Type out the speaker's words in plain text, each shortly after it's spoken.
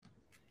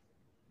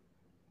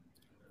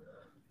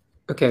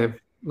Okay,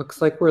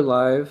 looks like we're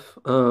live.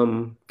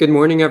 Good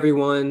morning,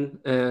 everyone,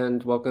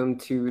 and welcome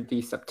to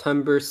the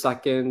September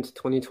 2nd,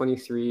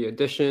 2023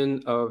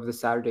 edition of the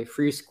Saturday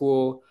Free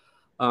School.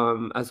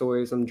 As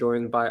always, I'm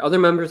joined by other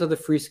members of the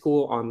Free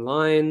School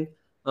online.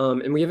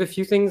 And we have a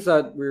few things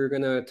that we're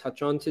going to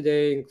touch on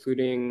today,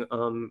 including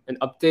an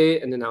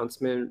update, an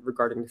announcement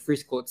regarding the Free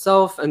School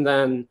itself, and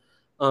then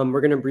we're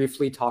going to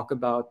briefly talk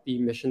about the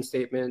mission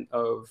statement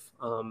of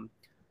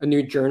a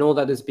new journal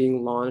that is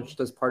being launched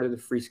as part of the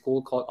Free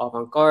School called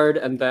Avant-Garde.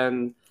 And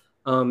then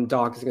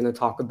Doc is going to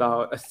talk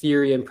about a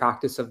theory and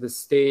practice of the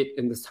state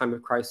in this time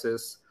of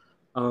crisis,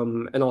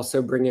 and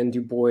also bring in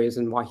Du Bois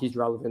and why he's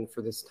relevant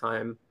for this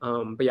time.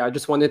 But yeah, I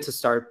just wanted to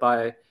start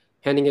by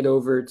handing it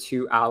over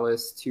to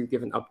Alice to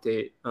give an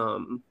update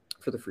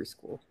for the Free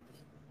School.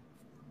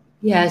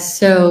 Yeah,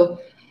 so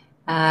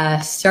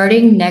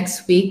starting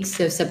next week,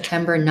 so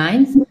September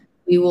 9th,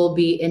 we will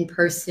be in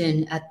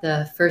person at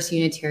the First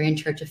Unitarian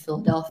Church of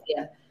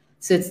Philadelphia.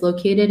 So it's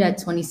located at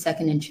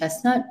 22nd and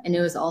Chestnut, and it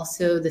was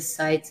also the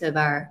site of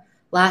our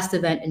last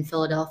event in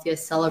Philadelphia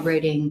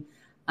celebrating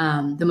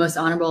the Most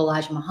Honorable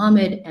Elijah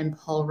Muhammad and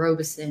Paul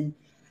Robeson.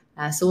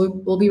 So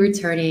we'll be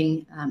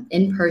returning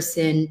in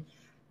person,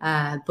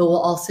 but we'll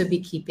also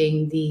be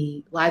keeping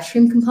the live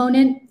stream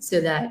component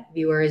so that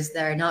viewers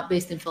that are not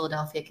based in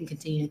Philadelphia can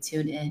continue to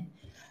tune in.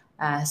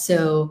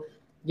 So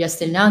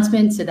just an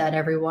announcement so that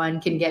everyone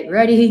can get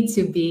ready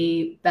to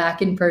be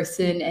back in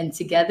person and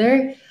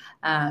together,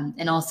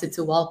 and also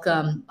to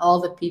welcome all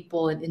the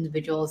people and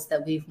individuals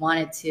that we've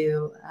wanted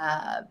to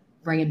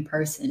bring in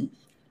person.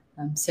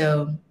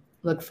 So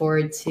look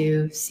forward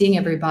to seeing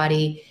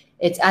everybody.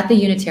 It's at the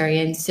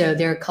Unitarian, so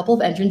there are a couple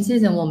of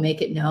entrances, and we'll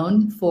make it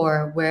known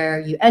for where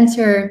you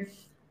enter,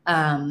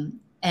 and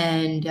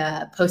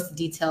post the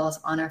details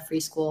on our Free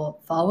School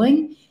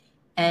following.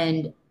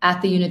 And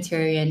at the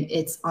Unitarian,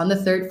 it's on the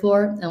 3rd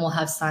floor, and we'll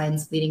have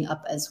signs leading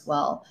up as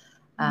well.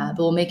 But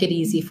we'll make it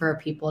easy for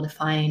people to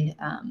find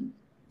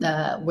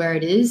where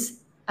it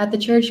is at the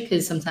church,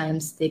 because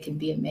sometimes they can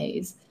be a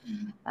maze.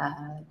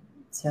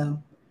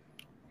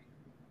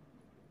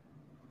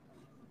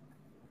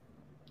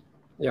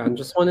 Yeah, and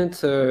just wanted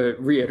to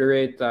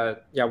reiterate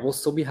that, yeah, we'll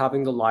still be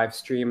having the live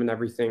stream and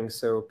everything.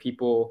 So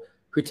people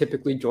who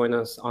typically join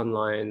us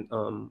online,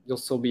 you'll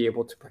still be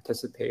able to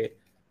participate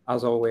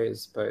as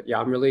always. But yeah,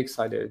 I'm really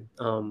excited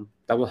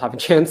that we'll have a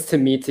chance to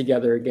meet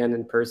together again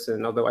in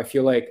person. Although I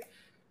feel like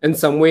in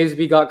some ways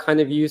we got kind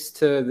of used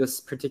to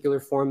this particular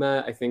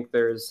format. I think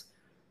there's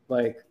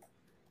like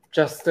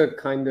just a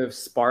kind of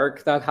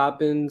spark that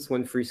happens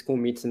when Free School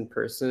meets in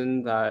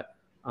person that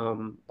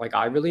like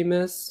I really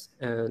miss.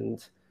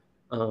 And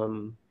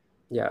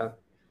yeah,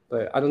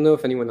 but I don't know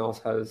if anyone else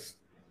has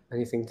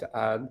anything to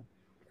add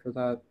for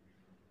that.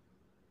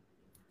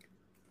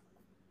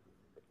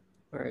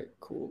 All right,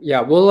 cool. Yeah,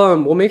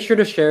 we'll make sure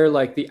to share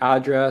like the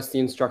address, the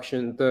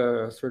instruction,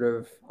 the sort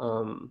of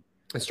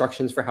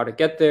instructions for how to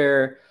get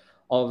there,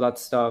 all of that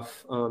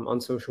stuff on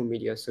social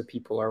media so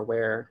people are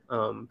aware.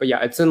 But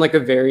yeah, it's in like a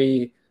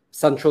very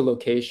central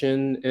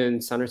location in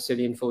Center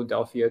City in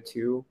Philadelphia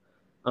too.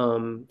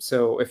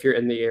 So if you're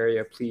in the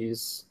area,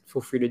 please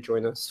feel free to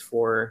join us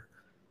for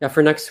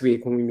next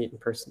week when we meet in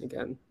person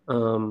again.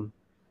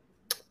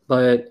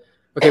 But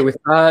okay, with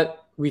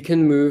that, we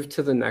can move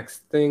to the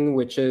next thing,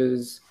 which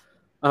is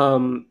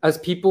as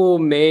people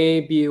may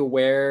be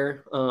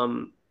aware,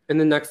 in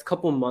the next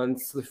couple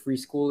months, the Free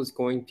School is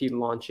going to be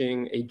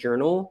launching a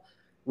journal,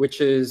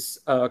 which is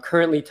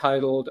currently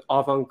titled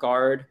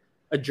Avant-Garde,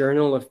 a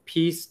Journal of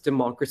Peace,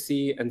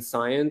 Democracy, and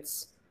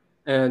Science.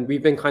 And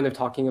we've been kind of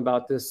talking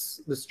about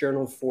this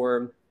journal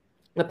for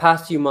the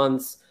past few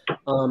months,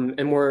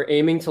 and we're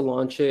aiming to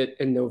launch it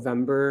in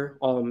November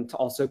to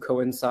also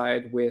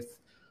coincide with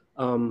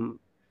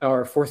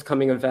our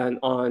forthcoming event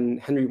on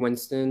Henry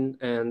Winston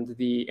and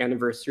the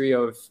anniversary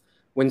of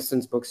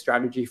Winston's book,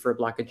 Strategy for a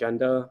Black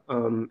Agenda.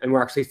 And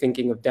we're actually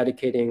thinking of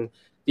dedicating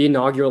the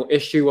inaugural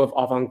issue of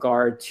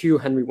Avant-Garde to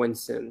Henry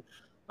Winston.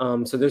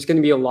 So there's going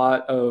to be a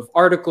lot of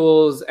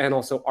articles and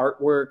also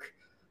artwork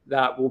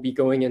that will be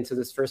going into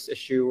this first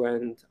issue.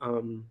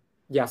 And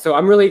yeah, so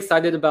I'm really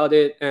excited about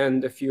it.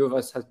 And a few of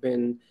us have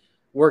been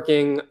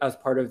working as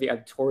part of the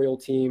editorial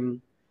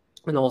team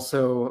and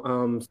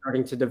also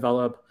starting to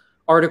develop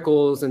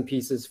articles and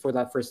pieces for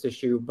that first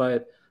issue.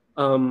 But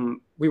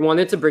we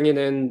wanted to bring it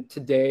in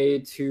today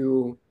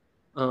to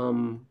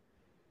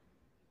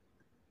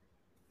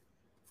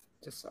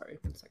sorry,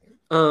 1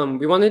 second.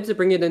 We wanted to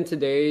bring it in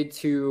today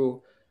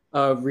to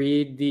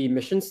read the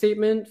mission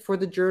statement for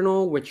the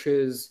journal, which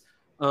is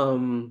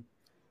the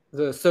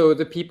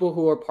people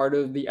who are part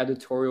of the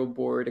editorial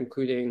board,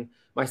 including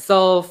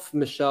myself,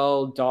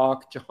 Michelle,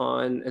 Doc,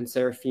 Jahan, and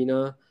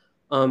Serafina.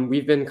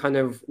 We've been kind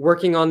of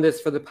working on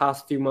this for the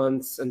past few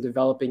months and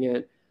developing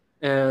it.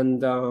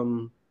 And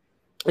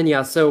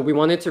yeah, so we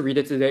wanted to read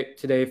it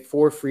today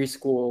for Free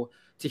School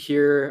to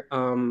hear,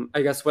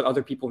 I guess, what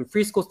other people in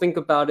Free School think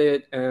about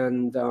it.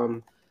 And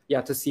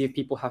yeah, to see if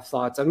people have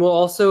thoughts. And we'll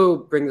also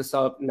bring this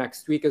up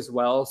next week as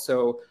well.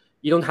 So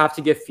you don't have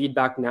to give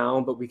feedback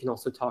now, but we can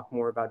also talk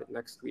more about it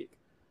next week.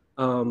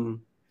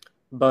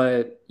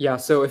 But yeah,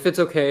 so if it's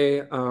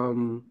okay,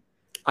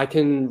 I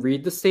can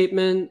read the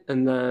statement,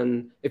 and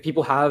then if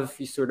people have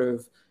sort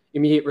of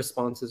immediate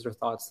responses or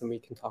thoughts, then we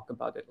can talk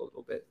about it a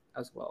little bit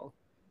as well.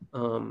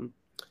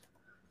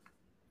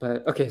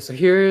 But okay, so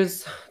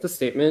here's the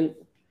statement.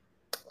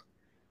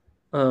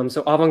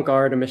 So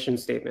Avant-Garde, a mission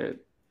statement.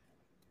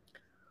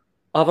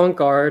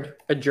 Avant-Garde,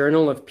 a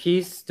journal of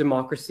peace,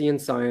 democracy,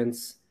 and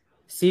science,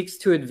 seeks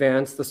to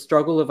advance the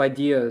struggle of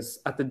ideas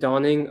at the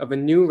dawning of a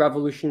new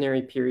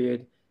revolutionary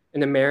period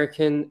in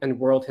American and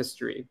world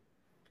history.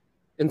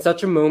 In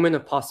such a moment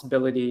of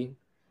possibility,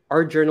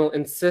 our journal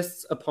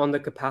insists upon the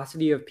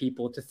capacity of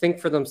people to think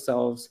for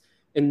themselves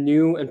in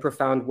new and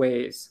profound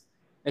ways,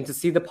 and to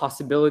see the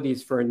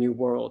possibilities for a new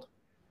world.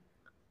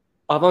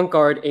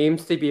 Avant-Garde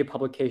aims to be a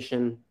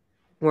publication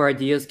where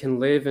ideas can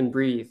live and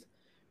breathe,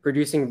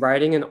 producing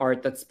writing and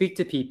art that speak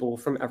to people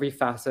from every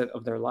facet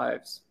of their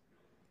lives.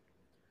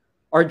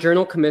 Our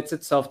journal commits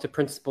itself to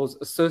principles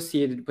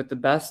associated with the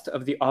best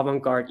of the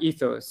avant-garde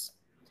ethos: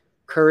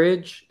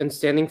 courage in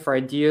standing for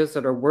ideas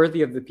that are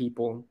worthy of the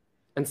people,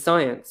 and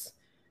science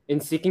in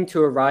seeking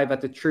to arrive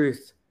at the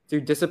truth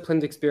through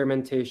disciplined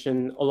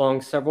experimentation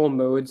along several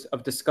modes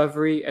of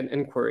discovery and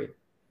inquiry.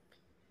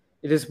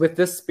 It is with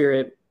this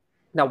spirit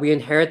that we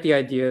inherit the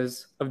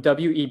ideas of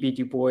W.E.B.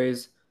 Du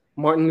Bois,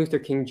 Martin Luther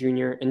King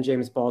Jr., and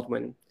James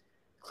Baldwin,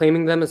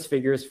 claiming them as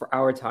figures for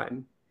our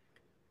time.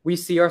 We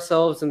see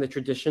ourselves in the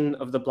tradition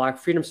of the Black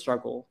freedom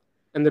struggle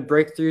and the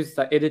breakthroughs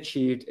that it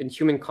achieved in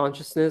human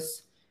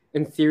consciousness,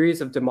 in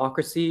theories of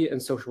democracy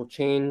and social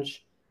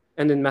change,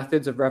 and in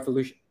methods of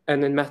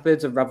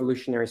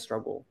revolutionary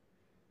struggle.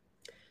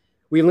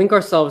 We link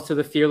ourselves to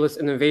the fearless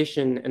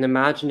innovation and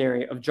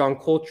imaginary of John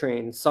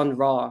Coltrane, Sun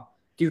Ra,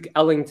 Duke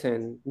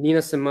Ellington,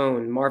 Nina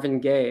Simone, Marvin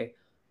Gaye,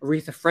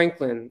 Aretha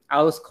Franklin,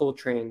 Alice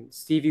Coltrane,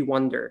 Stevie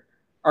Wonder,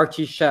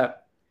 Archie Shepp,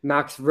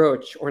 Max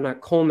Roach,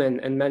 Ornette Coleman,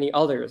 and many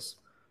others,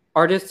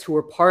 artists who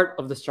were part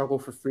of the struggle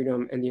for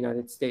freedom in the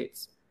United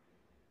States.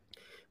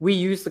 We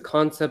use the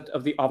concept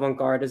of the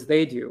avant-garde as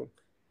they do,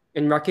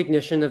 in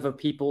recognition of a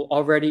people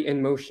already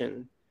in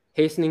motion,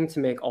 hastening to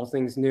make all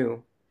things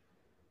new.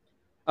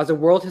 As a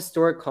world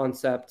historic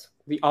concept,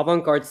 the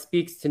avant-garde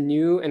speaks to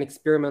new and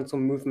experimental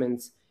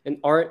movements in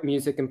art,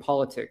 music, and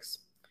politics.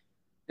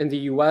 In the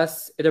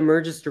US, it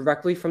emerges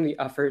directly from the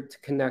effort to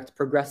connect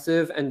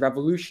progressive and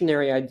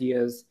revolutionary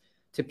ideas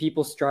to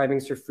people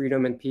striving for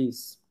freedom and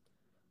peace.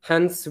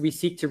 Hence, we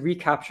seek to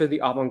recapture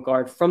the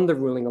avant-garde from the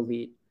ruling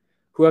elite,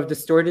 who have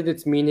distorted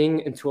its meaning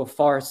into a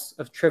farce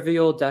of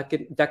trivial,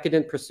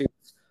 decadent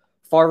pursuits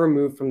far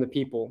removed from the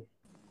people.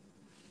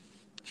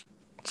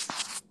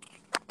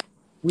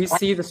 We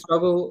see the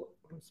struggle,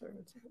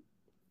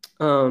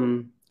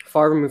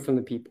 far removed from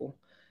the people.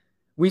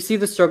 We see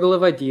the struggle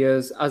of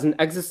ideas as an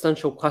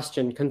existential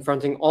question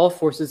confronting all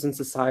forces in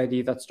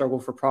society that struggle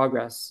for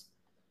progress.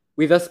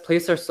 We thus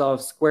place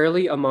ourselves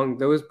squarely among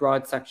those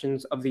broad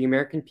sections of the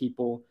American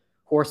people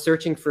who are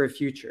searching for a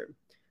future,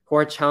 who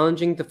are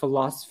challenging the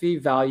philosophy,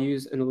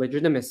 values, and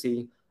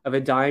legitimacy of a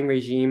dying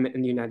regime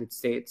in the United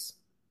States.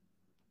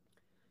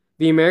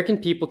 The American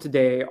people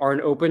today are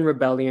in open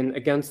rebellion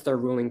against their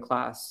ruling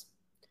class.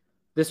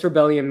 This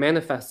rebellion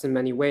manifests in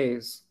many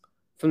ways,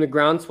 from the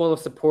groundswell of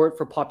support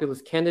for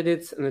populist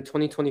candidates in the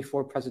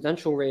 2024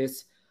 presidential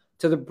race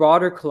to the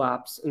broader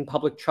collapse in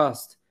public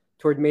trust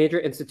toward major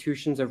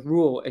institutions of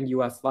rule in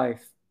US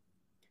life.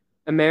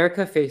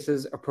 America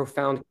faces a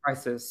profound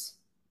crisis.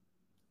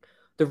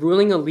 The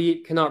ruling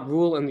elite cannot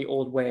rule in the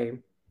old way,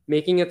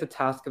 making it the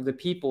task of the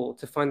people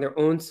to find their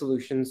own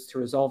solutions to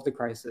resolve the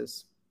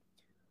crisis.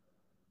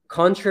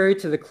 Contrary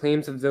to the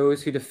claims of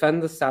those who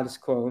defend the status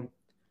quo,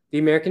 the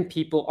American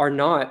people are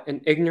not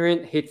an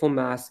ignorant, hateful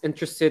mass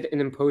interested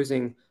in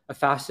imposing a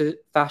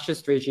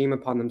fascist regime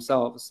upon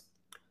themselves.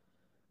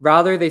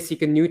 Rather, they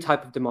seek a new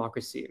type of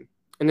democracy,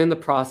 and in the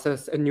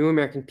process, a new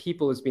American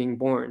people is being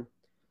born.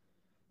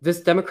 This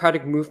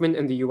democratic movement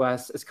in the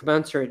US is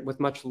commensurate with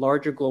much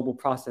larger global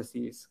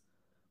processes,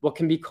 what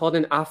can be called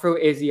an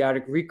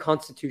Afro-Asiatic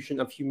reconstitution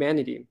of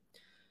humanity,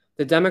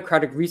 the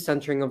democratic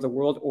recentering of the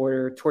world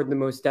order toward the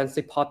most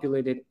densely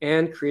populated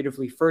and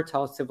creatively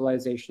fertile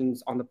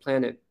civilizations on the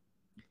planet.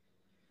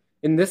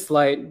 In this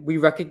light, we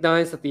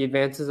recognize that the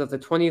advances of the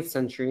 20th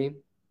century,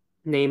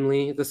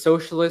 namely the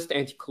socialist,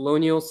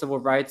 anti-colonial, civil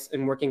rights,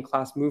 and working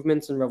class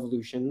movements and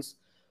revolutions,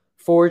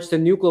 forged a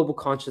new global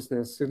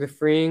consciousness through the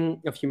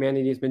freeing of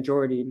humanity's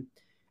majority,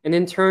 and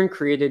in turn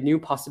created new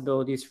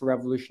possibilities for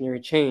revolutionary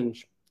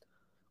change.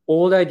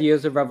 Old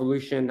ideas of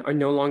revolution are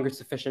no longer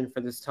sufficient for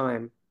this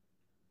time.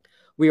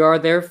 We are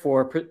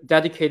therefore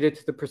dedicated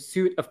to the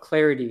pursuit of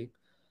clarity,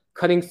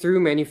 cutting through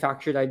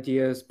manufactured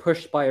ideas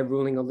pushed by a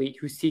ruling elite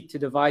who seek to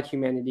divide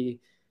humanity,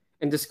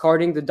 and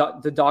discarding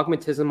the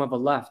dogmatism of a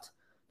left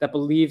that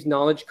believes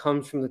knowledge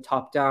comes from the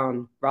top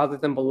down rather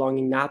than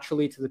belonging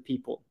naturally to the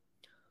people.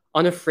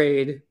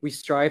 Unafraid, we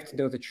strive to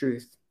know the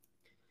truth.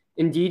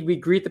 Indeed, we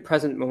greet the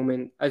present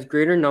moment as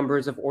greater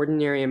numbers of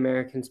ordinary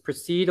Americans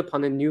proceed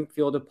upon a new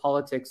field of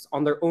politics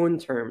on their own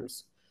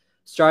terms,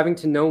 striving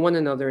to know one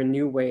another in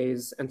new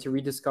ways and to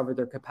rediscover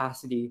their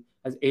capacity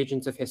as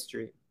agents of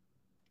history.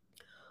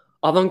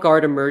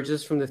 Avant-garde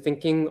emerges from the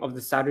thinking of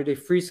the Saturday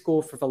Free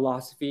School for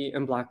Philosophy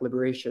and Black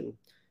Liberation,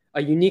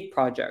 a unique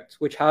project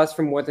which has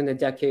for more than a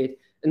decade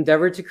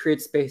endeavored to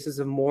create spaces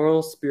of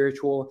moral,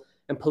 spiritual,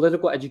 and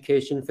political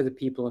education for the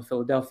people of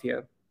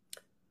Philadelphia.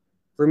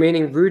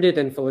 Remaining rooted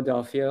in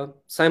Philadelphia,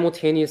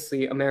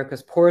 simultaneously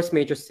America's poorest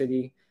major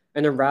city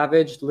and a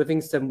ravaged living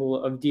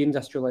symbol of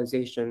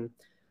deindustrialization,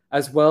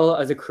 as well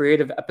as a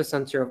creative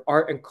epicenter of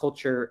art and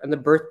culture and the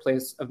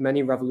birthplace of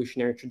many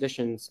revolutionary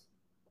traditions.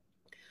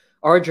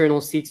 Our journal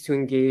seeks to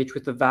engage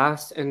with the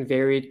vast and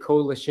varied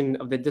coalition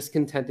of the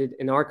discontented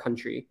in our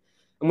country,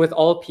 and with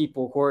all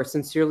people who are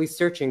sincerely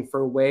searching for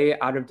a way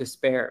out of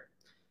despair,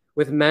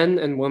 with men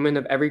and women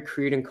of every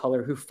creed and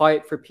color who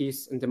fight for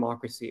peace and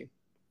democracy.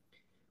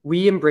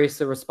 We embrace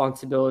the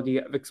responsibility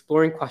of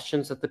exploring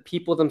questions that the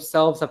people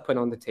themselves have put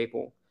on the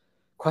table,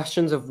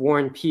 questions of war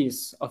and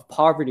peace, of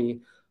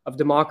poverty, of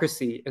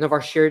democracy, and of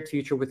our shared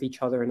future with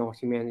each other and all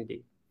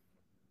humanity.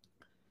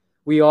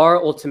 We are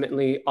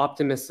ultimately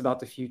optimists about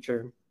the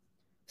future,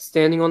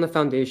 standing on the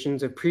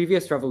foundations of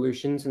previous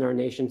revolutions in our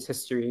nation's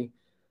history,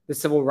 the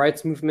Civil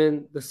Rights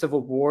Movement, the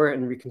Civil War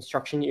and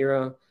Reconstruction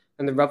era,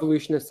 and the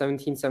Revolution of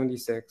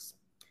 1776.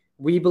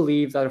 We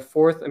believe that a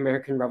fourth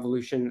American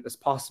Revolution is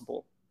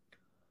possible.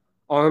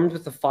 Armed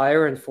with the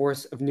fire and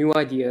force of new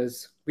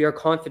ideas, we are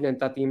confident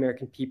that the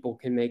American people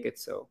can make it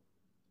so.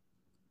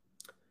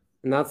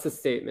 And that's the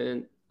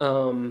statement.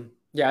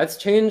 Yeah, it's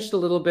changed a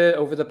little bit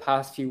over the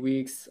past few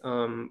weeks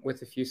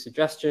with a few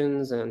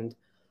suggestions and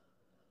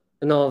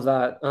all of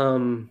that.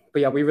 But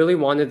yeah, we really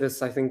wanted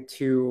this, I think,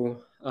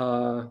 to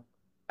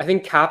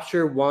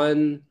capture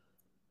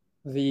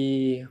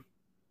the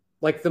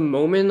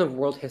moment of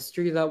world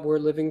history that we're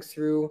living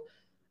through,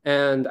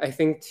 and I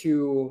think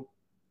to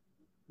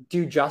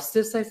do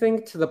justice, I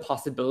think, to the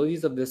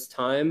possibilities of this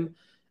time,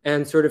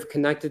 and sort of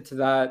connected to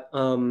that,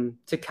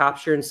 to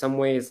capture in some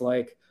ways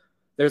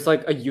there's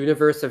a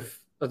universe of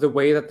the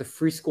way that the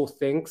free school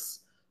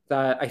thinks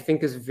that I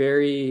think is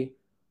very,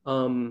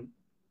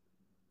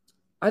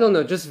 I don't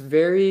know, just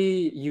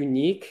very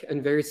unique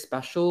and very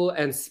special,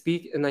 and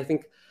I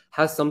think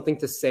has something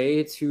to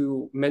say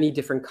to many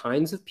different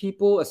kinds of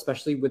people,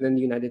 especially within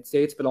the United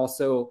States, but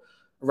also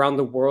around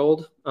the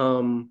world.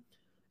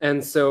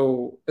 And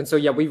so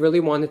yeah, we really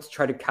wanted to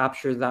try to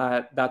capture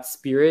that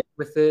spirit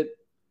with it,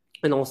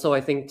 and also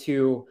I think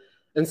to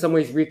in some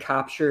ways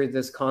recapture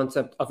this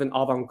concept of an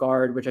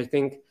avant-garde, which I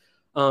think,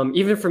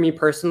 even for me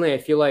personally, I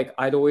feel like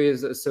I'd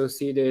always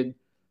associated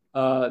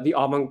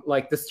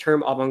this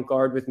term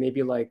avant-garde with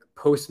maybe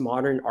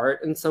postmodern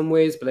art in some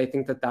ways, but I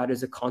think that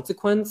is a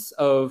consequence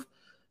of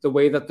the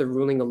way that the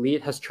ruling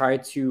elite has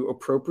tried to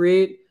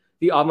appropriate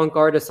the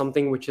avant-garde as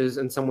something which is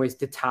in some ways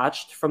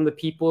detached from the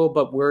people,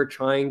 but we're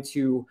trying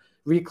to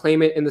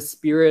reclaim it in the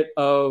spirit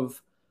of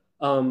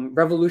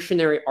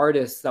revolutionary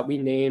artists that we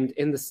named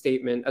in the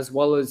statement, as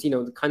well as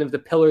the kind of the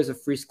pillars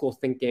of free school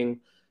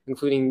thinking,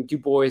 including Du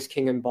Bois,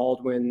 King, and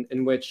Baldwin,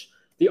 in which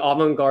the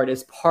avant-garde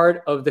is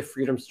part of the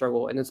freedom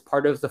struggle and it's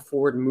part of the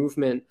forward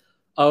movement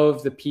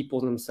of the people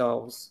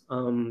themselves.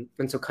 And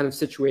so kind of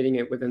situating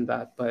it within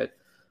that. But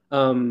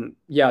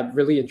yeah,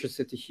 really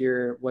interested to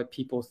hear what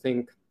people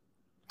think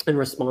in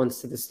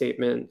response to the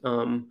statement.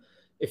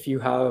 If you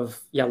have,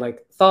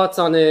 thoughts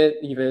on it,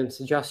 even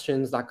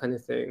suggestions, that kind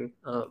of thing.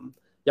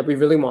 Yeah, we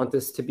really want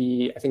this to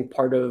be, I think,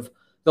 part of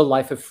the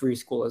life of free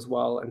school as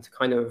well, and to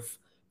kind of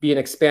be an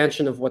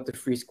expansion of what the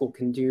free school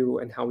can do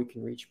and how we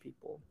can reach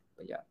people.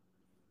 But yeah.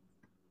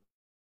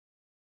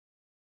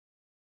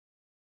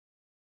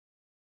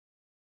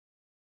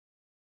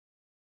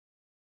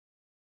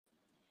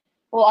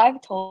 Well,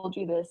 I've told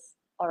you this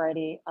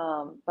already,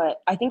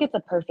 but I think it's a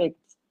perfect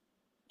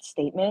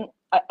statement.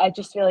 I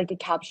just feel like it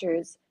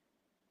captures,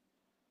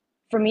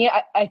 for me,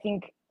 I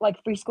think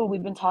free school,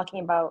 we've been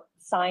talking about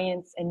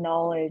science and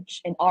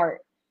knowledge and art.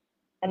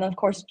 And then, of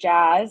course,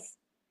 jazz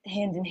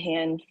hand in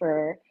hand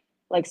for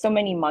so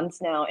many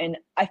months now. And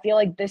I feel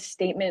like this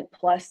statement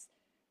plus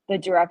the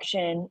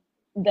direction,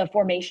 the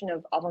formation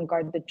of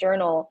Avant-Garde, the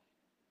journal,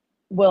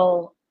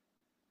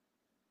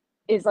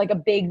 is a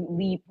big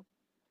leap,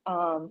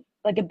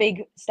 a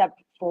big step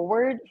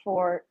forward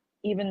for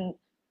even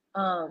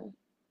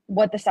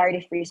what the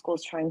Saturday Free School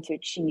is trying to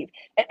achieve.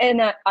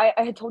 And I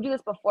had told you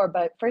this before,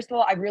 but first of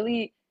all, I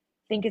really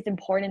think it's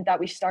important that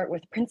we start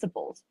with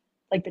principles,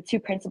 the two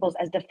principles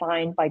as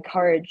defined by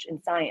courage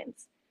and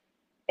science.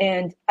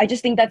 And I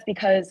just think that's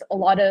because a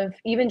lot of,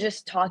 even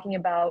just talking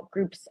about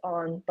groups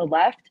on the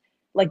left,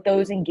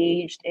 those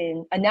engaged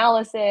in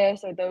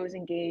analysis or those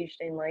engaged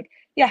in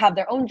have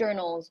their own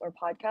journals or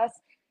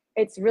podcasts,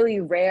 it's really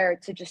rare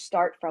to just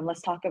start from,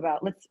 let's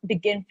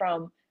begin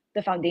from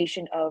the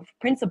foundation of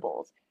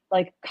principles,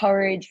 like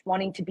courage,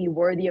 wanting to be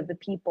worthy of the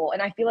people.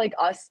 And I feel like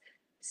us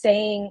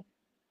saying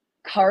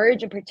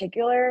courage in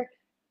particular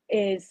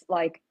is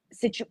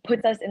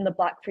puts us in the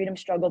Black freedom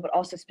struggle, but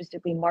also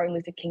specifically Martin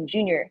Luther King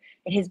Jr.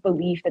 and his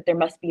belief that there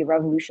must be a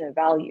revolution of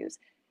values.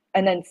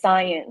 And then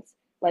science,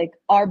 like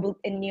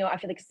and I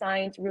feel like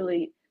science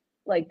really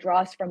like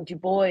draws from Du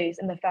Bois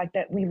and the fact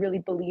that we really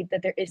believe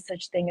that there is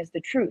such thing as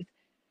the truth,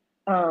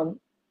 um,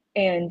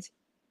 and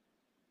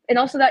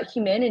also that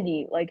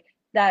humanity, like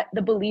that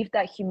the belief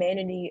that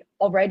humanity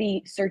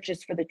already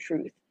searches for the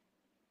truth.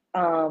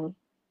 Um,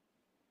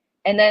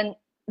 and then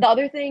the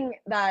other thing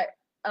that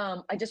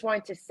I just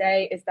wanted to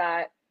say is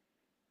that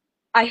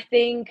I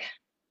think,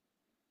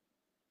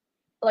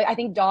 like, I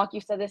think Doc,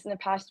 you said this in the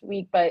past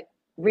week, but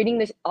reading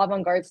this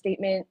avant-garde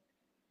statement,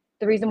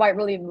 the reason why it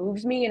really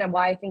moves me and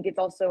why I think it's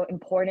also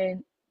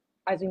important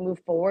as we move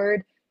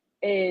forward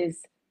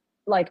is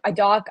like I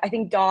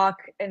think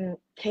Doc and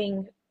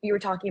King, you were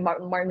talking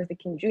about Martin Luther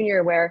King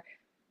Jr., where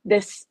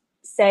this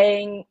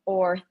saying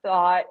or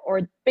thought,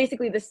 or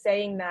basically this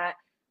saying that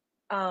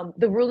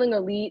the ruling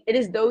elite, it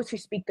is those who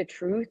speak the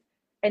truth,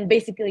 and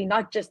basically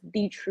not just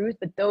the truth,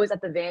 but those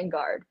at the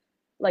vanguard,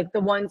 like the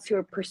ones who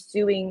are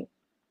pursuing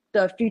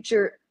the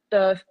future,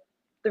 the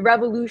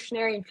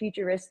revolutionary and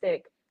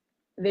futuristic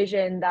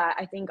vision that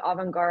I think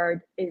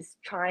avant-garde is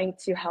trying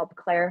to help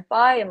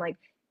clarify and like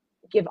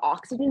give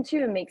oxygen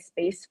to and make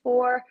space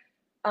for.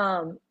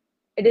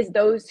 It is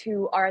those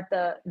who are at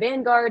the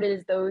vanguard, it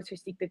is those who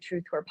seek the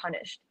truth who are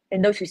punished,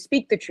 and those who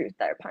speak the truth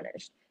that are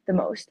punished the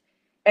most.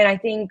 And I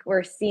think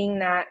we're seeing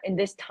that in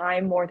this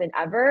time more than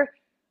ever,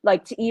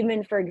 like to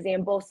even, for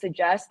example,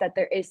 suggest that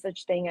there is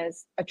such thing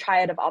as a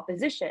triad of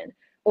opposition,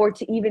 or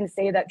to even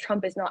say that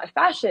Trump is not a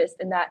fascist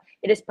and that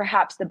it is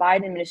perhaps the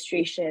Biden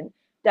administration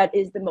that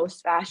is the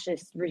most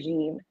fascist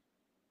regime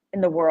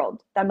in the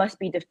world that must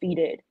be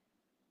defeated.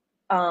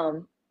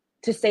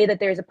 To say that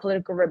there's a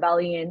political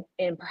rebellion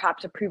in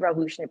perhaps a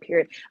pre-revolutionary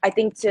period, I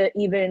think to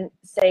even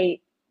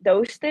say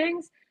those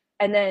things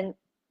and then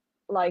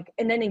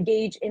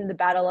engage in the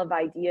battle of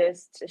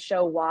ideas to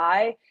show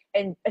why,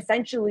 and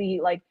essentially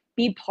like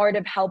be part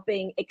of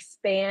helping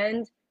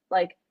expand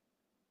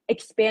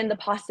the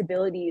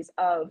possibilities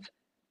of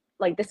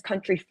like this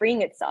country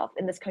freeing itself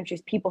and this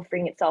country's people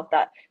freeing itself,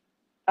 that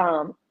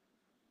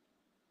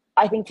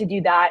I think to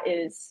do that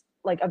is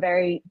like a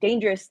very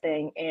dangerous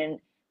thing. And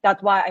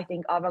that's why I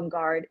think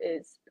avant-garde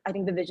is, I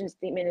think the vision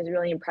statement is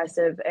really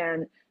impressive,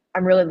 and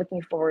I'm really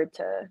looking forward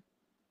to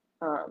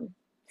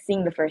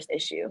seeing the first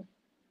issue.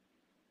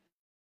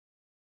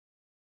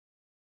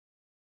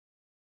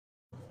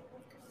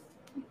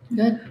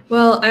 Good.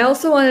 Well, I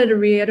also wanted to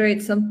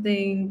reiterate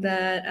something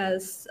that,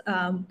 as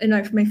in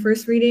our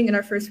first reading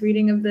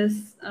of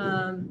this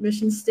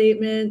mission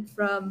statement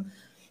from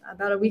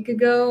about a week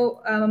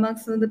ago,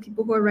 amongst some of the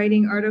people who are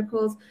writing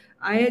articles,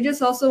 I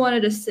just also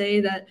wanted to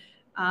say that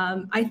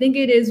I think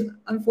it is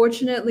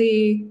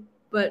unfortunately,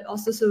 but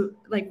also so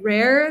like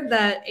rare,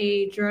 that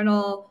a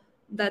journal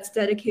that's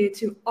dedicated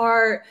to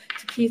art,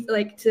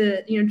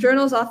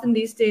 journals often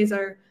these days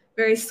are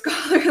very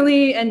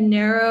scholarly and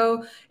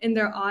narrow in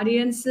their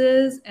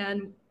audiences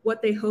and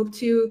what they hope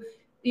to,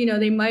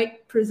 they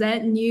might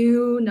present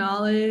new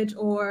knowledge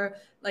or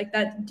like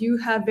that do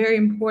have very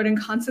important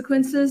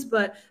consequences,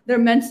 but they're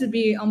meant to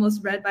be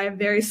almost read by a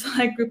very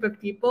select group of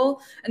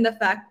people. And the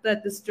fact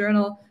that this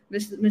journal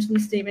mission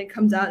statement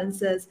comes out and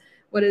says,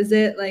 what is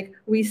it? Like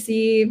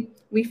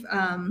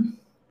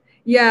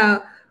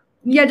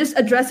just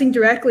addressing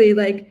directly,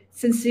 like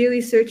sincerely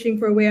searching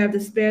for a way out of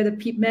despair,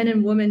 the men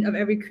and women of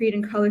every creed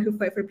and color who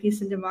fight for peace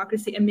and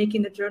democracy, and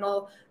making the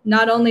journal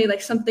not only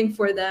like something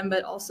for them,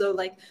 but also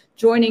like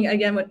joining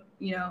again what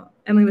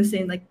Emily was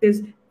saying, like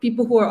there's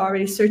people who are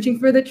already searching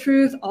for the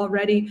truth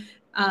already,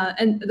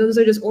 and those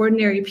are just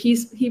ordinary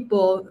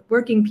people,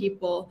 working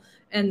people,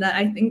 and that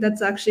I think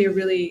that's actually a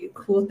really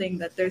cool thing,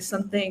 that there's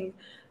something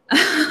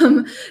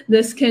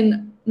this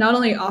can not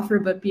only offer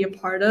but be a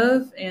part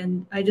of.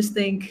 And I just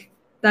think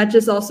that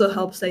just also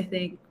helps, I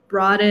think,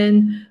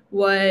 broaden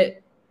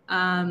what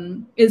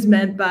is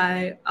meant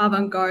by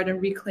avant-garde and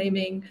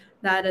reclaiming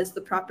that as the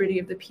property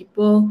of the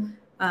people.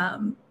 I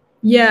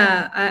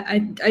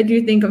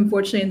do think,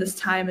 unfortunately, in this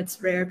time,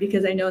 it's rare,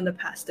 because I know in the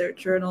past there are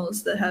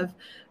journals that have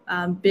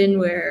been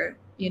where,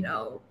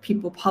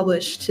 people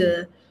publish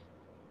to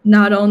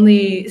not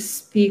only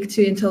speak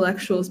to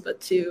intellectuals,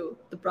 but to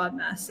the broad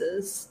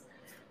masses.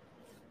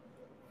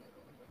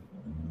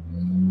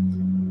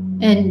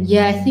 And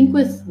yeah, I think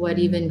with what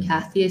even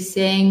Kathy is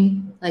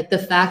saying, like the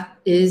fact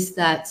is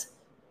that,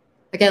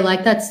 like I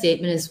like that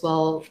statement as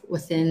well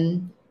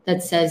within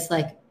that says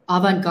like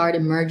avant-garde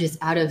emerges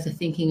out of the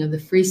thinking of the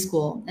free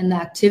school and the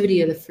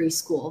activity of the free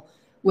school,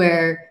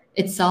 where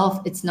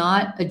itself, it's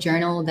not a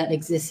journal that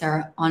exists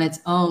on its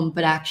own,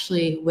 but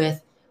actually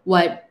with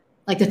what,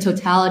 like the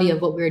totality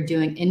of what we're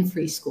doing in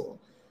free school,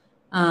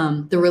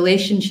 the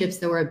relationships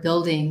that we're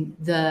building,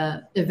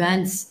 the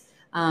events,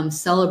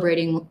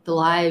 celebrating the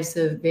lives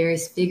of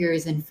various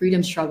figures and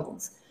freedom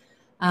struggles.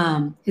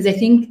 Because I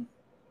think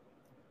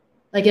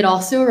like it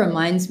also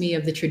reminds me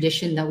of the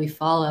tradition that we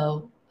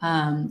follow,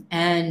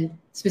 and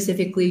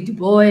specifically Du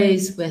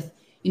Bois with,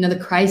 the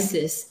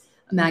Crisis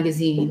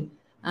magazine,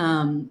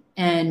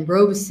 and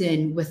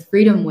Robeson with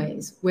Freedom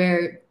Ways,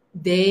 where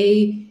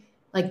they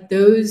like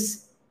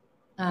those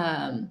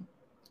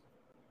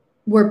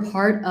were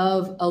part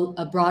of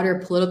a broader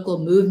political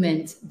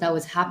movement that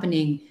was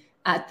happening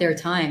at their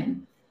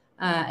time.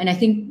 And I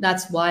think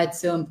that's why it's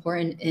so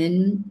important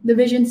in the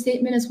vision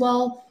statement as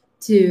well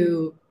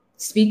to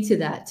speak to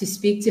that, to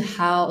speak to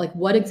how, like,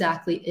 what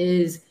exactly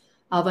is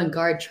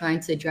avant-garde trying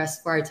to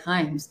address for our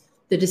times,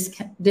 the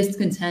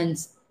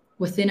discontent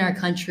within our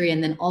country,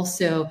 and then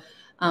also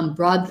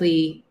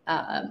broadly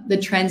the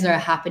trends that are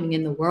happening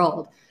in the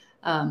world,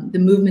 the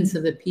movements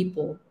of the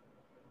people.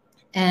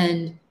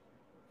 And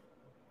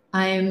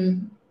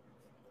I'm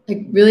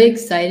like really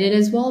excited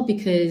as well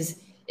because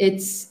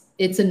it's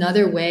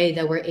another way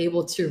that we're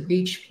able to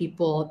reach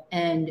people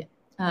and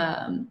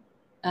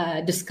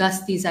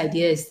discuss these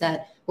ideas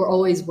that we're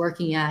always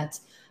working at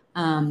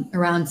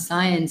around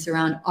science,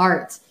 around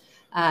art,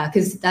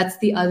 because that's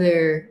the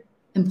other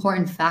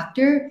important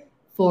factor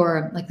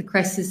for like the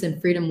crisis and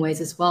freedom ways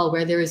as well,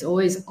 where there is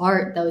always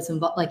art that was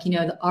involved, like, you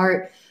know, the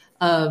art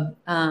of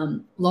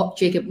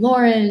Jacob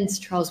Lawrence,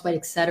 Charles White,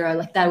 etc.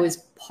 Like that was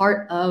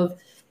part of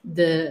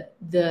the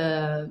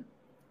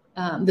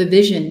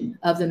vision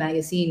of the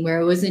magazine,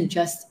 where it wasn't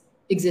just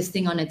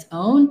existing on its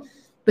own,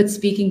 but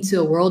speaking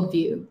to a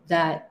worldview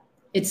that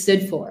it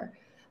stood for.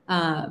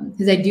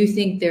 Because I do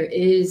think there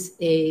is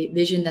a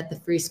vision that the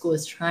Free School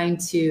is trying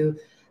to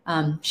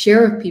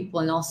share with people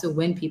and also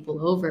win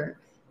people over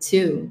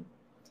too.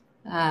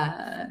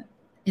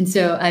 And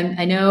so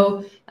I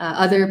know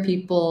other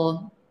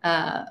people,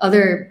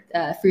 other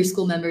Free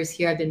School members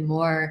here have been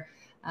more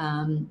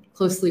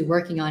closely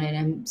working on it.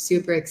 I'm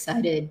super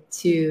excited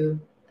to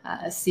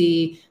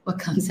see what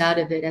comes out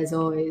of it, as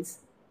always.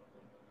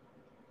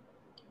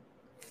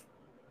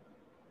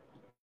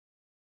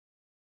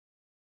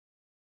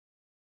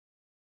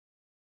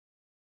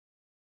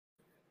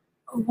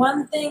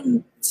 One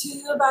thing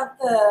too about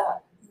the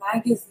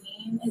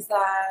magazine is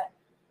that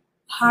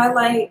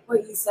highlight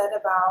what you said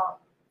about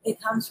it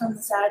comes from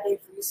the Saturday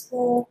Free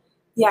School,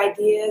 the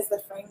ideas,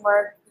 the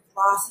framework, the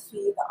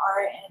philosophy, the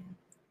art, and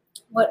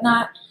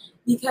whatnot,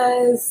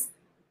 because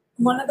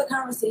one of the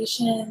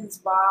conversations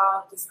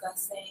while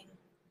discussing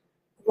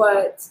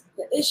what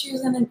the issue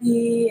is going to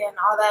be and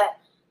all that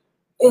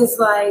is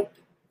like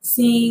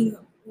seeing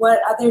what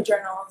other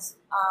journals,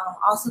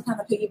 also kind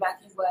of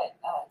piggybacking what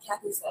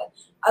Kathy said,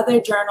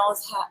 other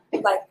journals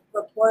have like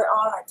report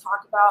on or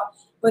talk about,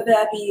 whether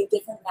that be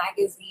different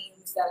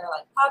magazines that are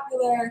like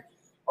popular,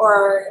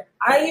 or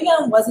I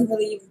even wasn't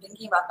really even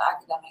thinking about the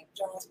academic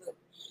journals,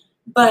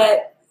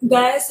 but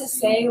that is to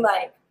say,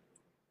 like,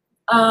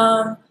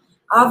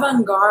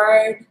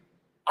 avant-garde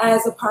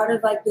as a part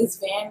of like this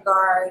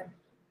vanguard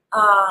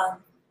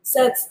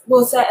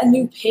will set a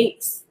new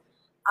pace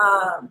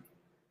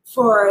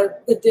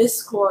for the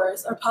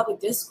discourse or public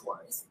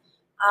discourse.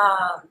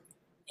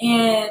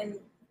 And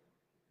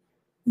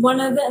one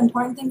of the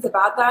important things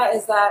about that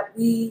is that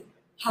we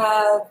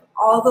have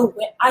all the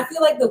wind. I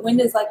feel like the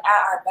wind is like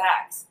at our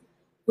backs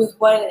with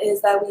what it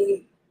is that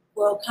we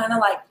will kind of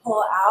like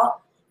pull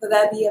out, whether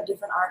that be of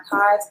different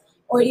archives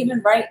or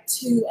even write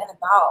to and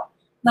about.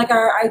 Like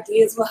our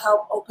ideas will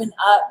help open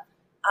up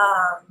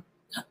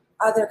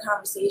other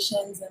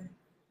conversations and,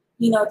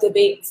 you know,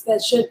 debates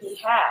that should be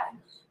had.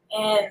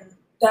 And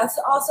that's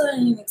also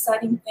an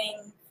exciting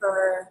thing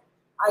for,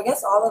 I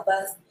guess, all of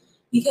us,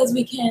 because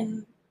we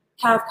can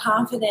have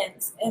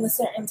confidence in a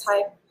certain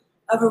type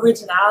of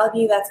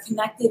originality that's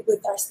connected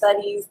with our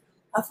studies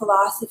of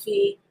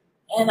philosophy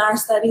and our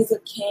studies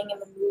of King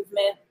and the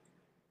movement.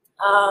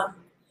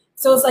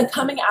 So it's like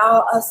coming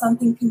out of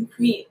something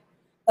concrete,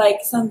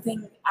 like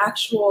something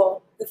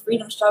actual, the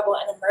freedom struggle,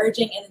 and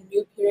emerging in a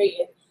new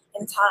period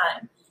in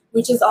time,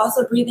 which is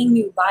also breathing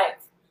new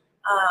life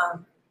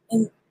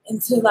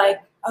into like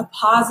a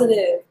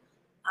positive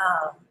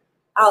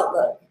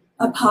outlook,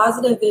 a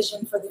positive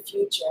vision for the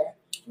future,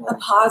 a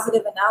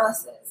positive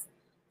analysis.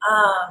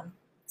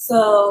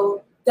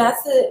 So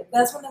that's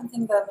one of the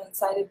things that I'm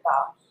excited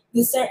about.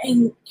 The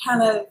certain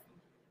kind of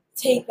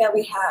take that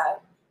we have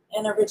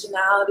and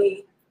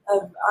originality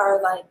of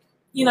our, like,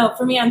 you know,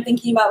 for me, I'm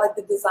thinking about like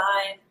the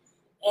design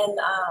and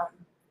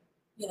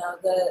you know,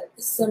 the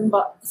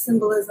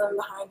symbolism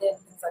behind it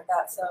and things like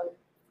that. So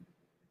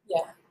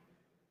yeah.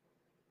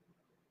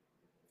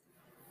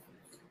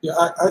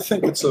 Yeah, I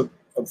think it's a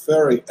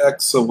very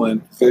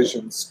excellent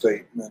vision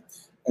statement.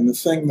 And the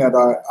thing that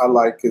I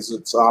like is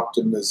its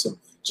optimism.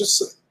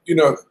 Just, you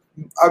know,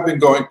 I've been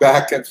going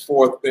back and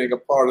forth being a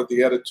part of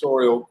the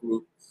editorial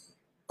group.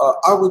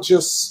 I would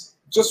just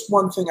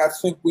one thing I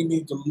think we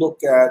need to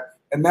look at,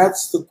 and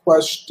that's the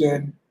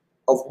question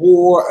of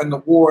war and the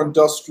war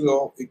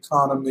industrial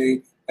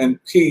economy and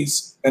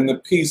peace and the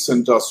peace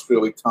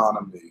industrial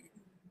economy.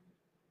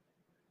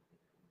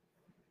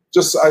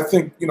 Just, I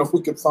think, you know, if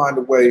we could find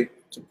a way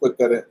to put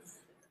that in.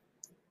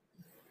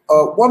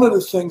 One of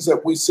the things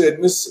that we said,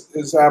 and this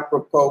is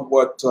apropos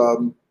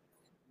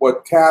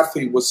what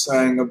Kathy was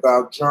saying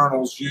about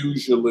journals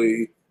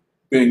usually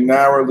being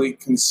narrowly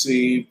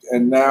conceived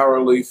and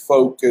narrowly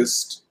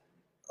focused.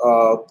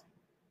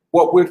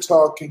 What we're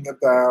talking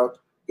about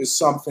is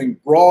something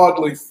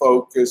broadly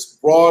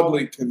focused,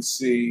 broadly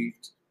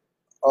conceived,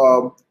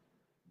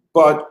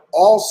 But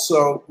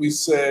also we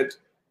said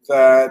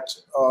that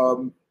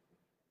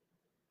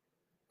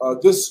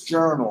this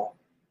journal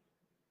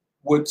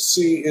would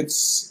see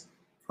its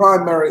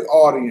primary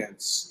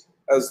audience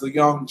as the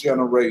young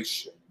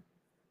generation,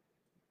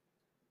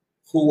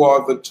 who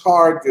are the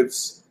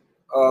targets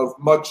of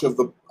much of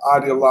the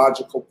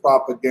ideological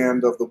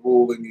propaganda of the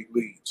ruling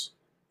elite.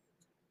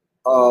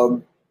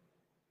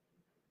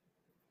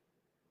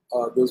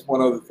 There's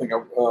one other thing.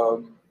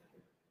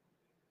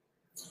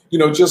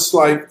 Just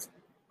like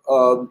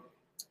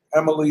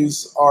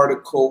Emily's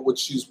article, which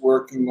she's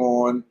working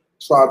on,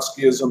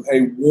 Trotskyism,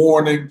 a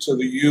warning to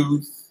the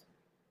youth,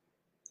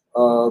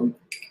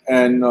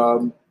 and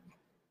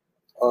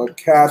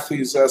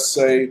Kathy's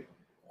essay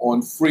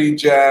on free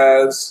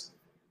jazz,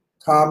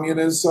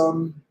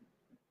 communism.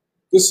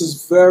 This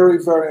is very,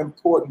 very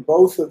important,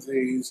 both of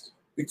these,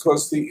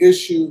 because the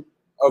issue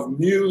of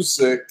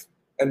music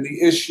and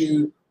the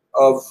issue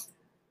of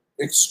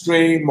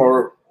extreme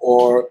or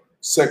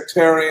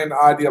sectarian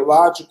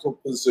ideological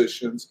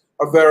positions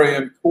are very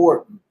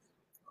important.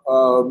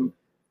 And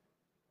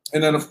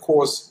then, of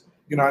course,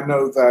 I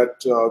know that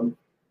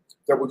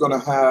that we're going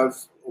to have,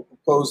 or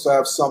propose to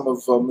have some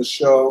of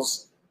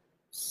Michelle's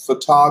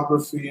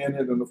photography in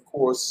it, and of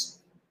course,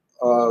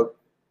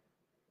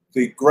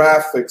 the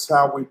graphics,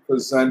 how we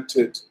present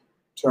it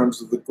in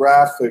terms of the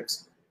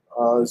graphics,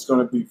 is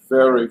going to be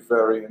very,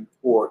 very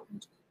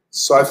important.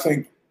 So I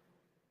think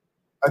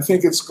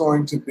it's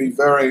going to be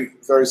very,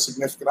 very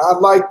significant. I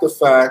like the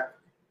fact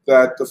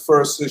that the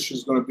first issue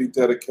is going to be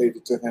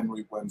dedicated to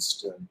Henry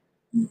Winston.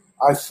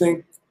 I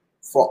think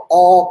for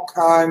all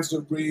kinds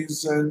of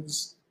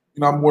reasons,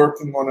 I'm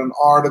working on an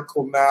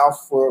article now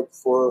for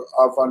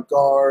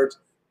Avant-Garde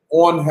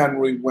on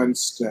Henry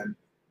Winston.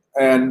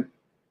 And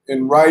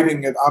in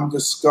writing it, I'm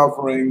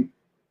discovering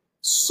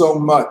so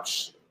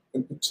much,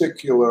 in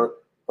particular,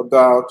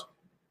 about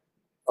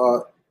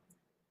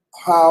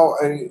how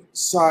a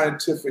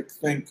scientific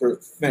thinker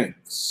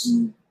thinks.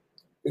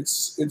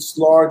 It's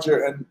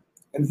larger,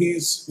 and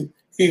he's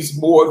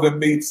more than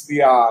meets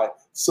the eye.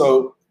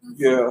 So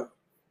yeah.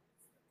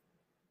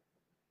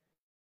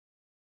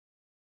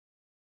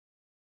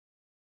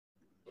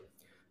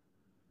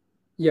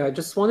 Yeah, I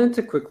just wanted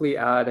to quickly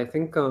add, I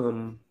think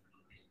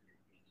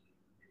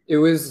it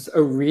was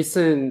a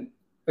recent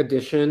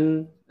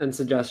addition and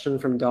suggestion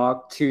from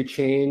Doc to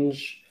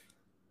tweak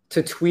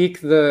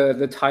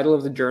the title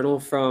of the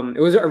journal from, it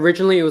was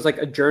like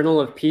a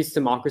journal of peace,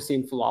 democracy,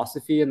 and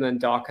philosophy, and then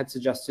Doc had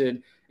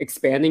suggested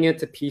expanding it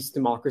to peace,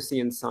 democracy,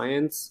 and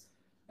science.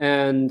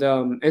 And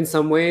in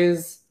some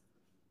ways,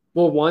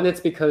 well, one, it's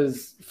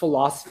because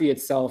philosophy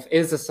itself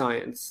is a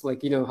science,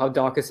 like, how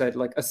Doc has said,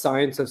 like a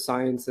science of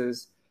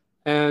sciences.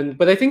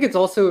 But I think it's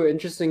also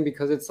interesting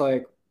because it's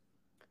like,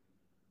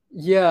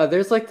 yeah,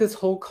 there's like this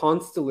whole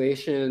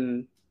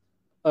constellation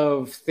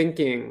of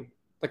thinking,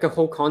 like a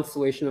whole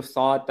constellation of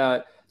thought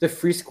that the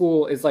free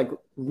school is like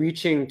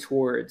reaching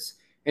towards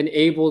and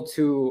able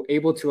to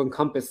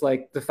encompass,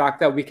 like the fact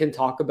that we can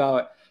talk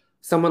about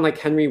someone like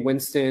Henry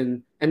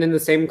Winston and in the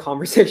same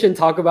conversation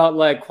talk about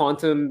like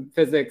quantum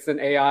physics and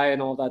AI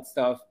and all that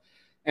stuff,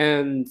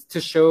 and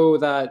to show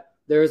that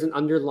there is an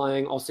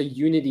underlying also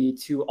unity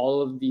to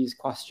all of these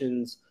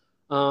questions.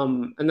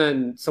 And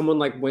then someone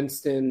like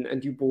Winston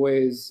and Du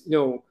Bois,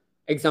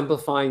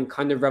 exemplifying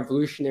kind of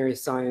revolutionary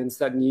science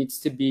that needs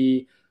to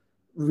be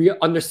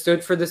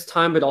understood for this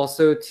time, but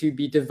also to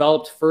be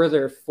developed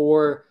further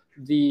for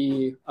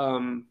the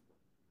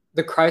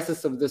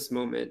crisis of this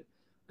moment.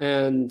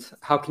 And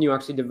how can you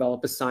actually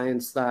develop a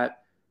science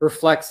that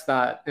reflects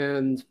that?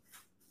 And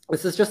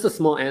this is just a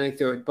small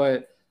anecdote,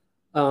 but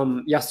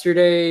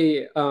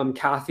yesterday,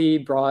 Kathy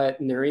brought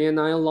Neri and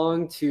I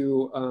along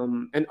to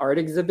an art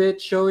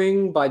exhibit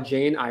showing by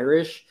Jane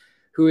Irish,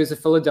 who is a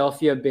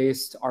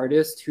Philadelphia-based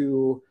artist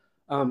who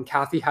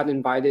Kathy had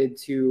invited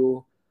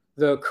to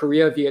the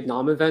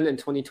Korea-Vietnam event in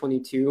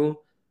 2022.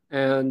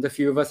 And a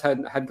few of us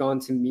had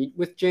gone to meet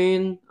with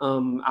Jane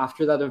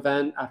after that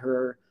event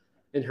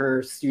in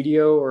her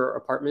studio or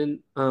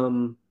apartment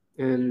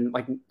in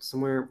like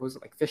somewhere, was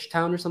it like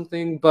Fishtown or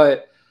something?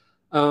 But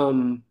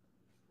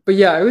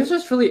yeah, it was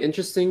just really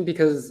interesting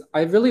because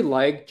I really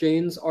like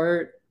Jane's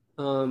art.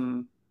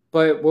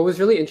 But what was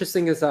really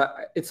interesting is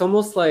that it's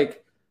almost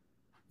like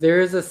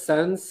there is a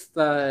sense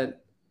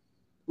that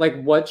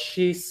like what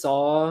she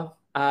saw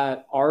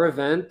at our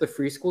event, the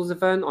Free Schools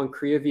event on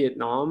Korea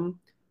Vietnam,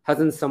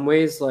 has in some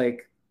ways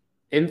like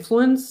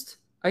influenced,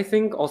 I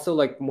think, also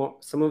like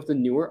some of the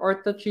newer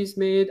art that she's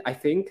made, I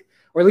think,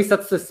 or at least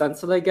that's the sense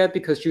that I get,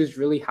 because she was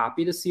really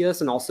happy to see us.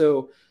 And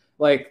also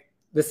like,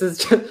 this is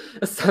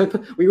just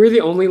we were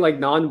the only like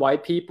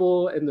non-white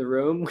people in the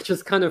room, which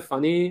is kind of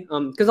funny.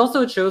 Because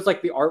also it shows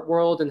like the art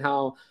world and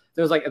how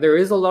there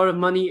is a lot of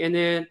money in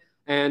it.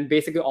 And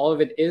basically all of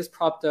it is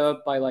propped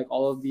up by like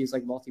all of these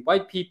like wealthy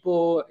white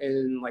people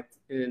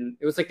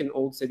it was like an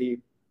old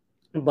city.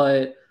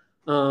 But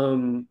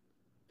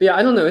yeah,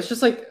 I don't know. It's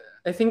just like,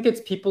 I think it's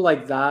people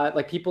like that,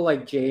 like people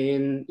like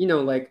Jane,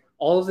 like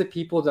all of the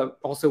people that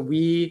also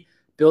we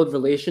build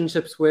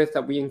relationships with,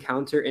 that we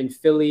encounter in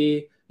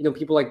Philly,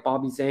 people like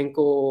Bobby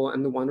Zankel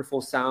and the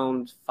Wonderful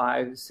Sound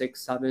 5,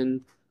 6,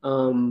 7,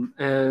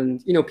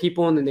 and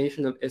people in the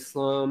Nation of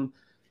Islam,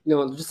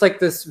 just like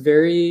this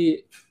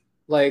very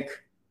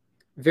like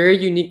very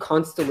unique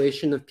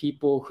constellation of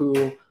people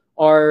who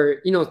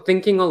are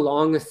thinking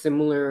along a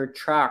similar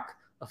track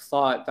of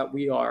thought that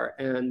we are.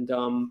 And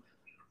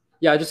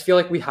yeah, I just feel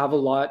like we have a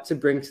lot to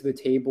bring to the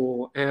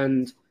table.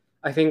 And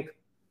I think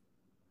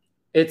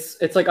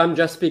it's like I'm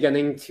just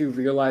beginning to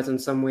realize in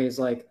some ways,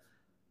 like,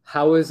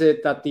 how is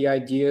it that the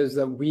ideas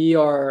that we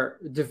are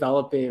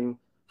developing,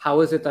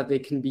 how is it that they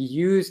can be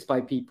used by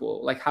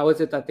people? Like, how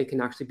is it that they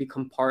can actually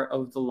become part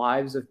of the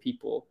lives of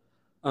people?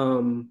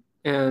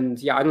 And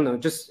yeah, I don't know,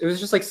 it was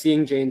just like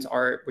seeing Jane's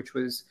art, which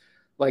was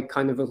like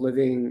kind of a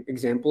living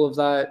example of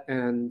that.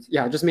 And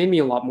yeah, it just made me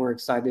a lot more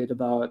excited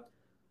about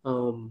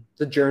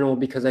the journal,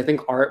 because I think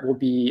art will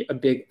be a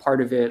big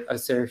part of it,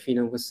 as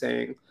Serafina was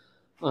saying.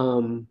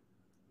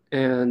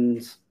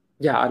 And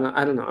yeah,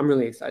 I don't know, I'm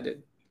really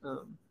excited.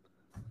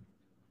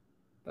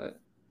 But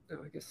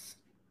I guess.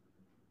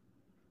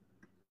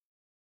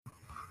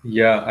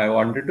 Yeah, I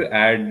wanted to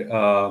add,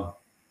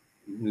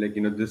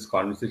 this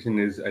conversation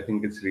I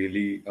think it's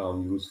really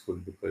useful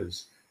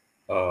because,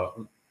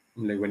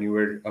 like when you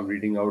were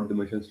reading out the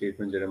mission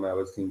statement, Jeremiah, I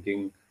was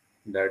thinking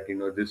that,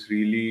 this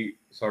really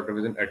sort of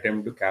is an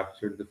attempt to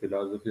capture the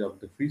philosophy of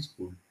the free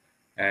school.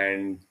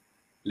 And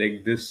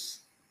like this,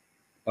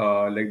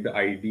 like the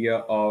idea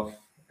of,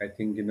 I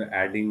think,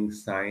 adding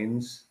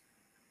science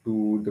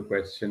to the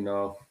question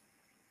of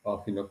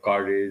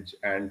courage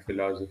and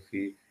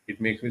philosophy. It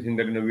makes me think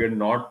that we are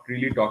not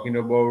really talking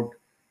about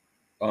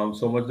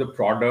so much the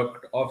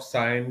product of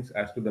science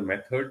as to the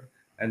method,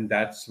 and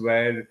that's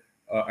where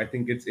I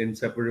think it's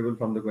inseparable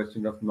from the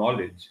question of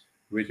knowledge,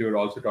 which we were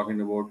also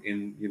talking about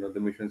in the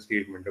mission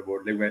statement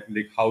about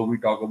like how we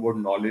talk about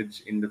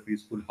knowledge in the free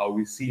school, how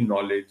we see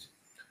knowledge,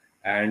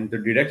 and the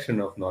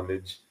direction of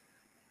knowledge.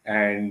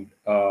 And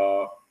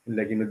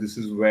this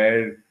is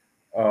where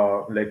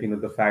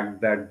the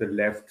fact that the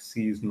left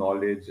sees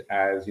knowledge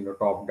as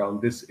top down,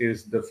 this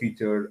is the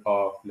feature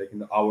of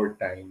our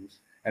times.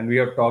 And we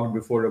have talked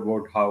before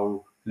about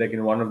how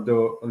one of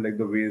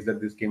the ways that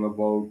this came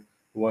about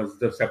was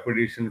the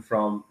separation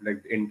from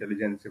the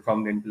intelligence,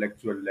 from the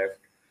intellectual left,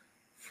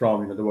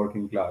 from the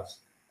working class.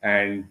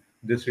 And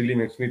this really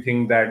makes me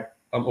think that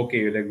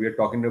okay, like we are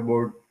talking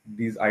about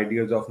these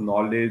ideas of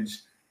knowledge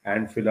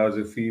and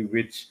philosophy,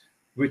 which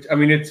I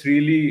mean, it's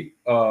really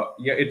yeah,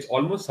 it's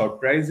almost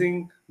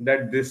surprising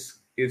that this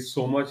is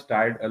so much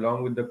tied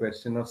along with the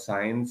question of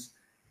science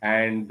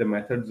and the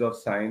methods of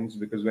science.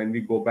 Because when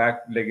we go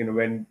back,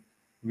 when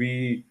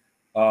we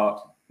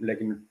like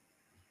in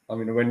I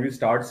mean, when we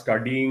start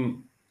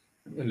studying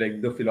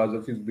the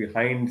philosophies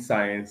behind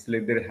science,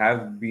 there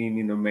have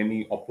been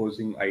many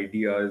opposing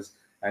ideas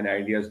and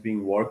ideas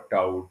being worked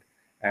out.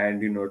 And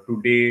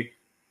today,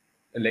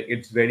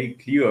 it's very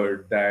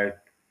clear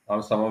that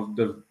some of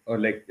the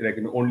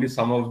only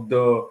some of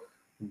the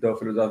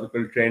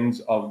philosophical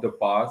trends of the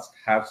past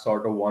have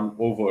sort of won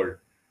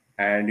over.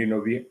 And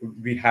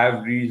we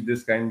have reached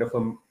this kind of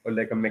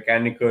a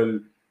mechanical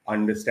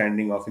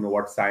understanding of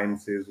what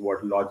science is,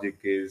 what logic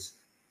is.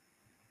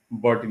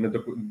 But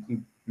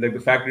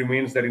the fact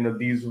remains that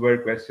these were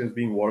questions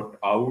being worked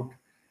out,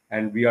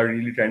 and we are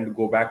really trying to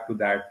go back to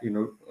that.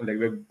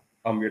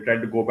 We're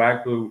trying to go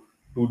back to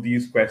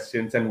these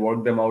questions and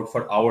work them out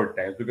for our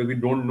times, because we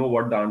don't know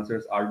what the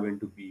answers are going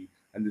to be,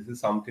 and this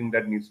is something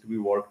that needs to be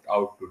worked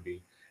out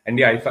today. And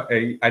yeah,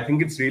 I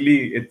think it's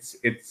really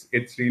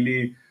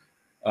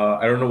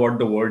I don't know what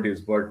the word is,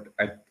 but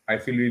I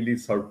feel really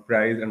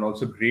surprised and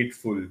also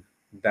grateful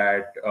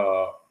that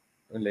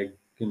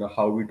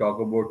how we talk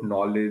about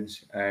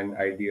knowledge and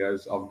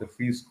ideas of the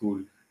free school,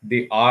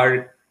 they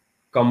are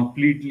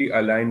completely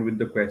aligned with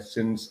the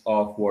questions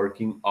of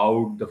working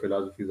out the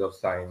philosophies of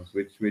science,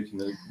 which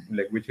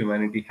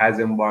humanity has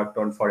embarked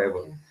on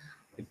forever.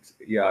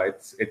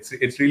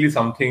 It's really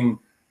something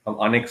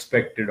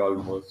unexpected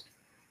almost.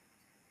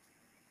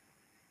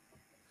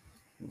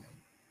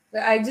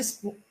 I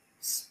just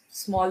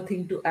small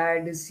thing to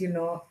add is,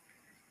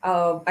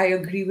 I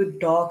agree with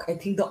Doc. I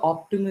think the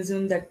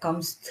optimism that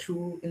comes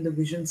through in the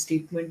vision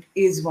statement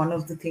is one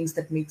of the things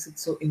that makes it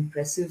so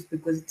impressive,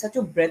 because it's such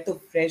a breath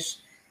of fresh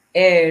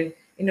air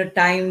in a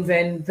time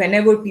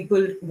whenever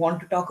people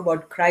want to talk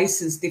about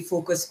crisis, they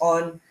focus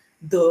on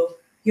the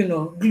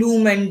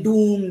gloom and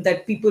doom,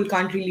 that people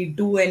can't really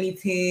do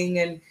anything,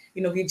 and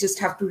we just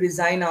have to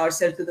resign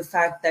ourselves to the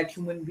fact that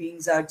human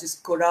beings are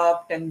just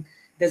corrupt and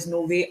there's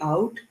no way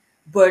out.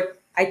 But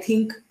I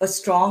think a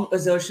strong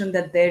assertion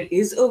that there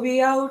is a way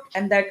out,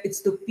 and that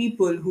it's the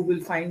people who will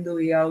find the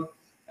way out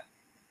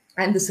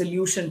and the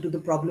solution to the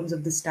problems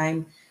of this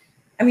time.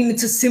 I mean,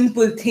 it's a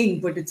simple thing,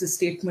 but it's a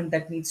statement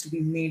that needs to be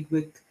made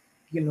with,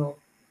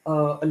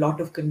 a lot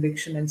of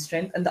conviction and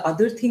strength. And the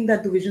other thing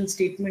that the vision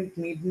statement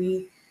made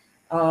me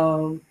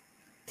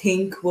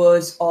think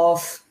was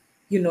of,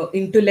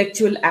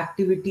 intellectual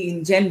activity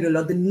in general,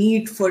 or the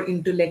need for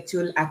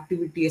intellectual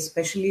activity,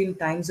 especially in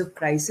times of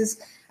crisis,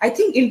 I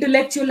think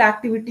intellectual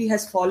activity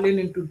has fallen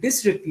into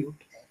disrepute.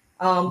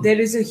 There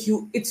is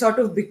it's sort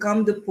of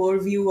become the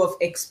purview of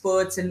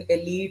experts and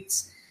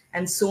elites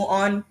and so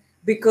on,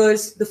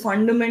 because the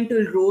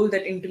fundamental role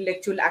that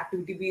intellectual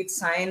activity, be it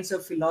science or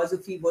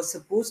philosophy, was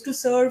supposed to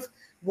serve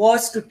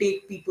was to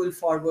take people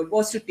forward,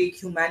 was to take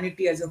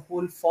humanity as a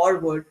whole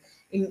forward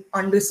in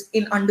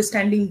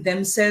understanding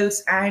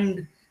themselves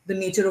and the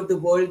nature of the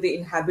world they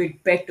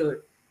inhabit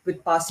better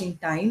with passing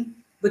time.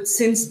 But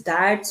since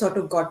that sort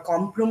of got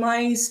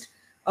compromised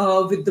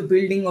with the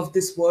building of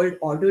this world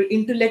order,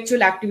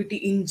 intellectual activity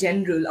in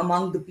general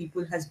among the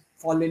people has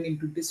fallen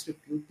into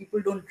disrepute.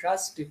 People don't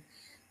trust it.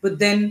 But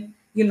then,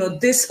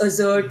 this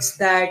asserts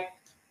that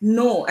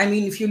no, I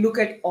mean, if you look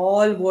at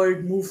all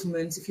world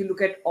movements, if you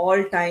look at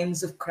all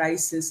times of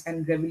crisis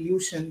and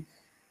revolution,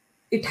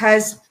 it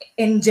has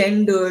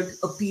engendered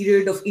a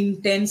period of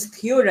intense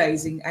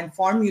theorizing and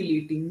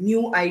formulating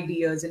new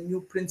ideas and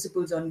new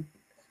principles on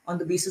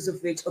the basis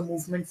of which a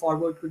movement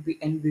forward could be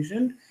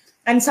envisioned.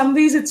 And in some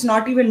ways, it's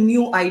not even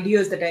new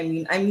ideas that I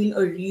mean. I mean a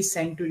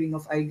recentering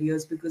of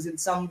ideas, because in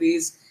some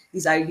ways,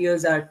 these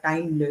ideas are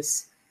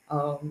timeless,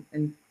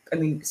 and I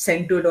mean,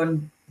 centered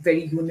on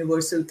very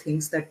universal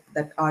things that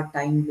are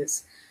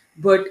timeless.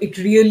 But it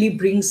really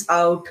brings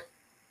out,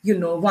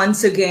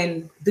 once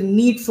again, the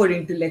need for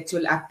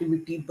intellectual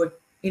activity, but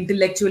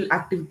intellectual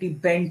activity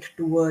bent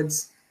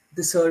towards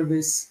the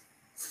service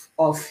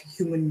of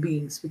human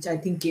beings, which I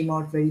think came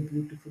out very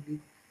beautifully.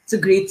 It's a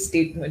great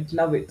statement.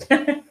 Love it.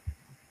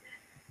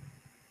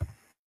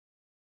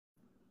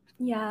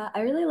 Yeah, I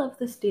really love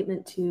this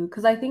statement too,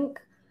 because I think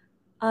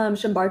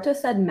Shambarta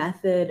said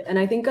method, and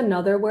I think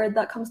another word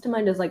that comes to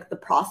mind is like the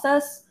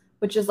process,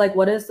 which is like,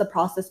 what is the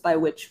process by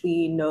which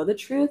we know the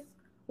truth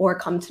or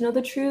come to know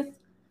the truth?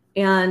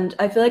 And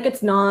I feel like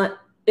it's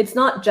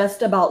not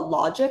just about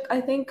logic, I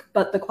think,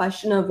 but the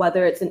question of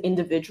whether it's an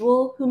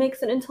individual who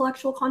makes an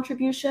intellectual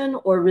contribution,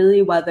 or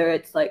really whether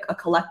it's like a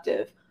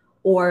collective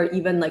or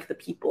even like the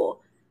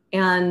people.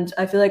 And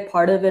I feel like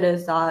part of it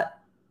is that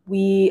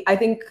I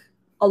think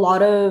a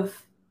lot of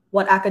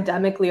what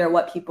academically or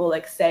what people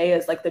like say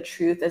is like the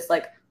truth is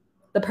like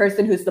the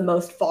person who's the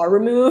most far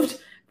removed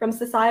from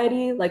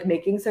society, like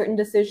making certain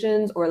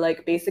decisions, or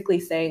like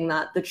basically saying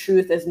that the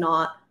truth is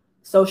not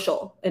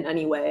social in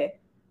any way.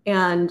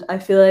 And I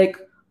feel like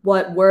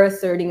what we're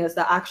asserting is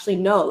that actually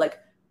no, like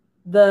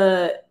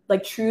the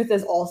like truth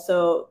is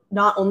also,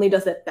 not only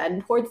does it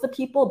bend towards the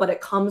people, but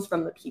it comes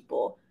from the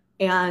people.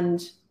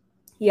 And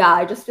yeah,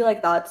 I just feel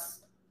like that's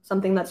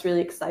something that's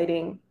really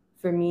exciting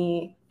for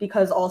me,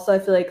 because also I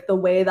feel like the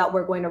way that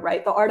we're going to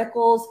write the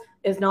articles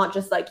is not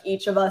just like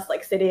each of us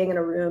like sitting in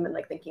a room and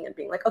like thinking and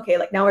being like, okay,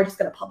 like now we're just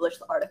going to publish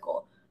the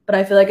article. But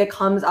I feel like it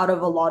comes out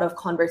of a lot of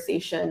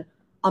conversation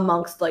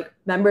amongst like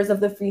members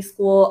of the free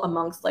school,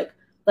 amongst like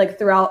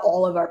throughout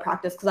all of our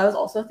practice. Because I was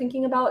also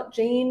thinking about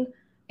Jane,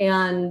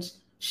 and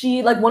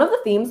she, like, one of the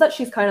themes that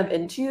she's kind of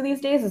into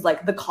these days is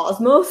like the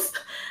cosmos.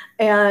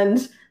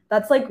 And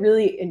that's like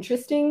really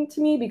interesting to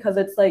me, because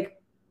it's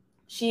like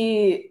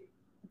she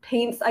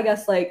paints, I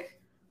guess, like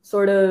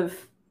sort of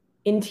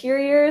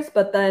interiors,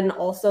 but then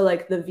also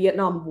like the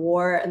Vietnam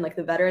War and like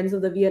the veterans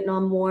of the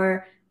Vietnam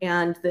War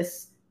and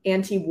this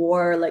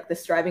anti-war, like the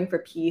striving for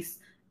peace,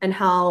 and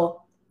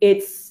how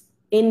it's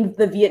in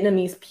the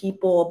Vietnamese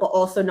people, but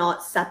also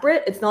not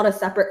separate. It's not a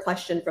separate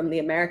question from the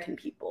American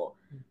people.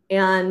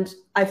 And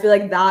I feel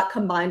like that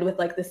combined with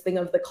like this thing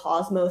of the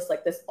cosmos,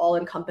 like this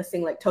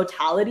all-encompassing like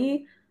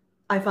totality,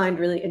 I find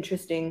really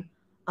interesting.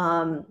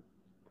 But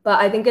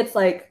I think it's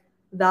like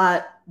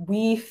that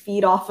we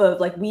feed off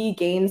of, like we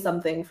gain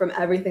something from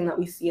everything that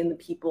we see in the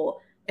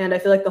people. And I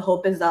feel like the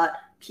hope is that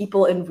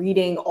people in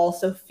reading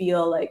also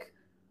feel like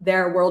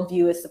their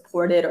worldview is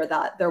supported, or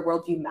that their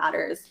worldview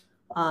matters.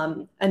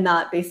 And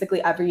that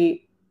basically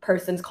every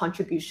person's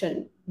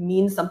contribution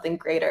means something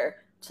greater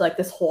to like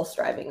this whole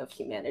striving of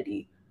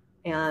humanity.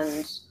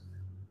 And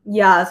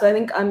yeah, so I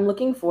think I'm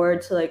looking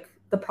forward to like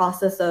the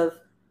process of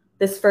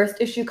this first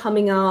issue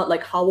coming out,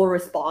 like how we'll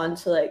respond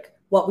to like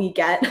what we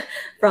get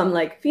from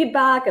like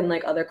feedback and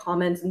like other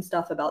comments and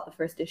stuff about the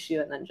first issue,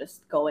 and then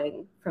just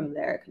going from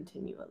there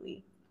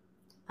continually.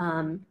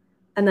 And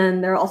then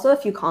there are also a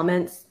few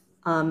comments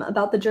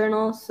about the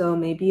journal, so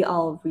maybe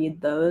I'll read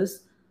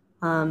those.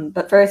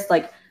 But first,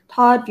 like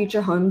Todd,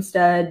 Future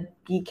Homestead,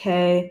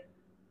 BK,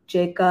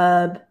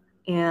 Jacob,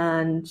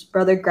 and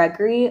Brother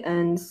Gregory,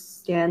 and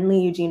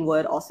Stanley Eugene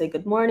Wood all say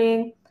good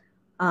morning.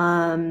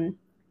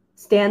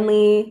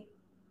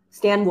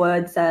 Stan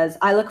Wood says,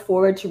 I look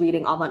forward to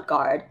reading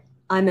Avant-Garde.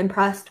 I'm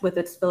impressed with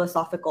its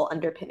philosophical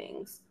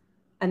underpinnings.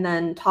 And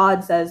then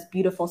Todd says,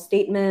 beautiful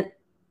statement.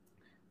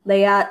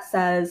 Layat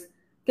says,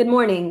 good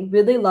morning.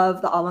 Really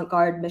love the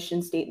Avant-Garde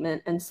mission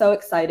statement and so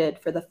excited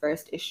for the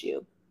first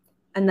issue.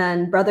 And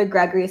then Brother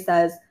Gregory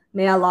says,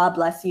 may Allah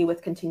bless you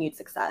with continued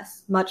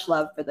success. Much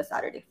love for the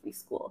Saturday Free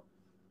School.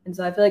 And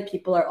so I feel like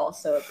people are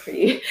also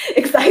pretty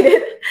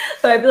excited.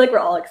 So I feel like we're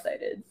all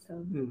excited.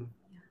 So.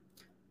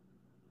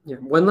 Yeah,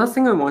 one last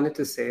thing I wanted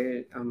to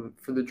say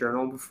for the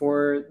journal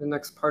before the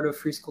next part of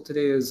Free School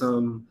Today is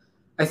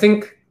I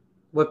think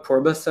what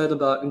Porba said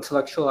about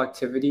intellectual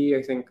activity,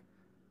 I think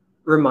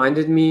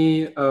reminded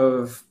me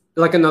of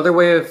like another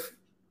way of,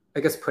 I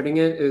guess, putting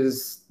it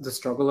is the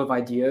struggle of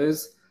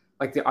ideas,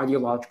 like the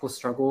ideological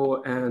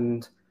struggle.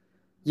 And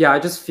yeah, I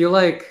just feel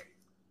like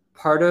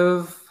part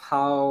of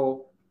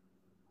how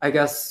I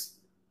guess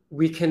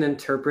we can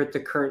interpret the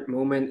current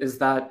moment is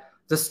that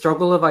the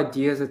struggle of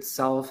ideas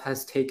itself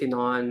has taken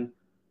on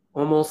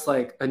almost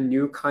like a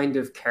new kind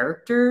of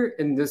character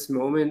in this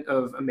moment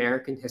of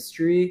American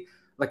history,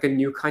 like a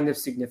new kind of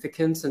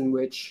significance in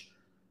which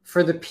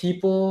for the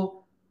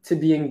people to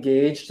be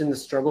engaged in the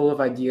struggle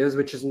of ideas,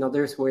 which is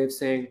another way of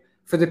saying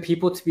for the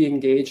people to be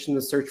engaged in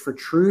the search for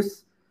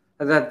truth,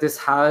 that this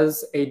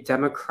has a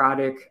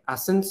democratic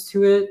essence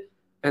to it,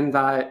 and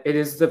that it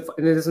is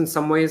in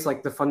some ways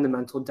like the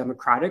fundamental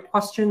democratic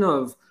question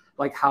of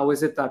like how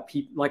is it that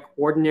people, like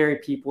ordinary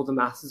people, the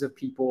masses of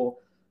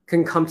people,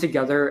 can come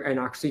together and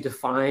actually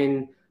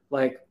define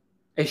like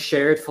a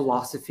shared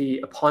philosophy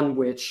upon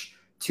which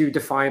to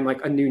define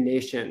like a new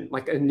nation,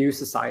 like a new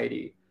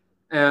society.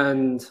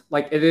 And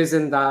like it is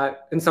in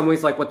that, in some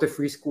ways, like what the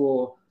free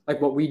school, like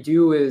what we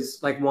do is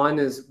like, one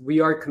is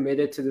we are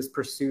committed to this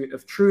pursuit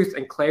of truth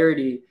and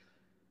clarity,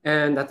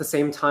 and at the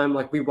same time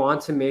like we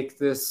want to make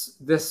this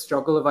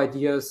struggle of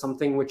ideas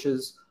something which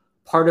is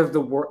part of the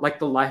world, like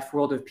the life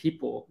world of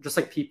people, just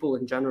like people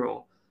in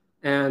general.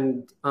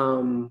 And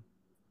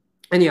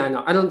yeah,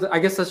 no, I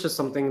guess that's just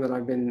something that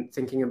I've been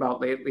thinking about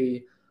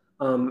lately,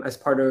 as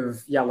part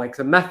of, yeah, like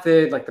the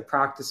method, like the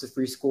practice of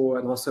free school,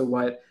 and also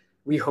what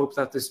we hope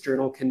that this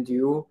journal can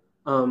do,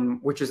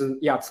 which is,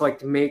 yeah, to like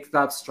to make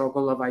that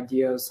struggle of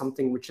ideas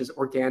something which is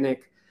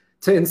organic,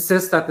 to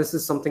insist that this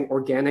is something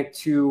organic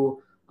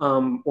to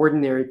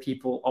ordinary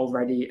people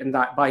already, and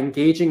that by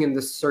engaging in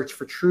this search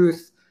for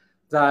truth,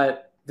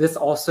 that this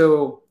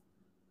also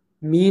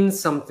means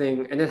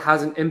something and it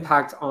has an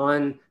impact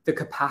on the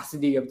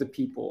capacity of the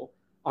people,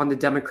 on the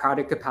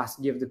democratic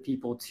capacity of the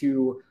people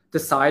to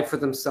decide for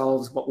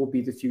themselves what will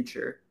be the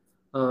future.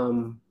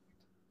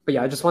 But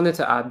yeah, I just wanted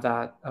to add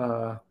that.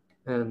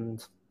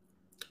 And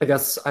I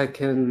guess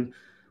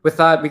with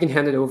that, we can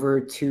hand it over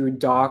to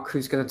Doc,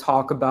 who's going to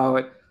talk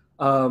about,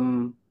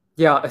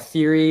 yeah, a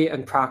theory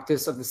and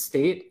practice of the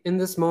state in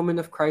this moment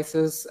of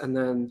crisis, and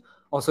then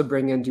also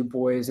bring in Du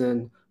Bois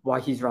and why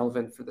he's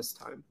relevant for this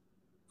time.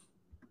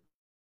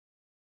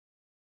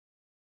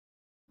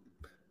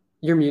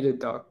 You're muted,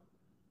 Doc.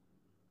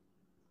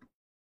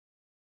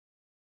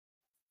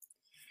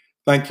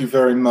 Thank you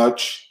very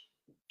much,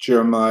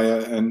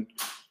 Jeremiah, and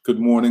good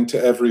morning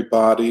to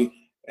everybody.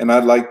 And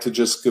I'd like to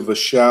just give a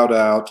shout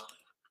out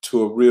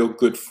to a real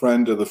good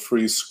friend of the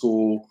Free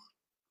School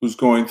who's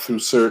going through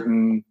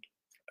certain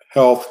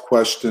health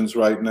questions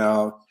right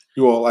now.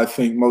 You all, I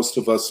think most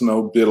of us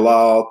know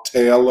Bilal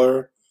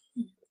Taylor.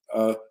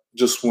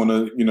 Just want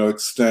to,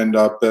 extend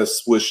our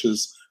best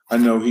wishes. I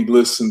know he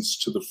listens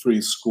to the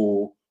Free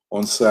School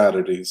on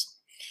Saturdays.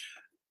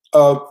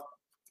 In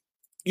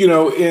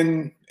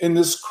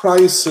this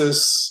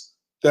crisis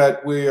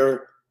that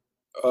we're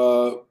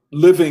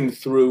living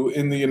through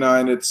in the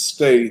United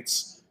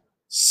States,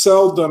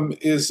 seldom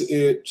is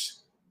it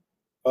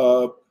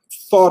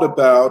thought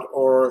about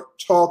or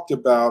talked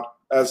about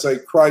as a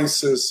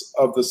crisis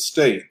of the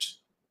state.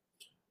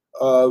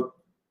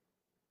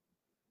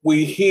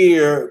 We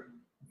hear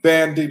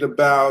bandied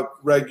about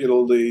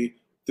regularly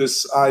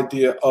this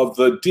idea of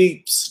the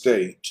deep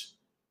state.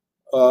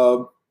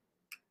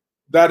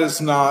 That is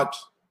not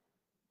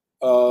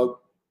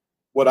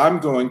what I'm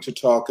going to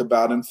talk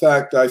about. In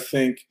fact, I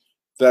think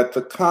that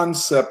the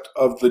concept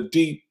of the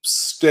deep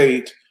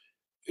state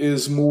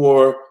is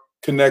more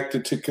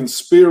connected to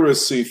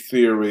conspiracy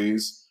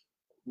theories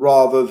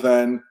rather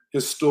than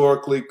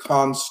historically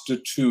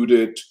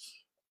constituted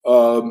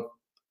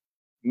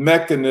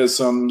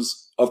mechanisms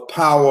of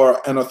power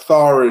and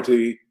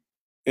authority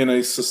in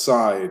a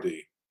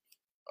society.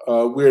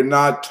 We're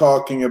not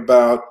talking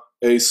about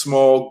a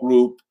small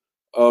group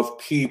of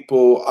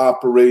people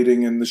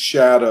operating in the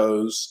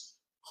shadows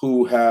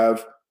who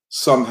have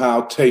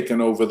somehow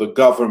taken over the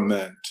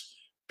government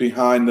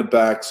behind the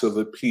backs of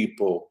the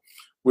people.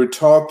 We're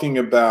talking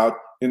about,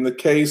 in the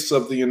case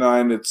of the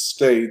United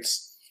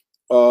States,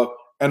 an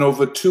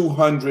over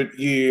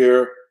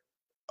 200-year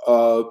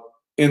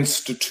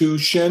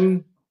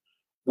institution,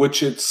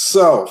 which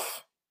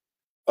itself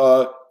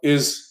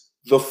is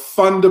the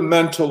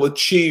fundamental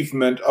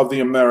achievement of the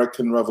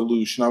American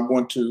Revolution. I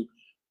want to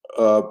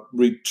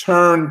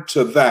return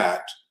to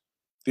that,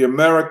 the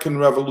American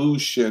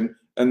Revolution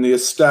and the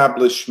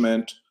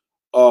establishment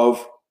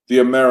of the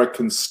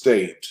American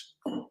state.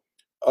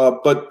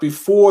 But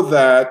before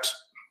that,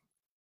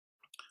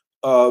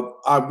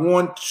 I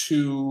want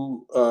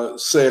to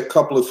say a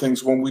couple of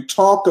things. When we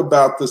talk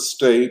about the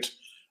state,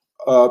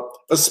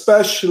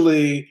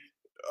 especially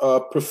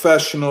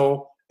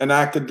professional and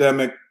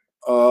academic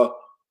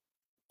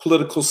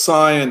political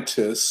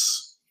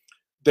scientists,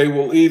 they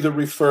will either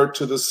refer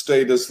to the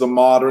state as the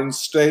modern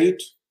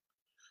state,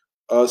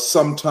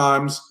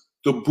 sometimes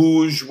the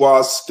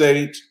bourgeois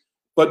state,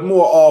 but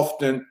more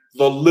often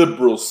the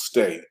liberal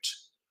state.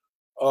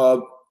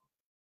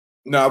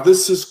 Now,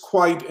 this is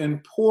quite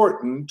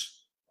important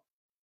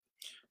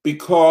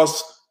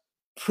because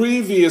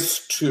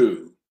previous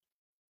to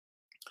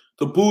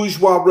the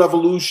bourgeois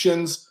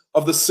revolutions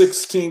of the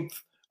 16th,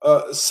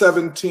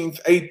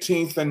 17th,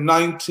 18th, and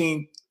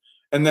 19th,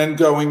 and then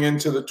going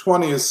into the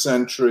 20th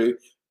century,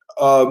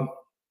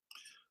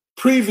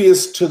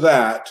 previous to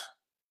that,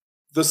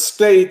 the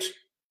state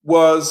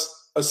was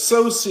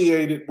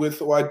associated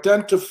with or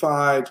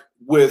identified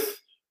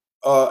with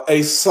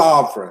a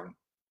sovereign.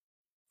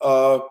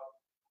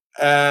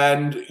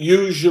 And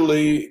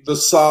usually the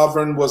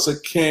sovereign was a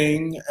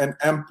king, an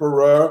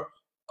emperor,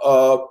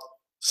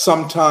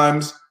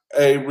 sometimes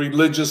a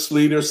religious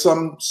leader,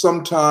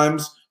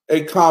 sometimes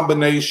a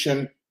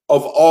combination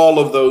of all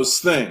of those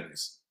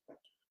things.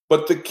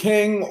 But the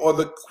king or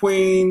the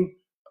queen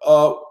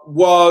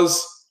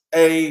was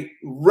a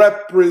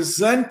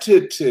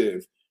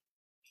representative,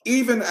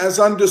 even as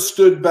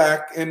understood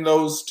back in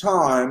those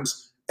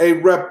times, a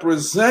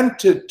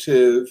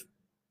representative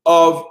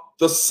of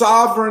the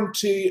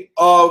sovereignty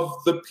of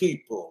the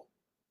people.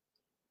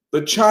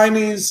 The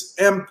Chinese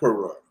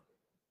emperor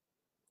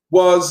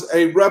was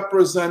a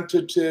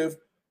representative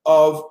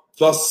of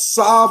the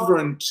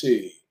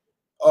sovereignty,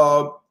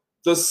 of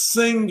the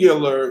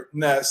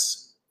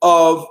singularness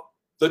of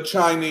the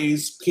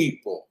Chinese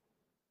people,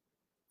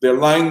 their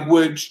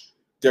language,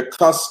 their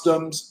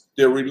customs,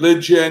 their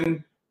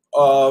religion,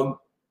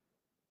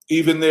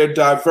 even their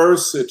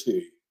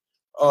diversity.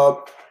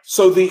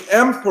 So the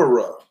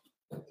emperor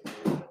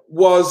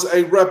was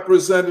a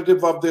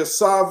representative of their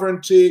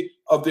sovereignty,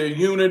 of their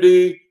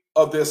unity,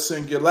 of their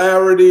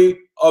singularity,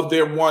 of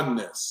their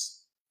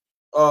oneness.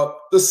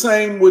 The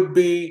same would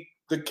be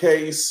the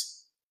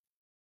case,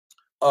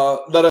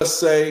 let us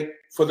say,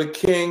 for the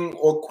king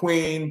or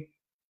queen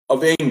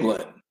of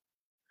England,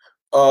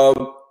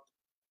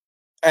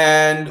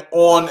 and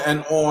on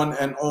and on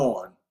and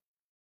on.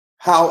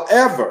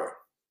 However,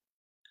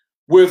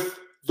 with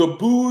the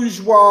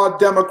bourgeois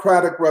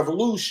democratic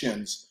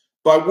revolutions,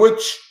 by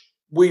which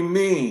we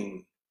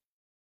mean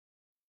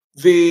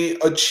the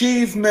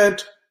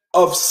achievement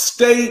of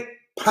state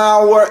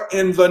power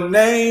in the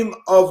name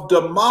of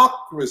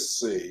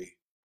democracy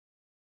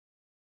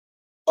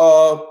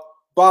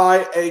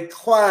by a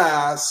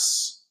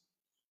class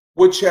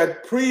which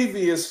had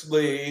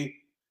previously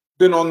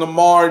been on the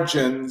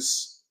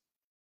margins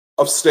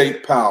of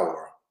state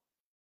power.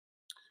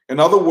 In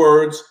other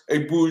words,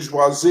 a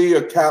bourgeoisie,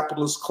 a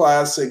capitalist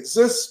class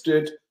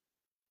existed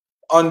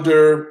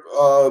under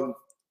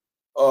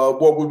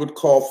what we would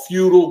call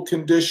feudal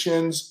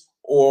conditions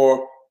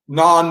or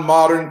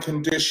non-modern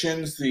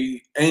conditions,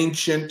 the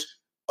ancient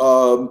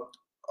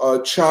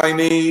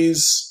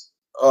Chinese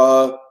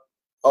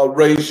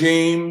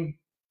regime,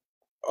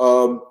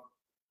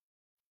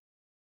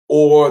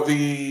 or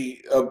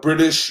the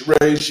British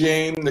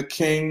regime, the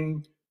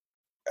king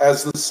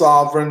as the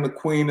sovereign, the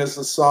queen as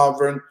the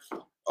sovereign.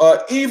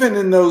 Even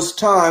in those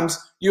times,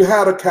 you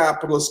had a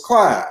capitalist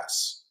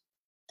class.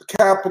 The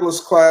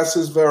capitalist class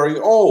is very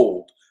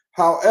old.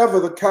 However,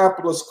 the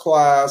capitalist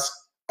class,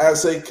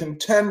 as a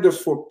contender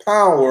for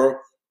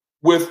power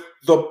with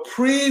the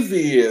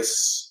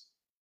previous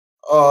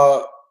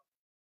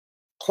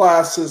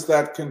classes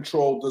that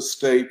controlled the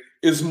state,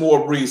 is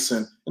more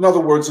recent. In other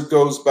words, it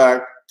goes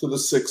back to the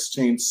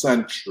 16th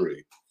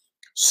century.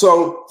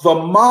 So the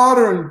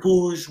modern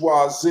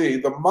bourgeoisie,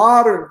 the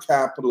modern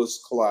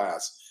capitalist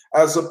class,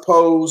 as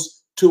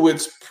opposed to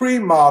its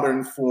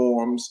pre-modern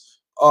forms,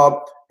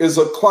 is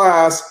a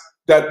class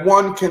that,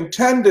 one,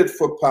 contended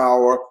for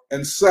power,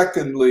 and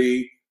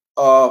secondly,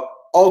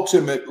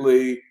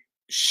 ultimately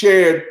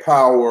shared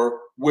power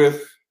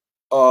with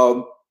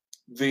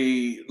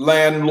the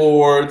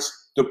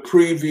landlords, the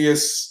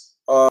previous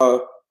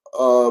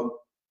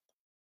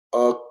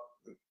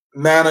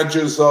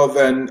managers of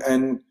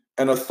and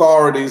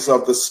authorities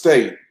of the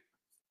state.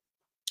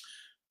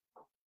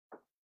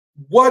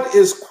 What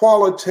is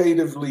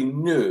qualitatively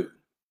new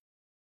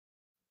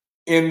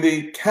in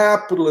the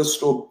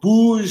capitalist or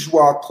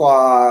bourgeois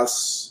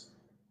class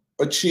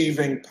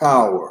achieving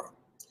power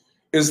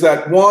is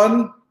that,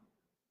 one,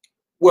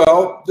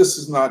 well, this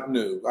is not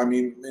new. I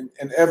mean,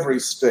 in every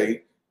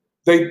state,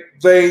 they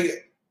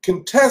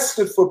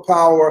contested for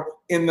power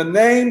in the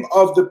name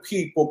of the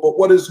people, but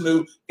what is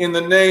new, in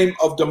the name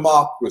of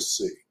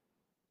democracy.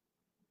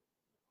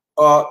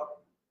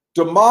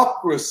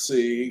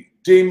 Democracy,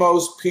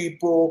 demos,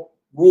 people,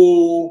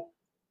 rule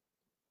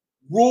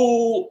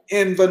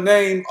in the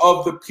name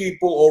of the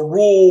people or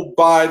rule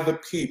by the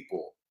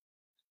people.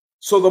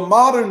 So the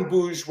modern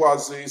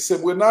bourgeoisie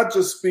said, we're not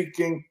just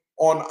speaking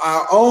on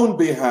our own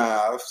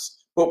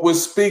behalves, but we're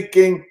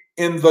speaking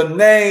in the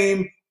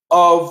name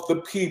of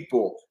the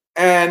people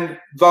and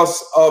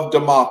thus of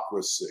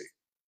democracy.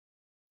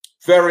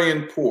 Very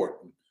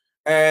important.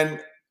 And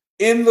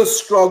in the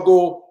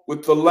struggle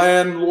with the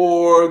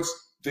landlords,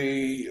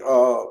 the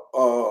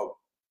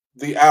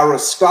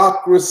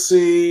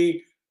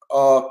aristocracy,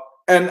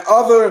 and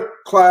other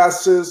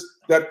classes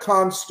that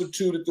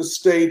constituted the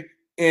state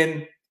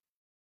in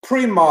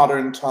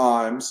pre-modern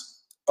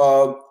times,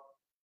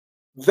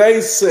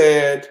 they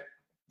said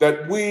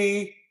that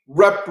we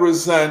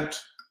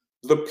represent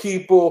the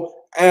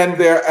people and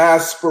their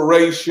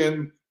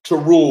aspiration to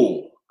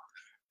rule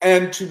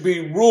and to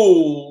be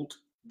ruled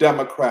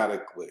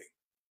democratically.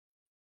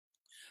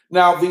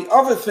 Now, the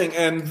other thing,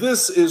 and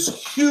this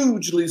is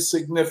hugely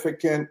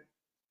significant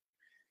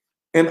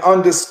in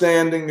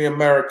understanding the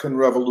American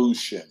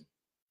Revolution,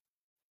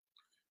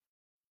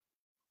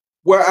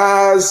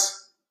 whereas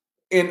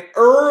in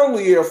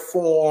earlier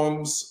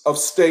forms of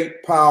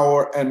state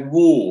power and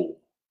rule,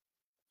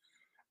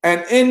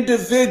 an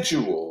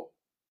individual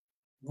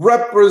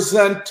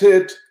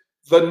represented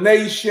the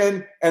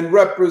nation and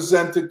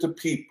represented the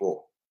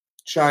people.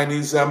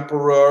 Chinese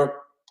emperor,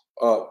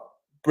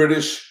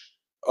 British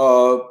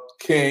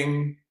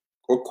king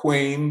or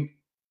queen,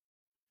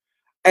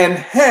 and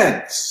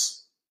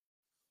hence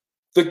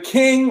the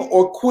king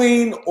or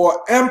queen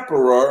or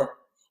emperor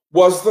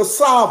was the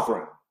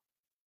sovereign.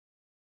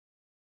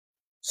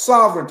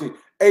 Sovereignty,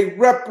 a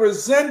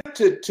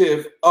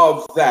representative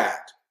of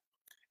that.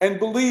 And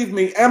believe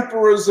me,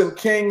 emperors and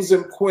kings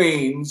and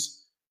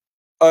queens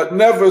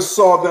never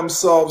saw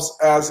themselves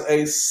as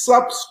a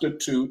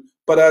substitute,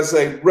 but as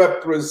a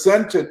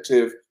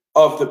representative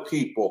of the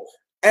people.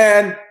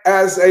 And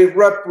as a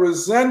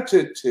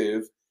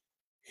representative,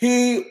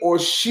 he or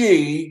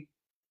she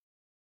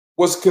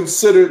was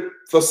considered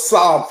the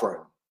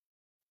sovereign.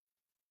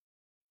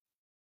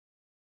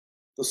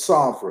 The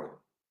sovereign.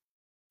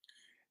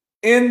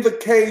 In the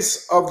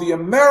case of the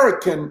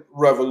American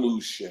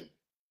Revolution,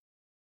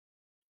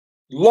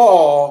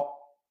 law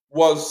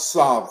was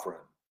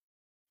sovereign,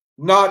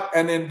 not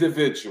an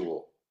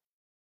individual.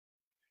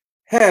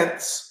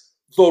 Hence,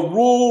 the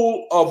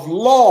rule of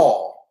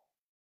law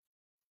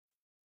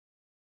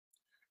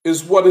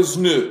is what is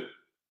new.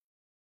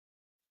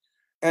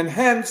 And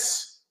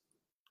hence,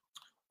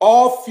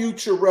 all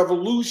future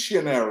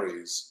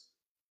revolutionaries,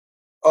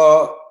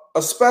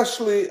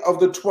 especially of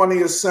the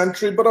 20th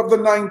century, but of the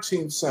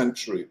 19th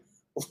century,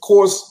 of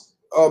course,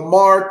 Karl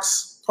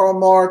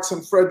Marx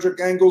and Frederick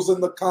Engels in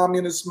the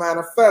Communist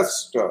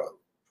Manifesto,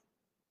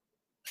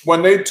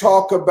 when they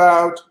talk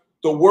about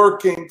the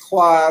working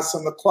class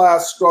and the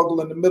class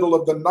struggle in the middle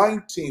of the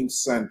 19th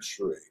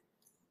century,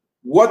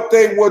 what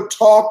they were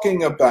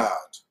talking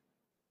about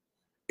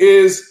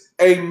is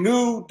a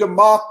new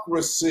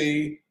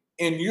democracy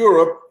in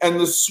Europe and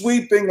the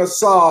sweeping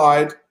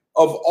aside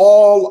of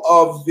all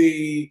of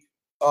the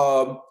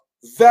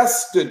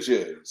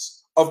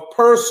vestiges of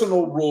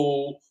personal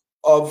rule,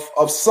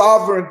 of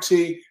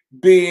sovereignty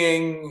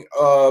being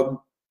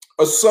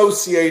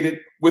associated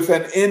with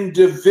an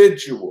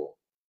individual.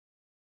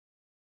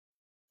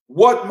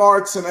 What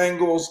Marx and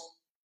Engels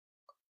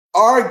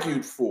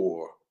argued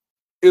for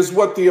is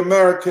what the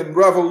American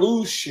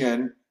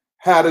Revolution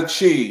had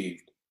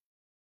achieved.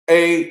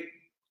 A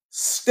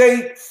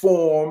state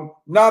form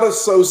not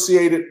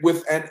associated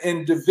with an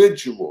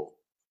individual,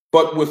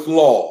 but with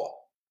law.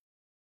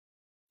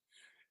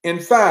 In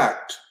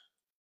fact,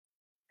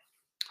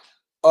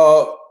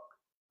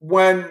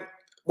 when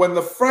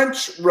the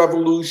French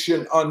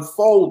Revolution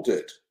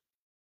unfolded,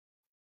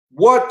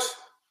 what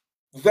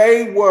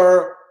they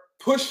were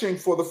pushing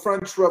for, the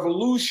French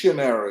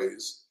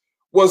revolutionaries,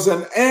 was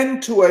an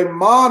end to a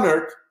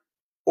monarch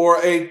or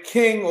a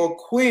king or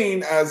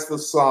queen as the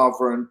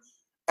sovereign,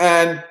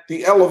 and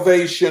the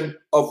elevation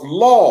of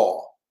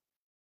law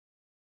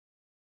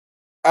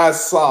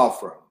as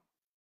sovereign.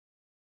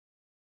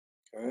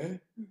 Okay?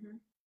 Mm-hmm.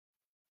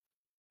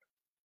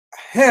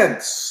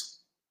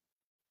 Hence,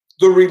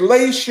 the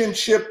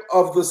relationship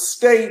of the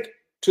state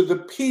to the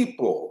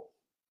people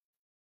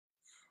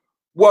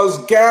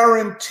was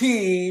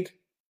guaranteed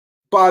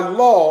by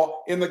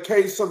law, in the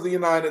case of the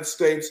United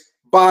States,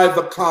 by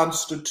the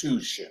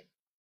Constitution.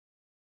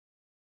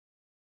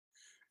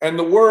 And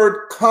the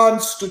word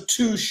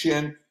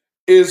constitution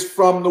is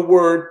from the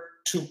word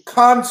to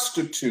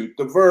constitute,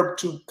 the verb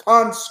to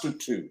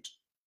constitute.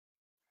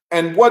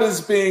 And what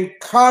is being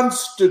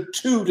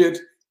constituted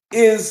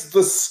is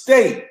the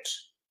state.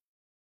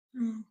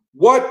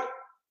 What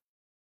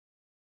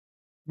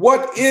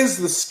is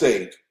the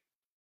state?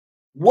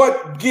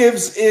 What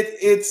gives it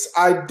its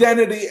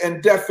identity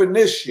and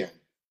definition?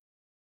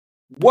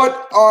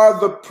 What are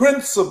the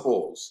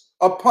principles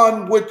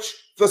upon which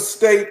the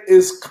state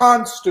is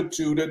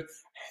constituted?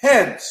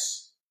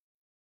 Hence,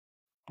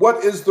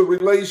 what is the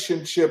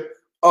relationship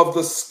of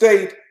the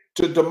state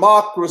to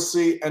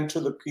democracy and to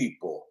the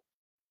people?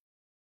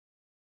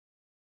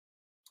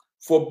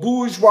 For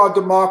bourgeois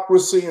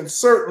democracy, and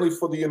certainly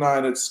for the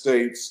United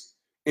States,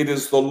 it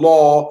is the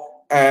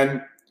law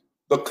and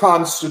the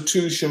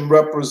Constitution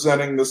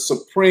representing the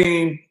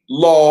supreme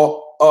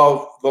law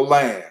of the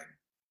land.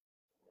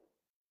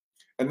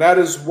 And that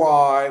is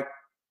why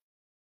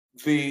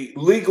the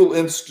legal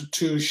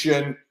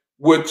institution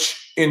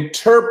which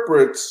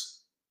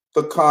interprets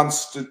the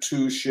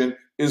Constitution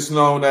is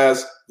known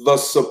as the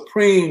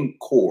Supreme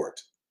Court,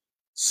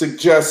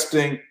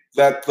 suggesting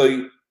that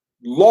the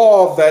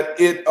law that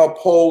it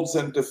upholds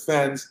and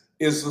defends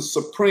is the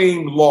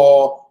supreme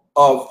law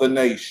of the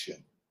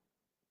nation.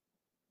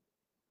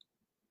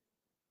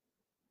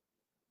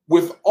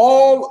 With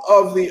all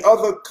of the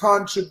other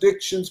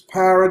contradictions,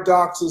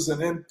 paradoxes,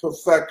 and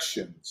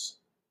imperfections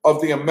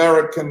of the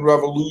American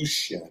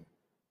Revolution,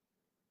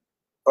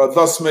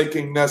 thus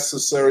making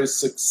necessary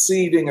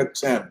succeeding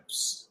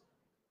attempts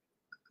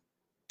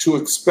to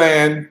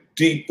expand,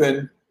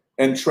 deepen,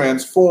 and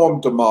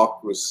transform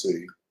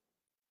democracy.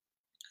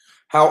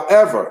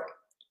 However,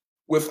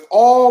 with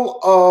all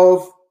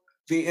of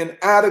the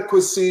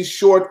inadequacies,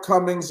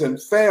 shortcomings,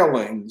 and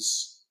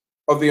failings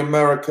of the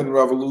American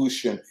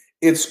Revolution,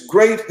 its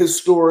great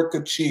historic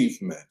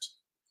achievement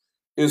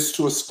is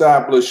to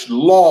establish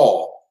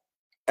law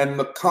and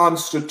the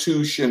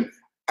Constitution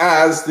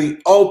as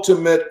the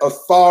ultimate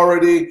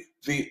authority,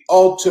 the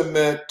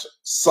ultimate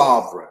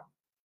sovereign.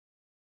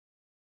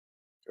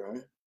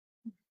 Okay?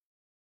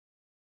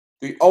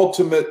 The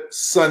ultimate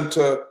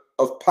center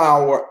of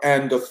power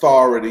and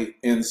authority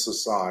in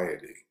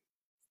society.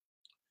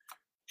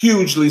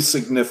 Hugely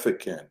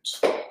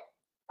significant.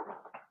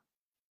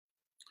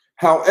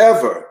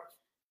 However,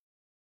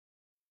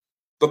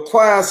 the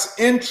class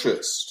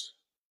interest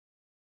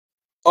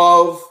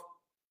of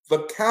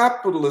the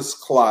capitalist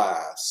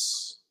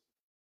class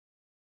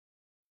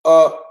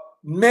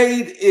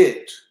made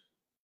it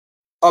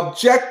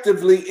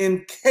objectively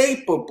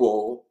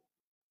incapable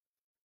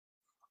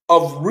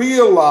of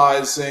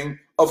realizing,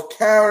 of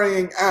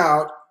carrying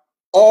out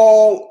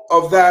all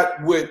of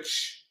that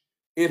which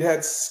it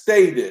had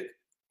stated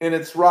in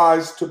its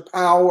rise to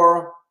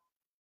power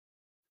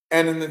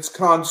and in its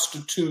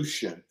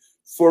constitution.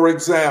 For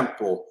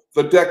example,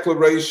 the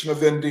Declaration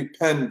of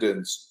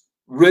Independence,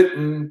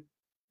 written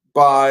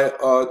by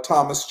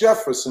Thomas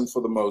Jefferson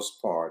for the most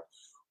part.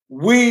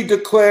 We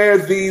declare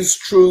these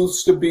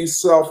truths to be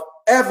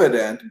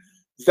self-evident,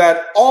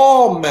 that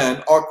all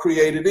men are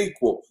created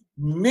equal,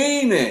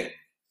 meaning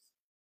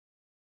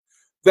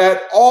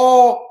that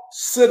all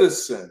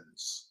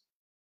citizens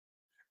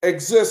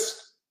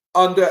exist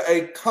under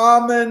a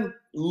common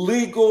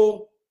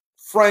legal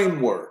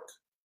framework,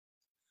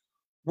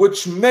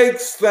 which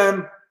makes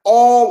them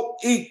all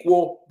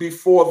equal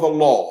before the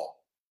law.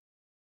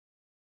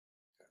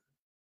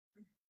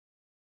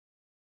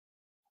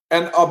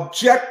 An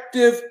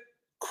objective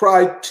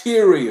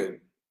criterion,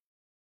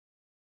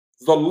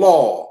 the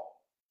law,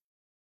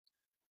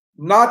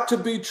 not to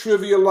be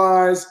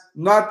trivialized,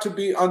 not to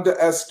be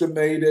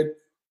underestimated,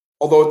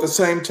 although at the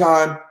same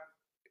time,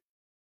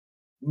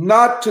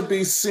 not to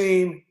be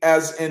seen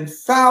as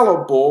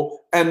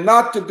infallible and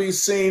not to be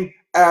seen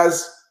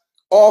as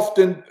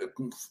often,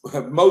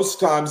 most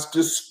times,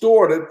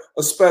 distorted,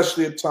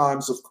 especially at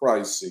times of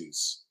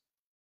crises.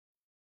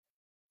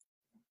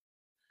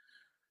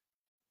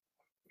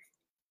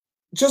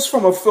 Just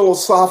from a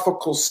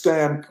philosophical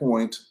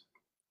standpoint,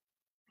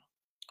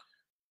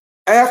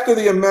 after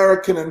the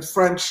American and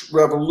French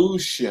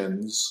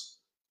revolutions,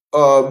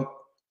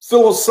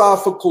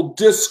 philosophical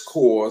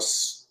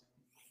discourse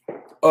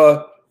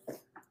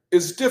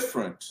is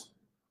different.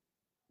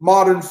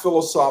 Modern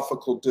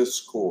philosophical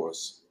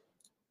discourse.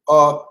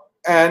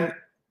 And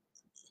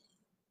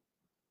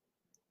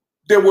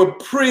there were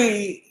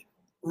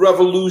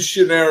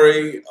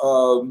pre-revolutionary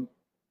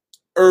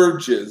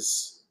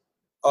urges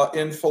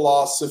in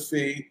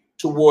philosophy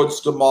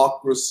towards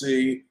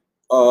democracy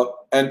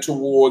and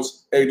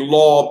towards a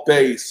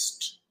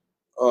law-based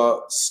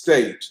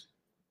state.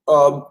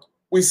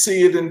 We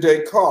see it in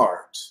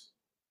Descartes.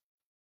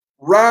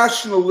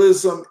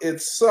 Rationalism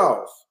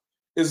itself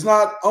is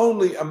not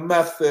only a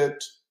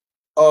method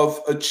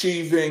of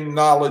achieving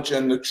knowledge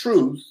and the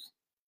truth,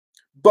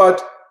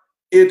 but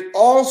it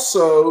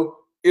also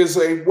is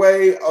a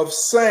way of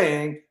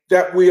saying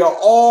that we are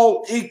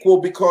all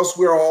equal because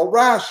we're all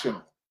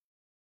rational.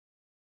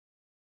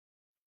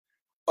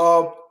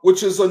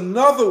 Which is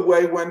another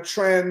way, when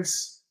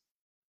transposed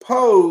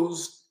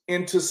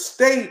into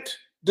state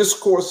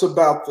discourse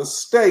about the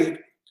state,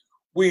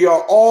 we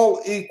are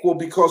all equal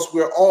because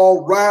we're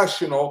all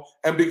rational,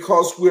 and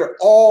because we're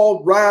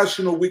all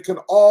rational, we can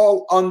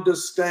all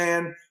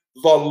understand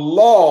the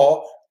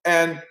law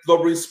and the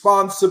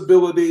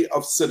responsibility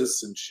of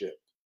citizenship.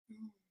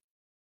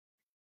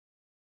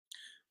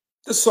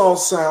 This all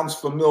sounds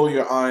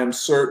familiar, I am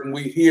certain.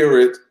 We hear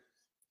it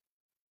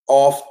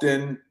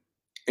often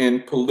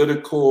in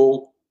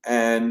political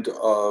and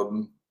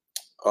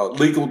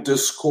legal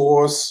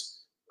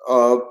discourse.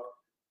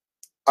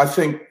 I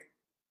think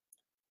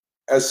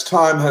as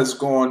time has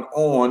gone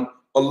on,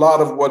 a lot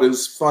of what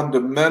is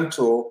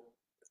fundamental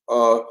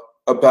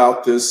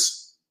about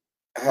this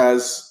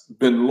has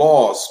been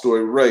lost or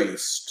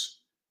erased.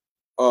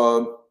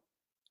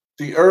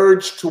 The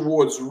urge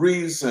towards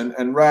reason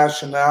and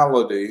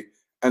rationality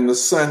and the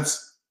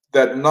sense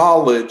that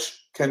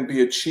knowledge can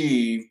be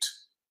achieved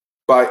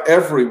by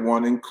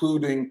everyone,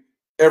 including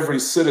every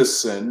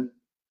citizen,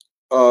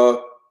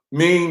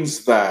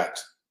 means that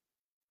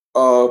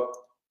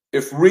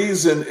if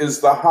reason is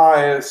the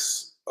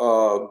highest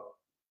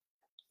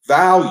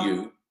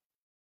value,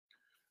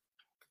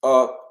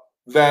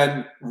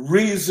 then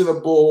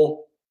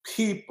reasonable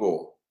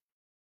people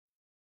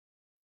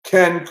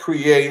can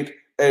create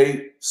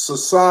a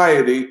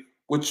society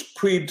which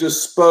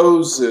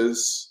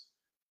predisposes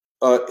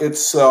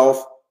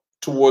itself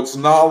towards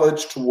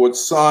knowledge,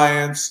 towards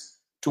science,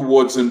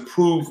 towards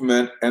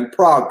improvement and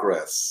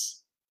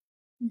progress.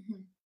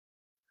 Mm-hmm.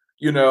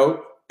 You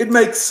know, it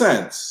makes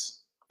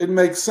sense. It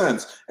makes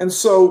sense. And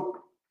so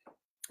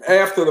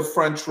after the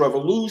French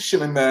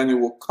Revolution,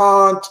 Immanuel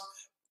Kant,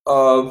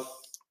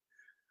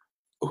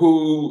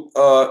 who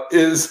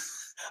is,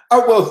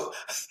 well,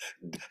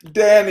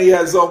 Danny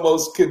has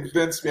almost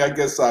convinced me, I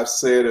guess I've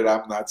said it,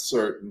 I'm not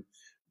certain,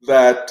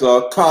 that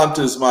Kant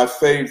is my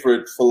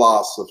favorite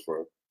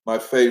philosopher, my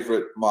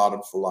favorite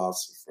modern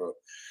philosopher.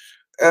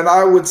 And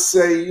I would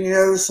say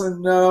yes and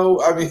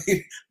no. I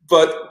mean,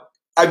 but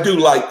I do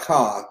like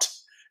Kant.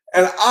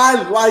 And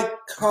I like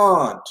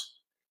Kant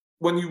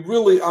when you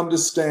really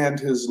understand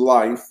his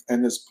life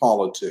and his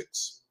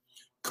politics.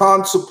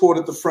 Kant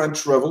supported the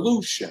French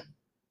Revolution,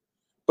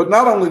 but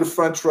not only the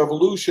French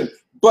Revolution,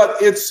 but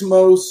its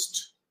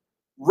most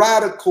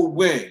radical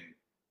wing,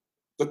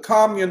 the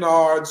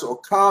communards or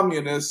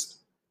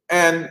communists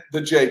and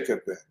the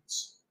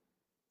Jacobins.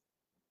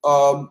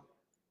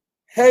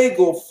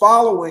 Hegel,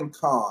 following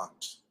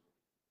Kant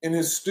in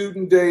his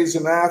student days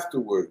and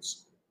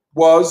afterwards,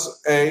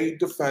 was a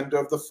defender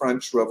of the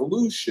French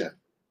Revolution.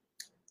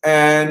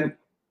 And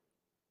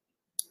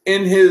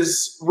in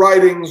his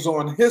writings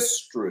on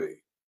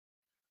history,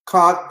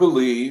 Kant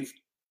believed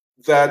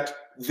that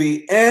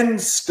the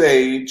end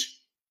stage,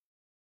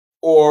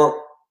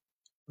 or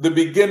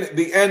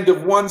the end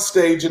of one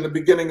stage and the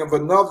beginning of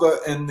another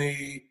in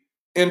the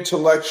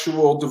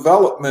intellectual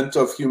development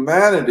of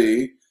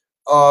humanity,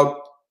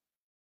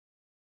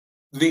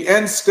 the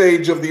end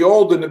stage of the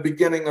old and the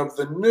beginning of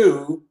the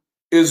new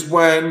is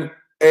when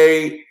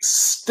a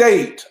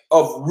state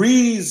of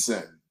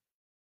reason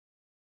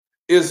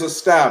is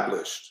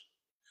established,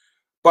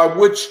 by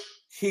which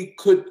he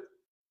could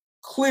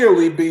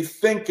clearly be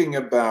thinking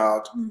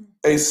about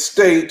a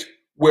state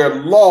where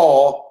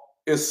law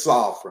is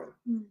sovereign.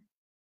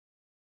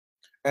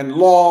 And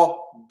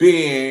law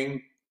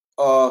being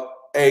a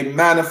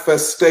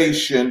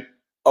manifestation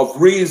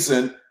of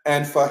reason,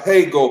 and for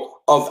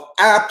Hegel, of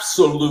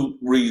absolute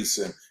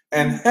reason.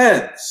 And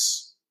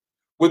hence,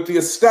 with the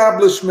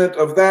establishment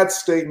of that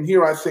state, and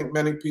here I think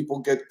many people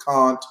get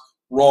Kant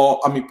wrong,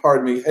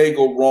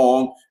 Hegel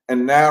wrong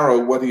and narrow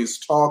what he's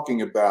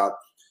talking about.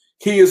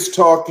 He is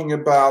talking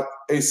about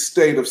a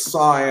state of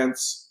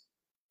science,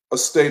 a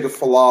state of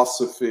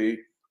philosophy,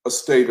 a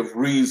state of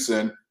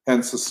reason,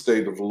 hence a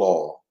state of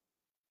law.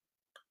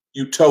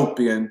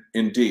 Utopian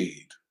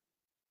indeed.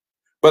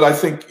 But I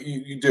think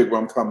you did where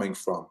I'm coming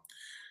from.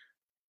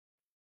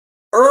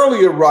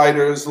 Earlier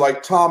writers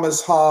like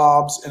Thomas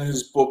Hobbes in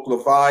his book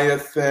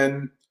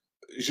Leviathan,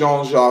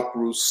 Jean-Jacques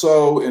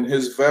Rousseau in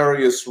his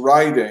various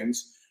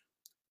writings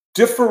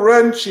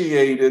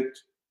differentiated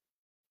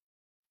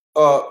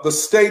the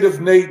state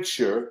of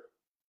nature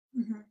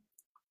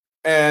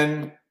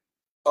and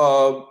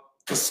the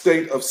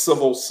state of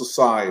civil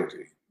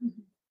society.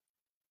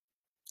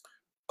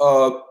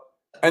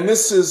 And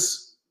this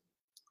is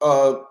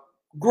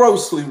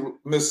grossly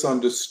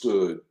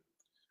misunderstood.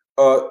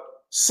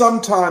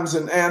 Sometimes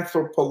in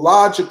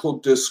anthropological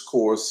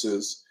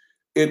discourses,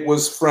 it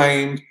was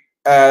framed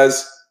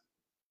as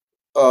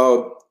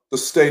the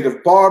state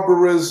of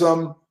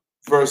barbarism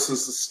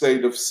versus the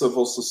state of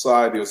civil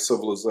society or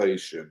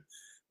civilization.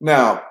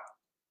 Now,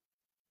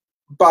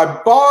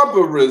 by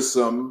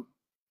barbarism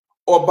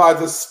or by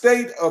the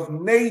state of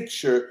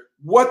nature,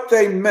 what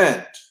they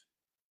meant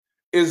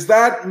is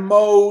that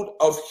mode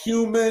of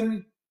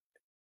human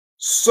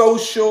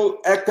social,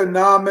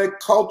 economic,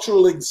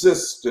 cultural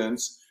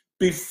existence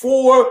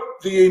before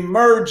the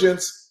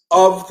emergence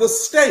of the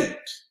state.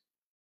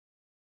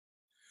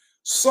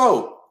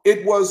 So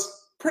it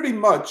was pretty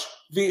much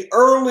the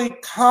early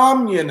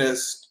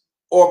communist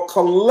or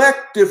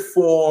collective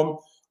form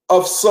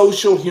of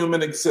social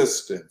human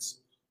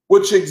existence,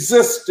 which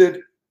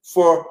existed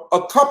for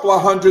a couple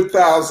of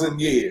 100,000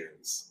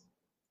 years.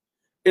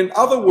 In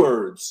other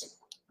words,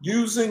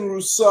 using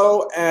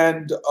Rousseau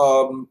and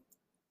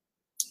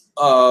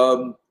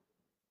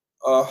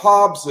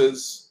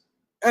Hobbes's,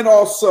 and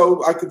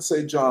also I could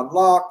say John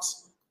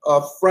Locke's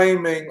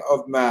framing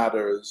of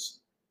matters,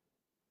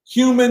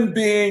 human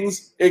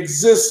beings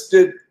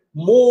existed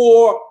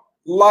more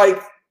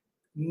like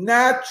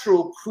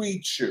natural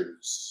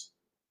creatures.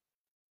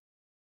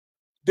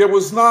 There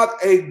was not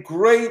a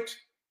great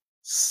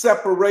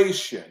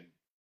separation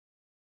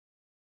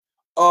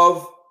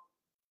of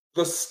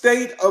the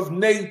state of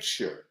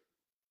nature,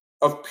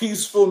 of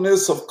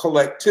peacefulness, of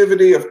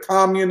collectivity, of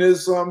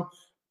communism,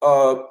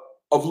 of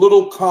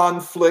little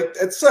conflict,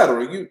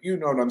 etc. You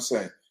know what I'm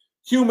saying.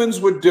 Humans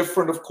were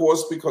different, of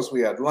course, because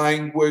we had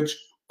language,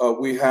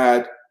 we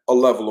had a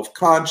level of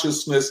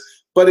consciousness,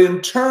 but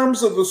in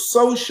terms of the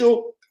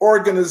social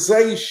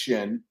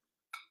organization,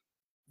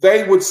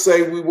 they would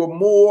say we were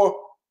more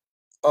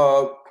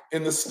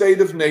in the state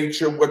of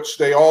nature, which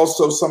they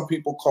also, some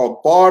people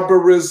call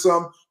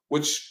barbarism,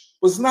 which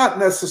was not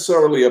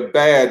necessarily a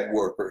bad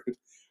word,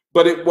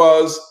 but it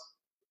was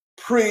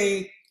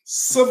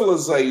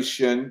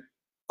pre-civilization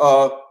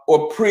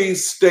or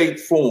pre-state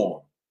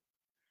form.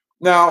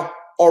 Now,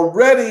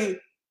 already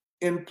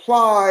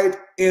implied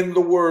in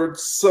the word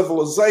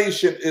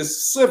civilization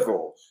is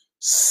civil.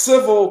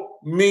 Civil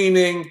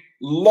meaning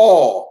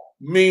law,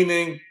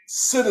 meaning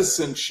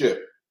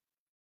citizenship,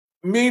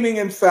 meaning,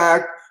 in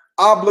fact,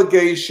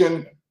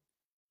 obligation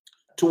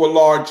to a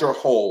larger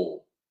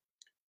whole.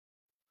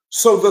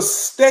 So the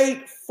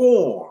state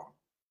form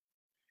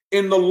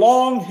in the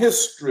long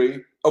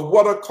history of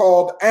what are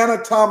called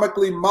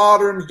anatomically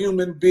modern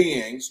human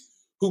beings,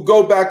 who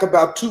go back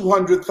about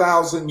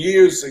 200,000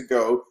 years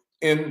ago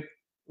in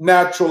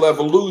natural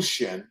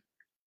evolution,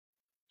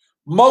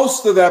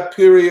 most of that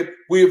period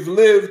we have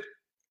lived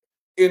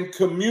in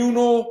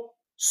communal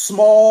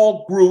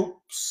small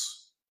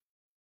groups,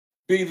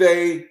 be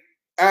they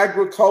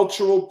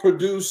agricultural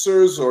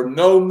producers or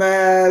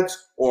nomads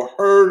or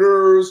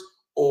herders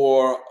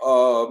or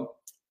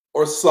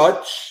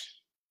such.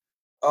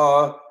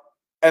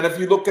 And if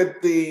you look at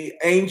the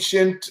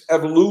ancient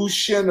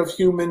evolution of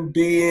human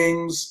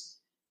beings,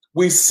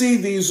 we see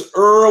these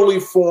early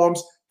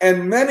forms,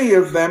 and many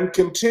of them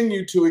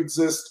continue to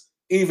exist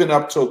even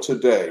up till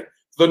today.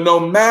 The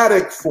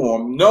nomadic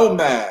form,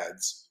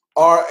 nomads,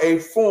 are a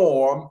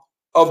form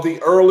of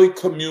the early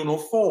communal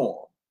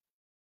form.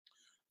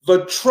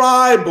 The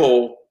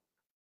tribal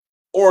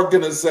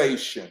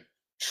organization,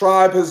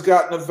 tribe has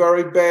gotten a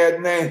very bad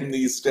name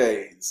these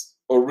days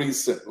or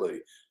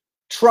recently.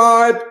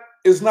 Tribe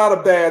is not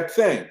a bad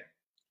thing.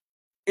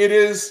 It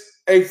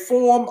is a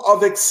form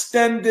of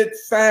extended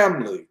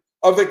family,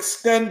 of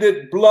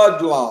extended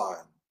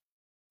bloodline.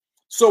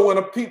 So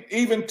when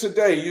even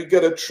today you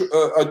get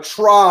a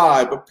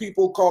tribe, of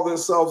people call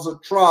themselves a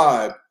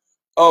tribe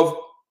of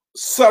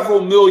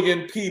several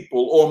million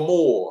people or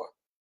more.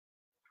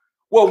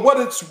 Well, what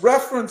it's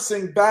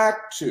referencing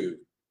back to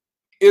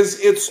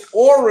is its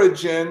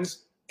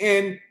origins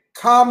in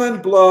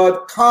common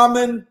blood,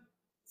 common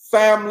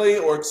family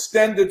or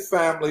extended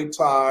family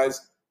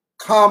ties,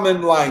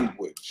 common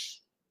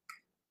language.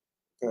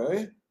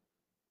 Okay?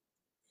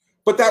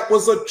 But that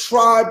was a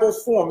tribal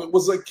form. It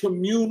was a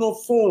communal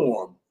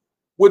form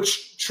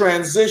which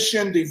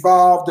transitioned,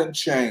 evolved, and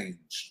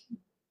changed.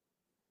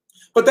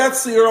 But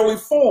that's the early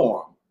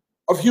form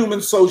of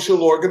human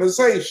social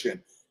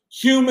organization.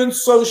 Human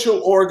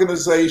social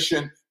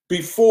organization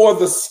before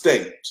the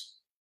state,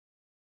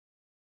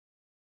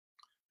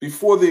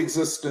 before the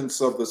existence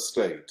of the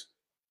state.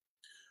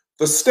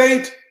 The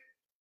state,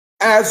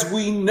 as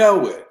we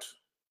know it,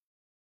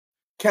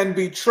 can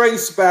be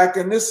traced back,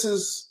 and this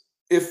is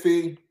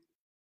iffy,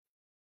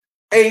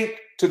 8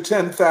 to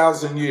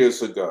 10,000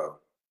 years ago.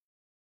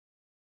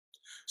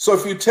 So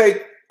if you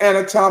take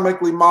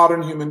anatomically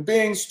modern human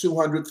beings,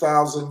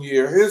 200,000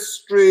 year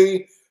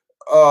history,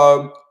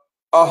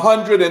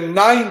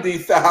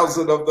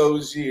 190,000 of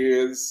those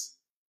years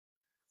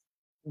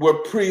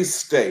were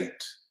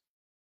pre-state.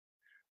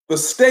 The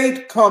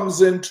state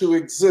comes into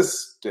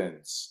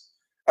existence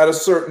at a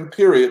certain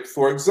period.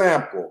 For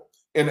example,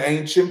 in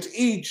ancient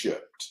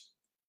Egypt,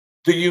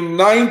 the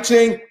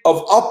uniting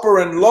of Upper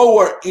and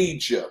Lower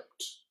Egypt,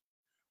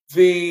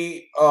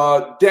 the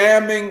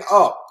damming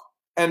up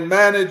and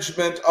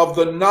management of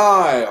the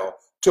Nile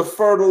to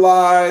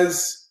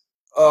fertilize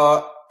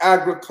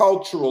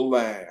agricultural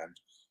land.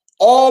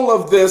 All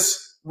of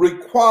this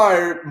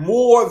required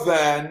more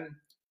than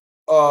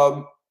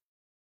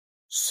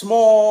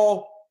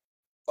small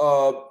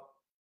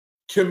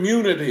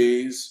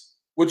communities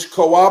which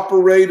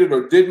cooperated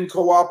or didn't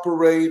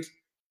cooperate,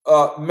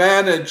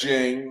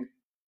 managing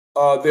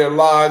their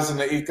lives in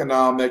the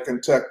economic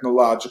and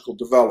technological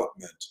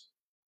development.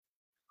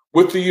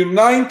 With the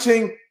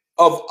uniting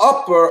of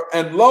Upper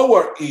and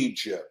Lower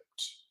Egypt,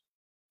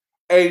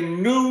 a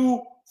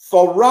new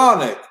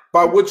pharaonic,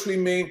 by which we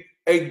mean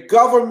a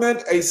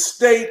government, a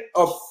state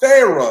of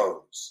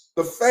pharaohs,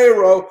 the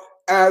pharaoh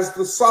as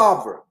the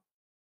sovereign,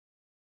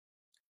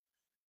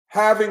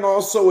 having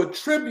also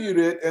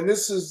attributed, and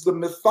this is the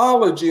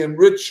mythology and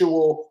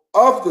ritual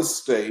of the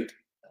state,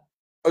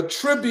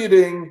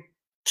 attributing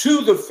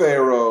to the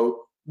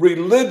pharaoh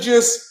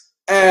religious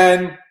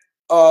and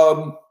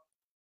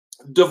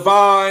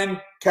divine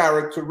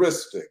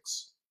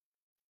characteristics,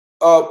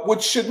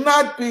 which should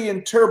not be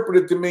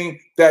interpreted to mean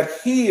that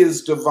he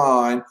is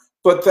divine,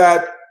 but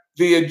that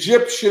the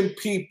Egyptian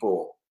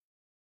people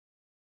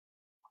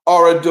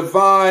are a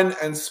divine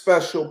and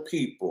special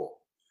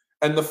people,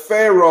 and the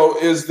pharaoh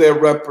is their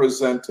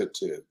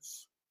representative.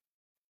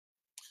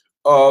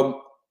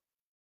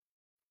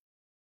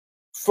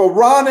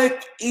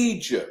 Pharaonic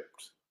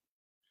Egypt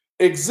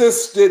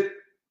existed,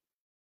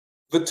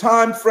 the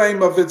time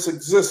frame of its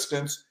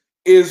existence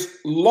is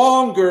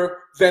longer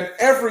than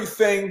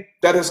everything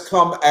that has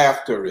come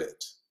after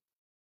it.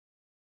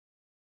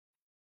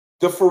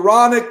 The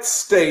pharaonic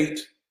state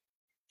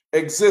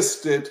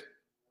existed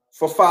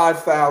for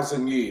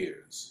 5,000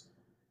 years.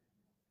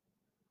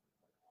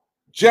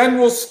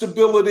 general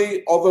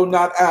stability, although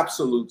not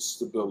absolute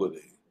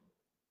stability.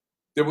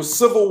 There were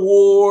civil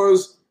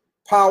wars,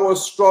 power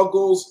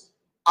struggles,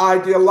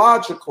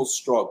 ideological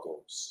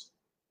struggles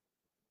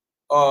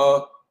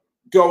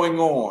going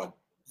on.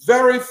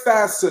 Very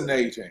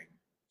fascinating.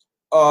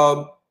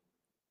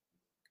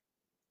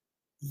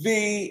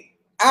 The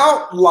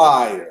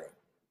outlier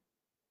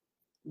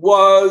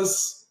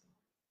was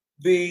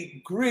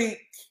the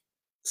Greek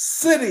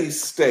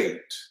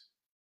city-state,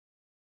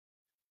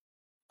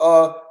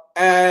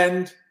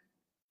 and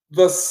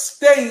the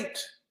state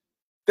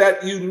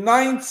that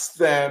unites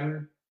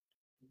them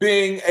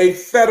being a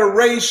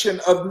federation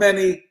of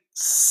many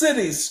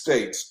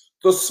city-states,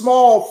 the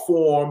small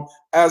form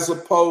as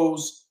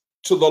opposed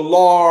to the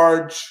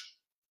large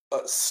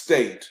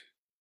state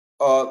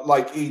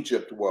like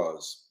Egypt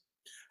was.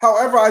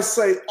 However, I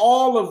say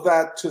all of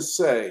that to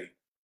say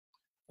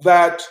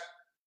that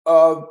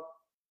a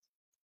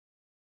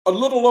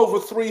little over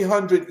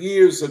 300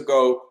 years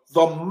ago,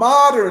 the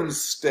modern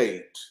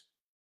state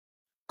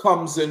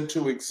comes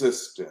into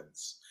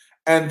existence.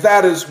 And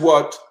that is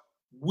what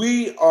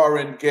we are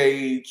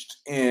engaged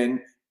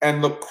in,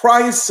 and the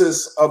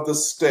crisis of the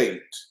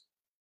state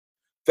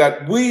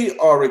that we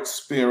are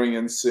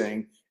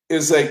experiencing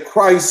is a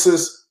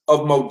crisis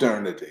of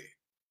modernity.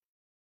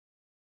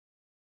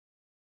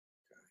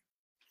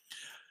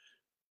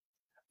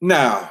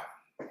 Now,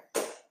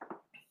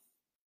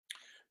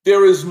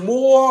 there is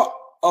more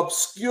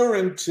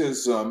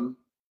obscurantism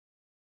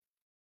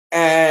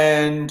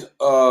and,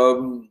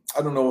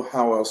 I don't know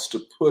how else to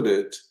put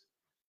it,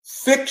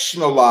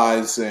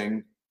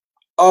 fictionalizing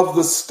of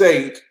the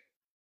state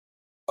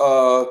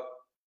than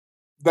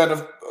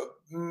of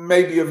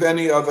maybe of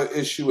any other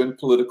issue in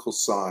political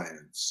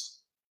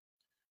science.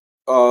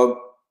 I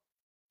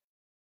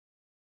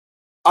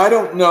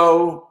don't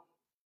know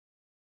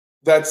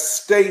that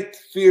state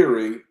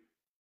theory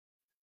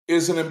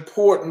is an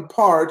important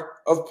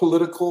part of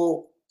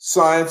political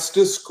science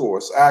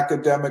discourse,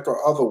 academic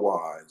or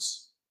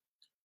otherwise.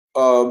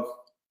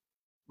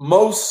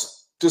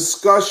 Most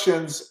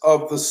discussions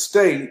of the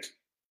state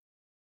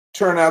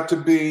turn out to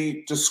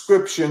be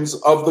descriptions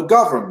of the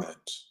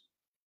government.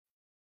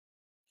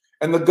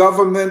 And the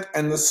government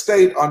and the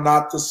state are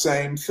not the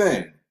same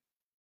thing.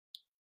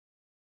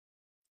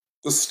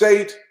 The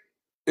state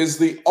is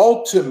the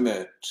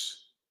ultimate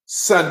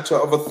center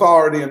of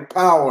authority and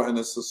power in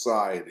a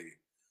society.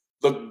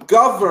 The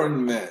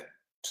government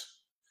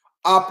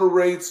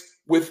operates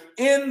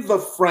within the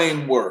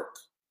framework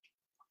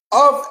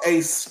of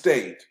a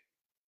state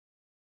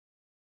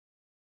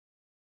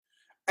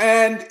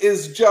and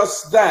is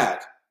just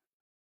that,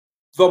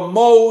 the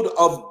mode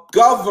of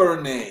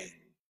governing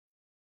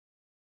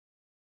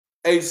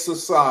a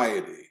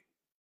society.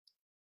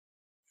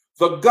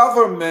 The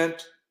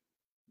government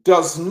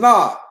does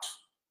not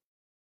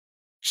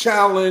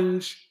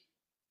challenge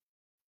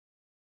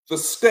the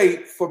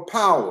state for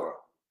power.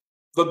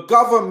 The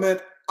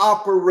government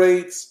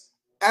operates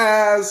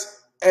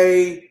as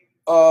a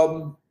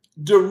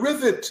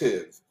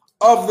derivative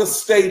of the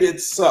state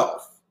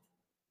itself.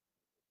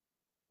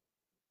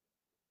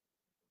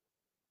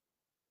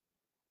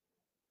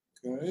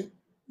 Okay?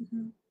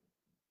 Mm-hmm.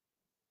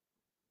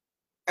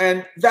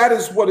 And that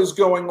is what is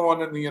going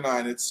on in the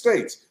United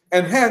States.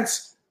 And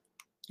hence,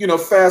 you know,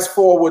 fast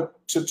forward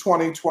to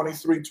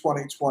 2023,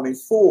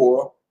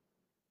 2024,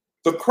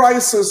 the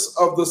crisis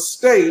of the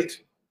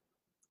state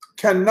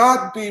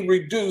cannot be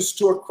reduced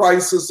to a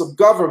crisis of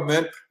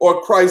government or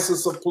a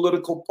crisis of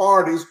political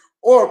parties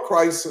or a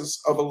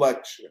crisis of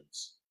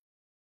elections.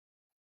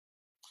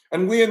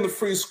 And we in the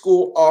Free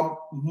School are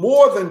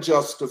more than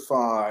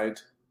justified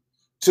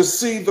to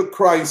see the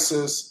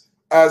crisis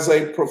as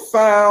a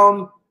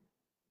profound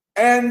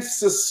and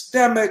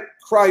systemic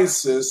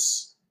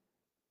crisis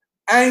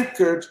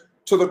anchored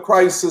to the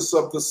crisis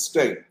of the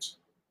state.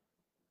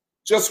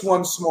 Just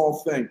one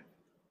small thing.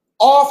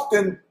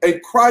 Often a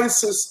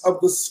crisis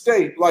of the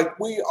state, like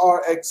we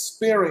are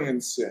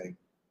experiencing,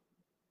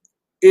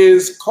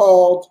 is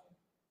called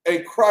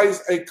a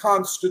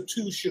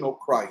constitutional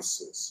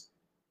crisis.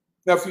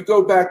 Now, if you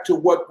go back to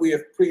what we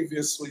have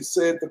previously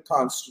said, the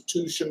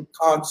Constitution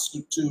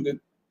constituted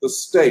the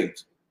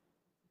state.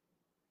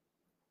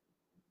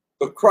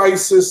 The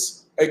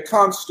crisis, a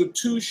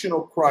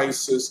constitutional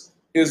crisis,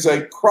 is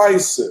a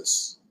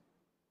crisis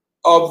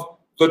of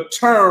the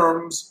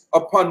terms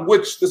upon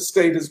which the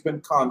state has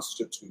been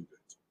constituted,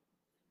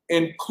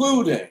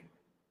 including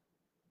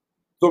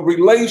the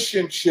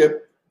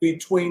relationship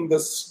between the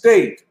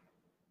state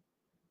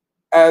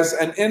as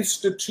an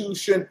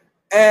institution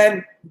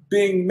and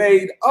being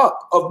made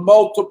up of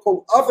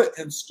multiple other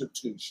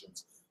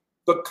institutions.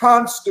 The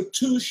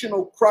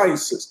constitutional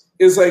crisis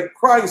is a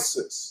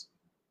crisis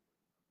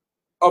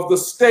of the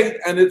state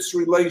and its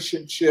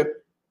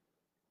relationship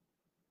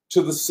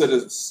to the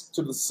citizens.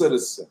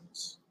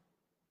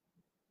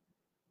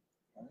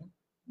 Okay.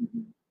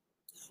 Mm-hmm.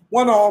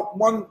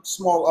 One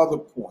small other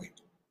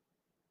point.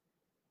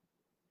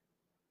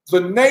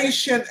 The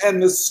nation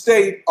and the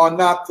state are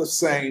not the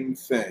same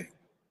thing.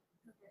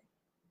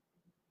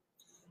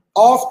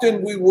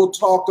 often we will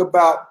talk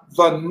about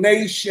the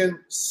nation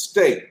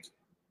state.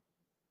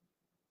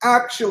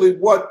 Actually,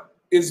 what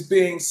is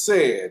being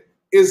said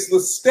is the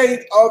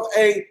state of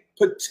a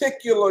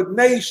particular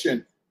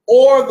nation,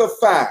 or the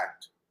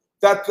fact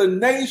that the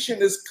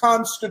nation is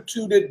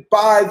constituted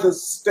by the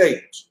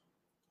state.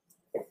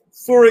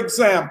 For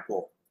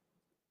example,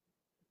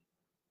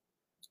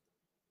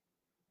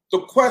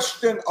 the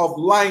question of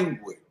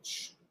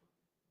language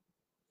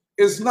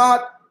is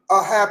not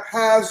a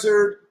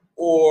haphazard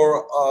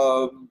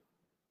or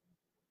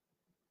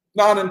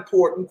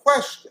non-important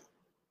question.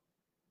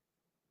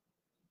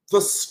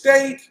 The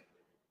state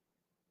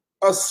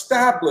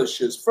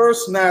establishes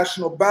first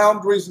national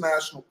boundaries,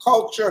 national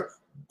culture,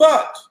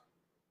 but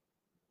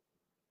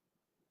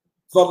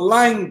the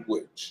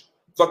language,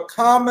 the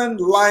common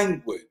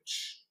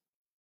language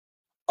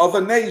of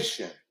a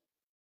nation,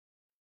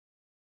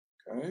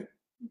 okay?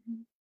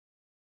 Mm-hmm.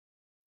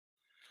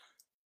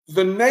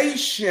 The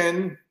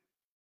nation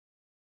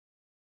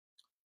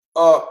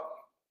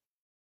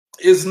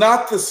is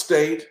not the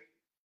state,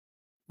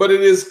 but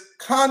it is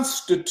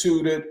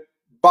constituted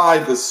by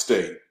the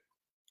state.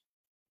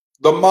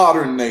 The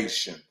modern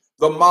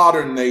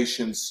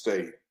nation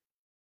state.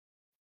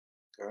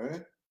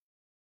 Okay.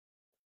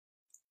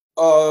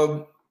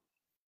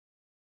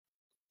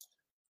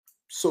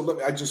 So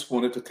I just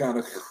wanted to kind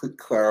of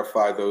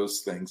clarify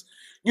those things.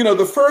 You know,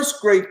 the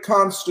first great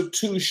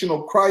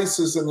constitutional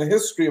crisis in the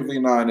history of the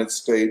United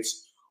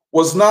States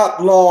was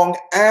not long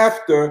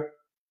after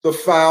the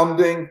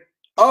founding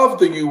of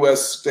the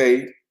U.S.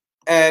 state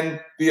and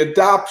the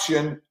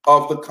adoption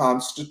of the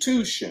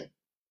Constitution.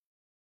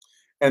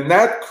 And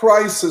that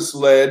crisis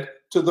led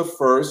to the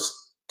first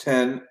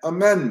 10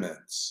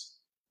 amendments.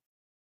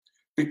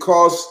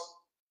 Because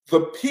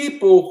the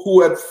people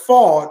who had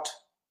fought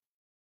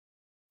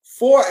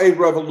for a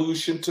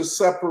revolution to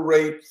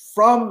separate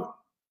from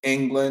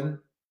England,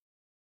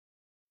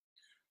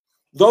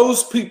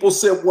 those people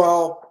said,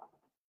 well,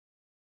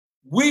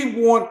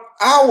 we want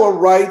our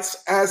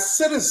rights as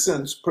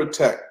citizens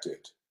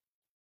protected.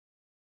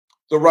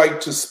 The right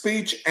to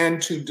speech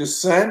and to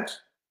dissent,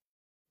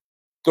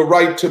 the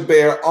right to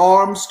bear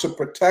arms to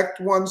protect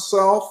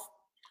oneself,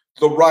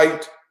 the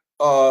right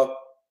of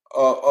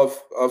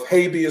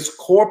habeas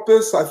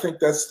corpus, I think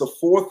that's the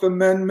Fourth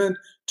Amendment,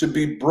 to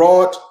be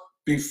brought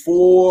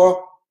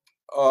before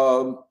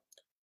a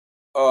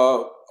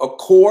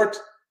court,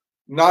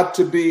 not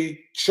to be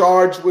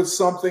charged with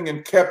something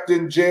and kept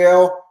in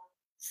jail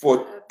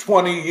for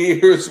 20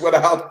 years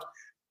without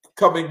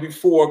coming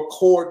before a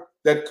court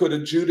that could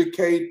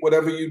adjudicate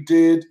whatever you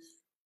did.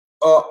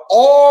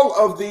 All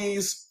of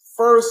these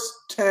first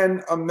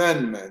 10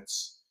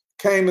 amendments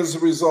came as a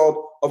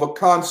result of a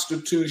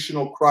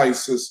constitutional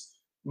crisis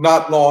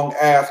not long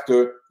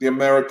after the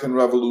American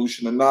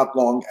Revolution and not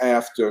long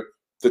after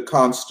the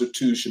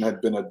Constitution had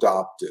been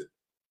adopted.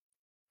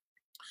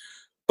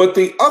 But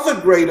the other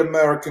great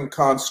American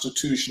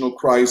constitutional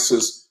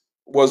crisis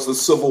was the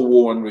Civil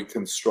War and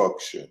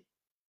Reconstruction.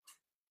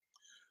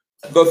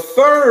 The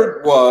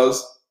third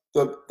was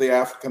the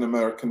African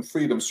American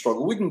freedom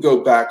struggle. We can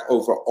go back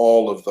over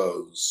all of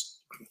those.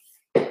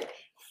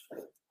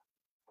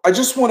 I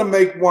just want to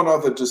make one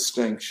other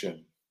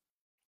distinction.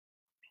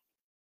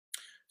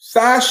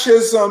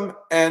 Fascism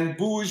and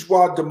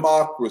bourgeois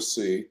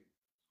democracy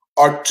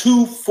are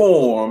two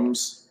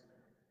forms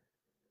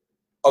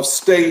of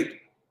state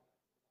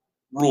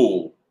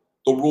rule,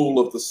 the rule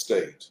of the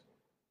state.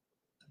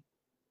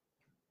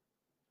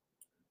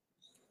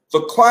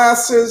 The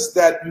classes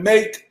that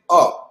make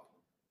up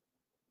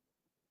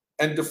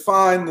and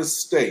define the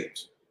state,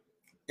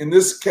 in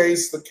this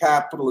case, the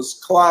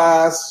capitalist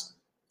class,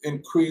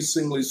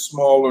 increasingly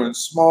smaller and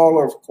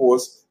smaller, of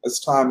course, as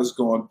time has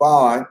gone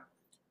by.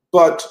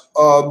 But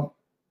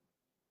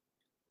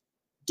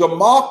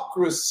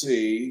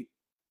democracy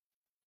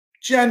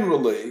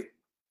generally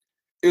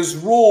is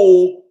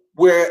rule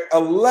where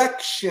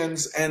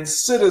elections and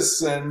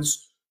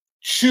citizens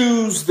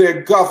choose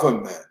their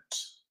government,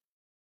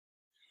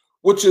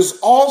 which is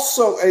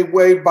also a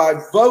way by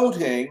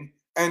voting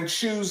and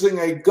choosing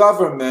a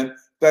government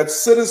that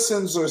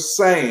citizens are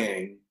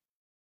saying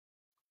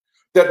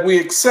that we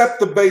accept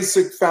the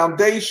basic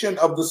foundation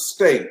of the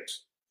state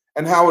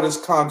and how it is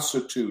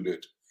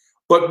constituted,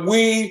 but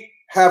we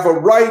have a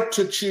right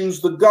to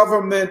choose the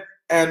government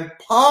and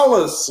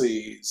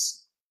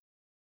policies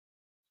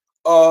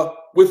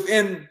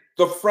within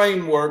the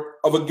framework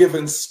of a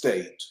given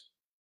state.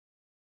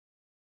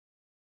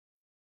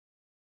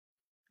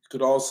 You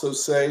could also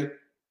say,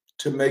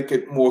 to make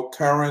it more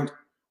current,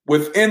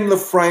 within the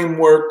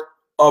framework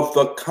of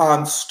the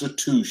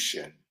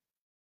Constitution.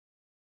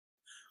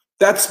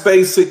 That's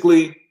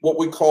basically what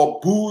we call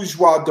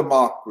bourgeois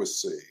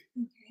democracy,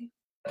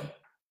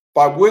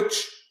 by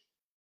which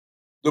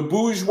the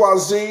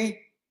bourgeoisie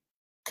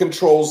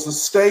controls the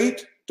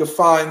state,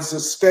 defines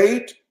the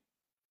state,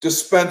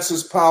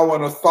 dispenses power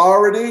and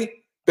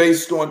authority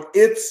based on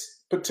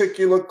its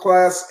particular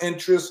class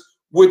interest,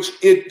 which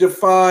it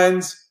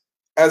defines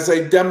as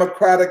a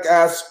democratic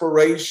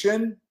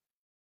aspiration,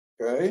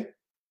 okay?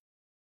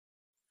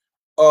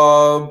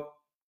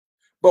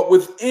 But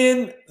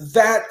within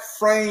that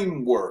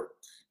framework,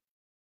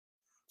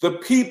 the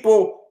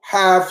people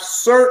have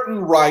certain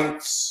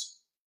rights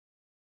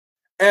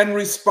and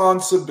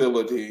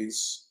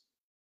responsibilities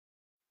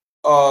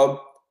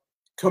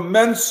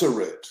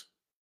commensurate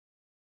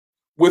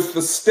with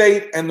the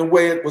state and the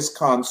way it was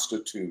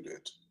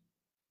constituted.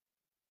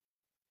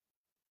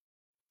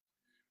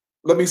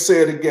 Let me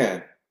say it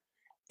again.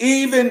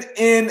 Even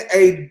in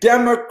a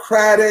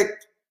democratic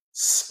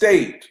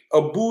state,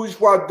 a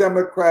bourgeois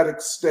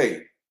democratic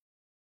state,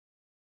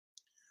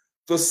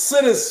 the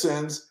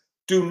citizens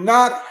do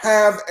not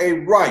have a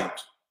right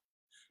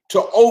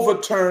to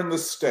overturn the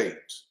state.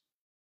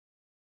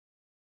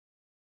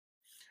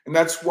 And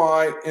that's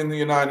why in the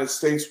United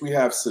States we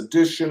have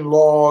sedition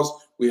laws,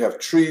 we have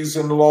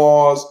treason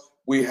laws,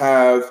 we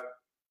have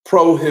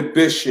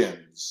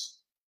prohibitions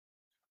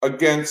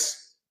against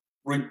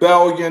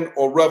rebellion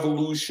or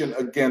revolution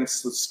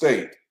against the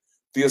state.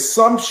 The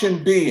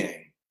assumption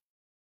being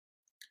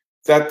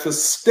that the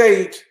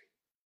state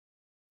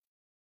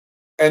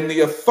and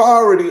the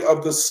authority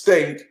of the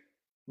state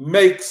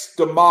makes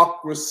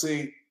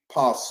democracy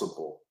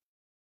possible.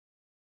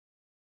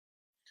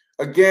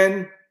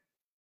 Again,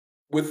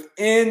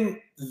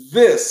 within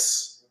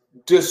this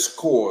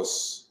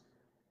discourse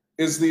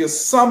is the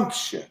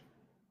assumption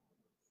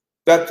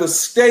that the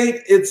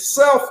state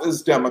itself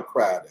is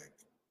democratic.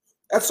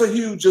 That's a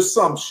huge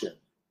assumption.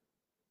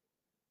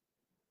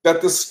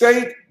 That the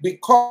state,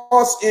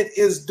 because it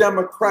is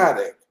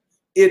democratic,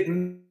 it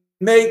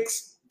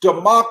makes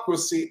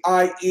democracy,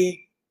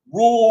 i.e.,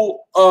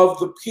 rule of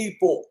the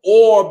people,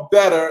 or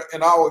better,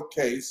 in our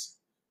case,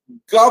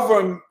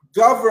 government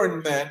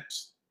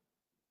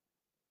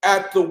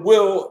at the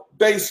will,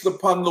 based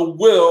upon the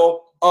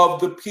will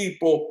of the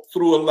people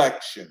through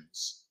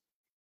elections.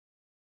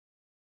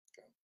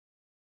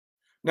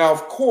 Now,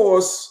 of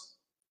course,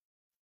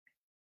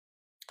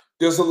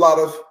 there's a lot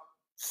of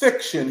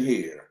fiction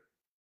here,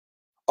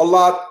 a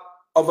lot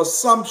of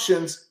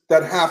assumptions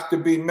that have to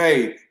be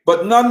made.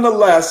 But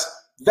nonetheless,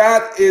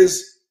 that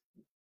is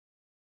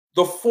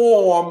the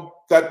form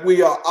that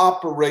we are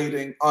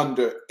operating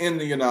under in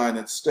the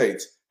United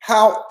States.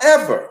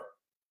 However,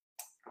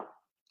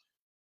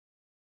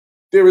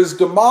 there is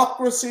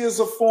democracy as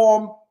a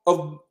form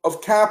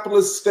of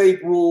capitalist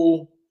state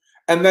rule,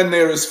 and then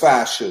there is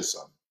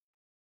fascism.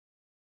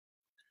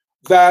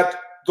 That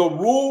the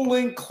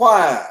ruling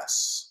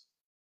class,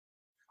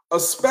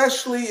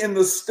 especially in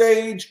the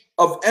stage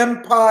of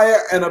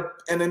empire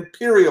and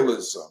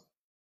imperialism,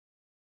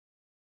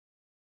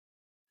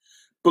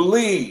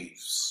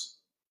 believes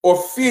or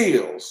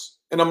feels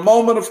in a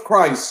moment of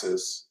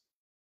crisis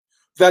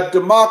that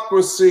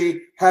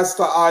democracy has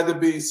to either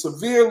be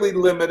severely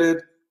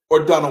limited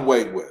or done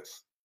away with.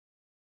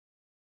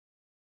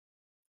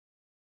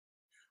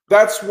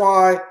 That's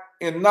why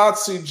in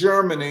Nazi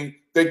Germany,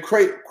 they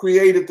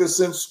created this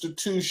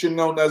institution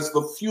known as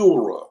the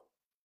Führer,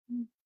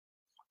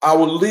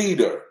 our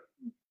leader,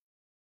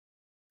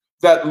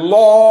 that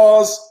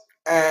laws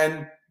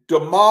and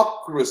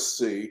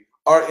democracy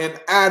are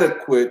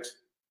inadequate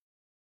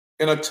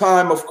in a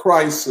time of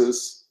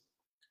crisis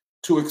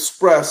to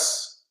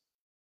express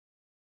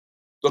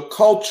the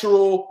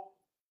cultural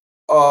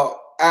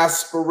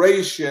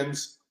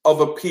aspirations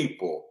of a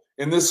people.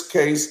 In this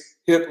case,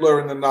 Hitler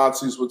and the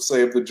Nazis would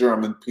say of the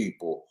German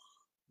people.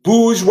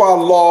 Bourgeois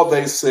law,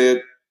 they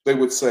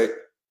would say,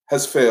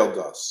 has failed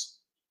us.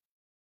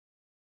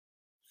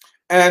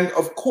 And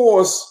of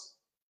course,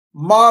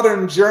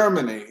 modern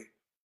Germany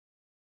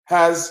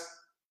has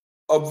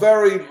a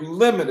very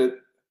limited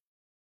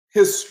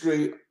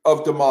history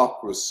of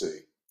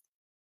democracy.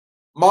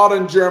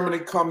 Modern Germany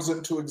comes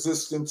into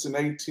existence in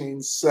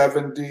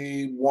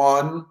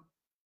 1871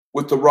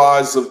 with the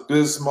rise of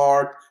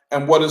Bismarck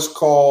and what is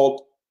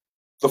called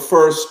the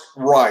First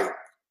Reich.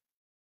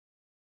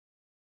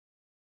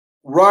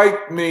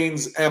 Reich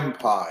means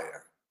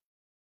empire.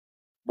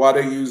 Why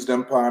they used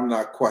empire, I'm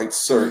not quite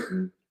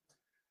certain.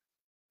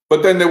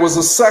 But then there was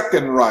a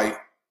Second Reich,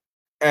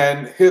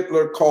 and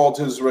Hitler called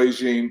his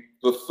regime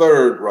the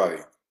Third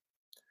Reich.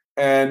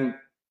 And,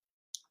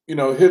 you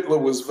know, Hitler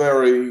was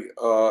very,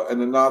 and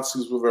the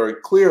Nazis were very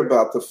clear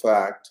about the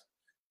fact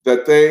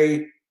that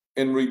they,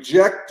 in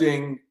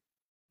rejecting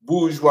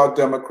bourgeois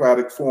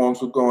democratic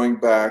forms, were going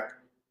back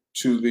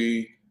to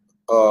the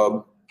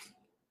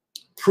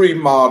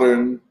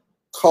pre-modern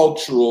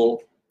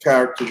cultural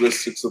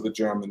characteristics of the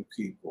German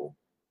people.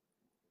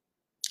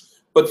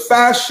 But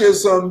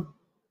fascism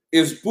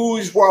is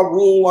bourgeois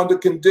rule under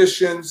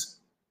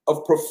conditions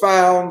of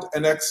profound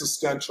and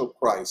existential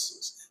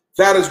crisis.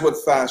 That is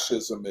what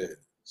fascism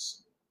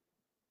is.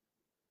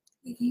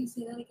 Can you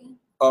say that again?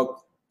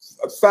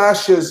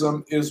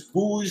 Fascism is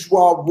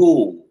bourgeois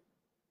rule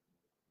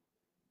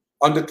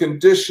under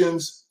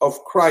conditions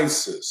of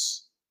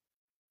crisis,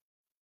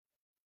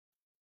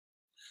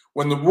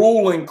 when the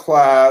ruling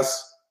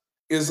class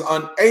is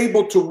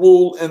unable to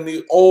rule in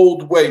the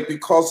old way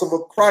because of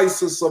a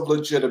crisis of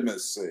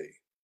legitimacy.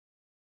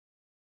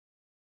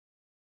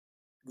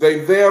 They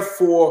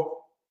therefore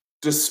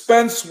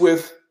dispense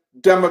with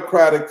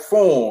democratic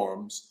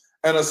forms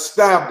and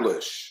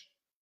establish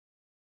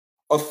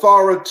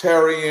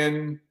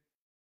authoritarian,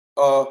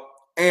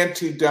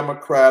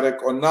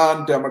 anti-democratic or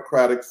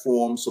non-democratic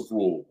forms of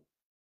rule.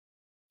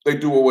 They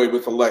do away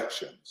with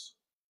elections.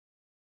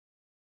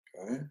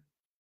 Okay?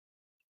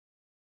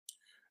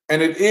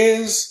 And it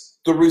is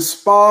the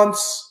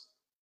response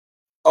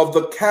of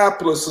the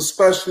capitalists,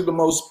 especially the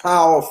most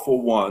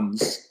powerful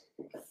ones,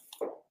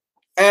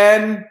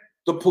 and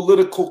the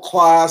political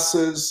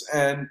classes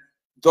and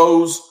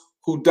those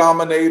who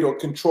dominate or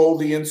control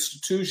the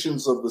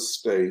institutions of the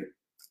state,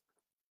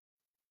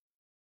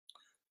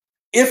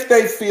 if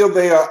they feel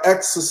they are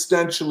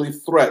existentially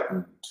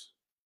threatened,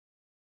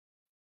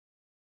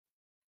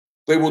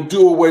 they will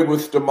do away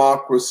with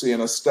democracy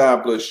and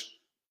establish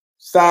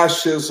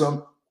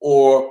fascism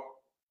or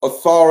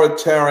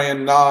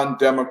authoritarian,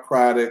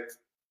 non-democratic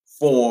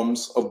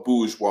forms of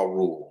bourgeois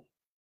rule.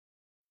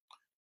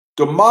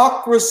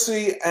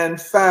 Democracy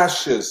and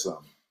fascism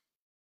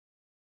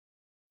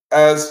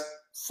as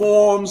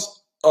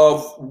forms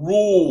of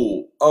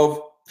rule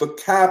of the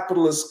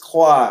capitalist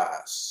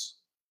class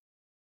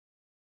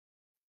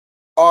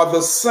are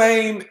the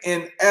same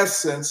in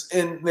essence,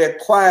 in their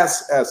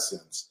class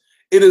essence.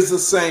 It is the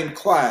same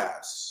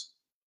class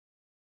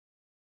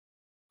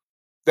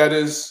that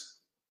is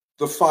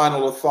the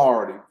final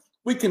authority.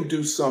 We can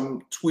do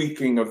some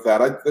tweaking of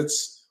that.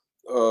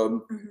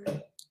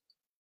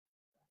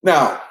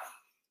 Now,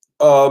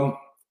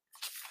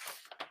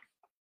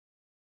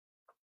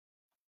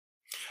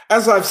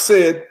 as I've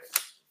said,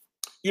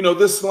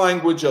 this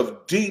language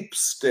of deep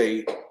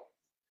state,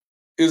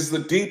 is the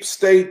deep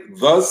state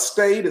the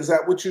state? Is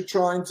that what you're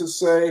trying to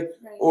say?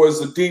 Right. Or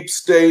is the deep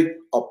state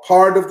a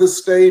part of the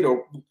state?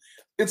 Or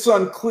it's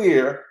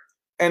unclear,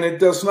 and it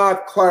does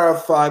not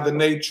clarify the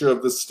nature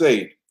of the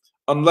state,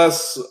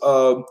 unless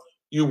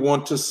you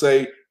want to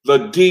say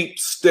the deep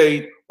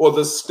state or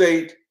the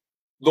state,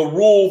 the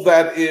rule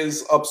that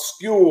is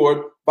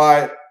obscured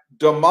by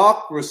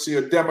democracy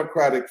or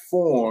democratic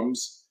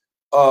forms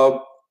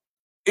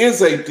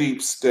is a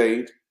deep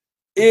state,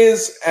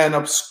 is an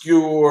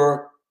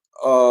obscure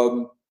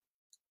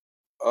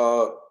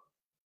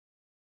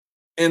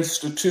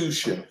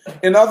institution.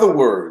 In other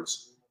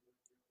words,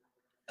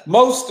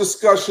 most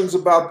discussions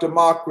about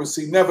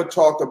democracy never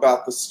talk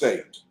about the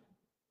state.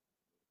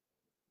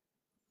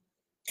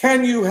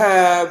 Can you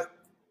have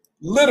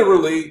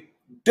literally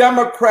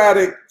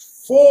democratic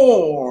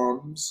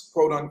forms,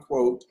 quote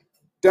unquote,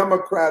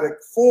 democratic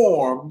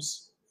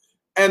forms,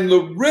 and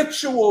the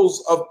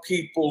rituals of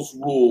people's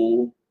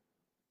rule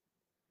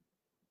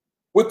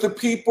with the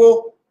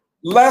people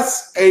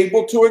less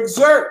able to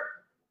exert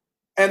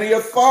any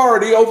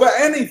authority over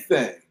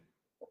anything?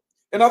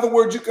 In other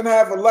words, you can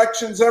have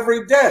elections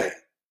every day,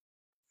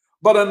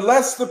 but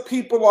unless the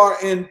people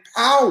are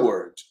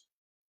empowered,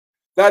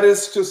 that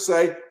is to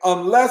say,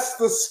 unless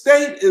the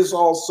state is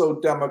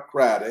also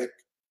democratic,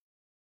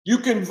 you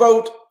can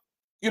vote,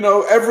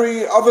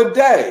 every other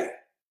day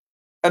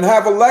and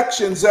have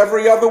elections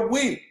every other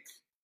week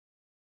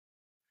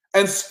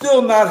and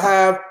still not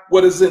have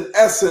what is in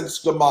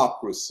essence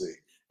democracy.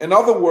 In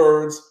other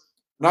words,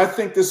 and I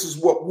think this is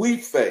what we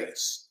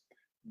face,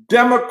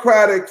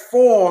 democratic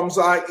forms,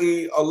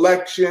 i.e.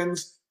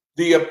 elections,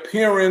 the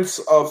appearance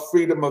of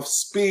freedom of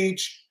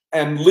speech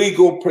and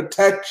legal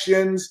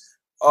protections,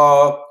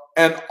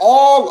 and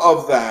all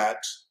of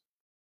that,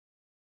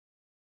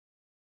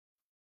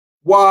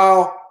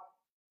 while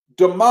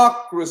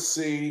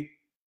democracy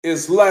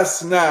is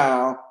less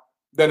now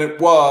than it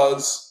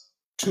was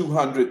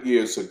 200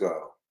 years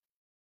ago.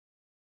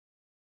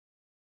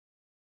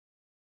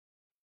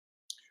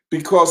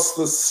 Because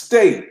the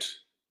state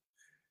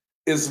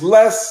is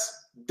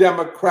less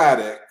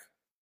democratic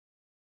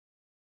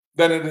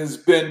than it has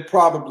been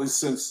probably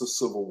since the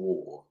Civil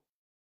War.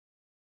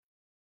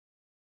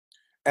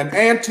 An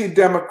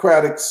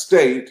anti-democratic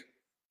state,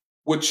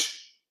 which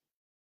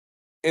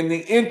in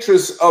the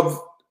interest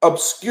of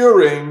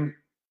obscuring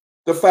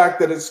the fact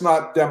that it's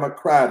not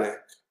democratic,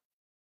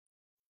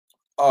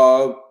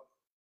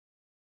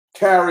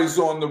 carries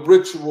on the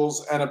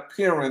rituals and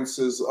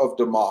appearances of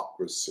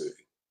democracy,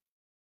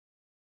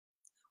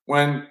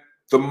 when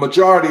the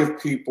majority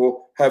of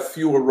people have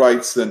fewer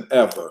rights than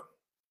ever.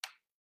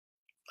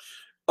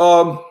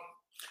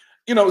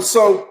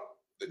 So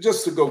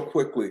just to go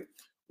quickly,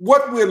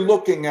 what we're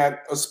looking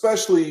at,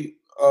 especially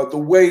the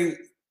way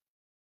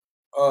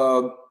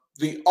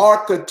the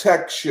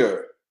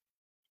architecture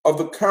of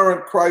the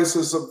current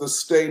crisis of the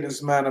state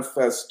is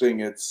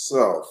manifesting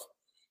itself.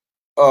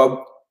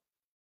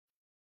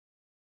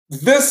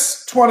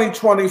 This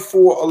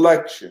 2024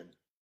 election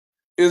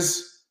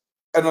is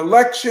an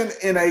election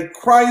in a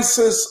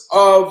crisis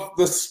of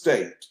the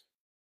state.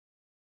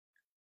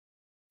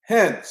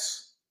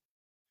 Hence,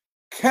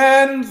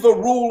 can the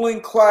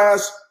ruling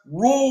class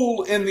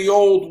rule in the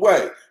old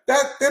way?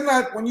 That they're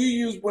not, when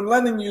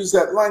Lenin used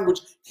that language,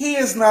 he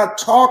is not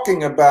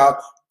talking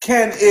about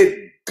can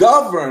it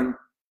govern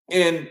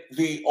in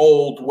the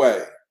old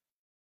way.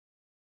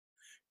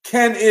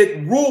 Can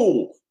it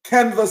rule?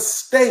 can the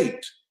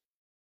state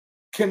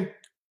can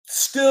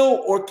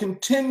still or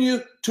continue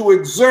to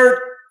exert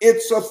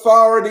its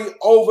authority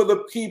over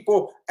the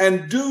people,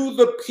 and do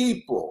the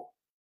people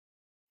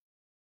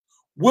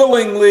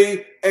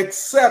willingly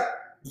accept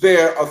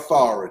their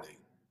authority?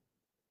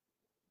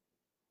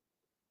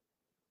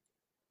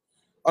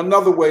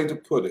 Another way to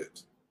put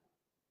it,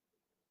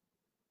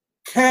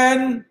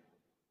 can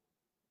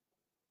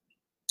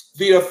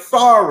the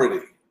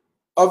authority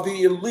of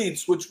the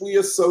elites, which we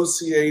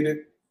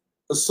associate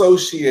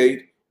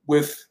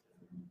with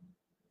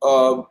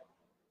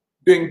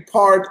being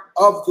part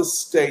of the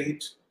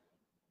state,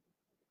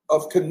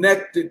 of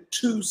connected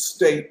to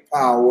state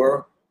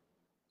power,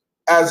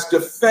 as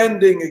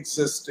defending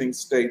existing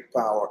state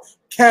power,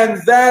 can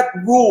that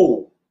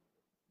rule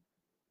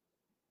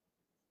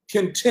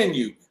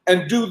continue,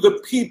 and do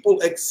the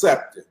people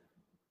accept it?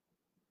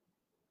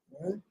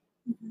 Okay.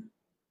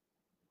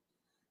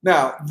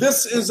 Now,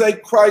 this is a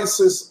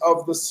crisis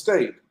of the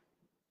state,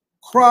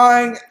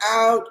 crying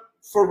out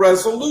for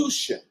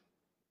resolution.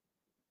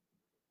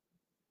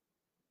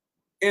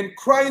 In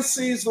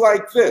crises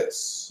like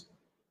this,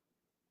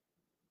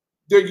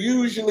 there are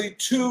usually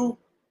two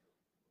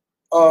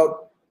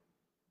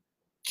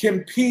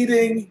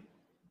competing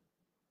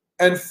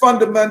and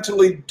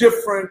fundamentally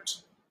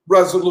different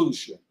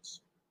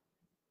resolutions.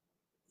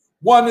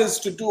 One is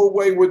to do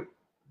away with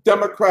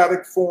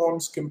democratic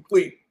forms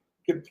completely.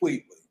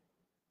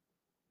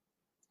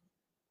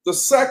 The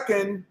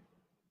second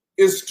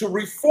is to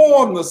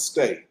reform the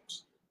state,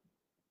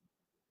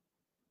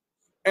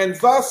 and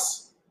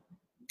thus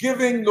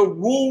giving the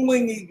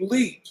ruling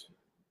elite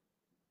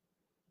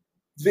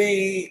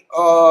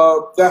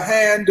the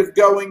hand of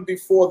going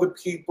before the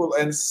people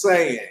and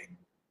saying,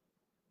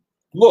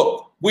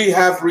 look, we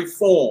have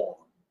reformed.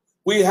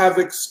 We have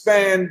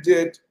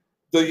expanded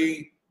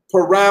the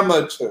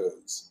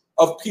parameters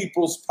of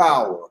people's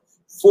power.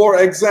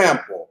 For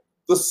example,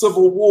 the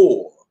Civil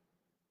War,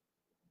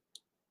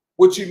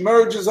 which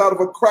emerges out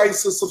of a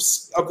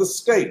crisis of the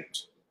state.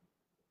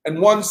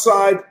 And one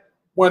side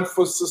went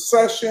for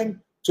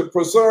secession to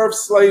preserve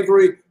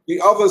slavery. The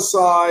other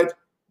side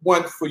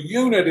went for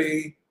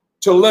unity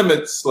to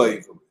limit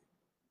slavery.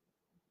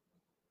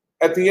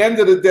 At the end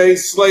of the day,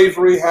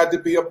 slavery had to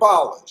be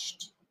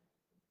abolished.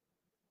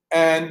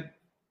 And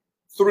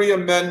 3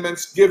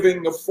 amendments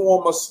giving the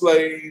former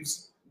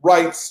slaves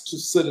rights to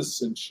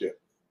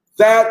citizenship.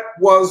 That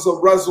was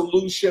a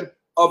resolution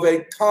of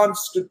a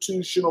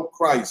constitutional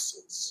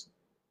crisis.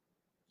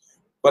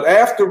 But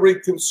after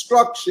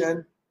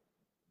Reconstruction,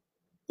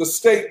 the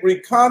state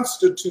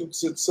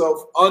reconstitutes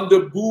itself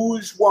under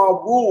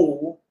bourgeois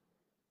rule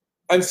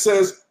and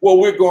says, well,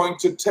 we're going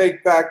to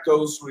take back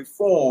those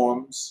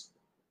reforms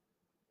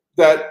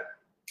that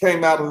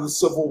came out of the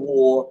Civil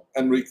War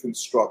and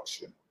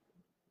Reconstruction.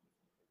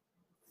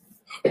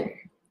 The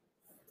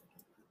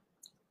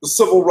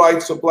civil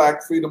rights of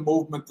Black freedom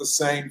movement, the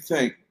same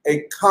thing,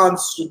 a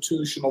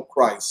constitutional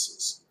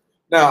crisis.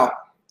 Now,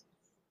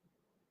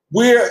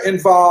 we're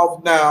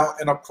involved now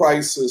in a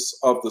crisis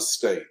of the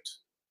state.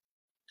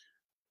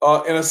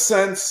 In a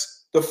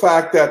sense, the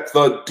fact that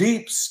the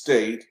deep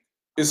state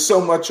is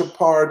so much a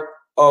part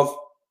of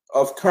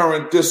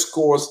current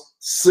discourse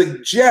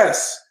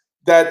suggests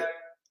that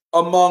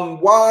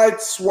among wide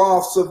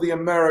swaths of the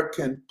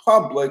American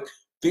public,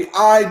 the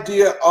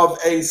idea of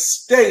a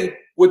state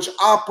which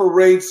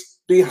operates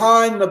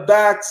behind the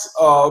backs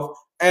of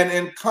and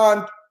in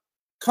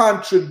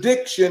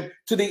contradiction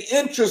to the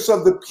interests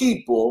of the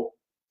people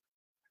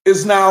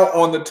is now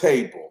on the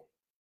table.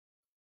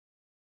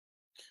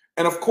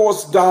 And of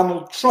course,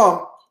 Donald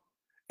Trump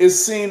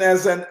is seen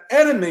as an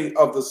enemy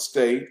of the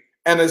state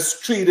and is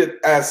treated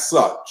as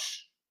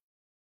such.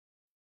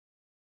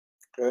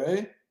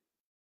 Okay?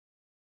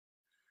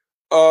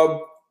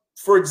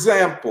 For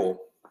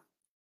example,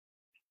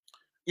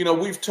 you know,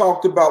 we've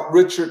talked about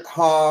Richard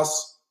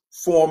Haas,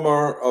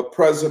 former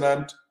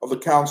president of the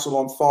Council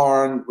on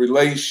Foreign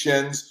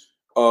Relations.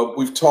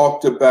 We've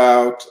talked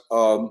about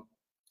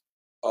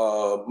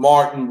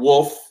Martin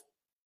Wolf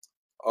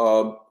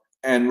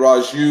and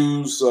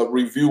Raju's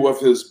review of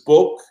his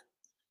book.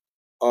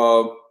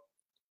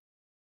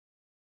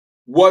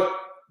 What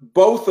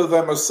both of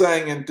them are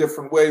saying in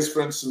different ways,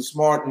 for instance,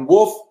 Martin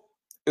Wolf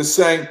is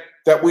saying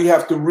that we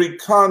have to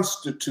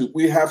reconstitute,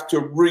 we have to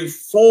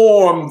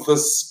reform the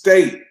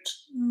state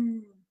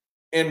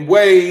in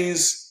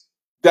ways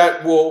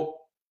that will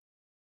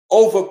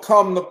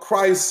overcome the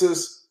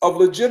crisis of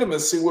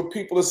legitimacy, where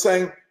people are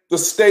saying the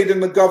state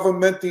and the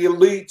government, the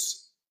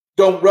elites,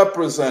 don't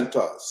represent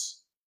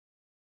us.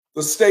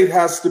 The state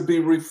has to be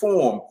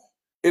reformed.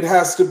 It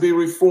has to be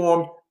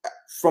reformed,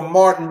 from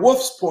Martin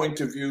Wolf's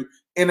point of view,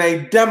 in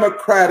a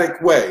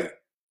democratic way,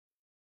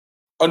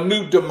 a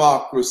new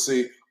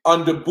democracy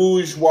under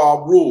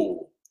bourgeois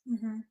rule.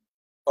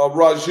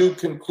 Raju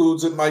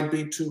concludes it might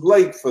be too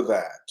late for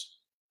that.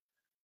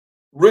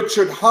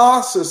 Richard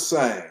Haas is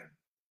saying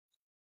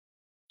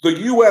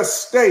the US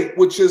state,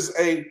 which is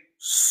a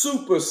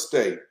super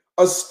state,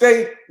 a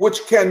state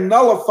which can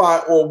nullify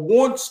or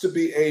wants to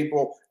be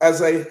able,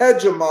 as a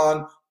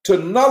hegemon, to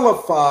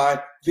nullify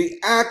the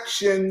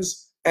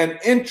actions and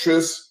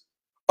interests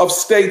of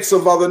states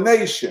of other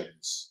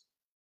nations.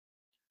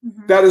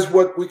 That is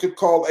what we could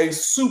call a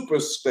super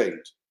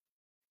state.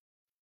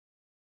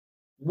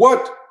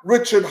 What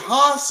Richard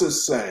Haas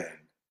is saying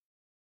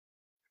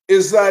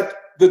is that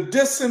the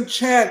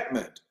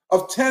disenchantment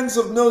of tens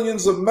of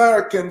millions of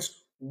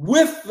Americans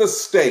with the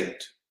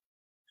state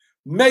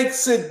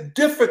makes it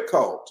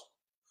difficult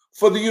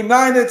for the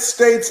United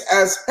States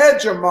as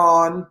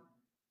hegemon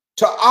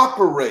to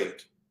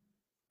operate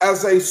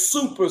as a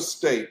super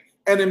state,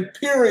 an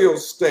imperial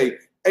state,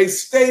 a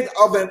state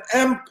of an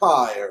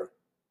empire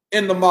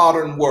in the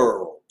modern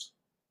world.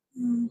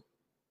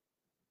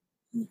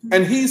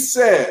 And he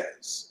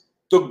says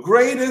the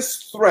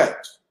greatest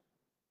threat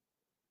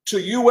to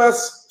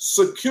U.S.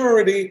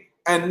 security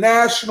and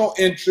national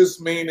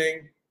interest,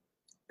 meaning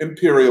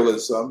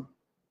imperialism,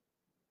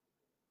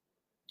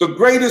 the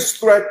greatest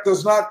threat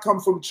does not come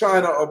from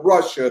China or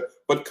Russia,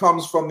 but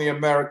comes from the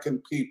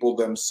American people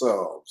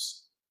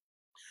themselves.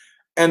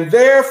 And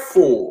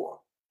therefore,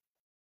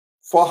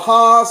 for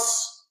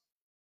Haas,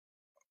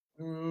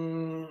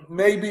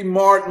 maybe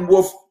Martin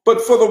Wolf,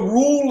 but for the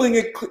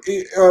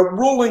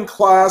ruling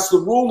class, the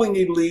ruling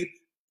elite,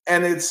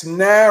 and its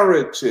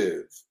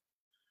narrative,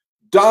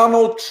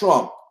 Donald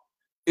Trump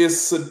is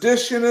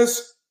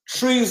seditionist,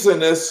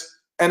 treasonous,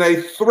 and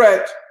a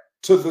threat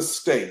to the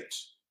state.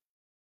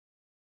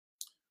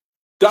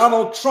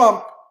 Donald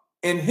Trump,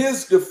 in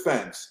his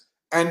defense,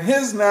 and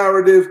his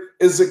narrative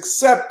is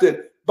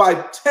accepted by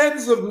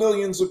tens of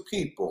millions of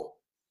people.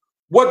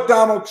 What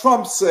Donald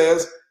Trump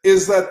says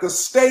is that the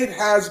state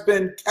has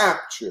been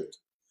captured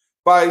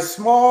by a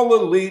small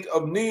elite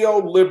of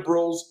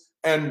neoliberals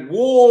and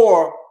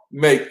war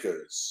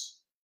makers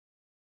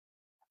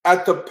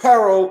at the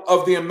peril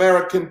of the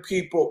American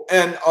people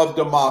and of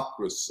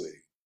democracy.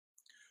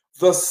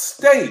 The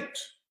state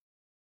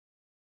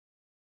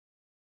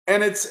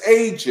and its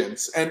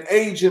agents and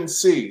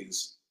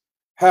agencies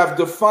have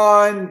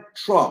defined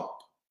Trump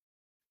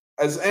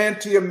as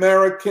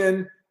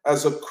anti-American,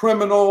 as a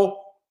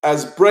criminal,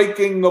 as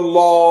breaking the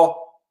law,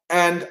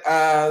 and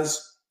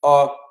as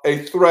a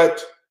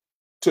threat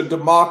to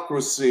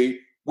democracy,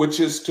 which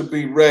is to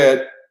be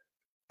read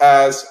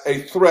as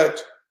a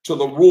threat to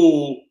the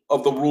rule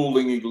of the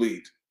ruling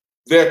elite,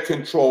 their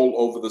control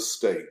over the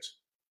state.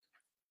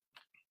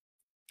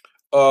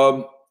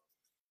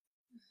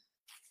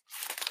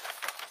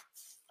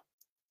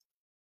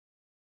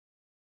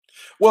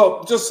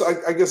 Well, just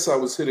I guess I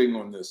was hitting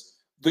on this.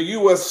 The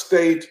U.S.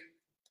 state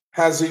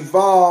has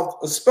evolved,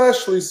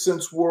 especially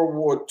since World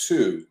War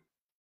II,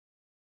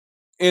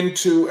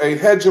 into a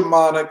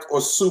hegemonic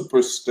or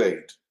super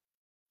state,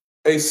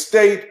 a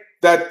state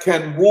that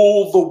can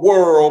rule the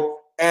world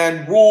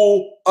and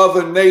rule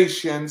other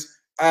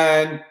nations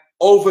and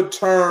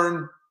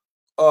overturn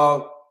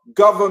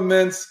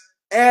governments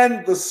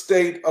and the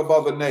state of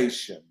other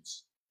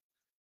nations.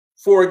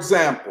 For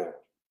example,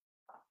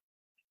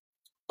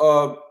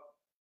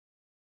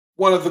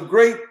 one of the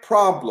great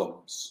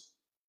problems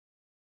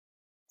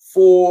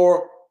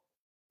for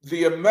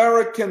the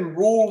American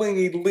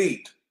ruling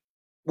elite,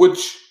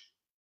 which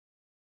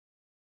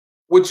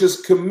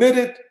is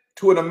committed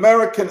to an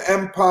American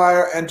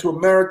empire and to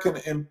American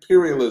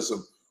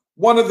imperialism,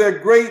 one of their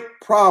great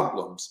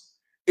problems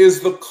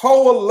is the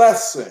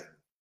coalescing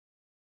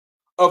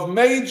of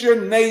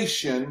major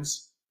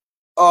nations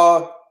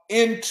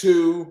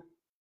into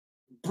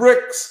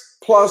BRICS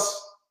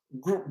plus,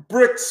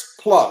 BRICS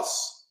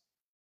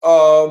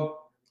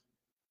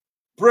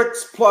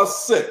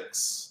plus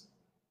 6,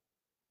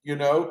 you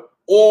know,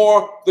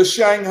 or the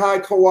Shanghai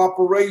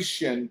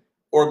Cooperation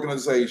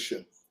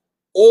Organization,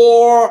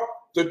 or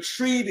the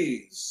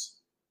treaties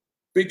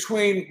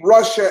between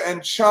Russia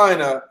and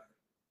China,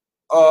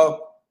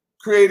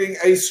 creating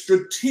a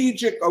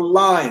strategic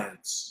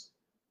alliance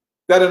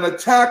that an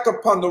attack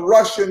upon the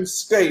Russian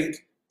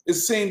state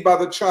is seen by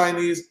the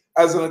Chinese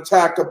as an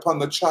attack upon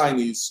the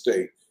Chinese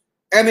state.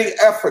 Any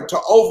effort to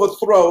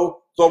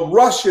overthrow the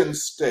Russian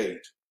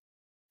state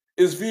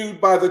is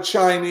viewed by the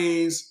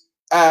Chinese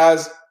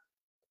as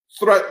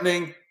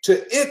threatening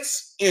to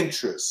its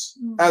interests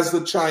as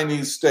the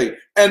Chinese state,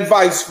 and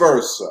vice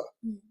versa.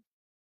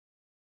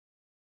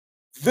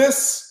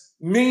 This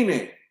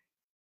meaning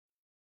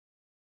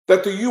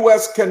that the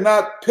US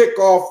cannot pick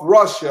off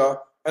Russia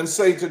and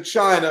say to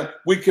China,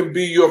 we can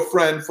be your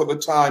friend for the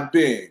time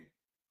being,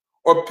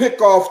 or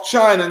pick off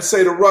China and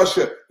say to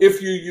Russia,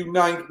 if you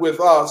unite with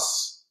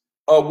us,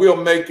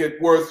 we'll make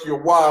it worth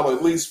your while,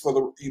 at least for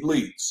the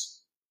elites.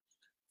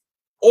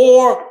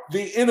 Or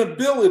the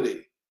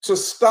inability to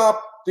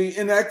stop the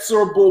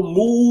inexorable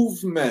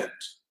movement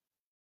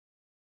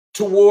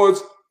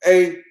towards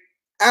a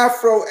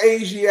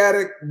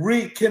Afro-Asiatic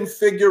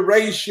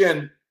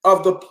reconfiguration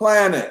of the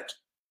planet,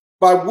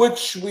 by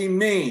which we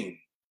mean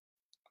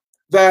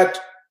that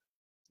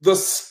the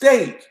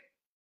state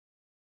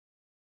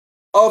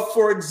of,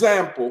 for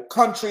example,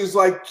 countries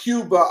like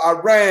Cuba,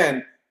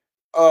 Iran,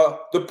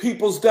 the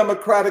People's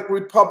Democratic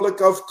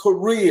Republic of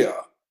Korea,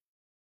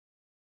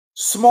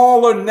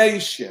 smaller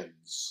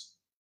nations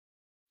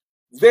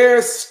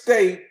their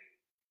state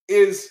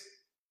is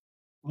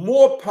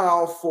more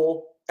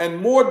powerful and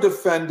more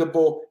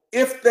defendable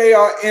if they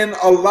are in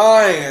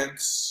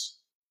alliance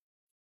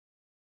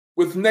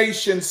with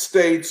nation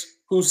states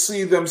who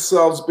see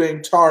themselves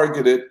being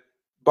targeted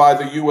by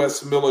the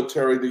US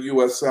military, the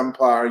US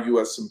empire,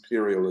 US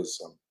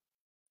imperialism.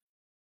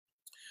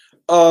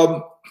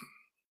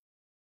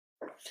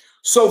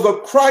 So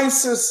the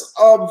crisis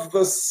of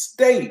the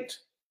state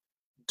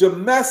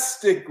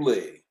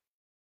domestically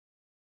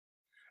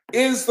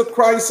is the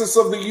crisis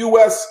of the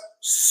US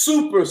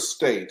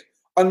superstate.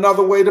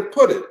 Another way to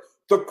put it,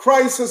 the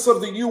crisis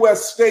of the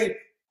US state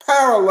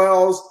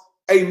parallels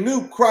a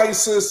new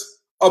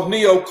crisis of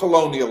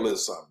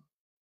neocolonialism.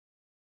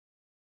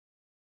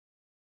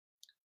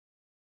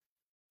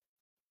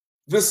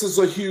 This is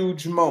a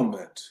huge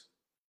moment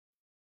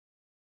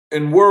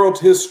in world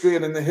history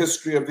and in the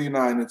history of the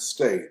United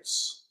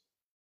States.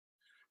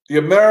 The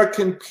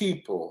American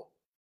people,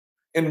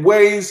 in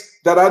ways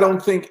that I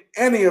don't think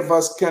any of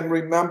us can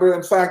remember,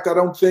 in fact, I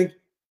don't think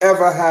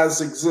ever has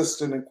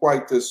existed in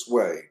quite this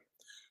way.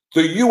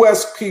 The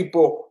US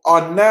people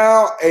are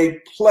now a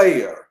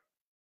player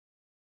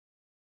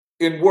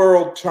in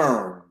world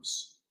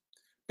terms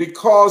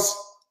because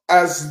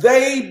as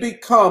they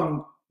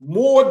become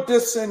more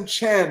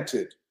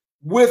disenchanted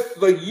with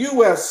the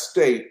US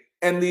state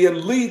and the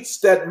elites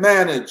that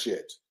manage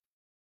it,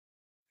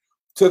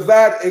 to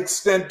that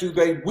extent do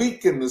they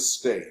weaken the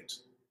state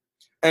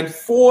and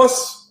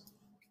force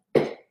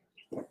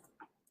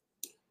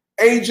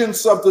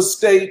agents of the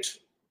state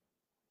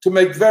to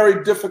make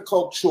very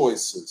difficult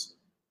choices.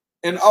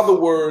 In other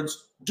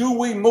words, do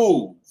we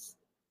move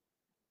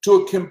to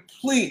a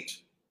complete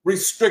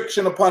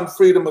restriction upon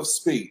freedom of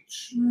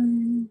speech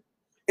in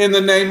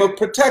the name of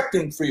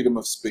protecting freedom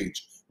of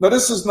speech? Now,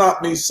 this is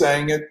not me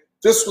saying it.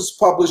 This was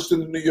published in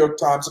the New York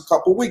Times a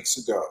couple weeks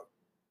ago.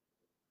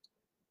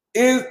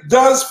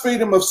 Does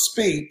freedom of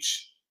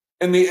speech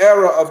in the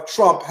era of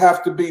Trump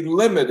have to be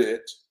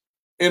limited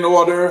in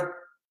order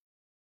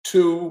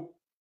to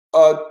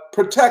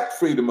protect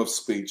freedom of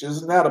speech?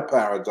 Isn't that a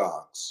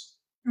paradox?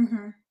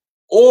 Mm-hmm.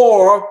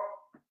 Or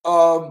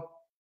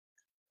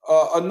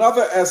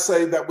another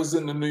essay that was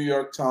in the New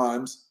York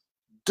Times,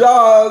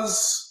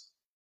 does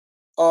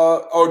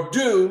or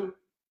do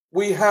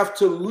we have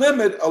to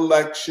limit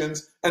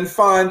elections and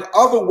find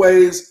other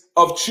ways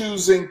of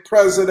choosing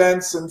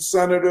presidents and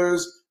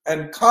senators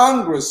and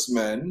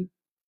congressmen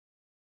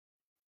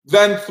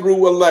than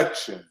through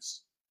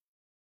elections?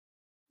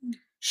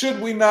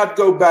 Should we not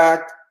go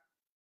back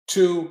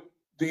to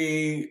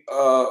the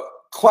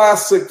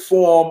classic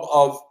form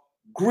of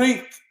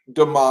Greek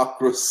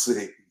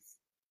democracy?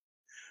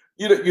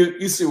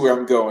 You see where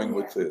I'm going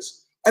with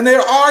this. And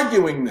they're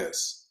arguing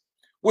this,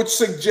 which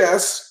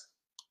suggests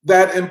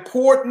that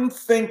important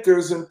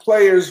thinkers and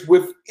players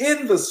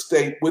within the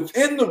state,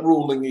 within the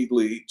ruling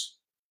elite,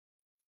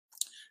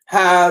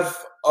 have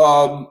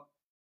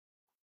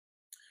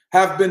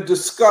been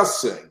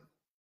discussing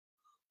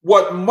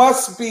what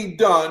must be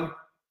done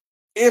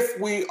if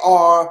we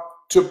are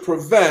to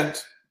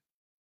prevent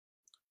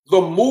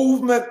the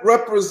movement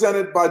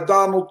represented by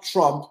Donald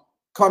Trump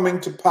coming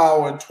to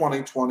power in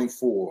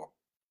 2024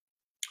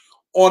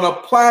 on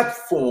a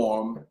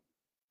platform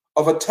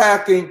of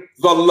attacking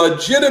the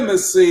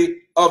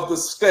legitimacy of the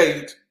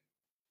state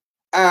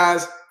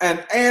as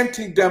an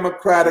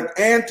anti-democratic,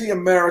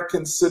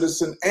 anti-American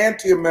citizen,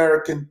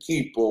 anti-American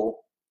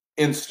people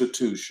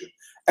institution.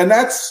 And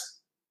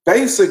that's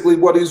basically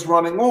what he's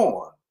running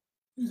on.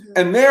 Mm-hmm.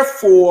 And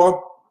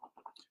therefore,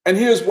 and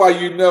here's why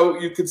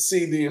you could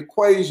see the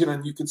equation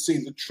and you could see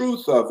the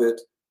truth of it,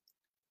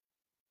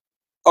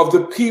 of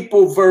the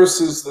people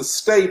versus the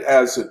state,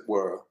 as it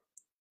were.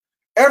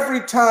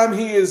 Every time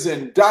he is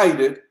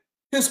indicted,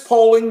 his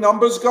polling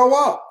numbers go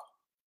up.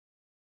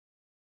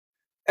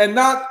 And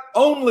not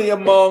only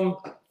among,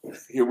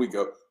 here we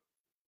go,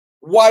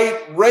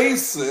 white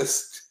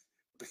racists,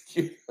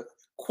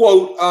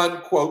 quote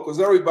unquote, because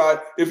everybody,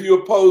 if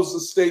you oppose the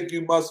state,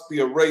 you must be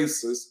a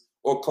racist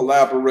or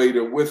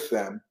collaborator with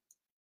them.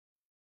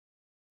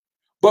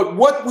 But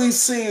what we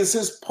see is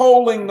his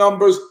polling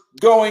numbers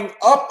going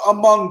up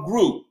among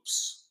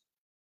groups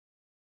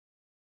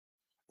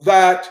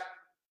that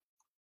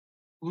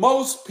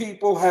most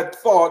people had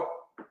thought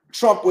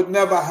Trump would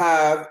never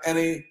have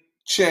any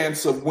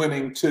chance of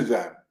winning to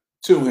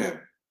him.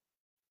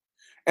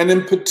 And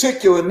in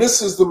particular, and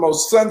this is the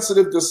most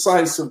sensitive,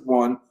 decisive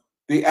one,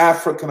 the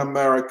African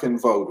American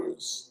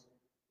voters.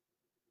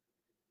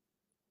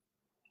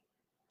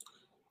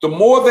 The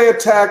more they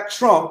attack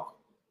Trump,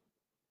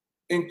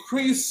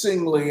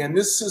 increasingly, and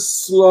this is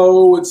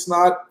slow, it's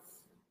not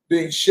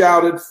being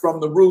shouted from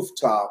the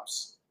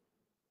rooftops,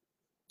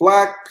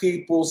 Black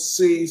people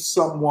see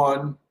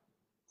someone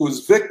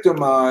who's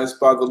victimized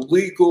by the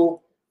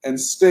legal and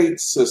state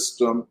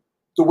system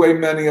the way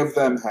many of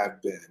them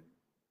have been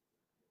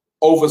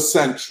over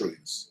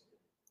centuries.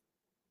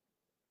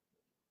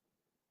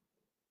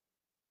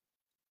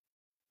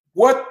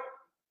 What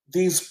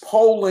these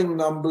polling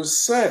numbers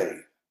say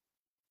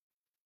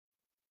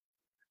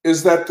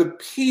is that the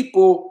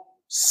people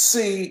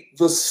see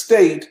the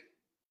state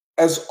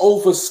as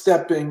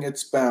overstepping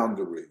its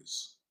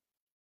boundaries.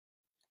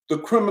 The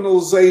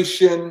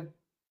criminalization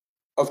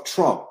of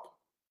Trump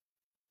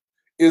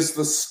is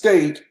the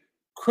state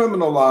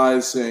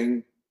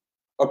criminalizing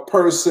a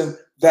person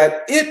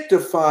that it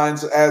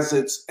defines as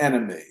its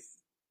enemy,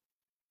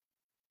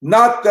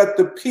 not that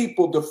the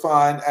people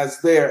define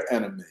as their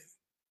enemy.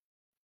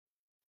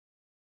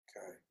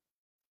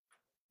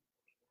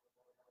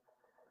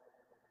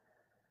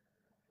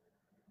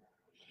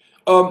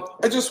 Okay.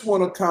 I just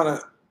want to kind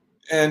of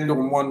end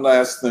on one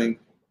last thing.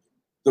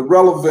 The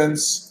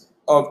relevance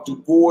of Du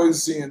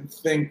Boisian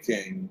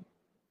thinking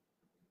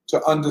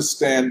to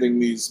understanding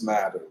these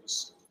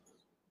matters.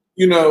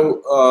 You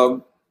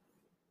know,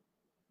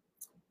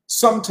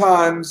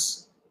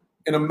 sometimes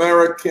in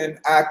American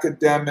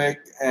academic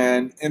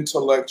and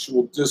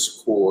intellectual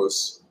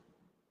discourse,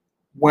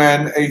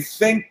 when a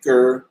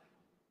thinker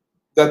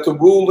that the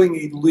ruling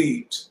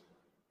elite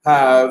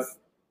have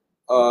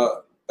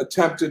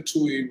attempted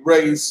to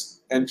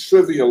erase and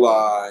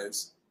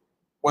trivialize,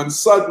 when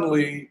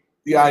suddenly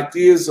the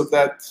ideas of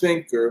that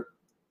thinker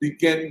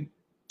begin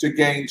to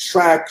gain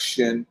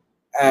traction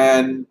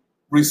and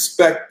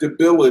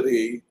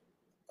respectability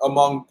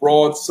among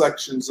broad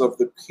sections of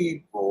the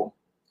people,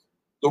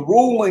 the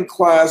ruling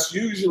class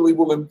usually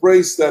will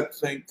embrace that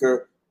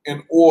thinker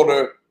in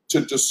order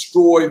to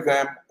destroy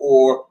them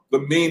or the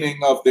meaning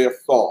of their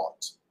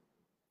thought.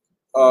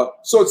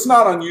 So it's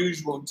not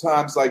unusual in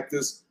times like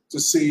this to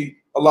see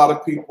a lot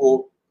of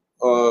people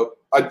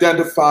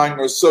identifying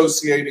or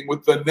associating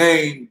with the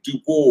name Du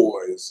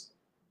Bois,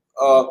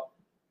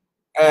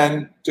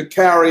 and to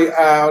carry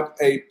out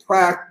a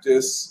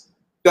practice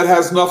that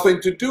has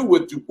nothing to do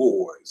with Du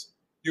Bois.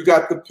 You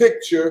got the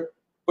picture,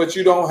 but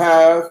you don't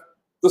have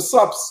the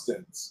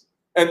substance.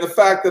 And the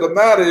fact of the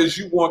matter is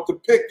you want the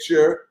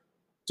picture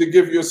to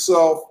give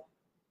yourself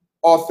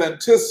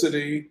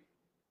authenticity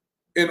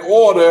in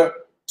order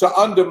to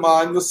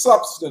undermine the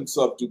substance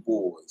of Du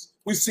Bois.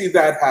 We see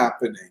that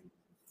happening.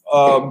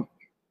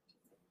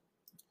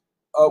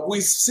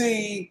 We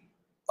see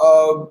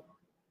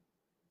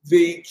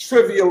the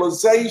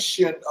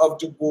trivialization of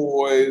Du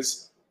Bois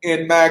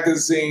in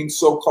magazines,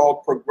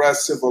 so-called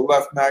progressive or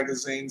left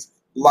magazines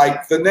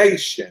like The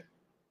Nation,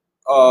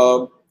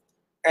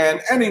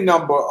 and any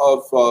number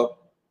of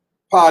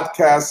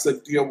podcasts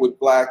that deal with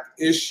Black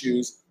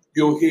issues.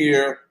 You'll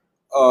hear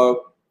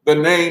the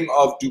name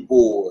of Du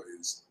Bois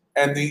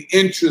and the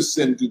interest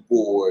in Du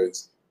Bois.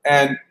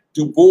 And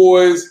Du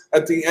Bois,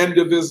 at the end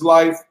of his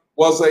life,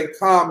 was a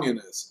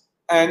communist.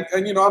 And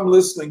you know, I'm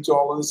listening to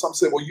all of this. I'm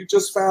saying, well, you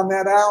just found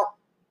that out?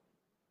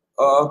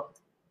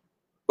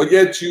 But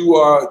yet you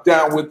are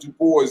down with Du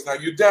Bois. Now,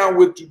 you're down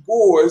with Du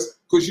Bois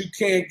because you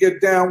can't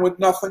get down with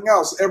nothing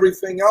else.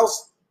 Everything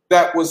else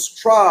that was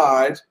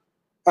tried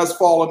has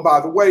fallen by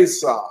the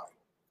wayside,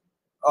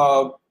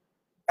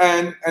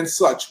 and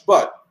such.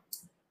 But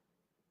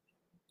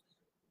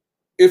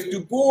if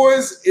Du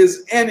Bois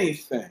is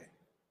anything,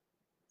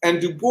 and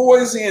Du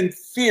Boisian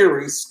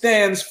theory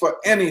stands for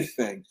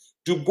anything,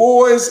 Du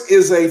Bois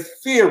is a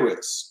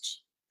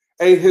theorist,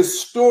 a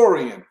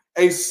historian,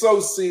 a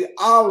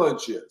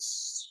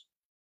sociologist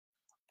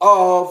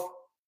of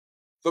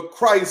the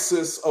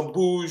crisis of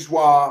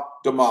bourgeois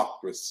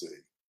democracy.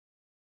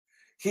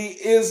 He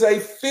is a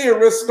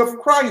theorist of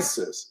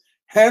crisis,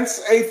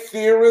 hence a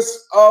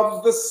theorist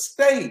of the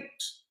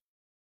state.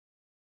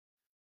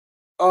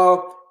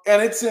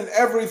 And it's in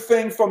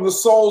everything from the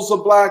souls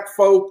of Black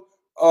folk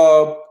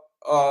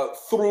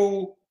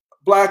through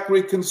Black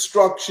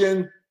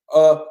Reconstruction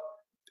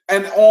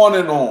and on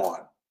and on.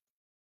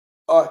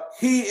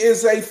 He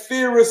is a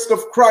theorist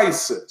of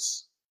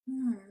crisis.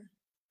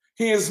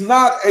 He is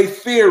not a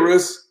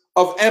theorist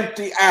of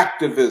empty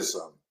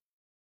activism.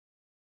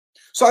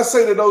 So I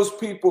say to those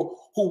people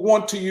who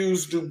want to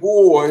use Du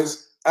Bois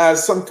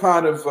as some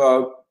kind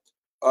of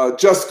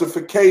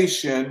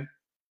justification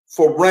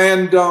for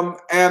random,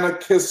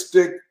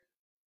 anarchistic,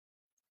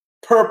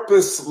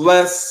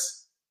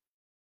 purposeless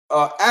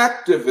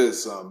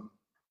activism,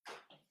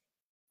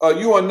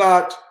 you are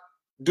not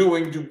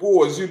doing Du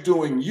Bois, you're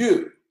doing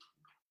you.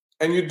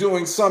 And you're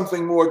doing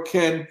something more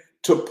akin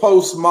to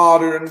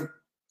postmodern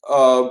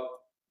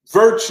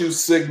virtue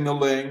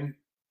signaling,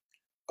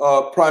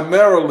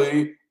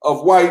 primarily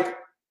of white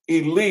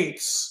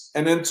elites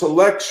and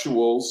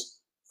intellectuals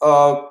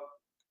who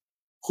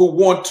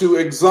want to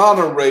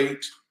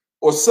exonerate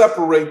or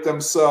separate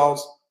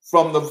themselves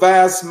from the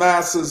vast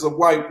masses of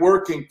white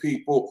working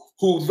people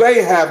who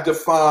they have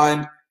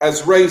defined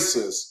as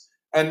racist.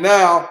 And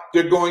now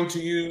they're going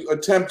to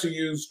attempt to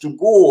use Du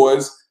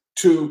Bois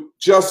to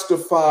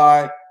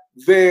justify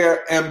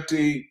their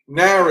empty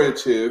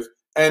narrative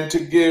and to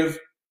give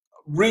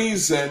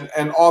reason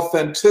and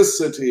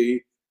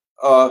authenticity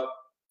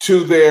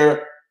to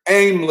their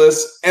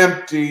aimless,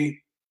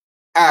 empty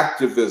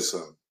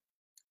activism.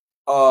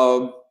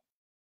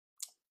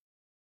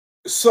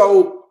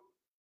 So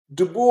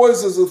Du Bois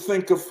is a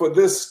thinker for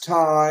this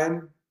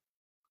time.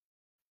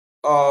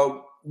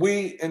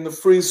 we in the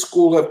Free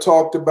School have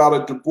talked about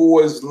a Du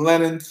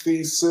Bois-Lenin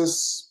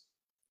thesis.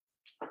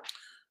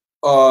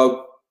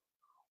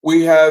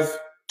 We have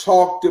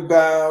talked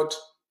about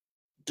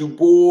Du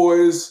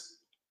Bois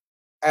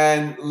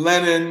and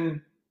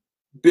Lenin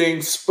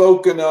being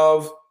spoken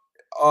of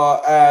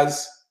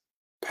as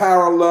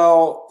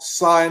parallel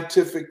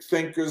scientific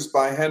thinkers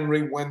by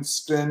Henry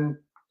Winston,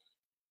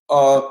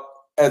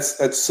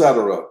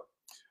 etc.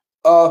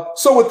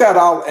 So with that,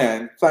 I'll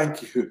end.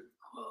 Thank you.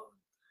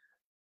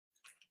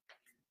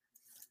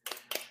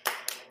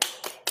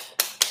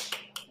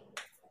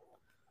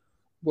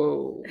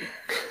 Whoa.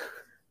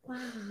 Wow.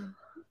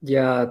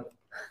 Yeah,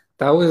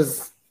 that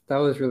was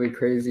really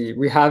crazy.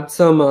 We had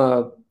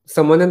some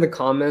someone in the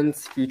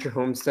comments, Future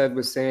Homestead,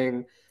 was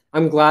saying,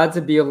 "I'm glad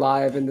to be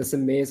alive in this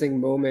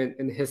amazing moment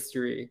in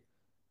history."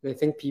 And I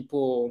think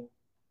people,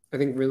 I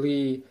think,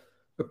 really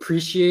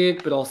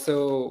appreciate, but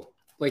also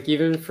like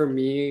even for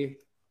me,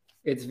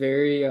 it's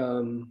very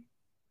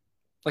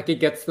like it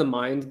gets the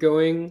mind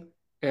going.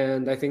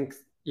 And I think,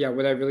 yeah,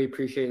 what I really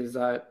appreciate is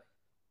that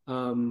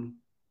um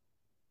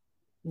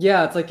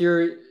yeah,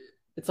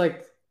 it's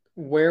like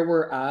where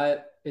we're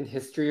at in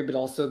history, but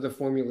also the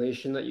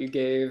formulation that you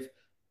gave.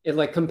 It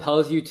like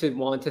compels you to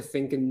want to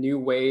think in new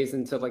ways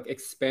and to like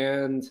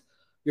expand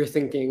your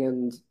thinking.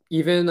 And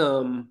even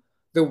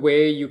the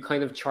way you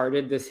kind of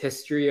charted this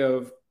history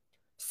of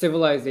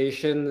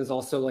civilization is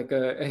also like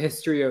a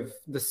history of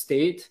the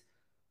state,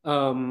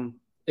 um,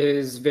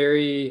 is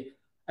very,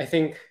 I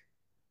think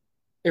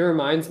it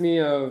reminds me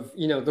of,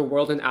 The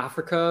World in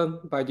Africa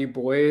by Du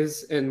Bois,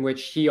 in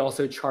which he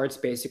also charts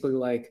basically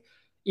like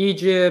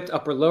Egypt,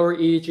 Upper Lower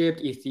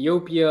Egypt,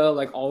 Ethiopia,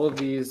 like all of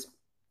these,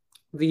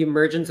 the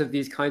emergence of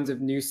these kinds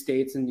of new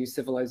states and new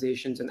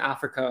civilizations in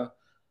Africa.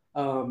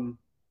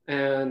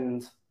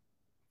 And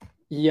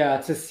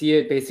yeah, to see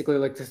it basically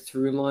like the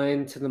through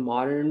line to the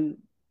modern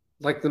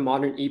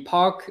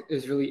epoch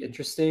is really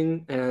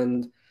interesting.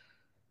 And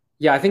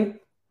yeah, I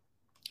think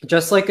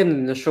just like an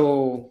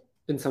initial,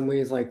 in some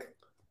ways, like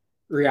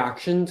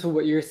reaction to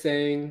what you're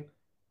saying,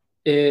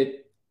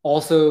 it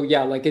also,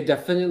 yeah, like it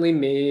definitely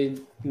made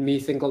me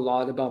think a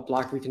lot about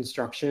Black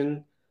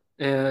Reconstruction.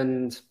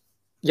 And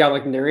yeah,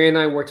 like Neri and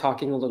I were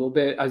talking a little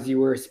bit as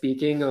you were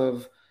speaking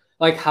of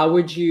like, how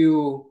would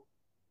you,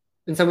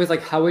 in some ways,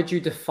 like, how would you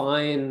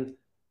define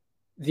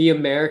the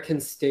American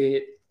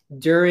state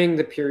during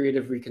the period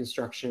of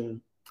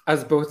Reconstruction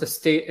as both a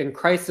state in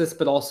crisis,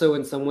 but also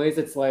in some ways,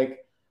 it's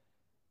like,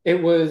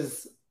 it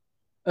was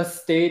a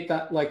state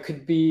that like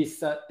could be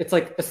set, it's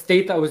like a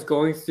state that was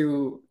going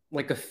through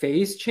like a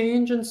phase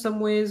change in some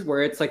ways,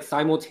 where it's like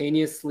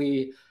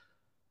simultaneously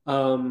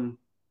um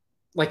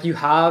like you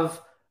have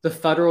the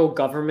federal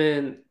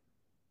government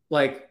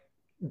like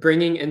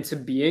bringing into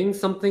being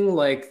something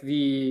like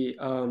the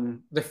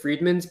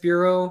Freedmen's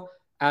Bureau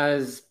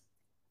as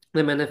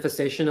the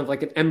manifestation of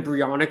like an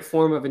embryonic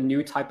form of a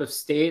new type of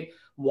state,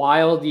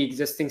 while the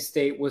existing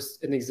state was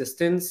in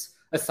existence,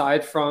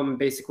 aside from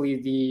basically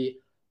the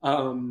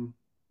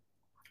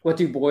what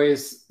Du Bois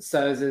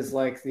says is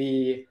like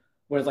the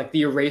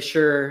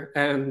erasure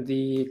and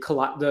the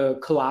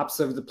collapse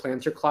of the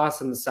planter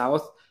class in the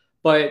South.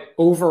 But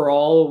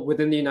overall,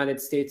 within the United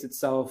States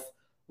itself,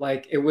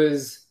 like it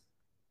was,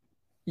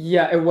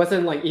 yeah, it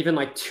wasn't like even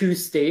like two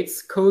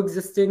states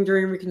coexisting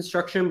during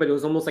Reconstruction, but it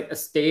was almost like a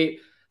state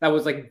that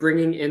was like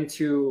bringing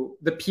into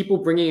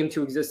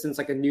existence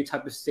like a new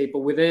type of state, but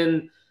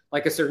within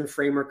like a certain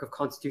framework of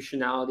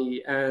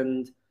constitutionality.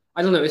 And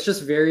I don't know, it's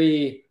just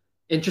very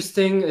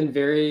interesting and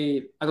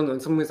very, I don't know, in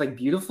some ways like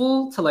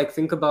beautiful to like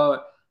think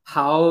about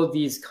how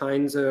these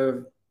kinds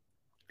of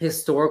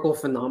historical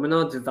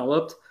phenomena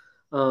developed.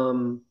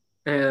 And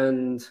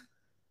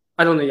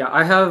I don't know, yeah,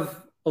 I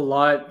have a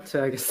lot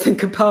to, I guess,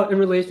 think about in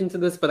relation to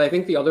this, but I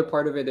think the other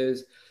part of it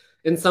is,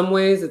 in some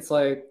ways, it's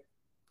like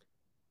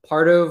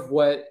part of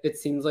what it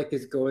seems like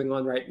is going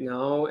on right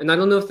now. And I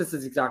don't know if this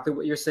is exactly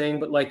what you're saying,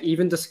 but like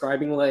even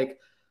describing like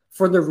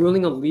for the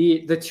ruling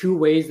elite, the two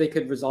ways they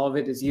could resolve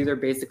it is either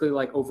basically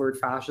like overt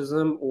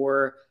fascism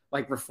or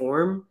like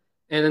reform.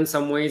 And in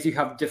some ways you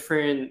have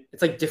different,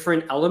 it's like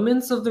different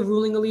elements of the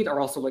ruling elite are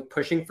also like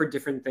pushing for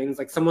different things.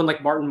 Like someone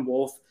like Martin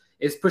Wolf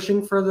is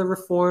pushing for the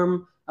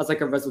reform as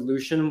like a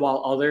resolution,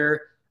 while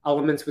other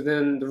elements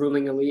within the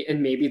ruling elite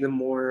and maybe the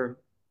more,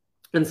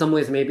 in some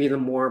ways, maybe the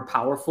more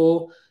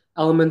powerful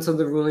elements of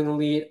the ruling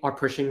elite are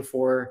pushing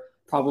for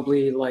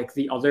probably like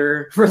the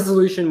other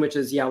resolution, which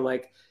is, yeah,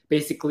 like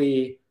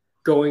basically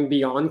going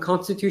beyond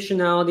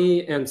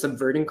constitutionality and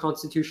subverting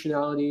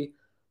constitutionality.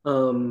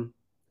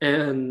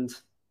 And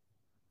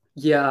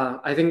yeah,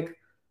 I think,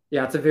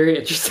 yeah, it's a very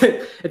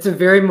interesting, it's a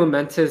very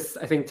momentous,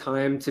 I think,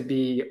 time to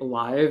be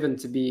alive and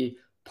to be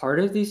part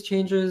of these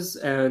changes.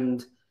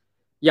 And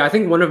yeah, I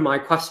think one of my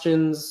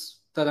questions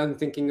that I'm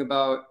thinking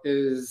about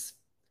is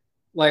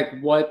like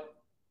what,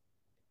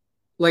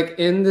 like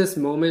in this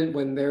moment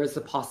when there is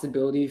a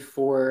possibility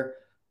for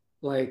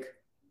like,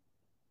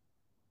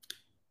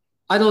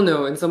 I don't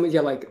know, in some,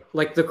 yeah,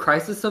 like the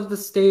crisis of the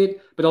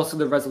state, but also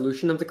the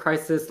resolution of the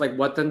crisis, like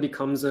what then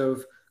becomes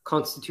of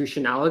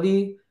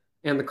constitutionality.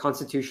 and the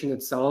Constitution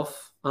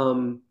itself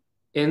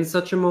in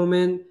such a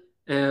moment.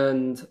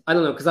 And I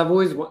don't know, because I've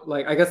always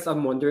like, I guess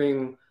I'm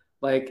wondering,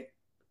 like,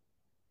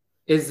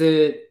 does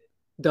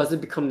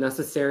it become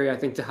necessary, I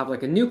think, to have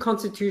like a new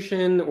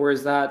constitution, or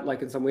is that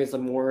like in some ways a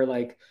more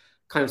like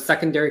kind of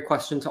secondary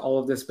question to all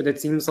of this? But it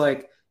seems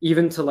like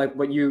even to like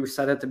what you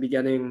said at the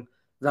beginning,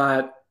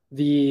 that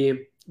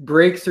the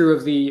breakthrough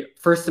of the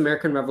first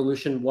American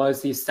Revolution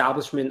was the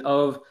establishment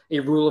of a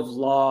rule of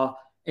law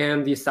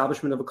and the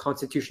establishment of a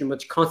constitution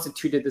which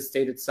constituted the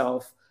state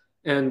itself,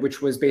 and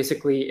which was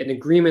basically an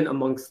agreement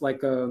amongst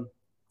like a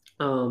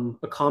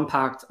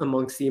compact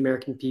amongst the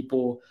American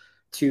people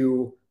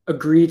to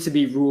agree to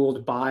be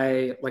ruled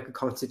by like a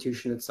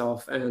constitution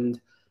itself. And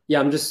yeah,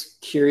 I'm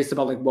just curious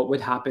about like what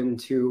would happen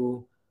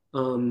to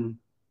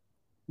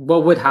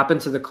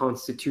the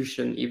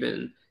constitution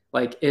even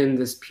like in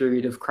this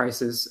period of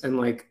crisis, and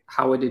like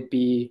how would it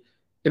be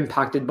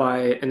impacted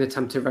by an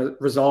attempt to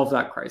resolve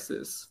that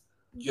crisis?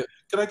 Yeah,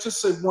 can I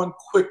just say one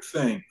quick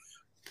thing?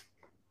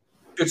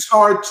 It's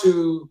hard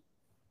to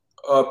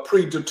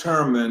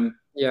predetermine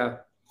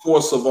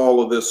course of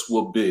all of this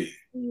will be.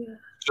 Yeah.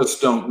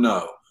 Just don't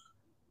know.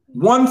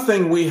 One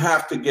thing we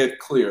have to get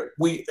clear,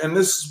 and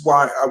this is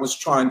why I was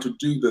trying to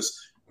do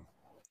this,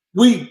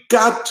 we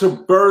got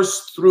to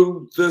burst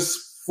through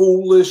this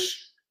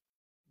foolish,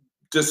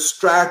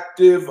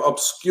 distractive,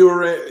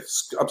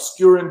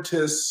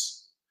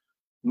 obscurantist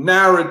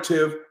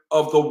narrative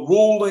of the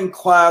ruling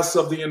class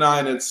of the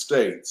United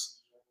States,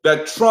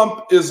 that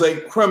Trump is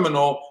a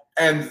criminal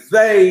and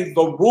they,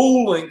 the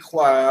ruling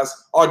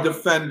class, are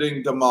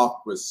defending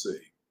democracy.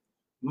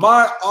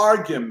 My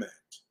argument,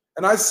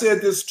 and I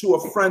said this to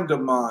a friend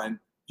of mine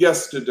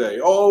yesterday,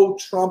 oh,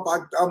 Trump,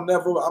 I'm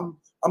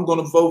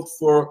going to vote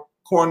for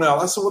Cornell.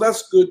 I said, well,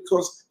 that's good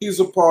because he's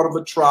a part of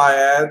a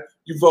triad.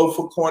 You vote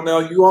for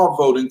Cornell, you are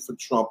voting for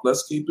Trump.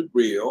 Let's keep it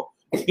real.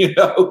 You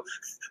know,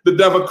 the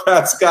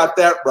Democrats got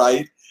that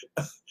right.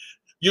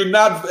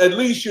 At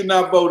least you're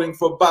not voting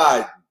for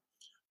Biden.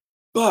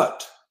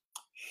 But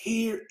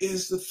here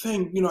is the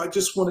thing, you know, I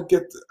just want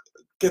to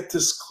get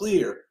this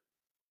clear.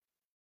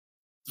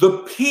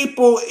 The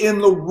people in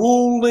the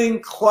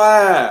ruling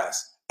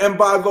class, and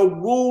by the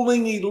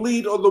ruling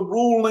elite or the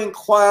ruling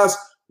class,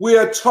 we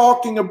are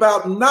talking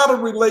about not a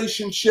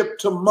relationship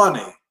to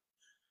money.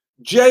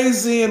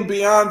 Jay-Z and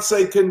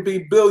Beyonce can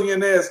be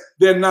billionaires.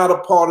 They're not a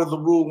part of the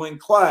ruling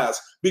class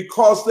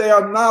because they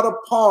are not a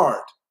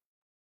part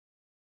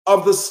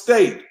of the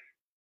state.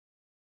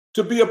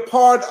 To be a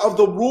part of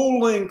the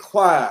ruling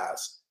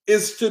class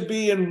is to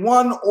be in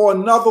one or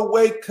another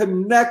way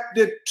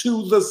connected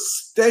to the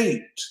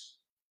state,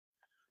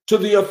 to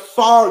the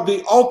authority,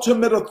 the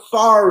ultimate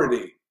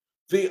authority,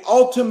 the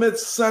ultimate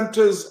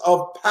centers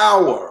of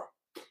power,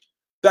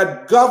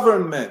 that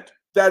government,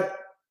 that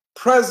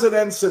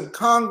presidents and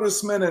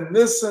congressmen and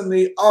this and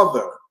the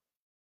other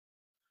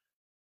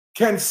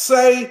can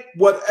say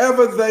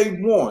whatever they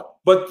want,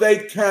 but they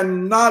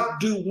cannot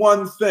do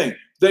one thing.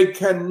 They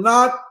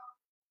cannot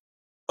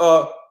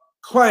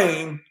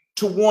claim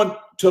to want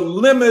to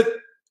limit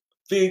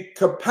the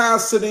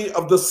capacity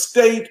of the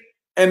state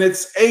and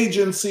its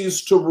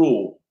agencies to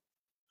rule.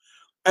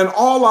 And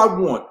all I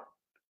want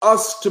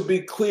us to be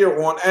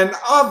clear on, and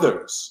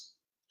others,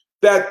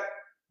 that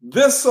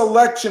this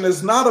election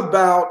is not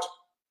about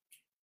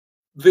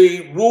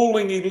the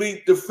ruling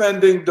elite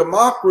defending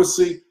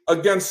democracy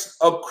against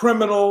a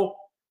criminal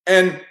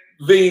and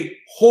the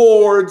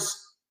hordes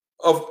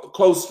of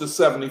close to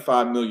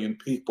 75 million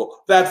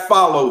people that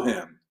follow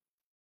him.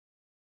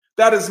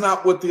 That is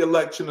not what the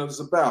election is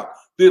about.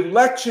 The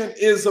election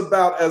is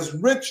about, as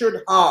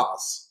Richard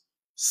Haas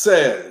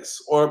says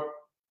or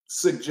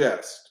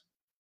suggests,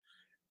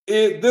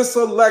 this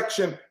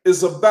election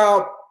is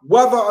about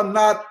whether or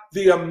not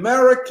the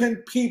American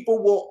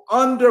people will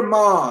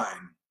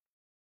undermine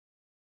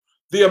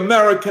the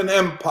American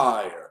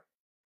empire.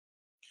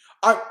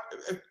 I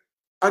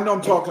know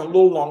I'm talking a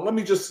little long. Let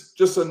me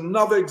just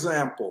another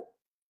example.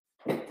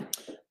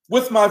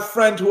 With my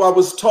friend who I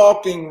was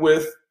talking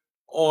with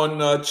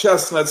on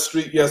Chestnut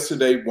Street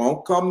yesterday,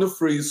 won't come to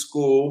free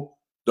school,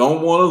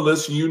 don't want to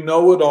listen, you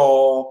know it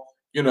all,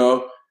 you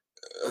know.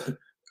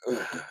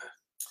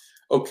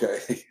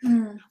 Okay.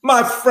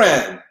 My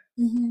friend,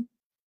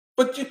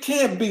 but you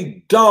can't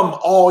be dumb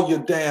all your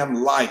damn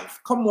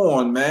life. Come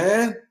on,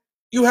 man.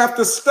 You have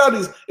to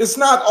study. It's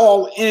not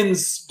all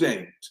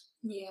instinct.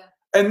 Yeah.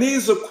 And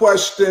these are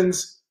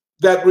questions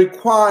that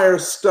require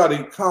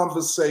study,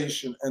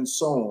 conversation, and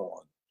so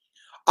on.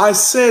 I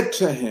said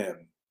to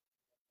him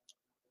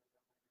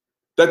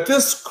that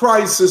this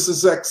crisis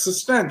is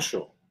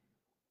existential,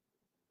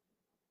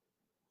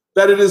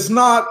 that it is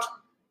not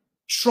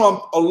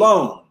Trump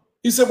alone.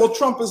 He said, well,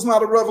 Trump is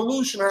not a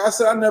revolutionary. I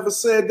said, I never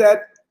said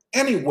that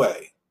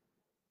anyway.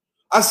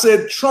 I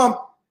said, Trump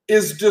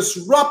is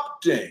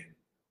disrupting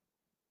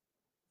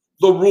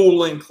the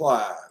ruling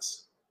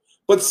class.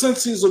 But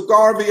since he's a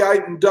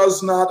Garveyite and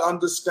does not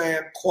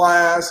understand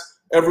class,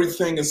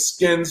 everything is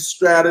skin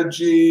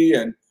strategy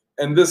and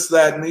this,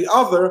 that, and the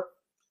other,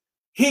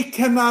 He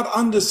cannot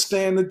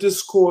understand the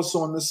discourse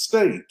on the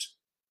state.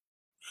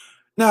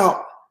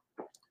 Now,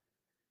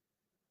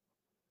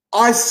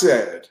 I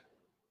said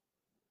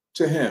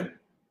to him,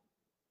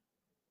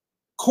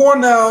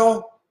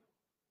 Cornell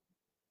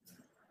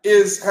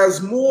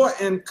has more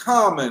in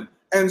common,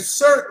 and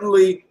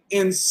certainly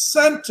in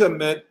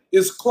sentiment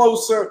is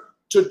closer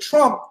to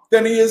Trump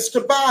than he is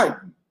to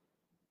Biden.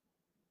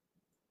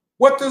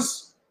 What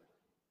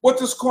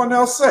does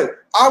Cornell say?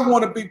 I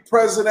want to be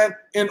president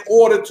in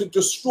order to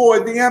destroy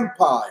the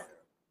empire,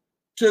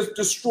 to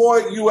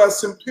destroy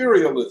U.S.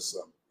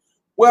 imperialism.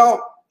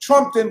 Well,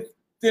 Trump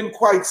didn't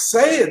quite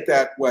say it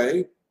that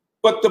way,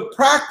 but the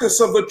practice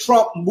of the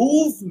Trump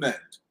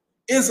movement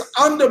is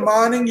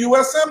undermining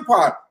U.S.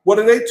 empire. What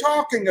are they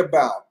talking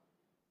about?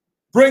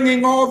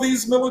 Bringing all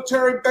these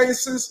military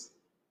bases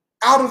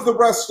out of the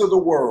rest of the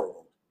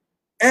world,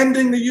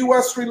 ending the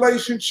U.S.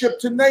 relationship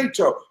to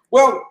NATO.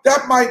 Well,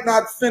 that might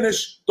not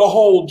finish the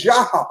whole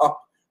job,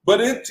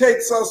 but it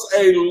takes us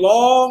a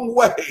long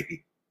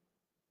way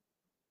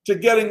to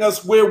getting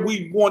us where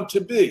we want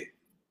to be.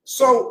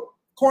 So,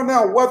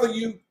 Cornell, whether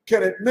you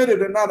can admit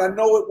it or not, I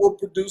know it will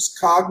produce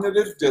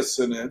cognitive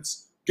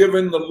dissonance,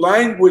 given the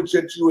language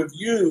that you have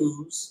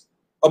used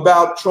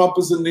about Trump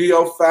as a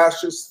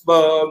neo-fascist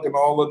thug and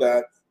all of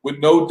that, with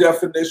no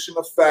definition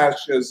of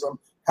fascism.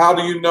 How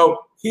do you know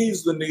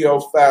he's the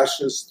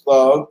neo-fascist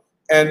thug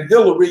and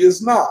Hillary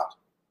is not?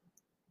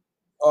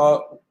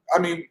 I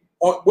mean,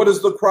 what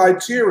is the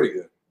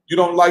criteria? You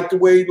don't like the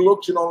way he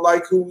looks, you don't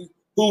like who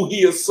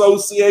he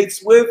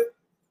associates with?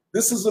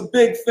 This is a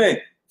big thing.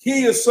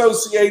 He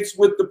associates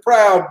with the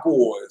Proud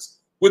Boys,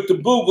 with the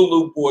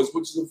Boogaloo Boys,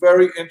 which is a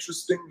very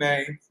interesting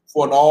name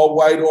for an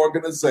all-white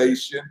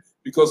organization,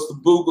 because the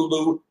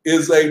Boogaloo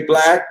is a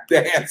black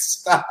dance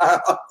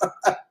style.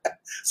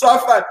 So I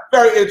find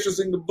very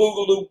interesting the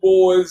Boogaloo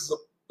Boys,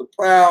 the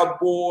Proud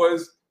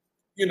Boys,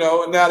 you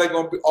know, and now they're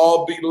going to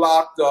all be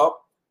locked up,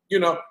 you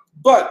know,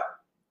 but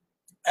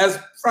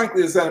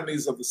frankly, as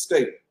enemies of the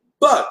state.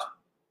 But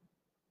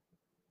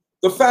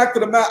the fact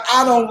of the matter,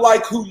 I don't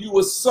like who you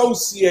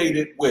associate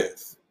it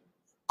with.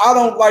 I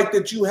don't like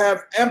that you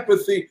have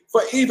empathy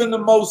for even the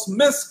most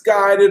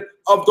misguided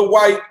of the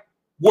white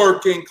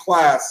working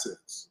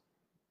classes.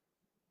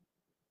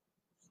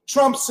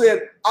 Trump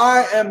said,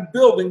 I am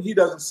building, he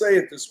doesn't say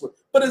it this way,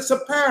 but it's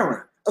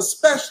apparent,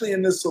 especially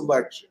in this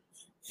election.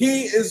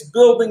 He is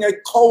building a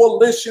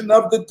coalition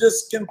of the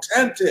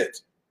discontented.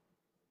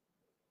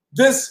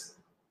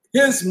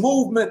 His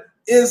movement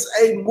is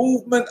a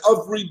movement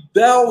of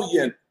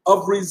rebellion,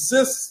 of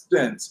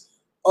resistance.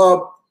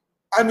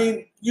 I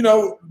mean, you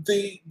know,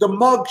 the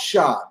mug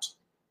shot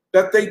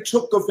that they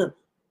took of him,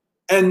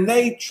 and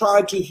they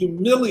tried to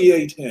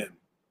humiliate him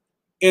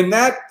in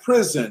that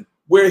prison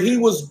where he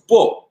was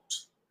booked.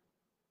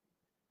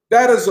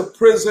 That is a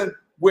prison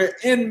where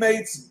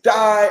inmates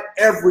die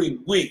every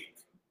week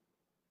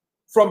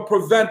from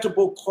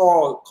preventable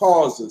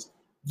causes.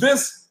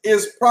 This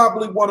is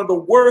probably one of the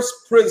worst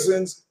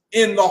prisons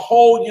in the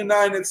whole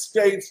United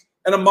States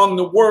and among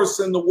the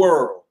worst in the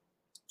world.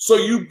 So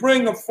you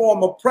bring a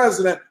former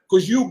president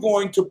because you're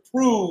going to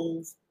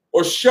prove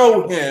or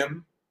show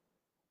him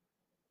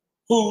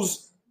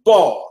who's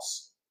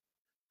boss.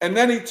 And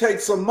then he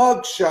takes a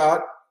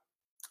mugshot,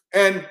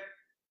 and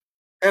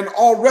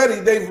already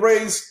they've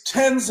raised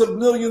tens of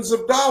millions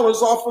of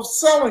dollars off of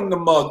selling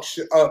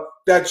the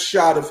that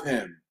shot of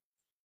him.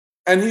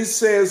 And he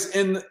says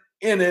in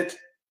it,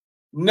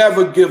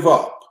 never give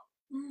up.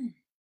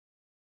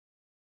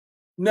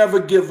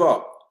 Never give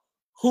up.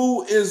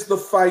 Who is the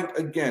fight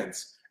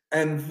against?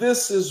 And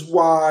this is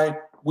why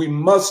we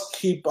must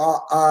keep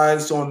our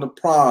eyes on the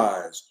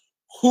prize.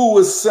 Who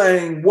is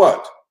saying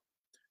what?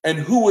 And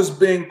who is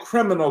being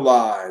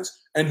criminalized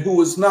and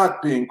who is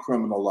not being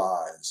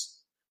criminalized?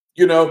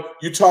 You know,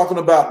 you're talking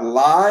about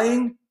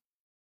lying.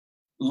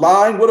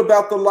 Lying, what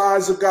about the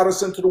lies that got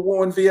us into the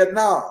war in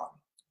Vietnam?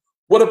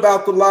 What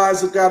about the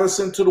lies that got us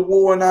into the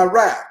war in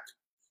Iraq?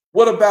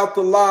 What about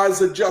the lies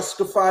that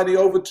justify the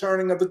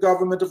overturning of the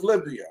government of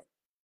Libya?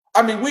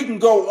 I mean, we can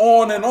go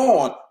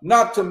on,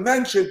 not to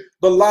mention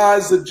the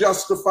lies that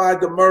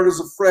justified the murders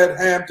of Fred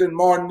Hampton,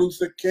 Martin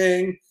Luther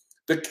King,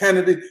 the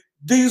Kennedy.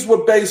 These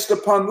were based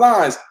upon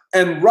lies.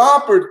 And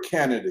Robert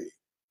Kennedy,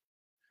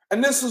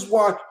 and this is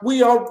why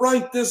we are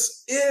right,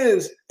 this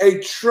is a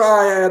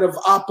triad of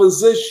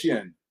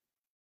opposition.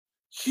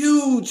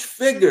 Huge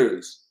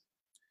figures,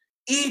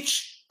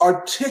 each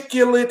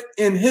articulate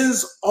in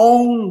his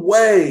own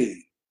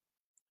way.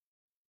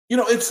 You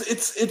know,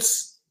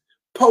 it's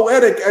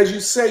poetic, as you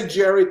say,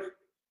 Jerry.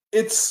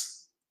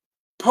 It's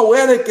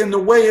poetic in the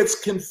way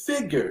it's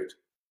configured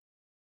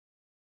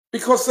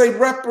because they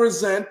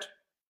represent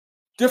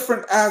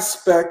different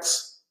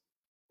aspects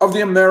of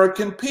the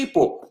American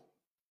people.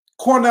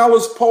 Cornell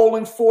is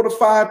polling 4 to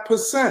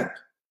 5%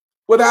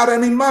 without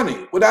any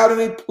money, without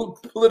any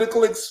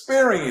political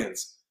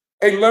experience,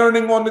 a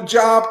learning on the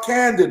job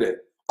candidate,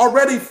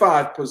 already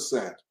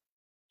 5%.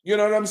 You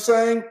know what I'm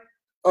saying?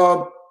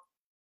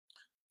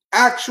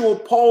 Actual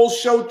polls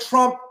show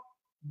Trump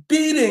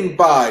beating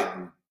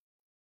Biden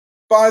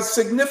by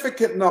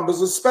significant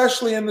numbers,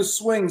 especially in the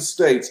swing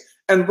states.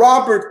 And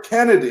Robert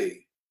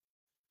Kennedy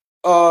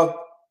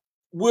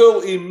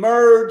will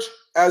emerge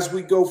as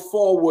we go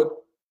forward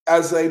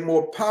as a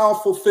more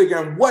powerful figure.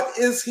 And what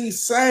is he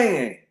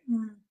saying?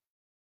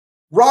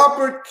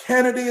 Robert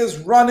Kennedy is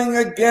running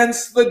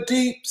against the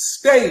deep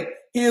state.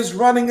 He is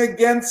running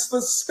against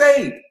the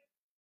state.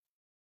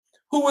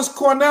 Who is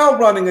Cornell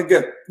running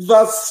against?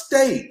 The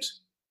state.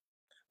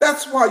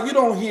 That's why you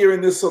don't hear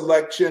in this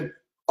election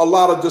a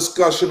lot of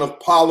discussion of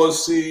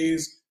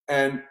policies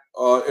and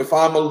if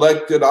I'm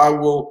elected, I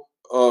will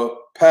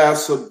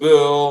pass a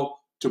bill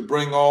to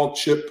bring all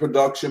chip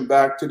production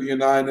back to the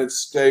United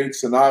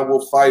States and I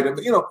will fight him.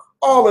 You know,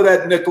 all of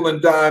that nickel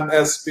and dime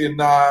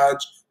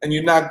espionage, and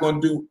you're not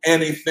going to do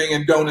anything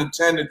and don't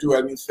intend to do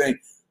anything.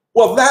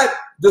 Well, that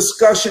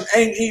discussion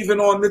ain't even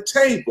on the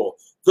table.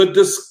 The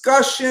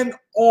discussion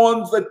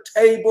on the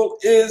table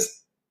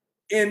is,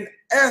 in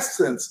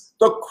essence,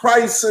 the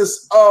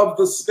crisis of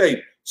the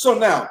state. So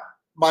now,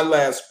 my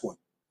last point.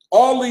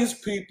 All these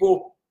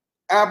people,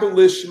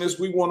 abolitionists,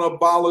 we want to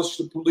abolish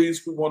the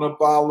police, we want to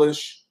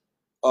abolish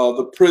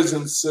the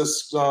prison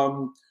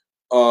system,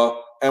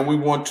 and we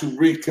want to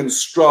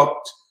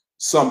reconstruct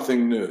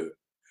something new.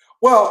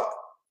 Well,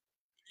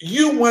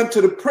 you went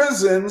to the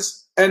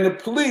prisons and the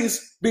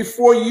police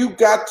before you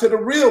got to the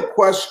real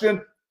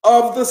question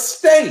of the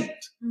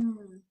state.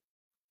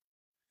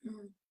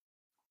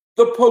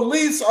 The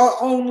police are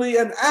only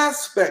an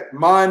aspect,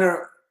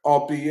 minor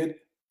albeit,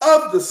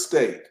 of the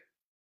state.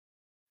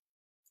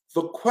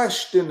 The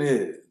question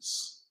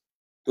is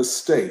the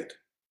state.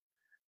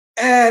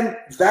 And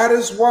that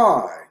is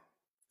why,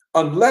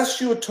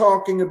 unless you're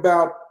talking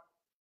about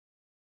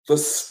the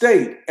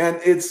state and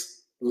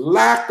its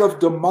lack of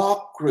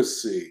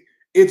democracy,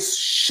 it's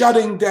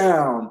shutting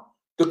down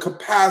the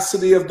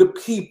capacity of the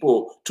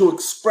people to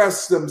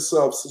express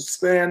themselves, to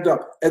stand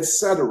up,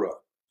 etc.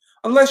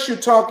 Unless you're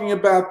talking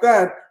about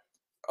that,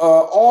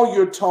 all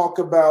your talk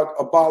about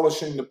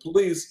abolishing the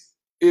police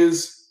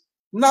is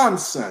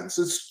nonsense.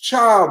 It's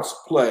child's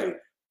play.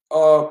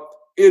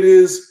 It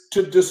is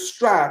to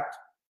distract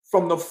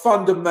from the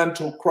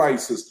fundamental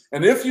crisis.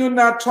 And if you're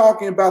not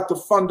talking about the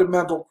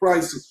fundamental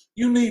crisis,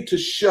 you need to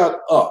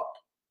shut up.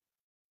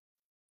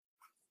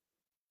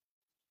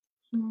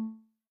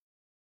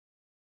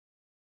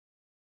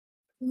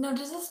 No,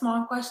 just a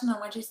small question on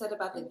what you said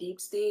about the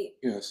deep state.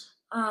 Yes.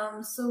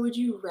 So would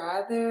you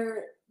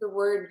rather the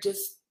word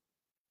just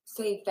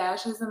say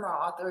fascism or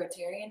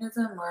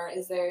authoritarianism, or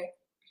is there?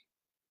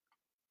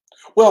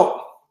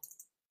 Well,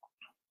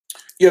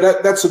 yeah,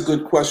 that's a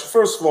good question.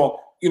 First of all,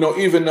 you know,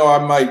 even though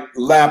I might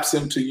lapse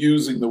into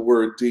using the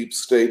word deep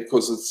state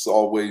because it's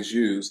always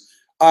used,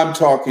 I'm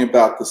talking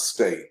about the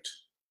state.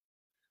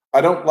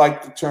 I don't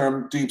like the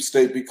term deep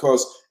state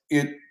because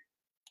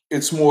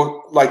it's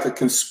more like a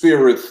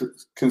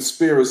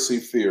conspiracy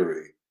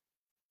theory.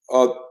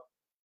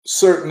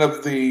 Certain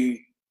of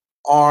the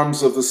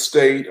arms of the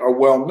state are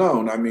well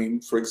known. I mean,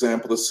 for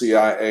example, the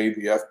CIA,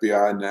 the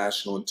FBI,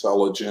 National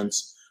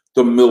Intelligence,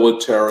 the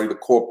military, the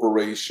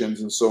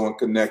corporations, and so on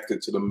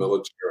connected to the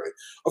military.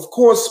 Of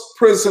course,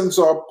 prisons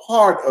are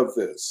part of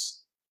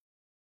this,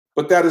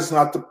 but that is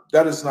not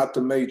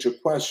the major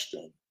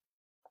question.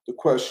 The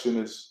question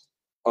is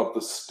of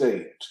the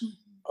state,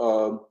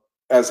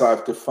 as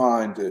I've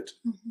defined it.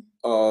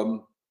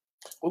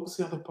 What was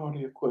the other part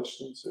of your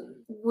question, sir?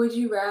 Would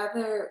you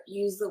rather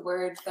use the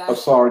word fascism?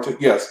 Authority,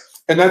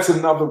 yes. And that's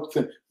another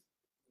thing.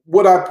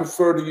 Would I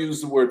prefer to use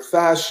the word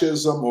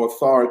fascism or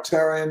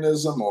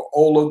authoritarianism or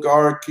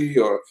oligarchy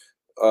or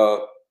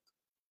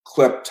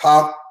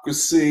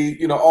kleptocracy,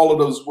 you know, all of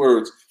those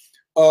words.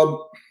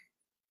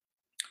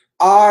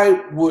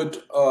 I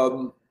would,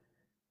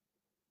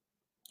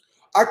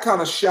 I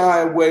kind of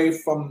shy away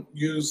from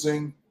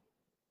using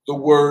the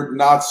word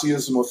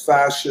Nazism or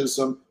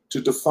fascism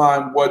to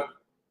define what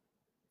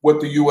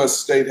the U.S.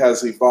 state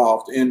has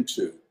evolved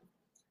into.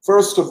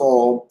 First of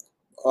all,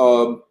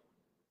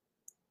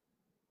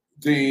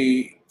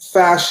 the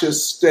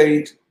fascist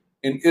state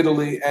in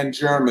Italy and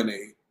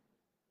Germany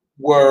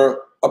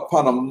were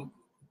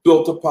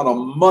built upon a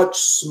much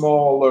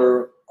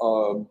smaller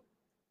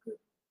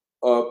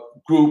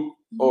group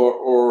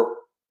or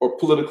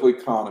political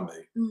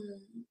economy.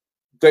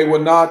 They were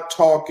not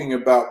talking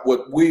about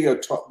what we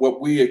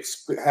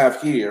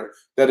have here,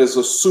 that is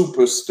a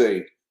super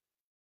state,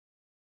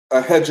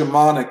 a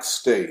hegemonic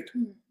state,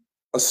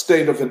 a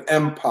state of an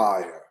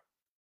empire.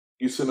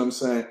 You see what I'm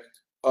saying?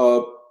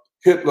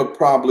 Hitler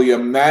probably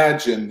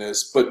imagined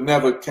this, but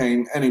never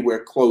came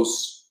anywhere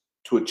close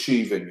to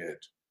achieving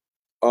it.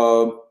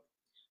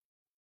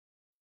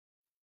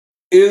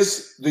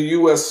 Is the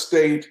U.S.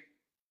 state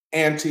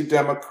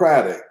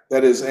anti-democratic,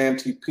 that is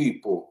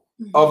anti-people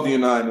of the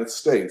United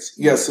States?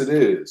 Yes, it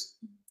is.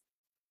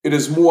 It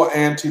is more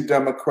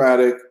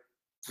anti-democratic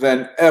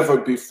than ever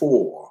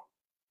before.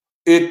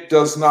 It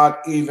does not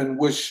even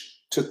wish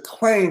to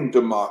claim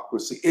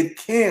democracy. It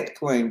can't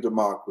claim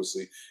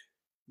democracy.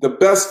 The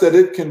best that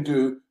it can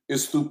do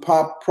is through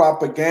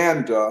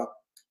propaganda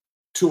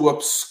to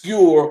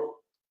obscure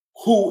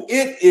who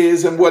it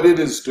is and what it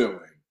is doing.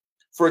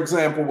 For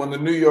example, when the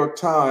New York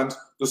Times,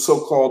 the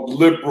so-called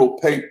liberal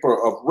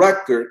paper of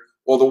record,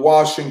 or the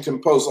Washington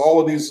Post,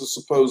 all of these are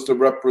supposed to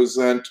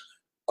represent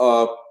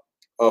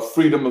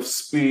freedom of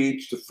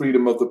speech, the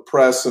freedom of the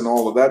press, and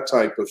all of that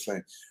type of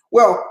thing.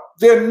 Well,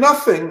 they're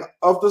nothing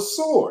of the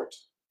sort.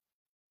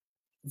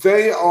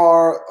 They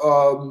are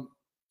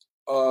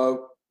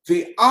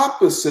the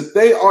opposite.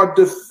 They are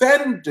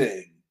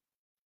defending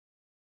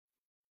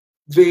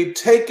the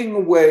taking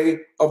away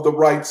of the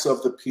rights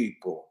of the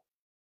people,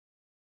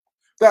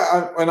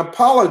 and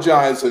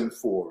apologizing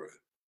for it.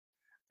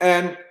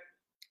 And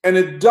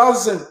it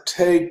doesn't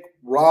take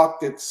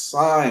rocket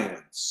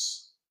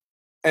science.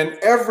 And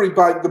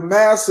everybody, the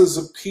masses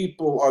of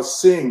people are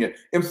seeing it.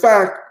 In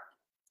fact,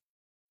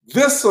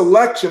 this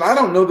election, I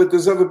don't know that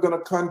there's ever been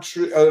an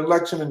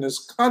election in this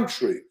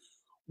country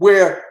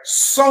where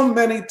so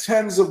many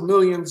tens of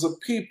millions of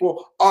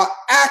people are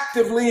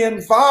actively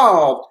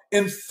involved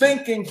in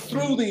thinking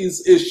through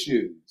these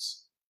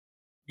issues.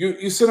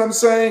 You see what I'm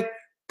saying?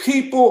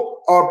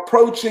 People are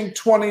approaching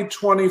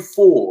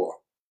 2024,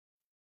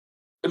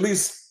 at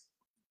least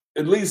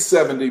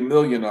 70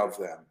 million of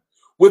them,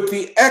 with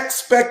the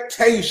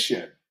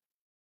expectation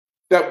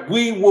that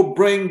we will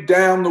bring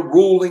down the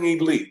ruling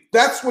elite.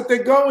 That's what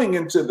they're going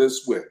into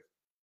this with.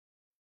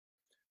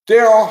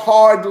 There are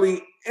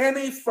hardly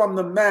any from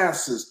the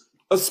masses,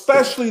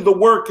 especially the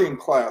working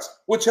class,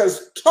 which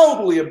has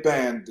totally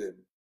abandoned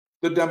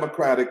the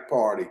Democratic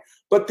Party.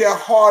 But there are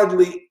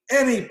hardly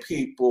any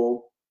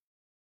people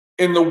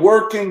in the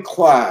working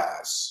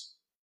class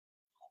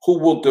who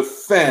will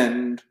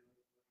defend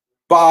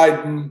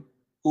Biden,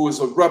 who is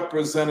a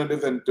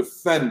representative and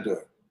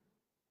defender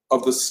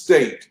of the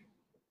state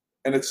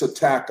and its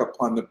attack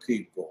upon the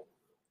people.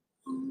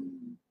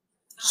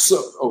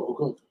 So,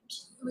 go ahead.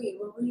 Wait,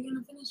 what were you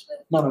going to finish with?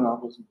 No, I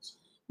wasn't.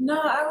 No,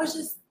 I was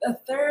just, a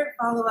third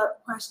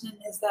follow-up question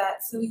is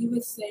that, so you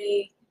would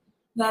say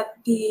that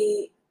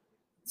the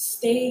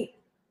state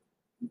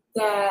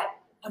that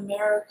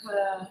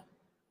America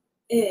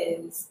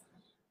is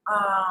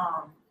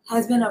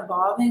has been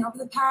evolving over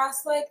the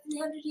past like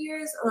 300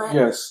 years, or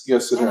yes,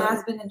 it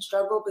has been in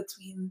struggle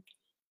between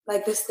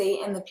like the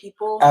state and the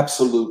people.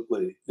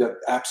 Absolutely, yeah,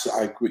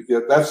 absolutely, I agree.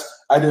 Yeah,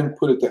 I didn't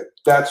put it that.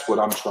 That's what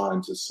I'm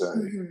trying to say.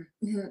 Mm-hmm,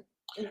 mm-hmm.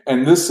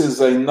 And this is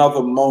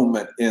another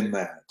moment in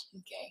that.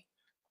 Okay.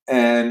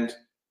 And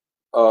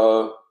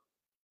I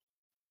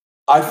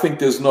think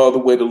there's no other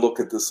way to look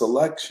at this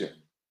election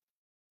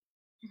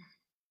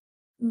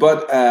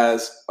but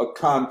as a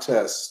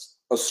contest,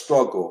 a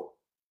struggle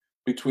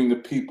between the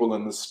people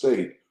and the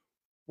state,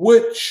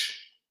 which,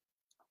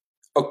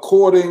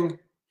 according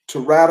to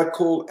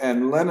radical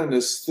and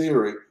Leninist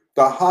theory,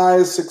 the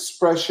highest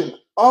expression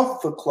of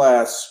the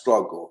class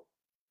struggle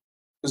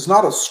is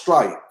not a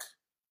strike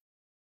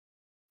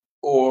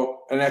or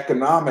an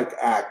economic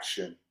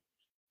action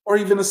or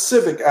even a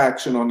civic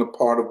action on the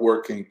part of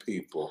working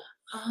people.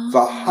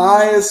 The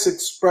highest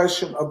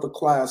expression of the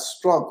class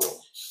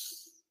struggle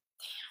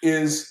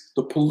is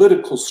the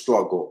political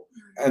struggle.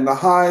 And the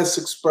highest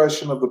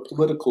expression of the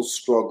political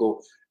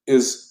struggle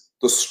is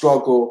the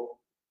struggle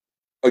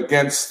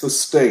against the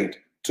state,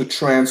 to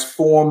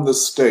transform the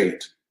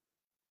state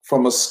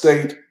from a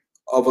state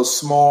of a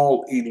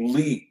small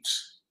elite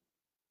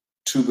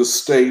to the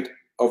state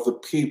of the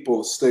people,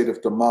 the state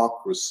of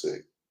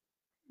democracy.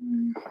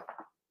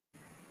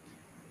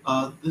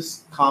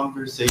 This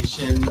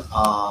conversation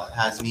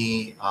has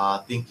me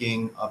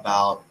thinking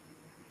about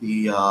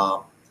the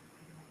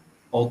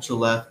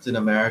ultra-left in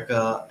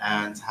America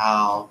and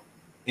how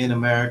in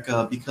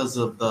America, because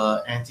of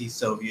the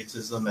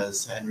anti-Sovietism,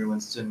 as Henry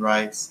Winston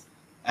writes,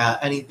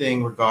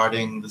 anything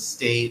regarding the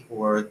state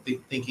or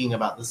thinking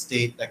about the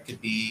state that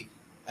could be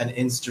an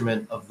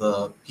instrument of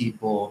the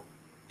people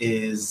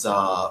is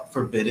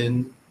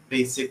forbidden,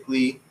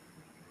 basically.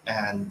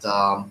 And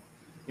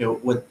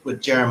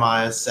what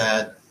Jeremiah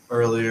said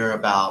earlier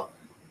about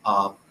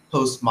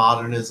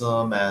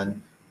postmodernism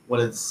and what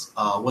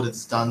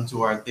it's done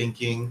to our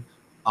thinking.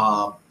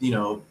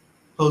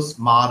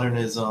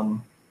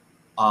 Postmodernism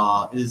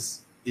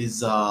is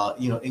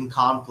in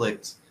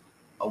conflict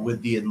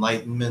with the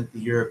Enlightenment, the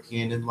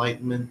European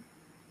Enlightenment,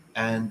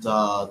 and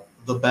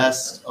the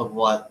best of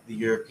what the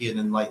European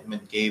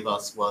Enlightenment gave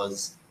us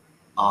was,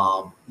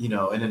 in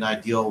an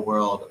ideal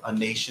world, a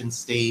nation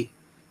state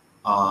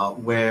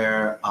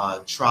where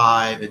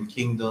tribe and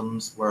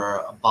kingdoms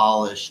were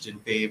abolished in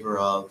favor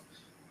of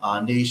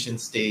nation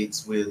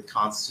states with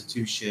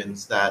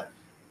constitutions that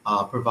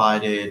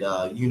provided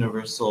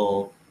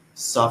universal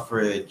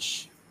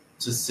suffrage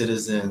to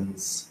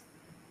citizens,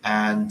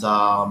 and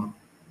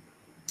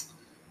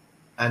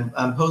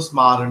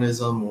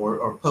postmodernism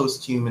or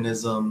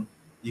posthumanism,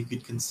 you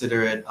could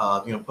consider it,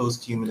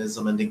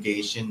 posthumanism a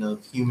negation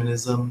of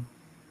humanism.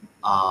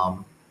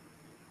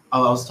 I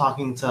was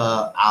talking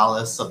to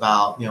Alice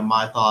about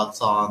my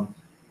thoughts on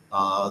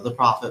the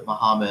Prophet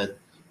Muhammad,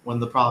 when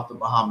the Prophet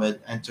Muhammad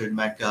entered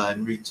Mecca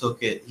and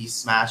retook it, he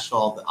smashed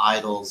all the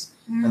idols,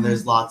 and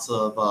there's lots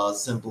of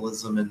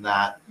symbolism in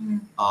that.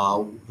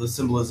 The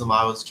symbolism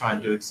I was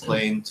trying to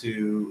explain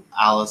to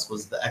Alice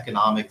was the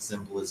economic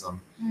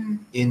symbolism.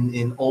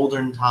 In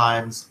olden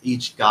times,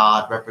 each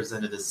god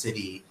represented a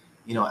city.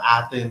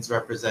 Athens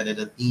represented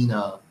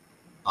Athena,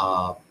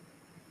 uh,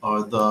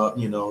 or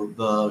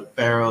the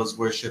pharaohs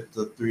worshipped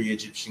the three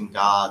Egyptian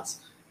gods.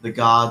 The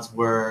gods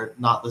were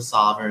not the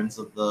sovereigns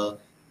of the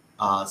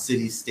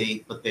city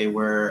state, but they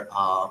were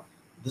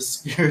the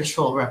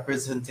spiritual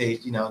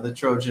representation. The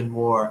Trojan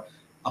War,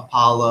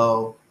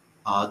 Apollo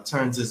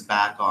turns his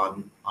back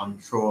on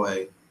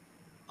Troy,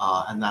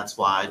 and that's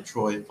why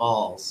Troy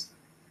falls.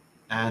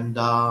 And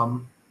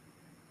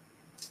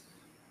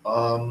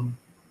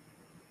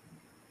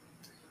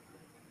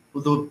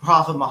the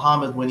Prophet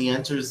Muhammad, when he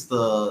enters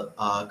the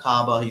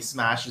Kaaba, he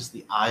smashes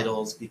the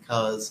idols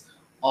because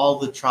all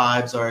the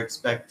tribes are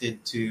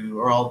expected to,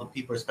 or all the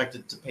people are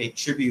expected to pay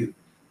tribute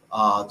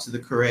to the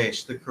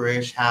Quraysh. The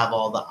Quraysh have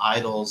all the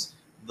idols,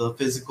 the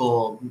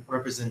physical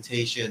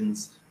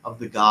representations of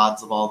the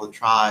gods of all the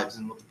tribes.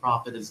 And what the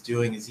Prophet is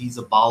doing is he's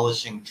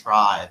abolishing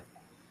tribe.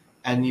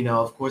 And,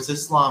 of course,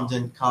 Islam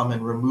didn't come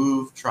and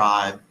remove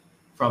tribe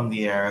from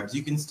the Arabs.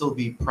 You can still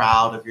be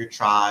proud of your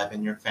tribe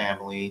and your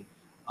family.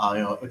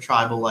 A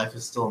tribal life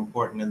is still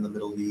important in the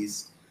Middle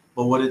East.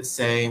 But what it's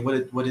saying,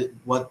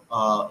 what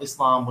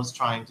Islam was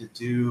trying to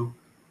do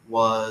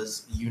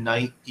was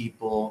unite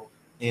people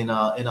in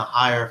a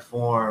higher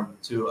form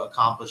to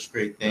accomplish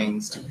great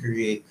things, to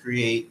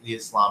create the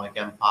Islamic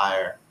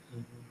Empire.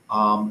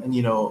 And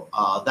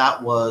that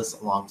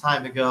was a long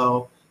time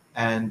ago,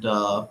 and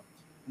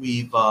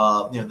we've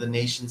the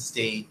nation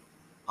state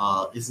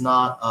is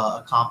not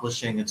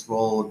accomplishing its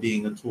role of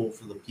being a tool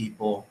for the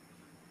people.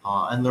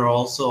 And they're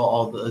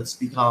also it's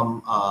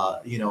become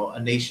a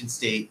nation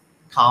state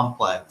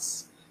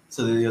complex.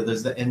 So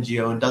there's the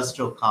NGO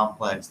industrial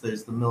complex,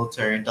 there's the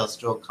military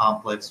industrial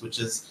complex, which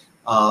is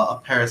a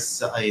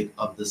parasite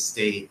of the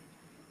state.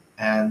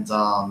 And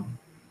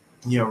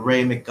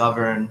Ray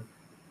McGovern,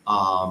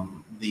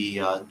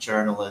 the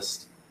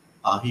journalist,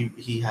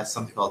 he has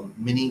something called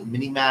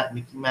Mickey Matt.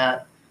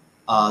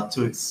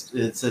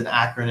 It's an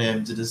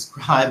acronym to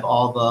describe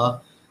all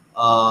the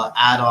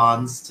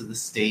add-ons to the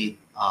state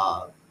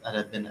that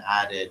have been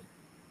added.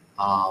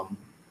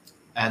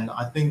 And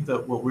I think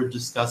that what we're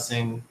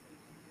discussing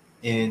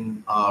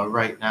in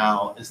right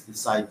now is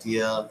this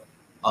idea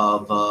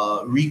of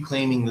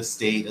reclaiming the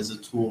state as a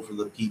tool for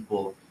the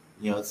people.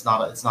 It's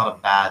not a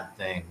bad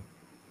thing.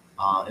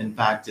 In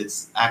fact,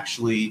 it's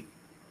actually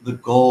the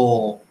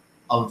goal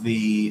of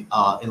the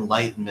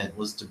Enlightenment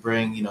was to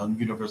bring,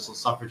 universal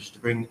suffrage, to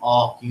bring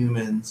all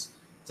humans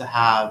to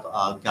have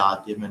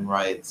God-given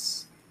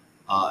rights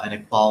and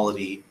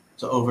equality,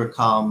 to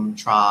overcome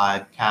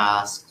tribe,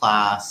 caste,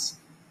 class,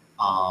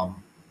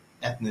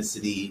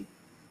 ethnicity.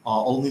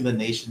 Only the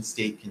nation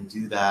state can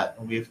do that,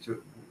 and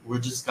we're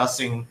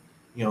discussing,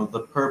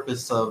 the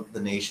purpose of the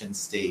nation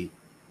state,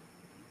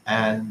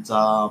 and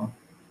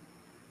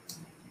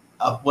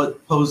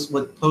what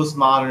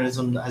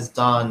postmodernism has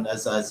done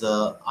as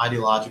a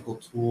ideological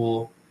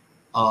tool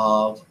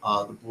of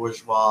the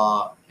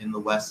bourgeois in the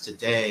West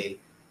today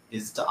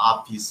is to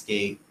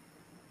obfuscate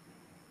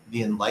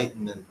the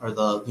Enlightenment, or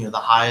the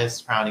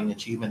highest crowning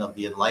achievement of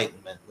the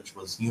Enlightenment, which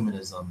was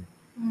humanism.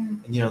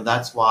 And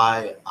that's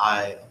why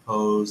I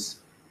oppose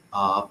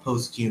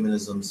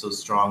post-humanism so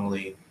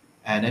strongly.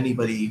 And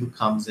anybody who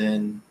comes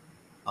in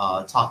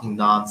talking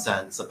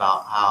nonsense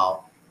about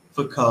how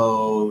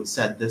Foucault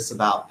said this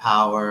about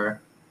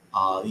power,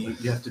 you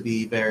have to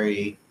be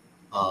very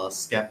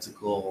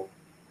skeptical,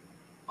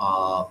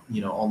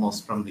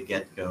 almost from the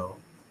get-go.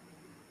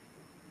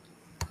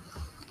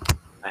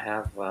 I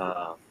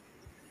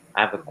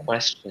have a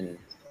question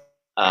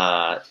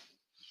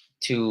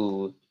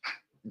to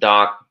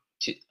Doc.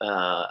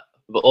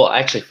 Well,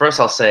 actually, first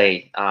I'll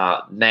say,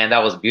 man,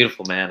 that was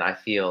beautiful, man. I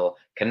feel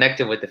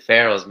connected with the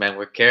pharaohs, man.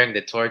 We're carrying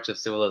the torch of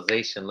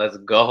civilization. Let's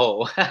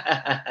go.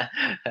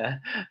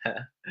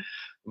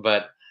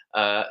 But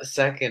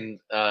second,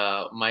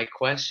 my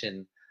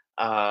question,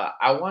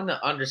 I want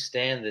to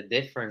understand the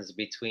difference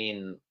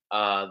between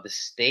the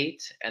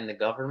state and the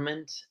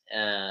government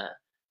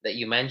that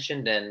you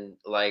mentioned, and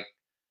like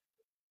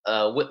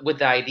with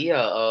the idea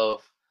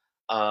of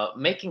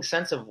making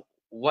sense of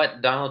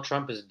what Donald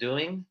Trump is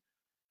doing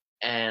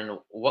and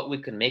what we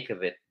can make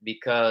of it.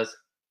 Because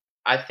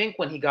I think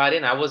when he got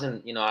in, I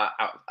wasn't,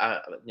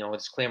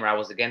 disclaimer, I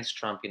was against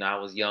Trump. I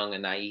was young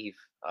and naive,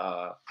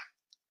 thought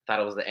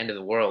it was the end of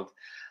the world.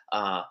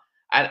 I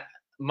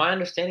My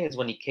understanding is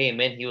when he came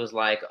in, he was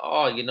like,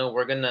 "Oh,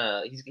 we're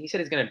gonna." He said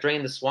he's gonna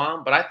drain the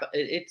swamp, but I thought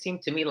it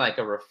seemed to me like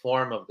a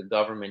reform of the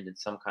government in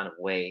some kind of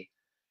way.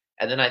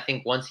 And then I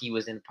think once he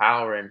was in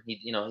power and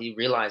he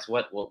realized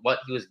what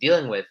he was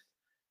dealing with,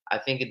 I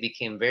think it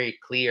became very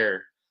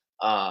clear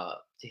to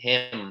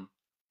him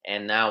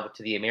and now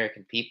to the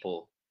American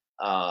people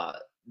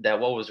that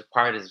what was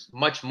required is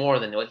much more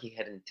than what he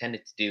had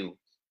intended to do.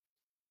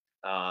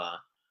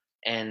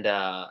 And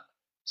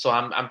So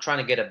I'm trying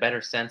to get a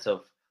better sense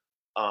of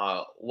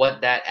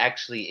what that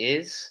actually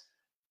is,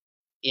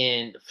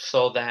 in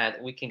so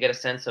that we can get a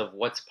sense of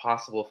what's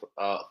possible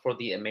for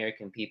the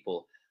American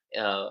people.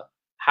 Uh,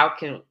 how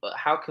can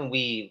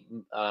we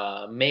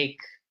make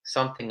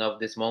something of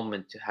this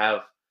moment to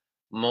have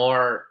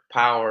more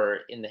power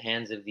in the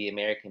hands of the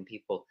American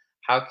people?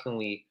 How can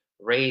we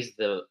raise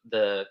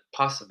the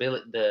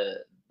possibility,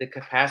 the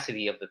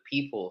capacity of the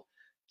people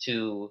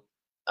to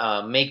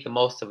make the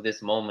most of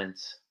this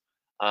moment,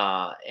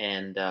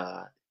 and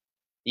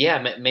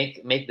yeah,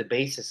 make the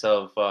basis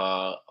of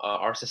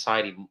our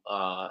society,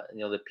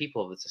 the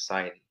people of the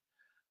society.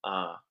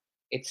 uh,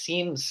 it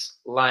seems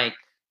like,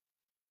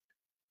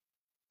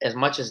 as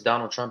much as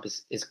Donald Trump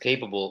is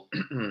capable,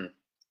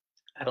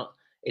 I don't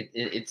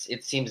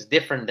it seems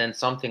different than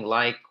something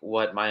like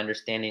what my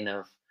understanding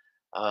of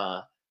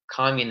uh,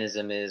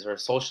 communism is, or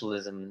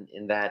socialism,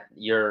 in that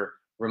you're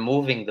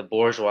removing the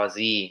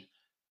bourgeoisie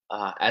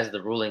as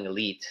the ruling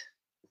elite,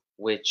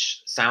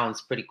 which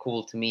sounds pretty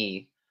cool to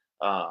me.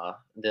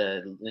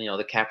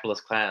 The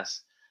capitalist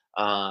class,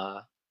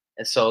 uh,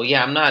 and so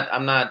yeah,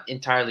 I'm not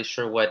entirely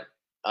sure what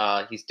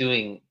he's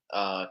doing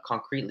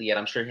concretely yet.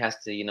 I'm sure he has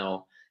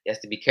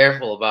to be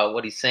careful about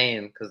what he's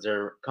saying, because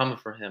they're coming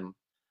for him.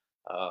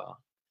 Uh,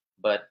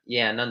 but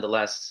yeah,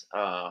 nonetheless,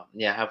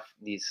 yeah, I have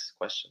these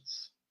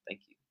questions.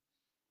 Thank you.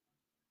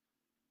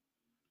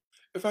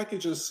 If I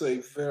could just say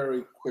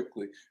very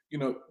quickly,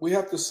 we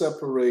have to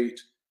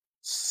separate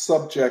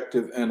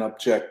subjective and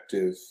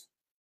objective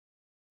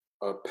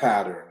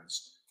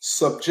patterns.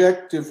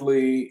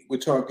 Subjectively, we're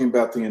talking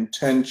about the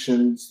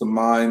intentions, the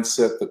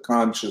mindset, the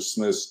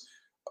consciousness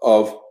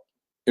of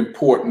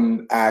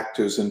important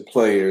actors and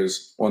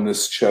players on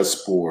this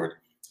chessboard.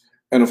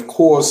 And of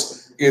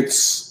course,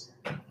 it's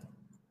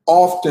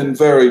often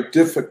very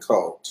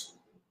difficult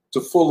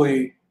to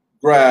fully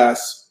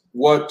grasp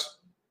what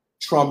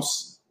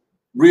Trump's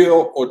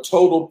real or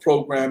total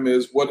program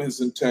is, what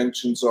his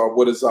intentions are,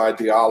 what his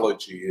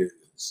ideology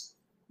is,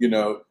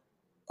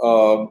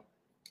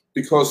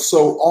 because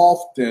so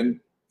often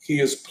he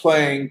is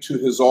playing to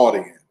his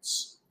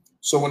audience.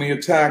 So when he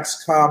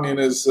attacks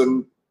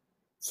communism,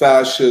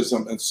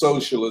 fascism, and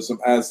socialism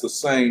as the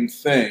same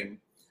thing,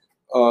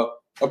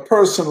 a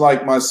person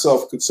like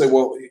myself could say,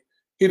 well,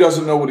 he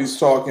doesn't know what he's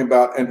talking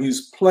about, and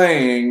he's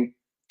playing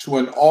to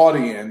an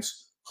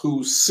audience who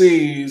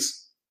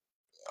has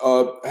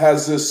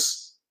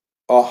this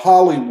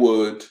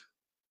Hollywood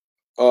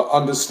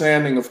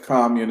understanding of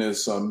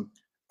communism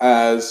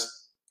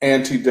as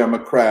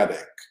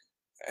anti-democratic,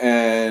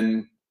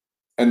 and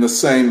the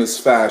same as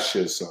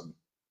fascism.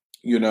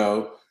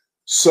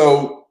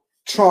 So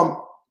Trump,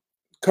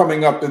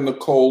 coming up in the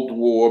Cold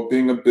War,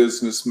 being a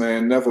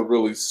businessman, never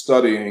really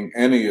studying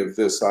any of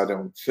this, I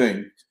don't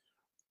think,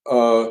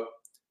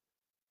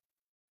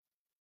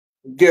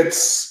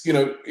 gets,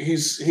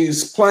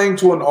 he's playing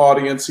to an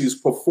audience, he's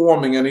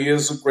performing, and he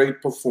is a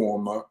great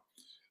performer,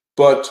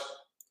 but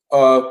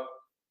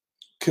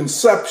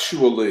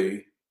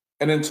conceptually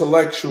and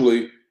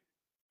intellectually,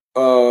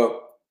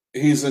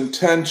 he's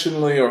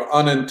intentionally or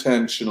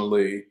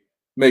unintentionally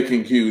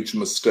making huge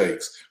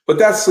mistakes. But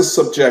that's the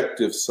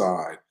subjective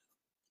side.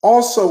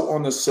 Also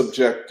on the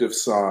subjective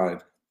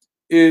side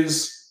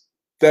is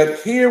that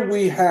here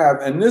we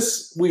have, and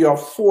this we are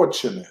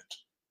fortunate,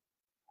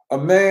 a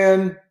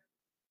man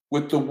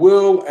with the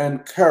will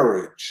and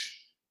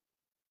courage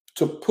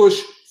to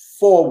push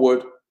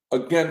forward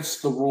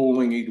against the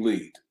ruling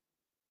elite.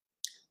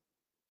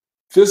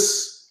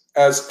 This,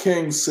 as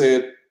King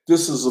said,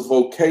 this is a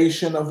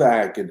vocation of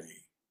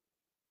agony.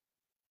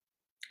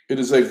 It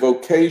is a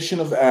vocation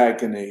of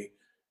agony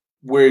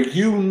where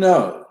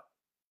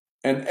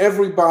and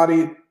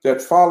everybody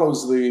that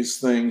follows these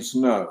things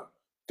know,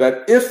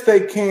 that if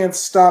they can't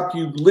stop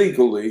you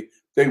legally,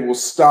 they will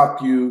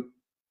stop you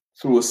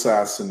through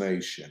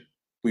assassination.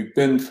 We've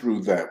been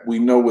through that. We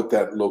know what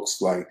that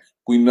looks like.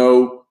 We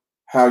know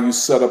how you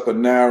set up a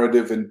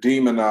narrative and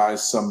demonize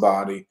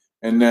somebody,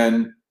 and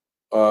then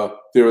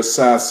their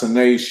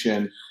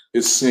assassination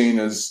is seen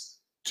as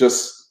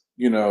just,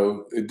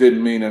 it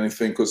didn't mean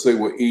anything because they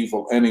were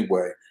evil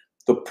anyway.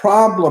 The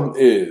problem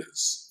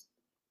is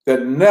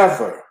that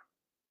never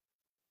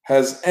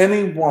has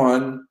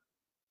anyone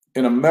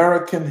in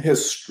American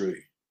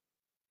history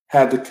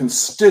had the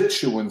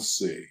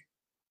constituency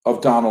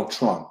of Donald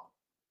Trump.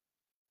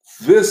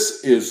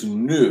 This is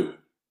new.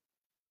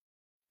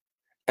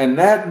 And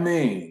that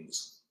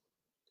means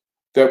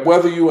that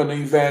whether you're an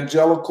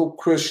evangelical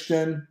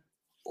Christian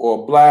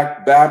or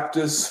Black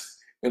Baptist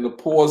in the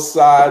poor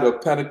side, or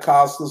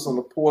Pentecostals on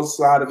the poor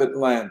side of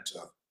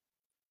Atlanta,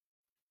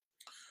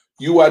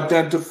 you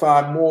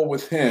identify more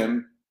with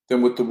him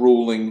than with the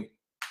ruling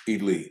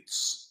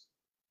elites.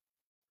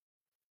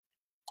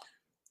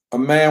 A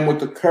man with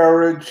the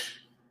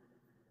courage,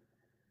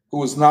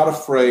 who is not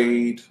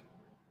afraid,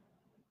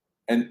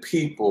 and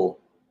people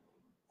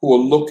who are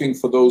looking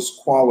for those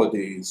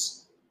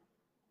qualities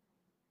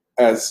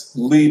as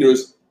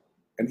leaders,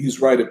 and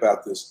he's right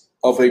about this,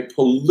 of a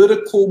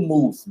political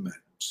movement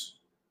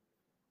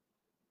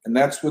And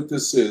that's what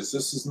this is.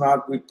 This is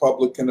not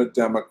Republican or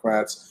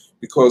Democrats,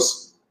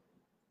 because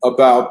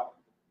about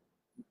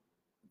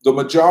the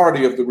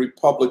majority of the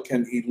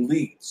Republican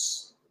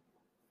elites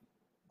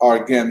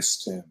are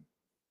against him,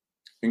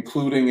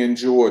 including in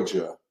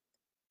Georgia,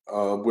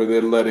 where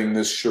they're letting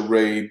this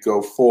charade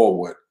go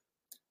forward.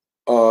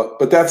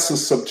 But that's the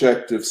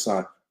subjective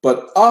side.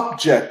 But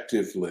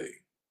objectively,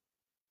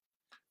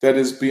 that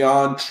is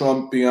beyond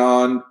Trump,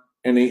 beyond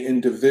any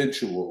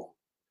individual,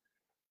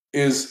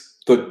 is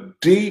the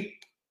deep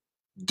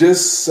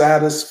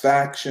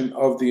dissatisfaction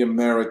of the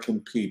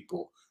American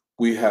people.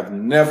 We have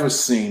never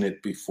seen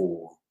it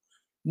before.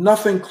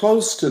 Nothing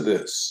close to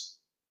this.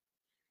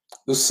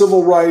 The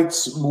civil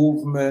rights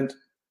movement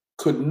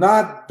could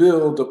not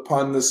build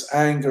upon this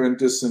anger and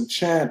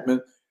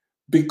disenchantment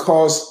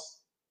because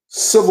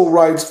civil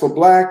rights for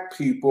Black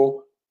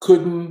people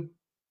couldn't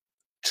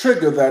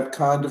trigger that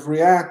kind of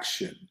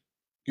reaction.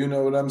 You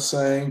know what I'm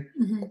saying?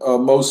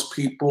 Mm-hmm. Most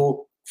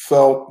people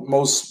felt,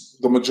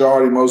 the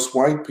majority, most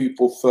white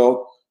people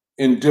felt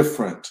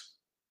indifferent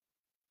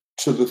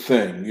to the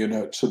thing,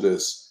 to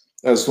this.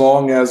 As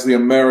long as the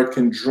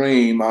American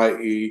dream,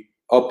 i.e.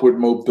 upward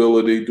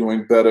mobility,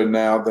 doing better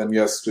now than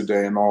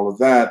yesterday and all of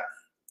that,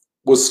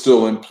 was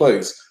still in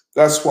place.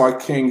 That's why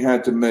King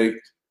had to make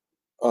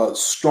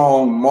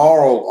strong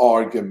moral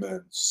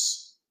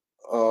arguments.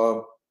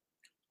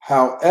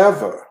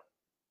 However,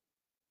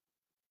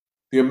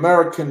 the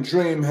American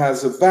dream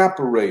has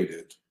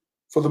evaporated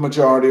for the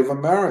majority of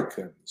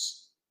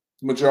Americans.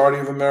 The majority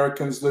of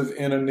Americans live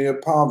in or near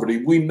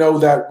poverty. We know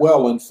that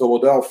well in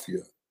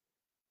Philadelphia.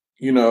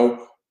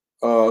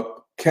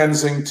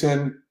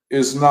 Kensington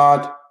is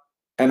not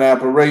an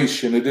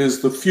aberration. It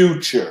is the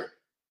future.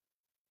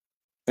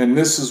 And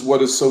this is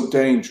what is so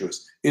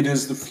dangerous. It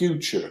is the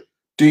future.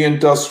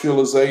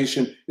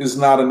 Deindustrialization is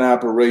not an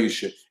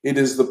aberration. It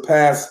is the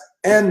past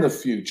and the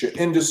future.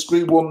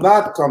 Industry will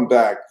not come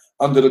back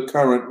under the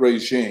current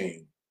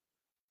regime.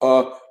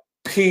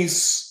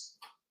 Peace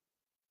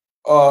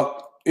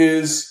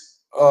is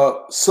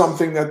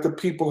something that the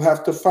people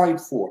have to fight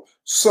for.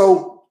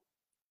 So,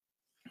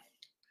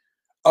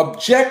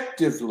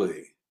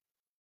 objectively,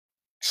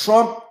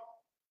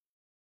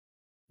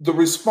 the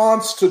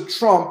response to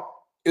Trump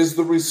is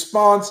the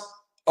response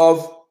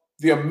of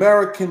the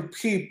American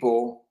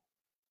people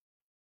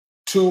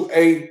to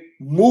a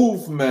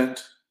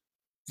movement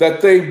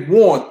that they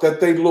want, that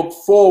they look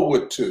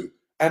forward to.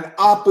 An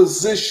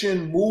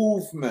opposition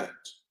movement,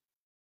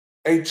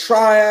 a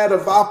triad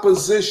of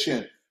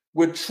opposition,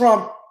 where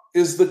Trump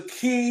is the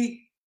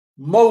key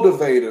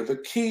motivator, the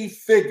key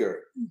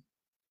figure.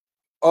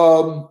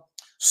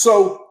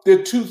 So there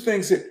are two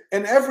things here.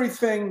 And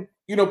everything,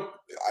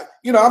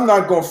 I'm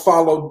not going to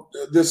follow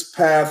this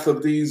path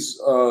of these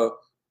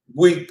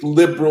weak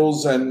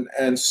liberals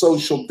and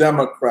social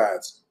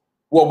democrats.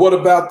 Well, what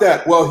about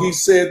that? Well, he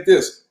said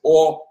this,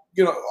 or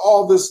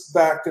all this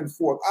back and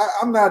forth.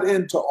 I'm not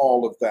into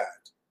all of that.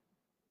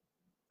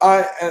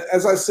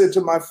 As I said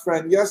to my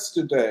friend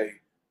yesterday,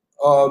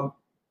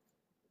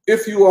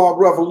 if you are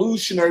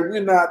revolutionary,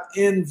 we're not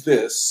in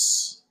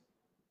this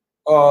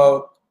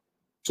to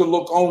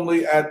look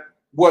only at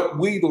what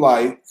we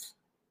like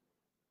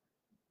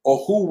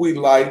or who we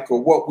like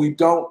or what we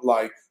don't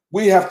like.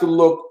 We have to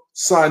look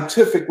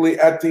scientifically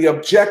at the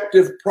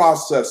objective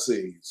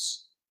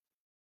processes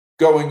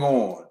going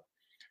on.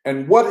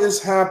 And what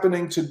is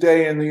happening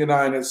today in the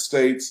United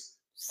States,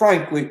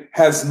 frankly,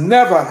 has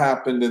never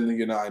happened in the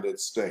United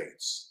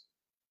States.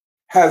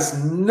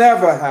 Has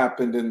never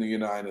happened in the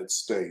United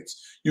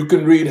States. You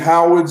can read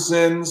Howard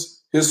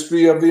Zinn's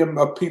History of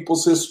the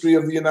People's History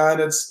of the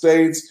United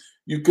States.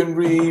 You can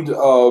read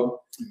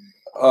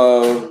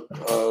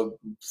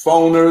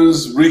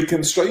Foner's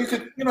Reconstruct. You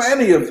could,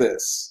 any of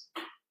this.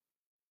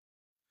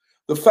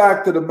 The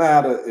fact of the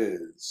matter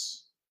is,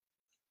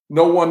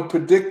 no one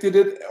predicted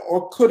it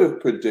or could have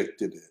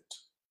predicted it.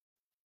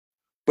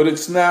 But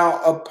it's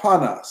now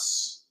upon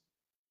us.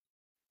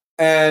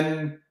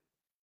 And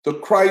the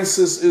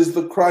crisis is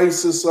the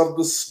crisis of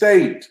the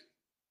state.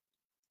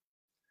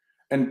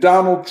 And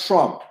Donald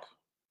Trump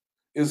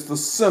is the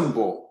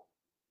symbol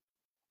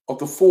of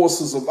the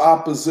forces of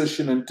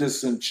opposition and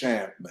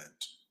disenchantment.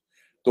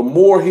 The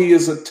more he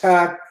is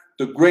attacked,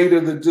 the greater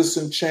the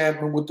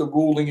disenchantment with the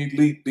ruling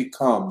elite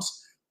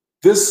becomes.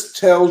 This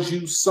tells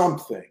you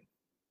something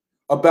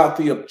about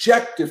the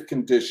objective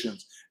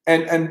conditions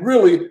and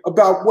really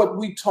about what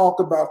we talk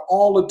about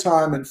all the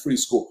time in free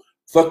school.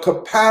 The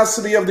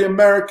capacity of the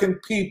American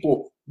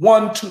people,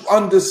 one, to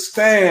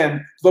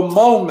understand the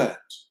moment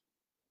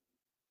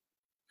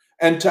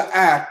and to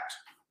act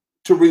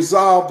to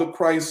resolve the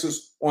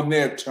crisis on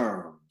their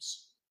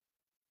terms.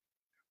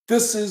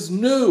 This is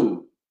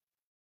new.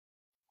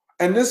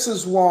 And this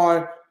is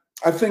why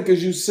I think,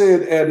 as you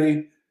said,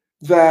 Eddie,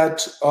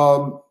 that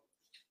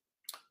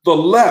the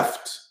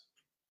left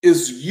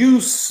is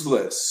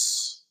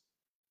useless.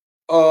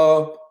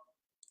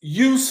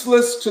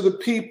 Useless to the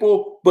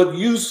people, but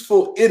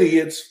useful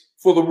idiots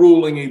for the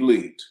ruling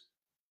elite.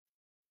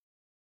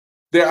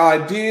 Their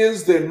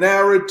ideas, their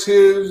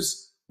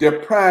narratives, their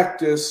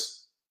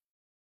practice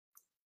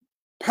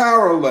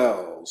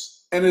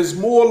parallels and is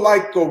more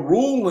like the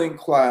ruling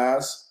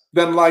class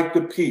than like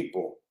the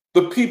people.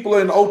 The people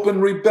in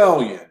open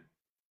rebellion,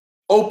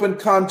 open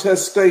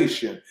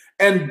contestation,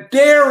 and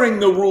daring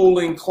the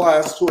ruling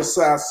class to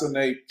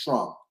assassinate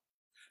Trump.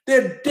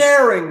 They're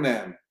daring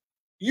them.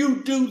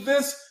 You do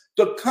this,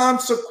 the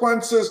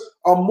consequences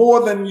are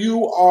more than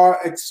you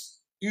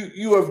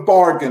have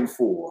bargained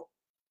for.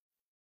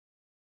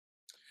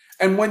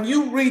 And when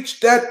you reach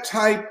that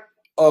type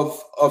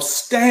of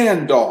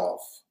standoff,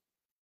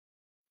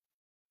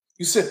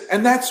 you say,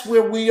 and that's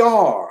where we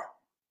are.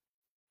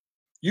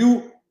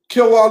 You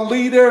kill our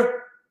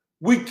leader,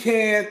 we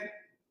can't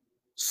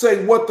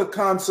say what the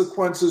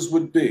consequences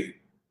would be.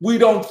 We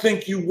don't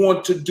think you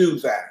want to do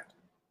that.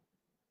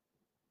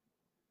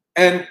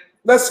 And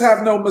let's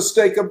have no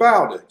mistake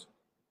about it.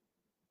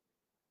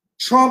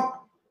 Trump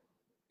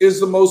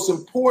is the most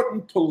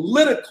important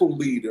political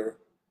leader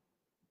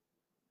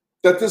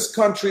that this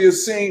country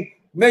has seen,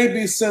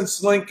 maybe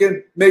since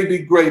Lincoln, maybe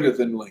greater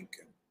than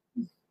Lincoln.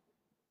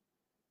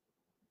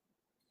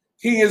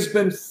 He has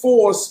been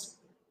forced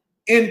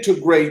into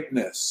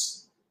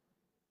greatness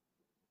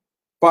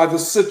by the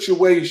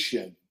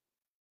situation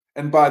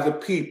and by the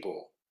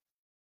people.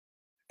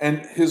 And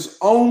his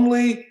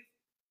only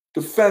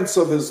defense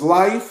of his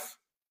life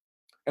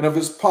and of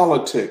his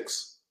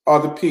politics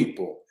are the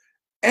people.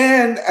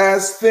 And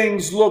as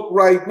things look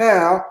right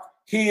now,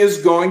 he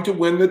is going to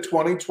win the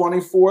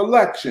 2024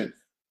 election,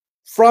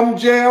 from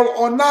jail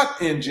or not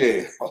in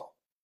jail.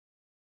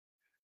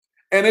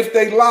 And if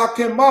they lock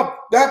him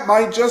up, that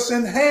might just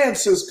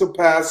enhance his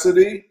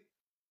capacity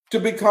to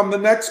become the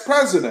next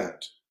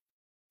president.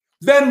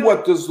 Then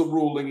what does the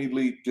ruling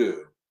elite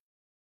do?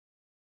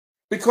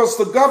 Because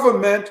the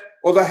government,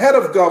 or the head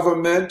of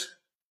government,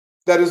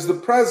 that is the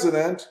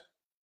president,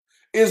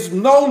 is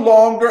no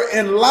longer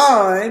in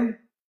line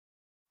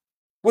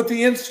with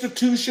the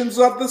institutions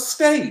of the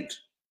state,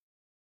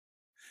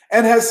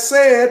 and has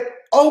said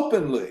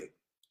openly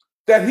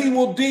that he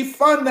will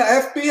defund the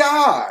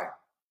FBI.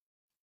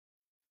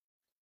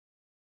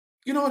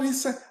 You know what he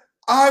said?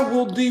 I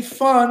will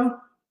defund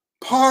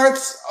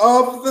parts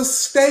of the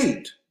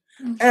state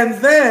and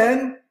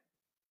then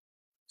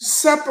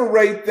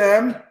separate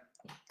them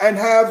and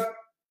have,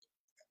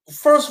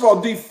 first of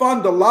all,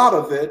 defund a lot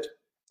of it,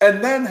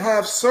 and then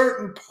have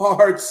certain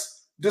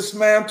parts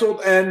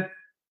dismantled and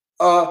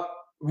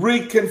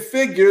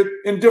reconfigured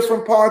in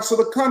different parts of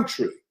the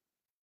country.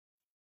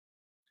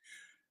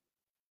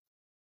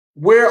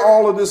 Where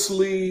all of this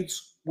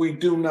leads, we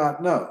do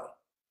not know.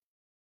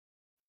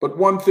 But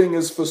one thing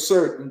is for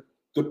certain,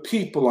 the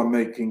people are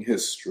making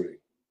history.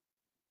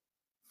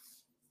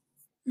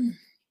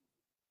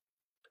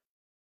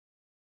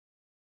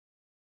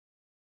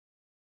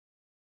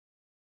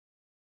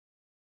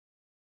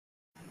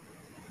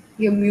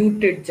 You're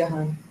muted,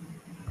 Jahan.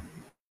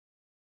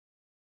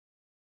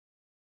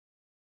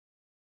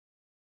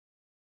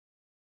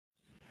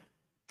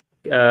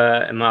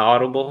 Am I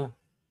audible?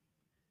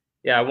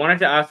 Yeah, I wanted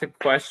to ask a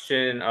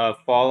question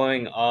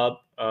following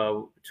up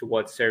to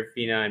what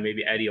Serafina and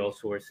maybe Eddie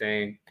also were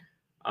saying.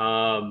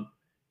 Yeah,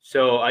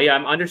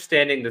 I'm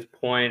understanding this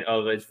point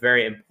of it's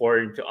very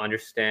important to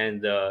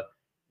understand the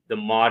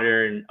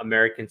modern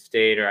American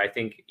state, or I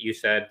think you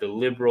said the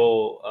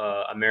liberal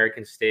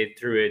American state,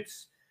 through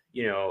its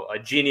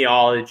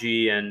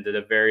genealogy and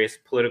the various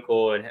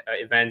political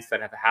events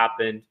that have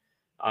happened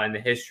in the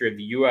history of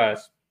the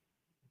U.S.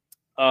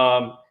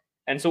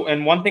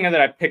 And one thing that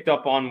I picked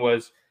up on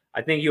was,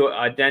 I think you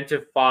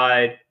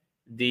identified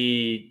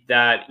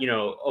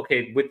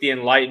okay, with the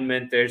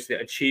Enlightenment, there's the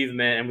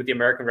achievement, and with the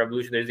American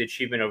Revolution, there's the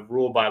achievement of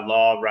rule by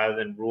law rather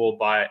than rule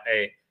by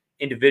a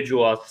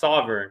individual as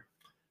sovereign.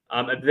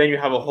 And then you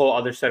have a whole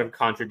other set of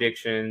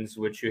contradictions,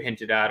 which you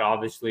hinted at,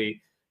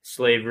 obviously,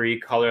 slavery,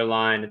 color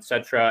line,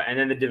 etc. And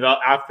then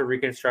after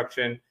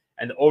Reconstruction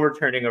and the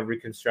overturning of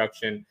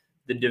Reconstruction,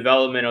 the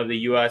development of the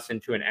U.S.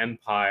 into an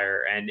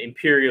empire and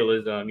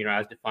imperialism,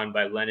 as defined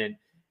by Lenin.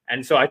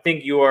 And so I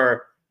think you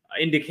are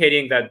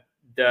indicating that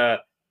the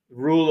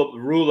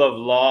rule of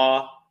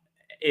law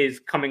is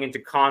coming into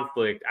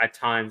conflict at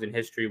times in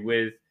history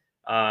with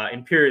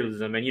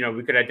imperialism. And,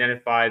 we could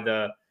identify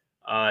the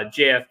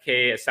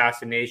JFK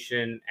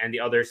assassination and the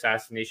other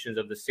assassinations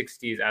of the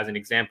 60s as an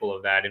example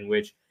of that, in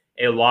which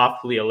a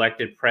lawfully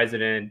elected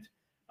president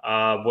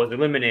was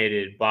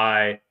eliminated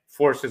by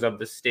forces of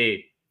the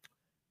state.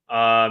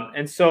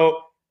 And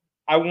so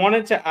I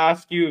wanted to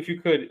ask you if you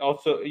could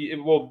also,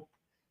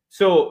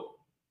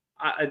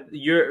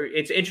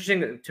 it's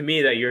interesting to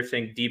me that you're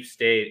saying deep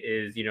state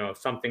is,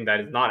 something that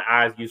is not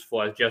as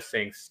useful as just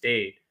saying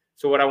state.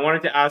 So what I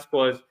wanted to ask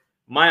was,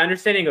 my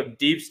understanding of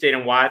deep state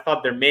and why I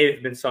thought there may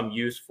have been some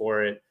use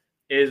for it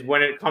is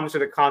when it comes to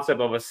the concept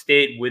of a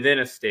state within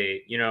a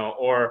state,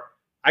 or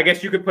I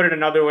guess you could put it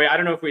another way. I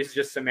don't know if it's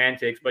just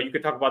semantics, but you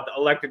could talk about the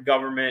elected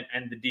government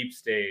and the deep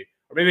state.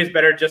 Or maybe it's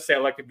better to just say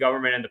elected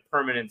government and the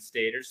permanent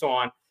state, or so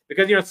on.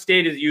 Because,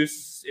 state is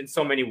used in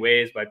so many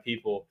ways by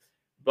people.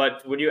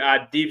 But when you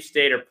add deep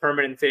state or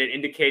permanent state, it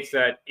indicates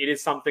that it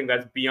is something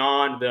that's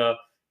beyond the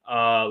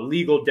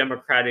legal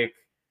democratic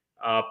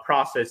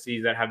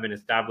processes that have been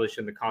established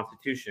in the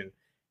Constitution.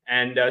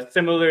 And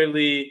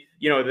similarly,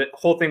 the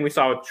whole thing we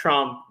saw with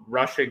Trump,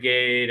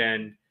 Russiagate,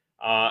 and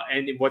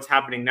what's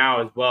happening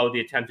now as well,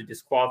 the attempt to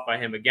disqualify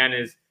him again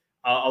is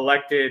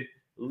elected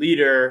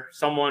leader,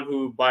 someone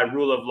who by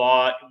rule of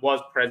law was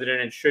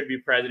president and should be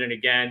president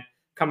again,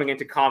 coming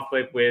into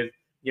conflict with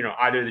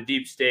either the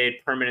deep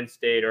state, permanent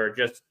state, or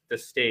just the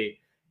state.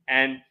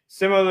 And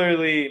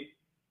similarly,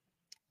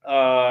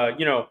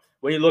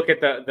 when you look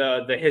at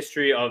the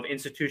history of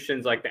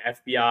institutions like the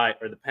FBI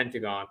or the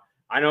Pentagon,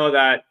 I know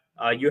that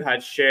you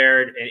had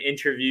shared an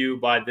interview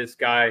by this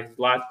guy. His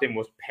last name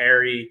was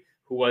Perry,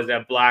 who was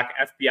a black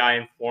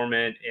FBI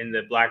informant in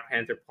the Black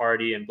Panther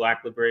Party and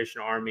Black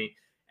Liberation Army.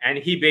 And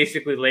he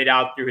basically laid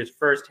out through his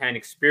firsthand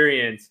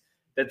experience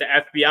that the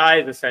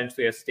FBI is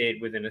essentially a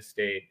state within a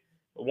state.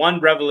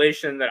 One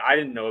revelation that I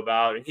didn't know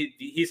about, and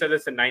he said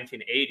this in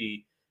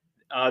 1980,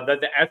 that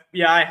the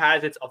FBI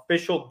has its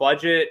official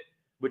budget,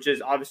 which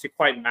is obviously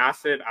quite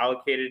massive,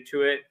 allocated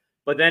to it,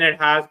 but then it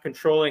has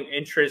controlling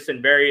interests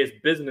in various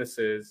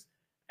businesses.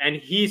 And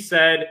he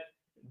said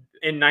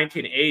in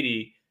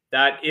 1980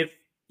 that if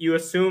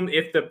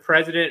the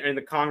president and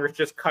the Congress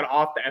just cut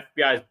off the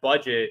FBI's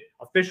budget,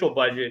 official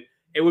budget,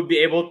 it would be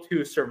able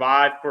to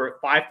survive for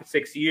 5 to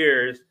 6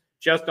 years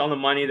just on the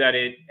money that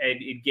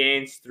it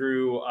gains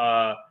through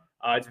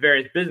its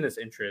various business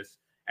interests.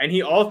 And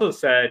he also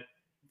said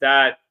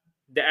that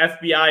the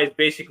FBI is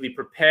basically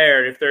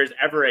prepared if there's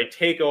ever a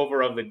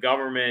takeover of the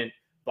government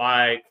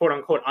by quote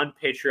unquote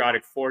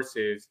unpatriotic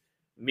forces,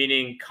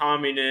 meaning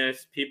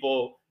communists,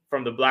 people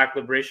from the Black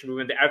Liberation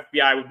Movement. The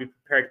FBI would be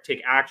prepared to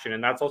take action.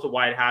 And that's also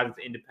why it has its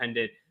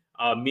independent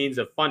means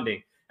of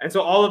funding. And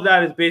so all of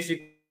that is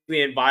basically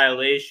in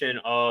violation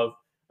of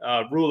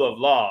rule of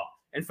law.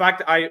 In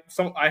fact, I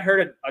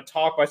heard a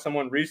talk by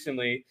someone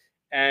recently,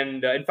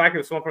 and in fact, it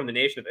was someone from the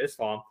Nation of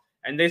Islam,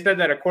 and they said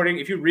that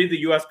if you read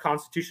the U.S.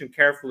 Constitution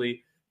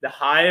carefully, the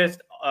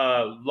highest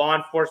law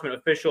enforcement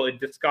official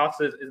it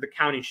discusses is the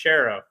county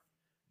sheriff.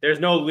 There's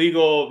no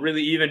legal,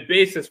 really even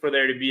basis for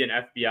there to be an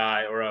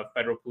FBI or a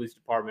federal police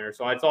department or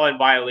so. It's all in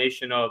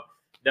violation of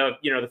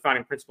the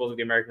founding principles of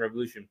the American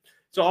Revolution.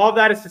 So all of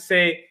that is to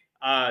say,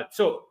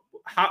 so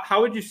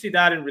how would you see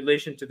that in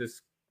relation to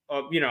this?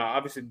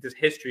 Obviously this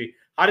history.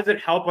 How does it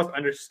help us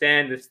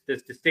understand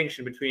this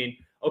distinction between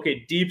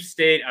deep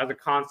state as a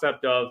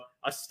concept of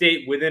a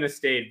state within a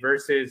state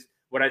versus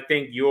what I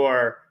think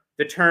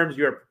the terms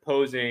you're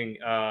proposing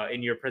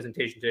in your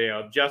presentation today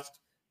of just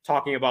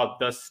talking about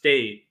the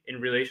state in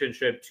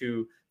relationship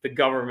to the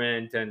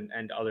government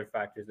and other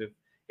factors,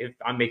 if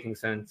I'm making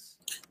sense.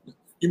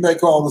 You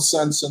make all the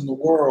sense in the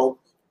world,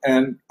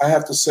 and I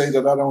have to say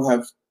that I don't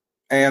have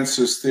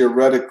answers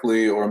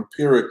theoretically or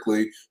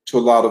empirically to a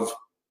lot of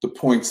the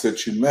points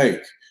that you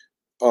make.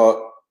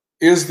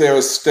 Is there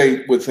a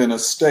state within a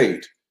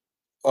state?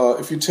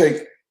 If you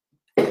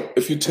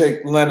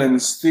take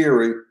Lenin's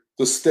theory,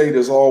 the state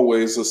is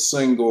always a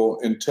single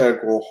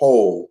integral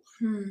whole.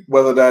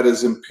 Whether that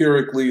is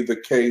empirically the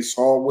case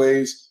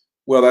always,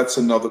 well, that's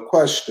another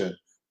question.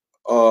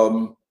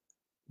 And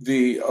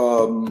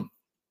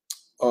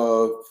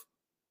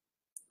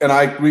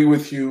I agree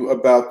with you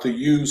about the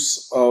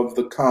use of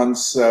the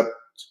concept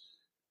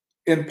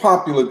in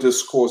popular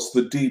discourse,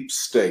 the deep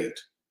state.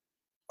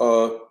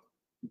 But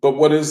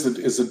what is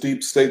a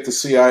deep state? The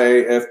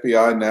CIA,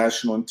 FBI,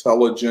 national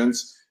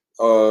intelligence.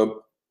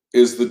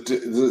 Is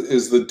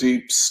the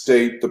deep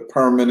state the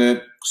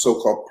permanent,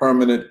 so-called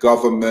permanent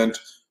government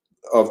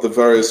of the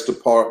various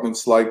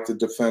departments, like the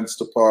Defense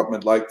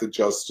Department, like the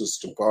Justice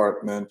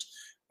Department,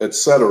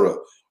 etc.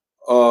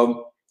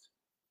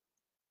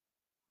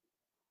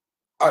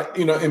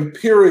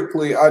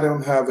 Empirically, I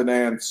don't have an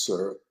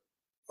answer.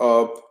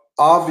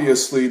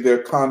 Obviously, there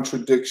are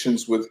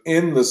contradictions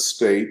within the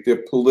state. There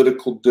are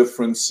political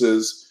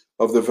differences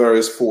of the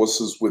various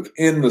forces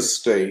within the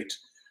state.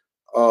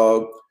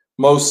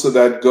 Most of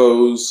that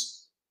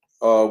goes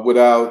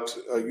without,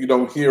 you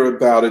don't hear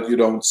about it, you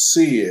don't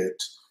see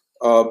it.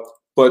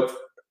 But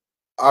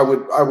I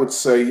would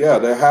say, yeah,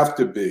 there have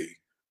to be,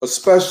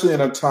 especially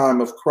in a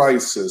time of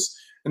crisis.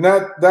 And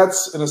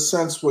that's in a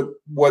sense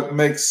what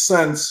makes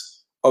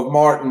sense of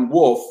Martin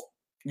Wolf,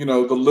 the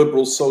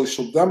liberal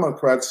social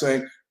democrat,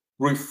 saying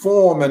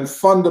reform and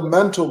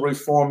fundamental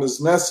reform is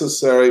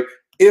necessary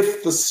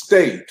if the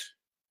state,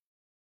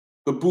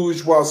 the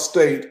bourgeois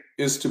state,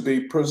 is to be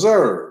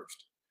preserved.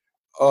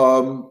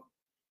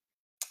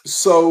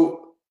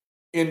 So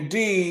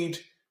indeed,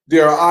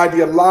 there are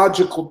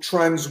ideological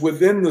trends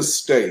within the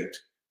state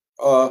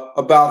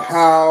about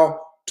how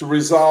to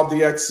resolve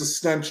the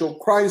existential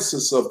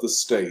crisis of the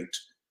state.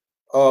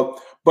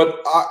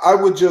 But I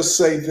would just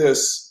say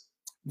this,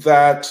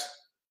 that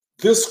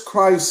this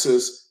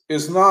crisis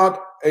is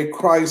not a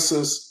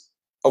crisis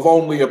of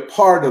only a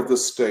part of the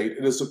state.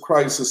 It is a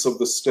crisis of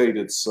the state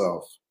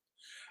itself.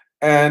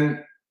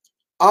 And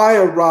I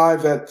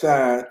arrive at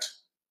that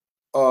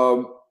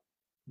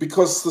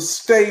because the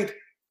state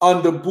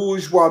under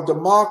bourgeois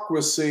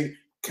democracy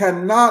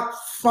cannot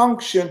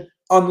function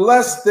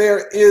unless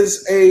there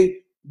is a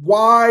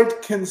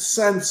wide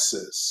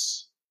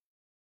consensus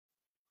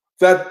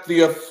that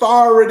the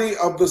authority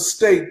of the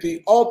state,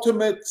 the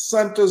ultimate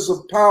centers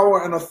of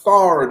power and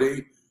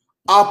authority,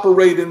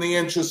 operate in the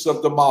interests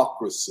of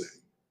democracy.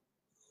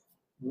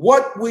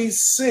 What we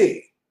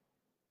see,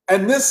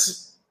 and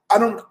this,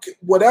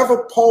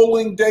 whatever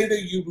polling data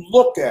you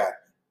look at,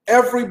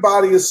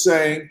 everybody is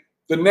saying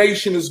the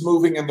nation is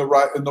moving in the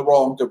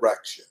wrong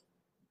direction.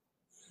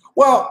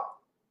 Well,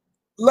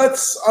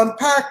 let's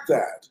unpack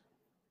that,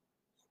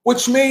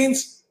 which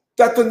means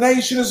that the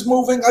nation is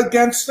moving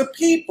against the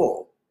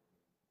people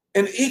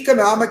in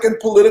economic and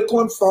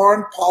political and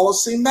foreign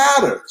policy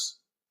matters,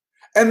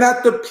 and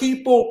that the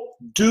people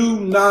do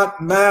not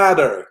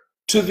matter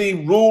to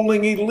the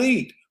ruling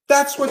elite.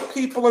 That's what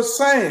people are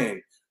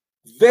saying.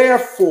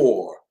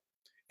 Therefore,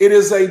 it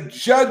is a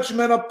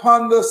judgment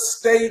upon the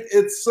state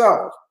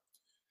itself.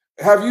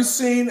 Have you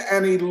seen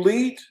an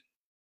elite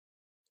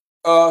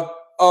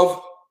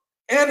of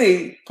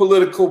any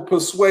political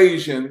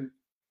persuasion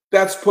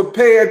that's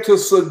prepared to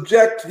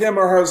subject him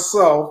or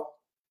herself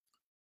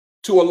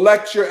to a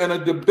lecture and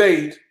a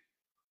debate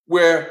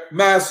where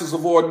masses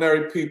of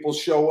ordinary people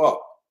show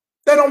up?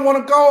 They don't want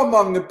to go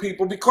among the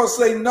people because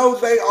they know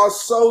they are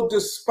so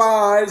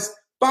despised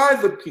by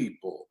the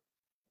people.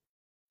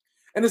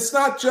 And it's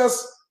not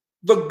just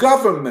the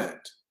government.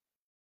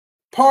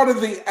 Part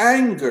of the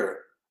anger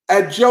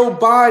at Joe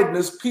Biden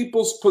is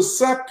people's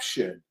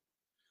perception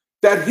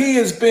that he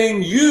is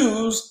being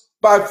used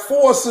by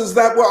forces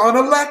that were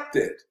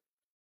unelected.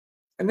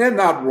 And they're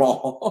not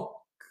wrong.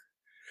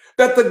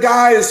 That the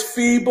guy is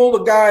feeble,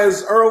 the guy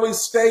is early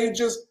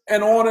stages,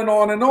 and on and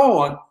on and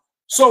on.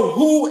 So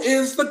who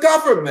is the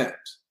government?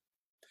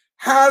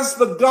 Has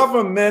the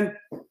government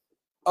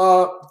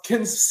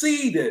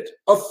conceded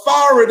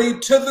authority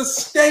to the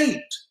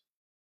state?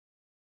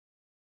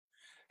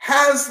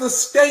 Has the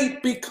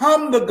state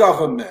become the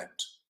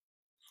government?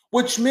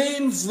 Which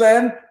means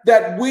then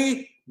that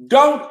we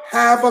don't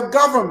have a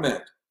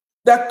government,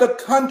 that the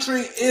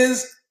country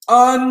is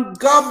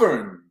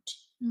ungoverned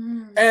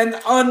and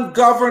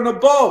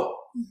ungovernable.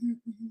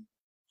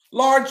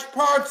 Large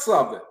parts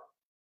of it.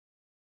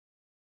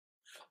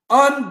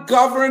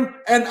 Ungoverned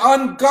and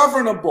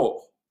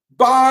ungovernable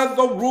by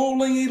the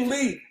ruling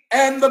elite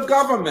and the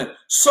government.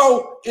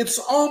 So it's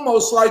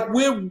almost like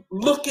we're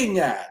looking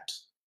at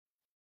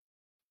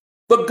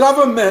the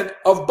government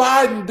of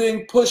Biden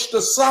being pushed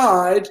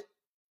aside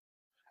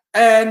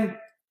and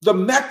the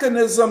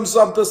mechanisms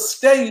of the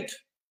state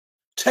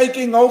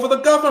taking over the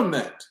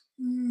government.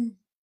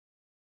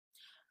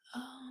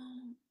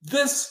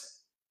 This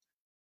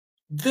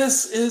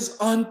is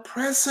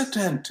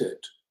unprecedented.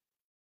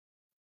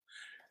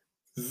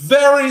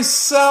 Very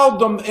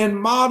seldom in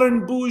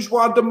modern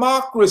bourgeois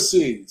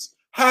democracies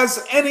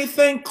has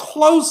anything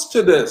close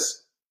to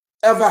this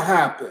ever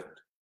happened.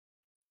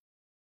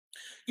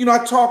 You know,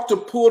 I talked to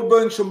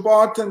Purba and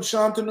Shambhata and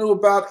Shantanu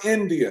about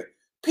India.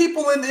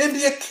 People in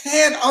India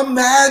can't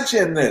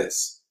imagine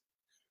this.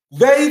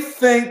 They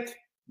think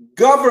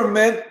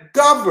government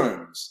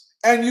governs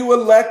and you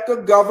elect a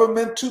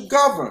government to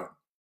govern.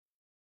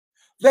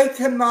 They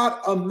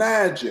cannot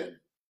imagine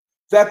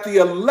that the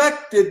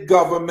elected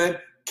government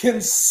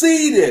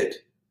conceded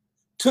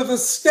to the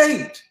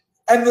state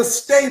and the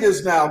state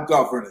is now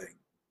governing.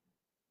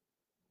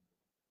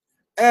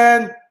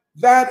 And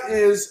that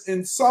is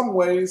in some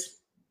ways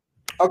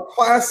a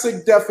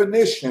classic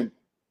definition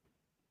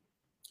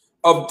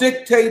of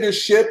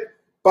dictatorship,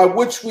 by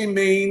which we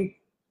mean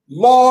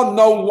law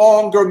no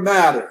longer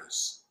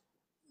matters.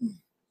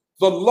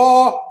 The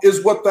law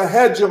is what the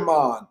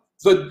hegemon,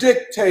 the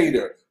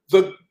dictator,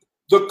 the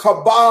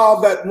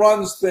cabal that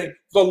runs things,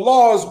 the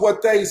law is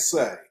what they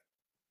say.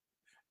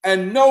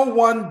 And no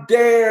one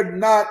dared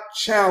not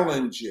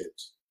challenge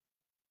it.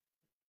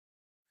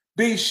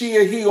 Be she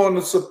or he on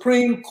the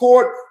Supreme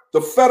Court, the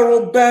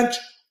federal bench,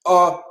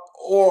 or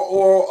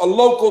a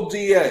local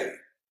DA.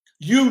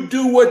 You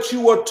do what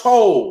you are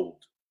told.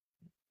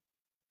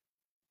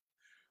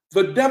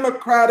 The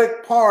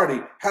Democratic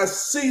Party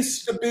has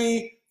ceased to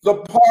be the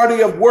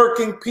party of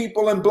working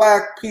people and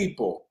black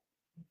people.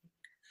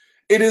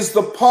 It is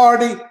the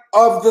party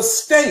of the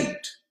state.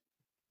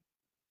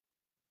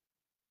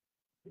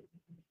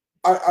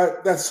 I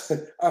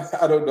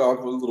don't know,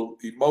 I'm a little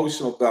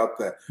emotional about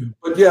that.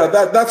 But yeah,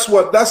 that's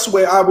the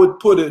way I would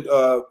put it,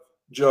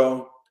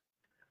 Joe.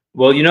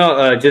 Well, you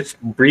know,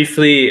 just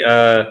briefly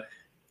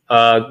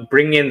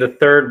bring in the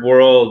third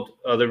world,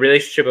 the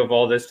relationship of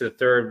all this to the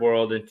third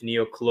world and to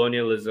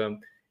neocolonialism.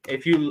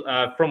 If you,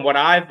 from what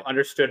I've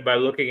understood by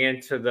looking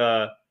into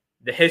the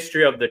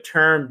history of the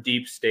term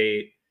deep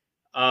state,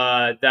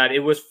 that it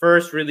was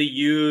first really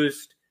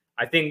used,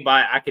 I think,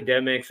 by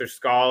academics or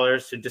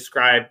scholars to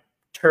describe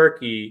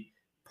Turkey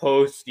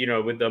post,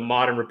 with the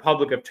modern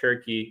Republic of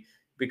Turkey,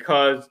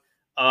 because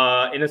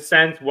in a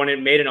sense, when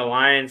it made an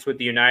alliance with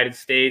the United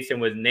States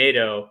and with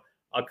NATO,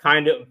 a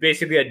kind of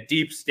basically a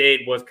deep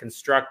state was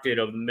constructed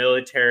of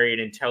military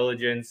and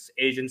intelligence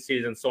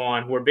agencies and so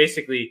on, who were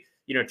basically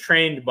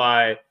trained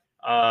by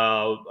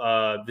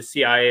the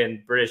CIA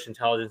and British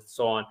intelligence and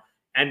so on,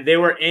 and they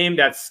were aimed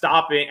at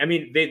stopping. I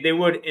mean, they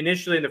would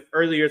initially in the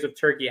early years of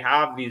Turkey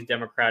have these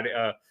democratic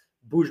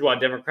bourgeois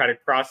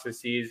democratic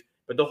processes,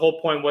 but the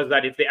whole point was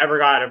that if they ever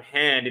got out of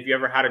hand, if you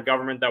ever had a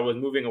government that was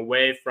moving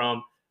away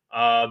from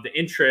the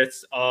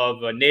interests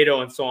of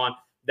NATO and so on,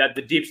 that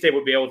the deep state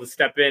would be able to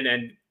step in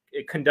and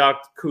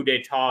conduct coup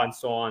d'etat and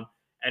so on,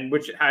 and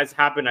which has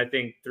happened, I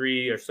think,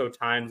 3 or so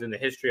times in the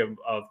history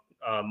of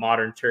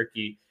modern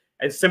Turkey.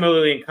 And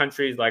similarly, in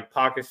countries like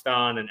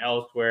Pakistan and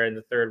elsewhere in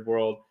the third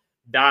world,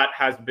 that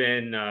has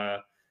been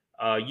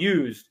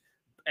used.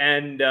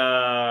 And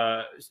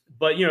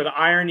but the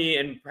irony,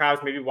 and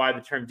perhaps maybe why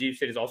the term deep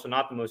state is also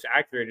not the most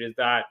accurate, is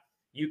that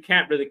you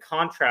can't really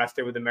contrast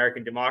it with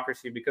American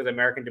democracy, because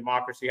American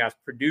democracy has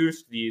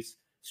produced these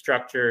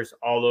structures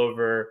all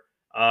over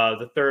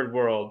the third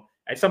world.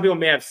 And some people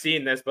may have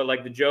seen this, but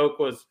like the joke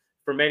was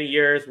for many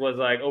years was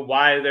like, oh,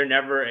 why is there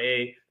never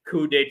a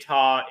coup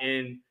d'etat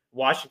in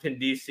Washington,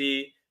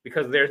 D.C.?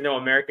 Because there's no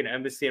American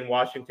embassy in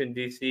Washington,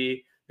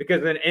 D.C.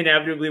 Because then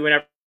inevitably,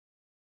 whenever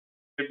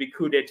there'd be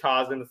coup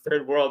d'etats in the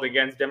third world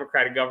against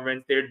democratic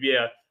governments, there'd be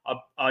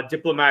a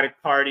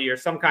diplomatic party or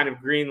some kind of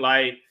green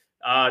light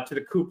to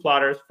the coup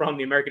plotters from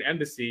the American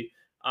embassy.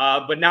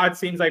 But now it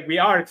seems like we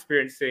are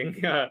experiencing,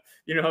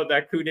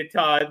 that coup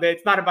d'etat.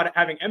 It's not about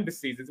having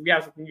embassies. We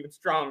have something even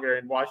stronger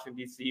in Washington,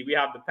 D.C. We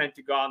have the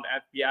Pentagon,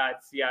 the FBI,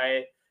 the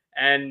CIA.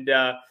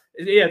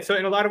 And so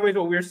in a lot of ways,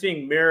 what we're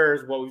seeing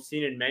mirrors what we've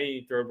seen in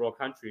many third world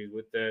countries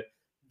with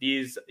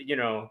these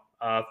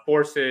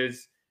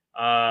forces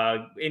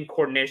in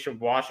coordination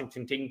with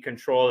Washington taking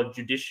control of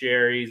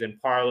judiciaries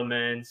and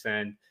parliaments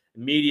and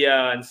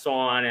media and so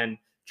on, and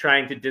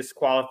trying to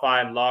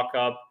disqualify and lock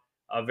up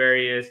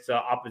various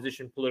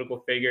opposition political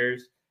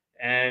figures.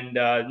 And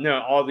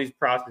all these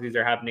processes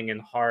are happening in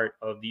the heart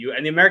of the U.S.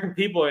 And the American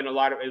people,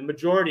 a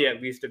majority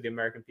at least of the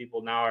American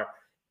people now are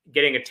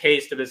getting a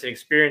taste of this and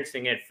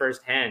experiencing it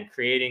firsthand,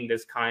 creating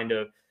this kind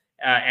of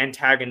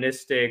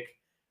antagonistic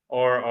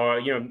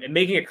or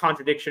making a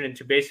contradiction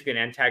into basically an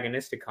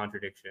antagonistic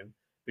contradiction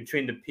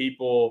between the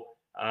people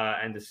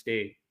and the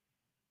state.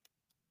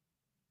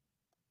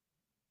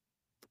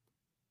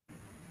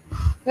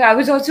 Yeah, I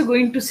was also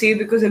going to say,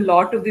 because a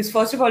lot of this,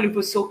 first of all, it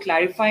was so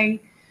clarifying,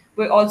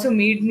 but also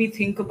made me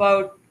think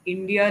about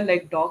India,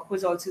 like Doc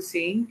was also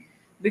saying,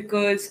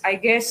 because I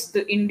guess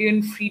the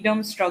Indian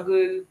freedom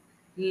struggle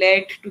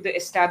led to the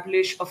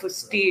establish of a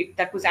state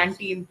that was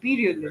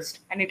anti-imperialist,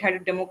 and it had a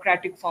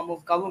democratic form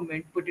of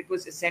government, but it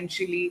was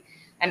essentially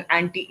an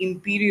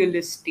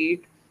anti-imperialist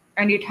state,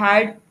 and it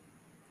had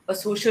a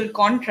social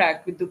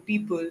contract with the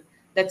people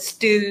that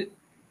still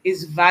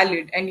is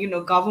valid. And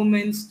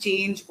governments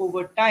change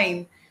over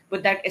time,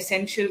 but that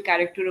essential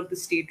character of the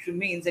state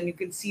remains. And you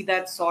can see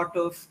that sort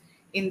of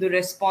in the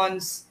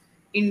response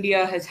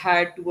India has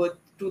had to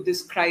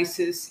this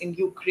crisis in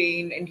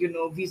Ukraine, and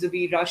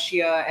vis-a-vis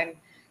Russia, and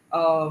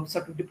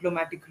sort of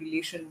diplomatic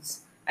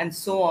relations and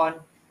so on.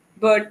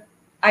 But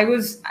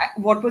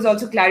what was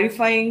also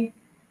clarifying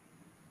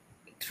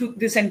through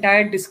this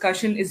entire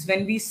discussion is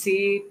when we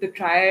say the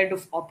triad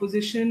of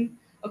opposition,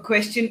 a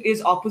question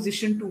is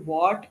opposition to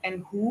what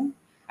and who?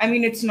 I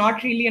mean, it's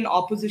not really an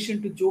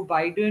opposition to Joe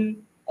Biden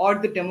or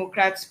the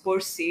Democrats per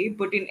se,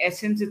 but in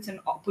essence, it's an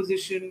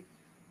opposition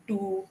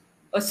to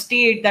a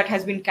state that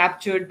has been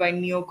captured by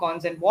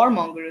neocons and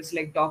warmongers,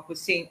 like Doc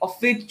was saying, of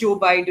which Joe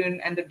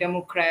Biden and the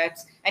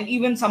Democrats and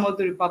even some of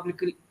the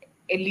Republican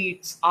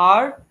elites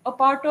are a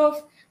part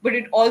of, but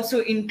it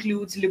also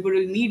includes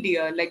liberal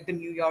media like the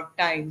New York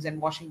Times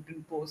and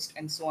Washington Post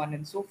and so on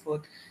and so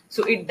forth.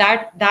 So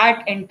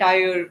that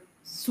entire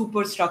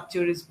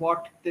superstructure is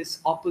what this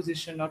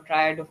opposition or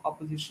triad of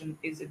opposition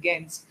is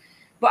against.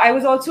 But I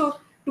was also,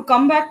 to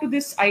come back to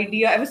this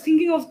idea, I was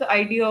thinking of the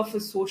idea of a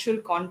social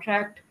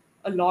contract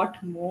a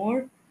lot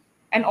more,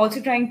 and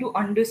also trying to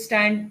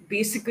understand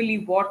basically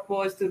what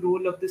was the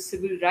role of the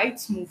civil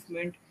rights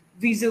movement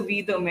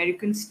vis-a-vis the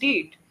American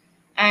state.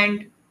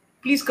 And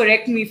please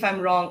correct me if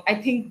I'm wrong, I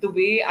think the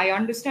way I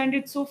understand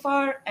it so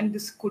far, and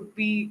this could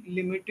be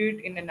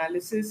limited in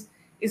analysis,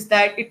 is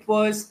that it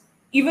was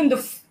even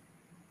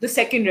the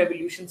second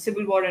revolution,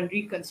 Civil War and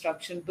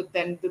Reconstruction, but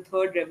then the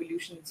third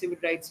revolution, Civil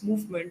Rights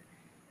Movement,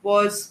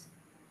 was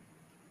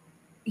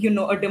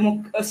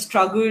a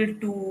struggle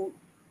to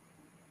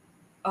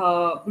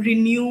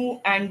renew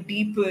and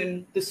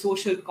deepen the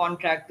social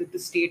contract that the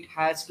state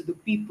has to the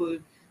people,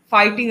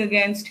 fighting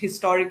against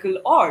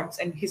historical odds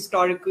and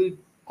historical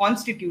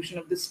constitution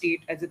of the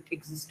state as it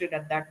existed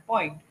at that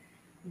point.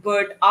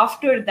 But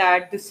after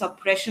that, the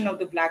suppression of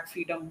the Black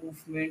Freedom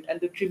Movement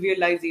and the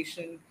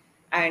trivialization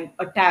and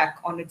attack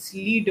on its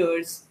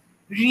leaders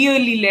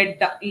really led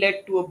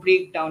to a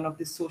breakdown of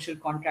this social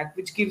contract,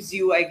 which gives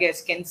you, I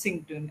guess,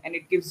 Kensington, and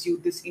it gives you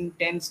this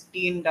intense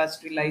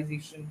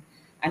deindustrialization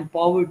and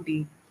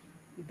poverty.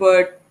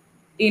 But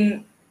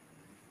in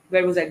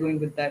where was I going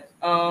with that?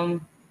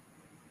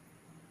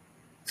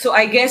 So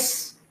I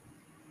guess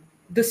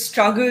the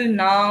struggle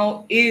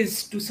now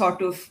is to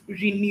sort of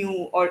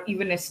renew or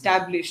even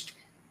establish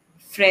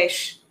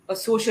fresh a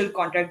social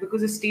contract,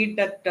 because a state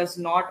that does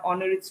not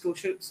honor its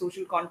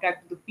social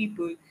contract with the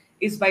people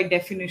is by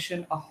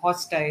definition a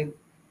hostile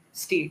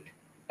state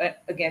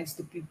against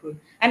the people.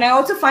 And I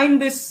also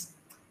find this,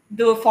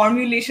 the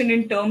formulation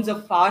in terms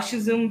of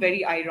fascism,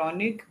 very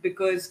ironic,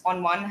 because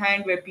on one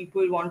hand, where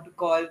people want to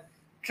call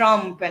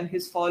Trump and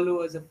his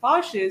followers a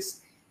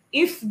fascist,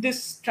 if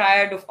this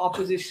triad of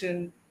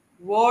opposition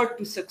were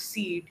to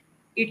succeed,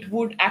 it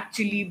would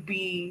actually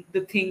be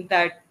the thing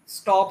that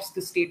stops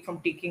the state from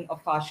taking a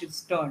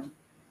fascist turn,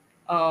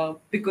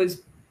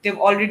 because they've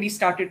already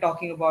started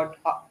talking about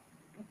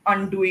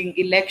undoing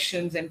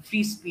elections and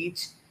free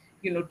speech,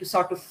 to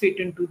sort of fit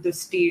into the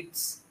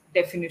state's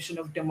definition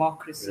of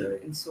democracy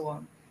and so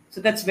on.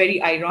 So that's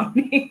very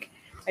ironic.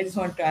 I just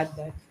want to add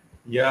that.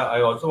 Yeah,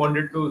 I also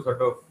wanted to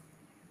sort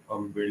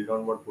of build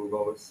on what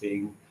Purva was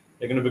saying,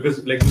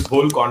 because this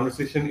whole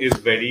conversation is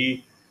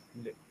very,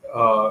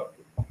 uh,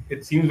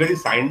 it seems very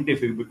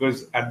scientific,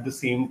 because at the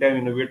same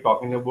time, we're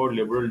talking about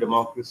liberal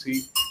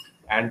democracy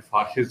and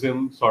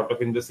fascism sort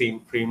of in the same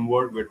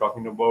framework. We're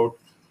talking about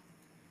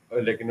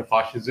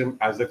fascism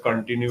as a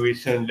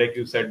continuation, like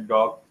you said,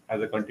 Doc,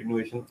 as a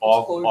continuation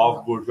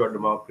of bourgeois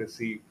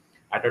democracy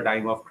at a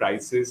time of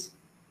crisis.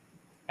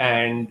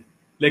 And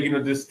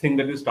this thing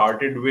that you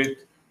started with,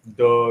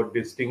 the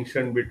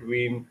distinction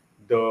between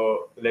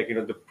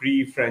the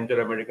pre-French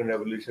or American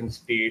Revolution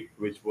state,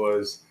 which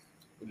was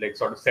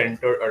sort of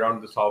centered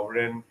around the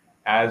sovereign,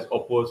 as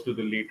opposed to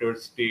the later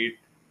state,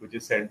 which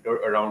is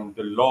centered around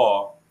the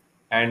law.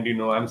 And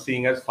I'm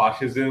seeing as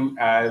fascism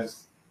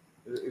as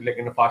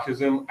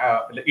fascism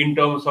in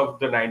terms of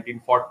the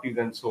 1940s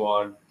and so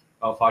on,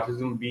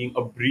 fascism being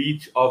a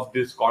breach of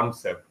this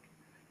concept,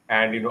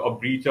 and a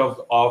breach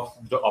of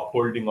the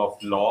upholding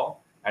of law,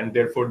 and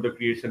therefore the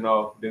creation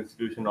of the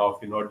institution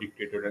of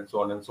dictator and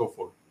so on and so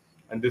forth.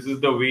 And this is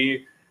the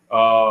way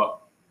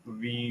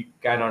we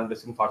can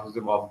understand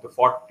fascism of the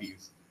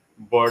 40s.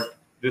 But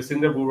this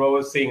thing that Bourva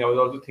was saying, I was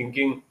also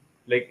thinking,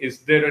 is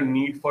there a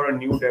need for a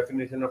new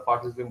definition of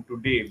fascism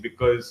today?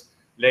 Because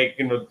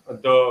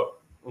the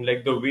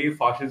way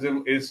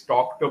fascism is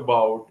talked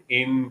about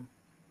in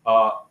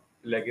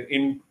like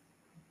in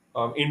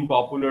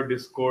popular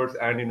discourse,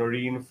 and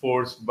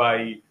reinforced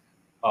by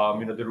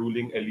the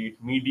ruling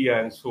elite media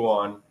and so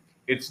on,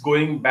 it's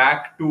going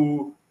back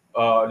to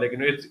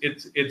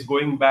it's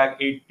going back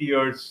 80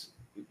 years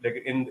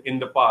in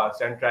the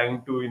past, and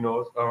trying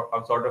to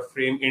sort of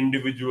frame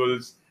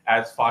individuals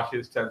as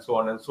fascists and so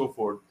on and so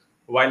forth,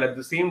 while at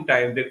the same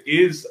time there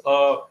is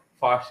a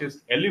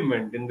fascist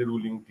element in the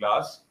ruling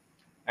class.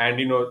 And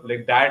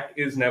that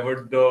is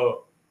never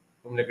the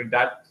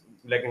that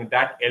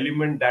that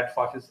element, that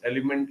fascist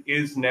element,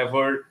 is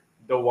never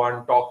the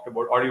one talked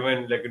about or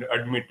even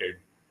admitted.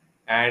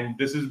 And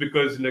this is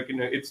because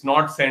it's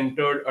not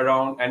centered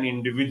around an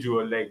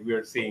individual, like we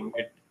are saying.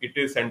 It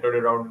is centered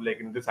around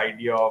this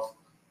idea of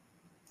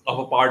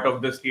a part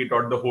of the state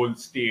or the whole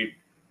state,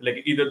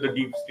 either the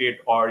deep state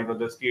or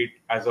the state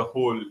as a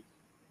whole,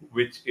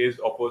 which is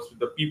opposed to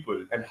the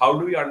people. And how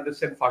do we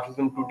understand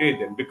fascism today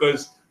then?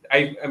 Because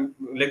I am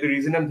the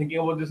reason I'm thinking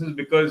about this is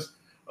because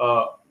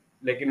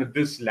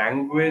this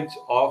language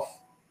of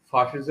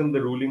fascism, the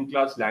ruling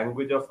class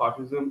language of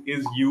fascism,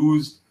 is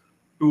used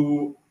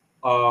to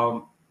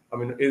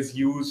is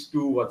used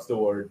to, what's the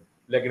word,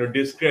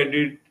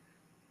 discredit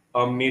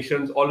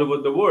nations all over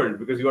the world,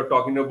 because you are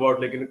talking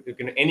about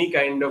any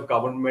kind of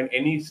government,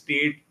 any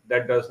state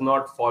that does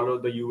not follow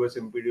the US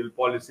imperial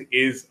policy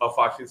is a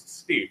fascist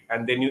state.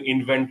 And then you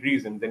invent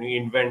reasons, then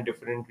you invent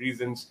different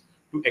reasons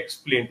to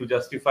explain, to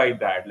justify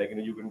that,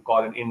 you can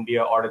call an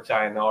India or a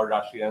China or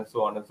Russia and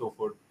so on and so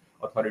forth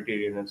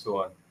authoritarian and so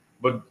on.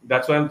 But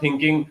that's why I'm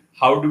thinking,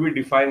 how do we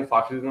define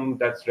fascism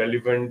that's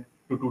relevant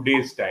to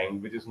today's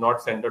time, which is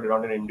not centered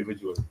around an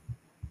individual?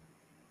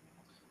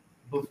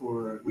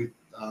 Before we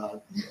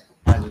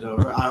hand it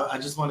over, I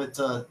just wanted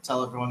to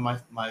tell everyone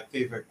my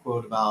favorite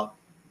quote about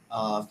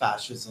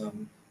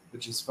fascism,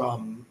 which is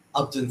from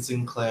Upton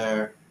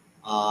Sinclair.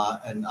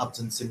 And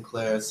Upton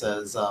Sinclair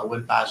says,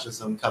 when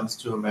fascism comes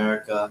to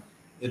America,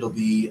 it'll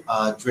be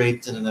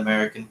draped in an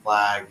American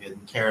flag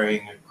and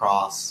carrying a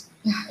cross.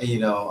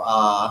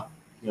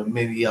 And,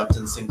 maybe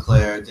Upton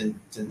Sinclair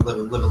didn't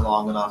live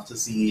long enough to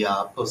see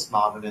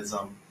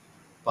postmodernism,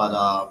 but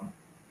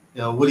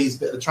what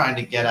he's trying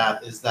to get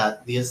at is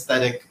that the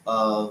aesthetic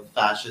of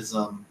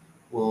fascism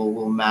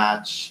will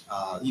match,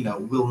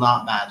 will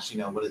not match,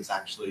 what it's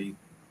actually,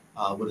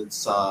 what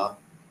its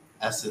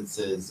essence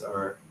is,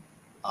 or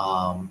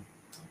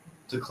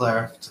to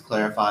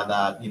clarify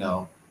that,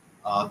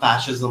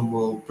 fascism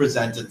will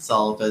present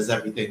itself as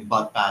everything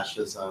but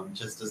fascism,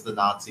 just as the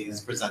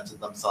Nazis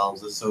presented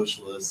themselves as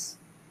socialists.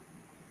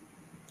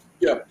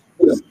 Yeah,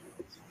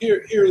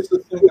 here is the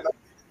thing.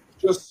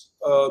 Just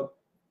to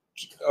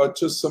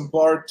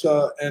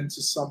Sambarta and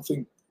to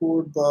something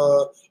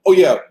Purva. Oh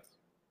yeah,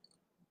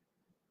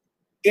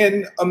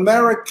 in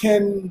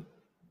American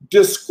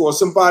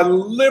discourse. And by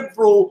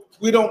liberal,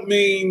 we don't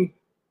mean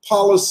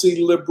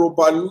policy liberal.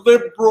 By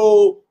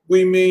liberal,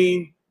 we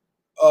mean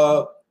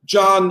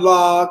John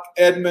Locke,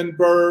 Edmund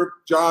Burke,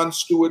 John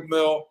Stuart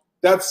Mill.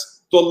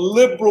 That's the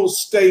liberal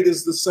state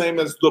is the same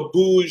as the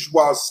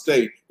bourgeois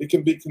state. It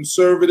can be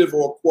conservative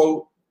or,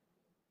 quote,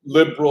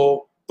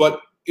 liberal,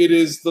 but it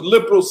is the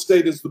liberal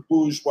state is the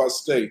bourgeois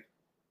state.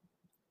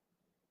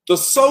 The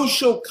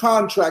social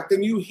contract,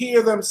 and you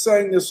hear them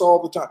saying this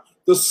all the time,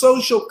 the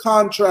social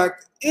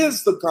contract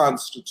is the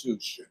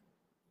Constitution.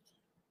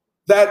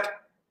 That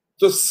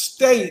the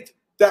state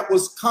that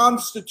was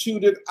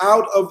constituted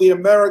out of the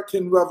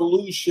American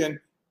Revolution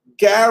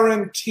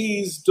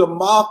guarantees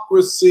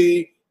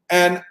democracy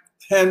and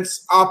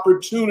hence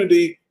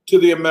opportunity to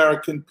the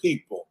American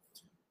people.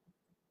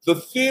 The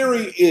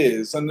theory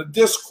is, and the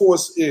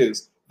discourse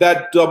is,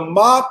 that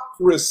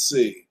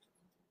democracy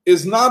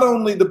is not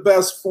only the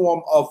best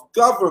form of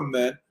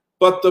government,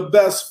 but the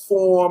best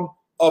form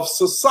of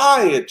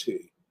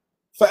society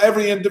for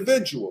every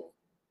individual.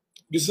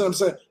 You see what I'm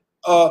saying?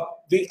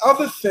 The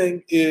other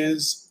thing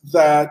is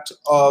that,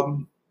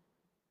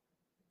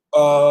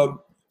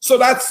 so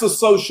that's the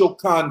social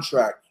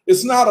contract.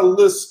 It's not a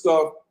list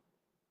of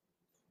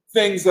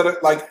things that are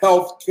like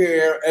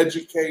healthcare,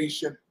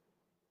 education.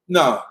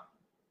 No,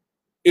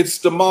 it's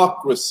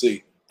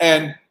democracy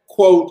and,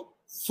 quote,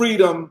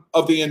 freedom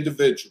of the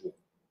individual.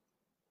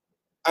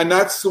 And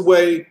that's the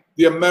way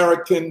the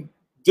American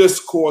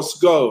discourse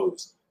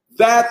goes.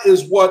 That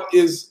is what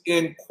is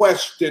in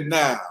question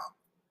now.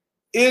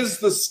 Is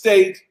the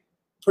state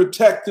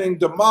protecting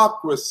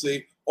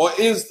democracy, or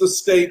is the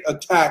state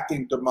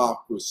attacking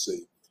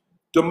democracy?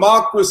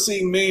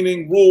 Democracy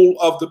meaning rule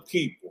of the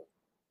people.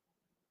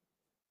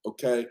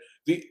 Okay.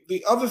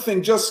 The other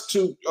thing, just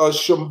to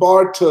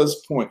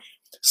Shambarta's point,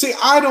 see,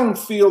 I don't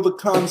feel the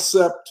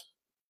concept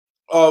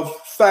of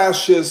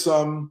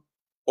fascism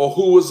or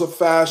who is a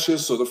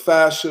fascist or the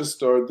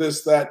fascist or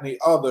this, that, and the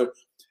other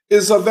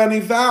is of any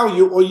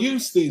value or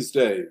use these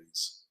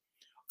days.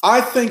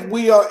 I think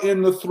we are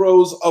in the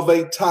throes of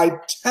a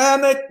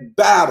titanic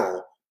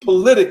battle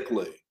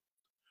politically,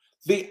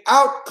 the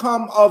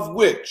outcome of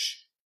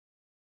which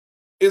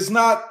is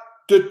not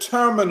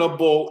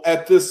determinable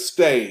at this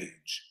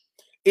stage.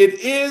 It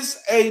is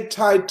a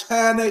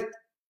titanic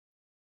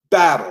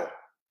battle.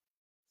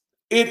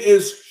 It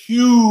is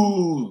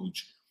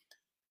huge.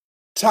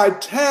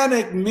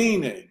 Titanic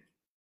meaning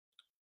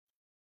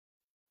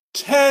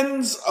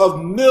tens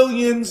of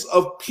millions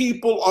of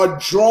people are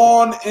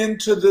drawn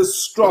into this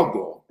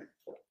struggle,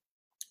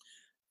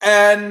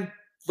 and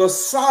the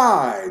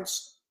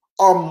sides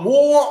are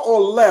more or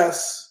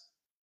less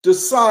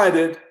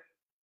decided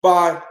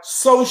by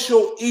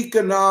social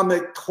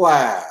economic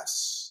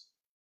class.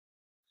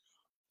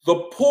 The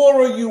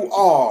poorer you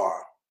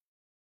are,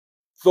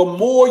 the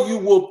more you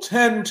will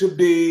tend to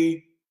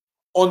be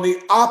on the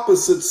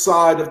opposite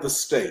side of the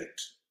state.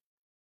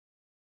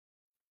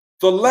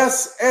 The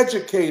less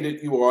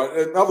educated you are,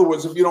 in other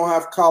words, if you don't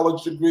have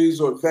college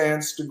degrees or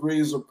advanced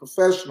degrees or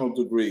professional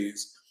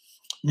degrees,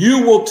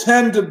 you will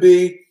tend to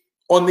be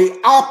on the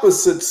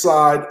opposite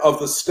side of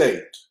the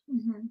state.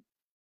 Mm-hmm.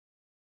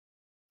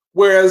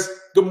 Whereas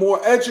the more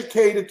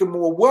educated, the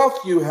more wealth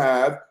you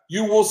have,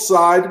 you will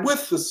side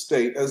with the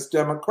state as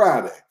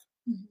democratic.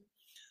 Mm-hmm.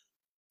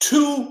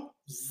 Two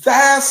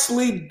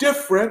vastly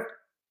different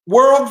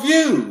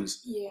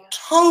worldviews,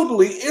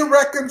 totally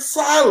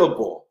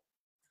irreconcilable.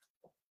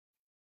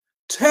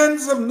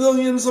 Tens of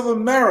millions of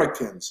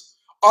Americans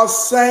are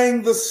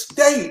saying the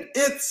state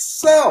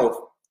itself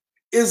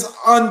is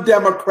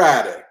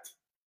undemocratic.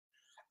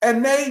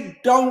 And they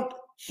don't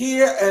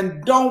hear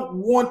and don't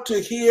want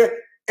to hear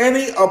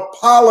any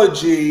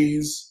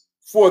apologies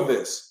for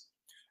this.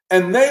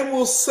 And they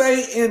will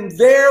say in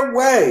their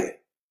way,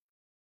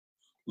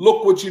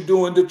 look what you're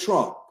doing to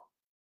Trump.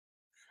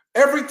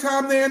 Every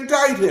time they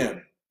indict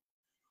him,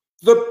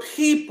 the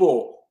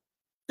people,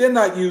 they're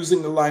not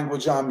using the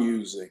language I'm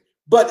using,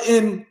 but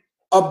in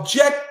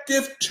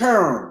objective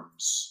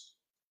terms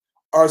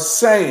are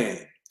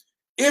saying,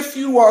 if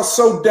you are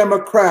so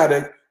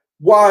democratic,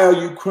 why are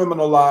you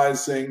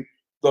criminalizing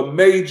the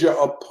major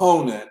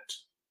opponent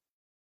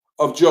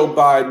of Joe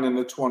Biden in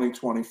the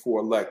 2024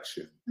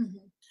 election? Mm-hmm.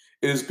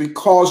 It is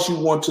because you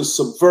want to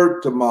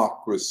subvert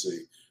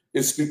democracy.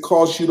 It's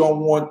because you don't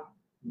want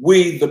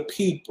we, the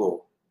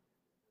people,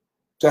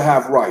 to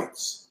have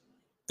rights.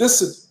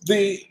 This is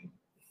the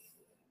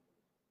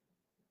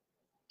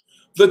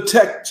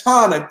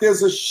tectonic,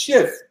 there's a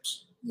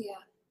shift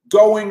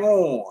going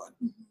on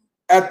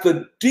at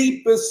the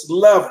deepest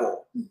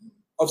level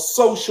of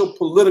social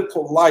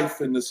political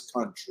life in this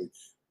country.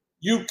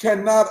 You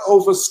cannot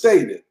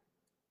overstate it.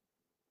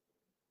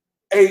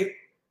 A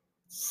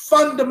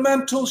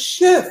fundamental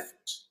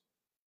shift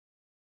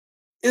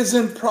is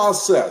in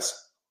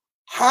process.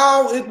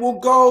 How it will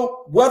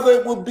go, whether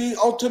it will be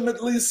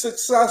ultimately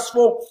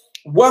successful,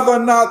 whether or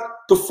not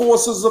the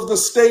forces of the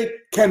state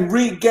can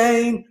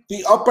regain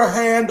the upper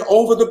hand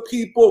over the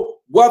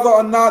people, whether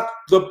or not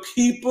the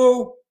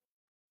people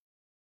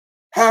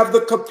have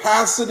the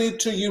capacity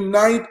to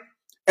unite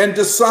and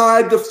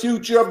decide the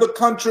future of the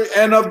country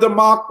and of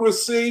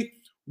democracy,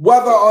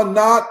 whether or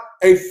not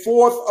a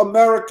fourth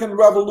American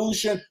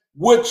Revolution,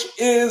 which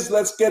is,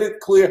 let's get it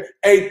clear,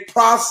 a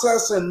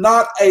process and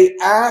not an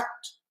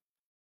act,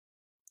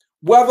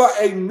 whether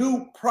a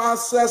new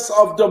process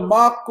of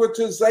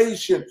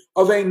democratization,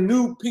 of a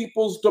new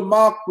people's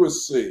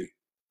democracy,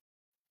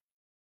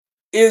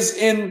 is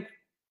in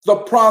the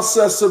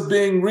process of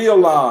being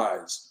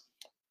realized.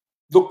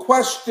 The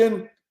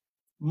question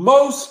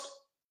most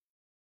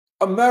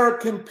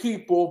American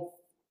people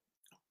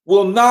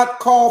will not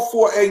call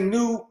for a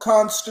new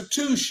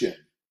constitution.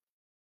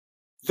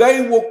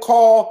 They will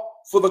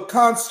call for the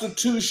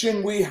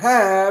constitution we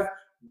have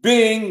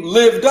being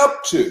lived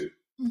up to.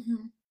 Mm-hmm.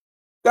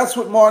 That's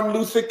what Martin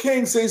Luther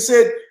King said. He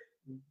said,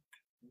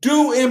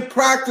 do in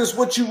practice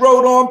what you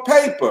wrote on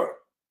paper.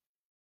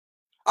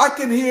 I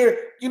can hear,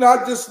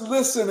 I just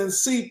listen and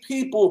see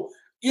people,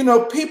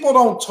 people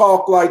don't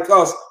talk like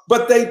us,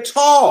 but they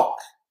talk.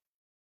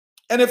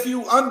 And if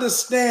you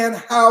understand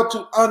how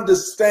to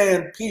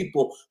understand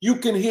people, you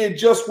can hear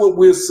just what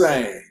we're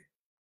saying.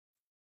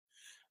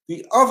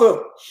 The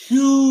other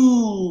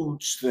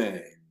huge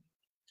thing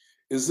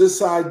is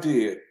this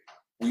idea,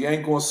 we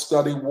ain't going to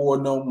study war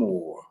no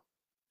more.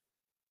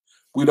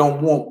 We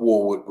don't want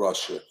war with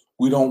Russia.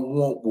 We don't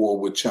want war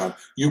with China.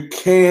 You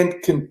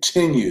can't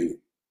continue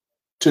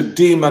to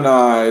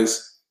demonize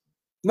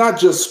not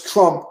just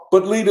Trump,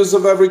 but leaders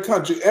of every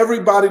country.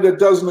 Everybody that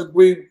doesn't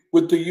agree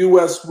with the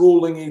U.S.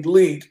 ruling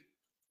elite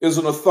is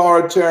an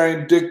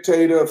authoritarian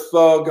dictator,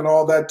 thug, and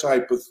all that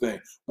type of thing.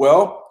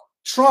 Well,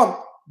 Trump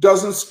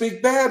doesn't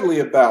speak badly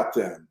about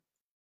them.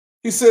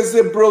 He says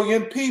they're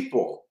brilliant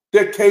people.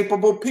 They're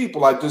capable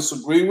people. I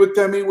disagree with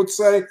them, he would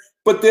say,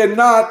 but they're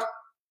not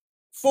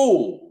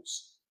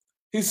fools.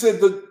 He said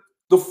that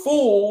the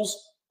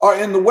fools are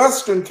in the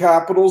Western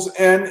capitals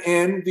and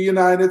in the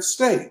United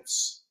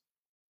States.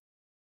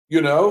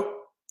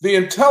 The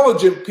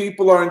intelligent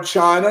people are in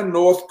China,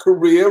 North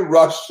Korea,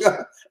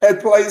 Russia, and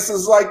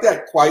places like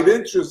that. Quite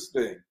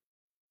interesting.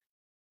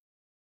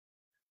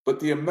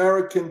 But the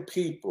American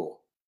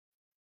people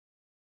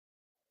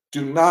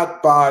do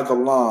not buy the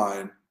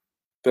line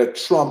that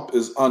Trump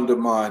is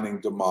undermining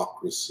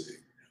democracy.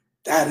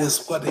 That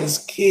is what is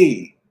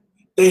key.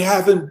 They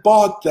haven't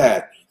bought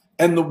that.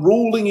 And the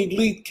ruling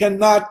elite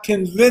cannot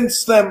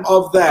convince them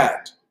of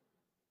that.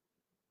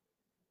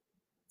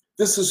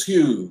 This is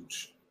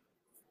huge.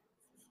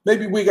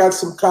 Maybe we got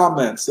some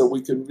comments that we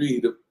can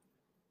read.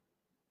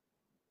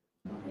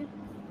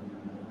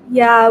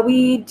 Yeah,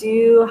 we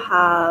do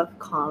have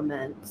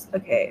comments.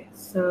 Okay,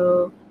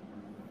 so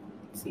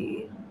let's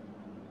see.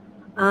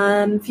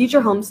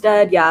 Future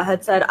Homestead,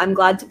 had said, I'm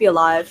glad to be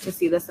alive to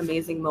see this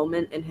amazing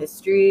moment in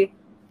history.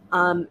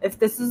 If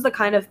this is the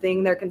kind of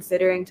thing they're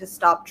considering to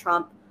stop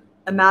Trump,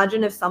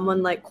 imagine if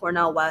someone like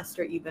Cornel West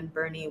or even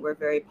Bernie were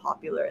very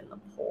popular in the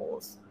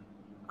polls.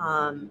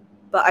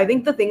 But I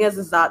think the thing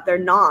is that they're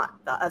not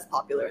as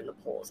popular in the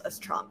polls as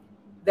Trump.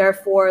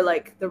 Therefore,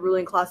 the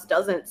ruling class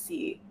doesn't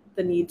see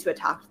the need to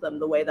attack them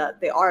the way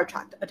that they are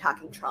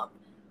attacking Trump.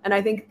 And I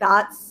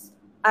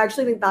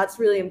actually think that's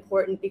really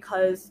important,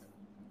 because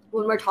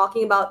when we're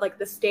talking about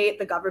the state,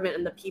 the government,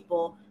 and the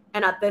people,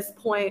 and at this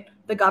point,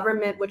 the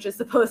government, which is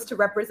supposed to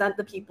represent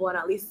the people and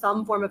at least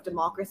some form of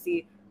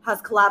democracy, has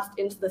collapsed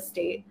into the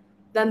state,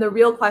 then the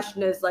real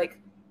question is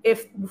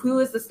who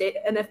is the state?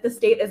 And if the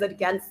state is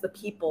against the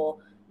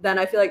people, then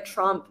I feel like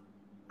Trump,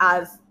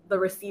 as the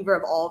receiver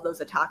of all of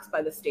those attacks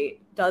by the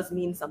state, does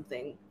mean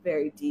something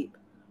very deep.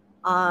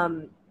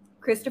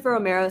 Christopher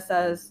Romero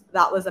says,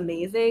 that was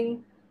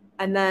amazing.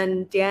 And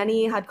then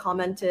Danny had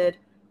commented,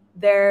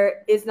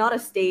 there is not a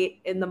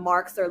state in the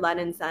Marx or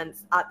Lenin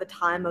sense at the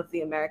time of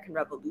the American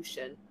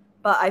Revolution.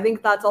 But I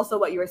think that's also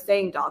what you were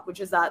saying, Doc,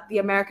 which is that the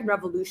American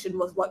Revolution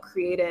was what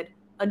created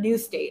a new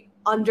state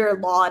under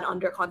law and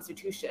under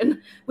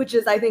constitution, which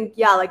is, I think,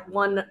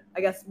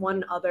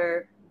 one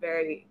other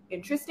very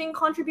interesting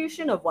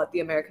contribution of what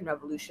the American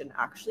Revolution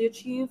actually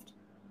achieved.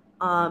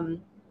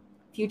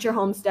 Future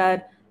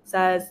Homestead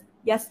says,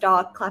 yes,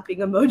 Doc, clapping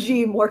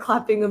emoji, more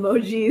clapping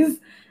emojis.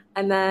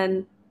 And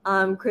then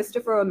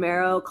Christopher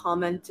Romero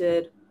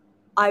commented,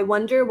 I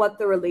wonder what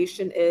the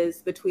relation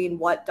is between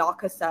what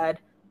Doc has said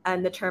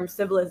and the term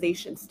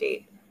civilization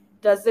state.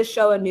 Does this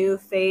show a new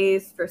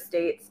phase for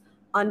states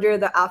under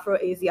the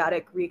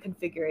Afro-Asiatic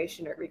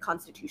reconfiguration or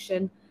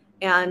reconstitution?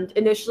 And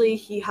initially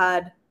he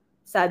had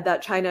said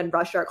that China and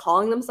Russia are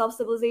calling themselves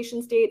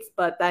civilization states,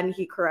 but then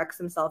he corrects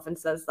himself and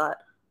says that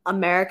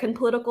American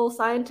political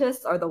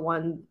scientists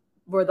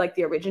were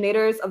the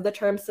originators of the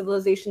term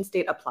civilization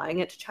state, applying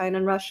it to China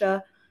and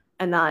Russia,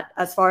 and that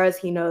as far as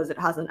he knows, it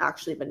hasn't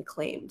actually been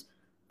claimed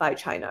by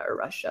China or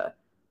Russia.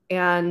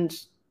 And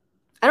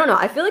I don't know,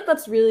 I feel like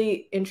that's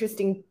really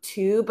interesting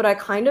too, but I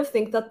kind of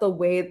think that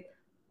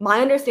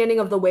my understanding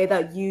of the way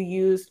that you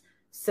used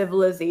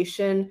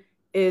civilization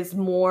is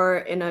more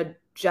in a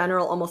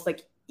general, almost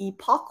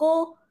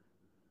epochal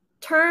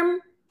term,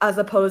 as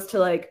opposed to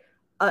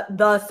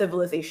the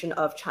civilization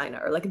of China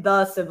or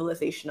the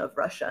civilization of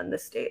Russia and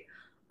this state.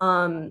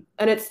 And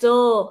it's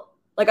still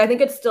like, I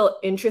think it's still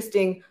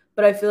interesting,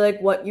 but I feel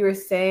like what you were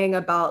saying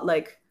about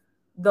like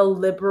the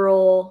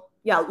liberalism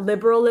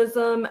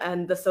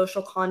and the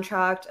social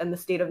contract and the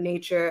state of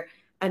nature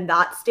and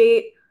that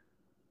state,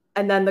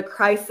 and then the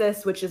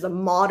crisis, which is a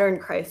modern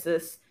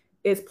crisis,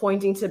 is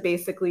pointing to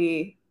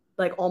basically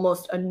like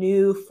almost a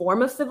new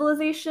form of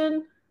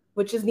civilization,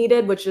 which is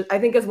needed, which is, I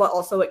think, is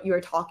what you were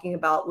talking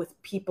about with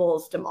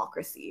people's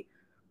democracy,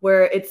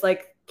 where it's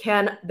like,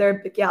 can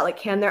there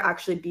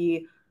actually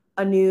be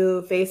a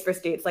new face for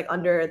states like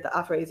under the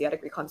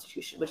Afro-Asiatic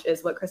Reconstitution, which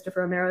is what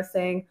Christopher Romero is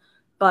saying,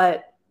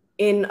 but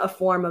in a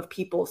form of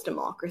people's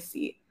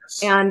democracy.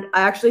 And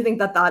I actually think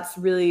that that's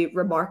really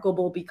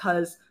remarkable,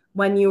 because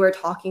when you were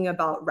talking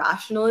about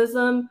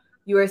rationalism,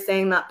 you were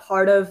saying that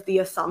part of the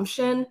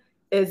assumption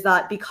is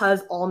that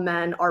because all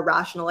men are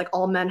rational, like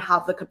all men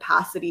have the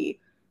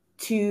capacity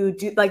to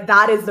do, like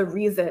that is the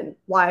reason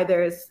why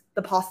there's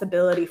the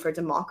possibility for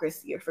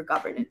democracy or for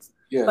governance.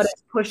 Yes. But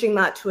it's pushing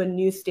that to a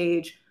new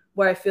stage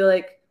where I feel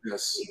like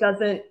Yes. it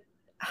doesn't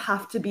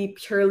have to be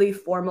purely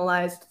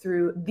formalized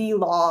through the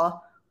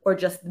law or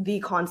just the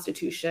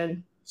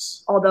Constitution.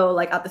 Although,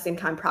 like, at the same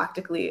time,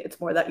 practically, it's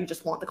more that you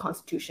just want the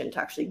Constitution to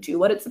actually do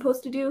what it's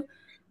supposed to do.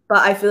 But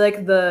I feel like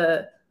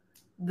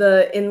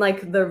in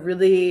like the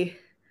really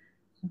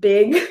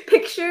big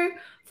picture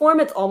form,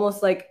 it's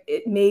almost like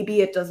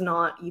maybe it does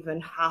not even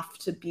have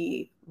to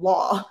be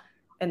law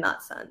in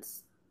that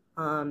sense.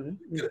 Can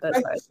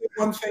I say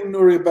one thing,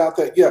 Nuri, about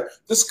that? Yeah,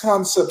 this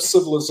concept,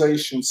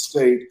 civilization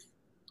state,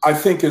 I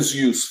think is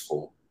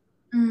useful.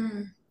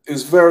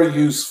 Is very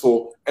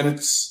useful, and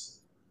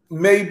it's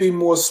maybe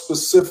more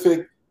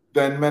specific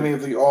than many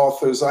of the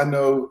authors. I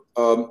know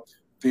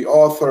the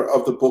author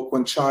of the book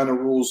When China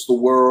Rules the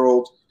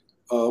World,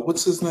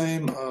 what's his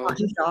name?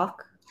 Martin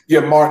Jacques.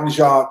 Yeah, Martin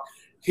Jacques.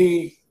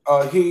 He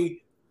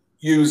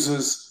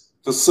uses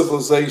the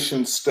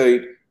civilization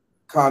state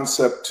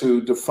concept to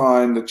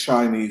define the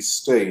Chinese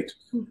state.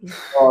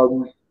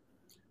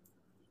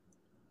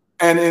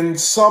 And in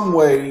some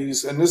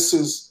ways, and this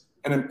is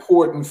an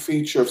important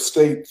feature of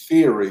state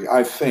theory,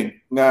 I think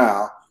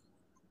now,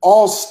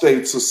 all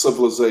states are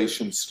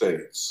civilization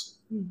states,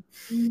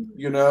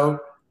 you know,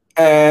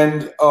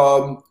 and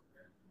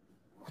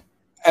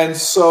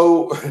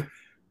so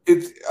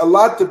a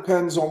lot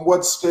depends on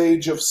what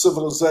stage of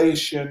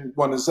civilization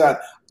one is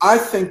at. I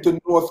think the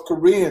North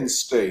Korean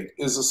state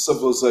is a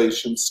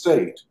civilization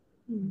state,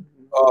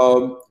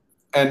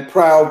 and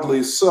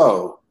proudly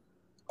so.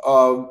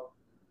 I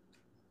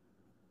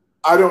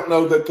don't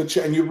know that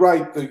and you're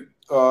right,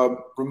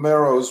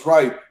 Romero is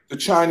right. The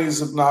Chinese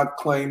have not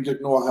claimed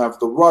it, nor have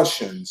the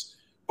Russians.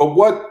 But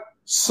what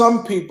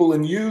some people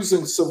in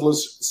using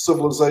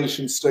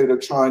civilization state are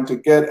trying to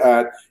get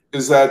at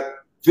is that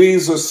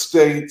these are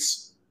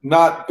states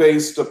not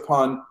based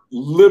upon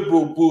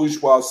liberal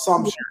bourgeois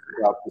assumptions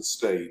about the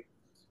state.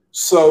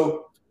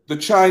 So the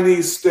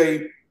Chinese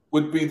state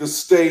would be the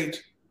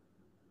state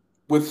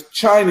with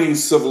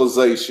Chinese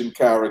civilization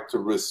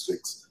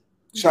characteristics.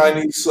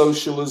 Chinese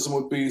socialism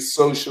would be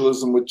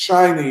socialism with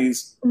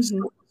Chinese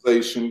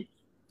civilization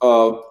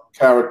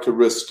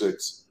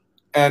characteristics.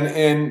 And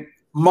in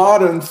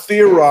modern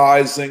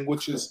theorizing,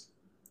 which is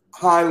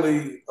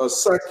highly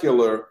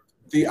secular,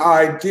 the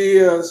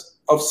ideas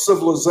of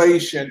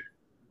civilization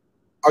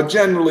are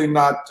generally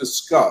not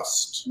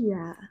discussed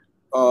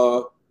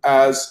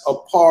as a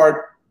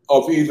part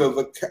of either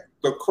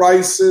the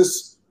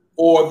crisis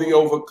or the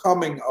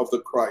overcoming of the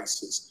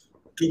crisis.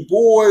 Du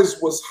Bois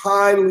was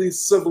highly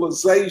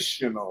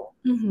civilizational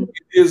in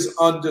his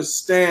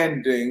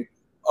understanding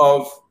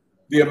of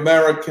the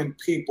American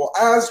people,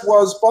 as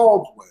was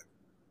Baldwin.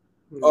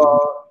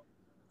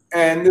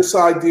 And this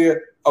idea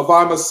of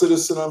I'm a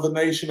citizen of a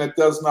nation that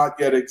does not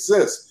yet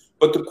exist.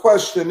 But the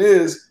question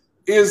is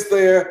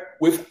there,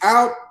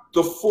 without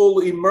the full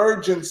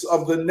emergence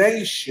of the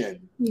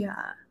nation,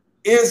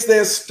 is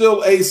there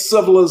still a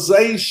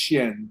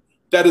civilization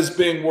that is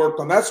being worked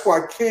on? That's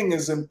why King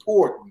is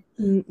important.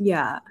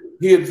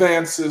 He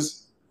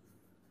advances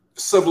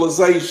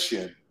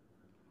civilization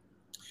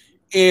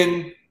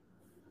in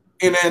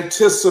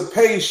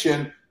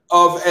anticipation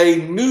of a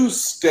new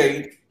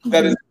state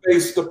that is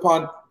based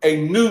upon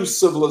a new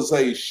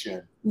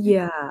civilization.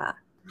 Because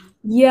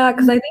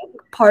I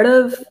think part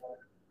of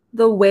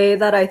the way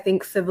that I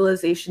think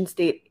civilization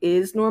state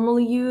is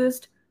normally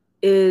used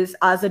is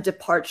as a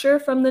departure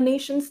from the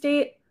nation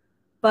state.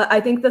 But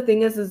I think the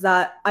thing is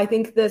that I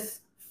think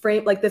this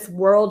this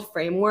world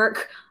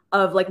framework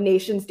of like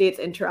nation states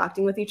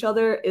interacting with each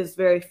other is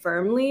very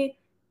firmly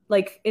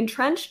like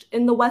entrenched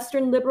in the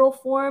Western liberal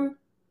form,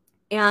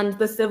 and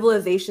the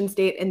civilization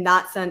state in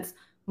that sense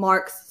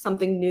marks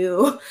something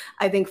new,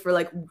 I think, for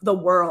like the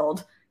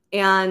world.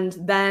 And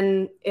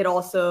then it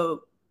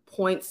also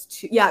points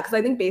to, because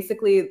I think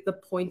basically the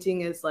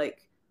pointing is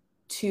like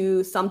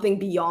to something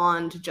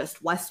beyond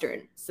just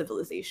Western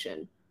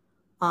civilization.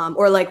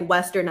 Or like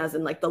Western as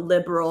in like the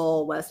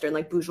liberal Western,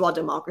 like bourgeois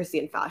democracy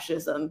and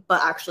fascism,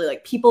 but actually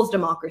like people's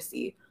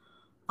democracy.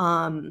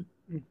 Okay,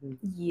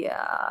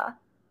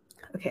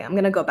 I'm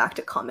gonna go back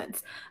to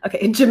comments.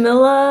 Okay,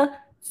 Jamila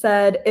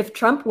said, if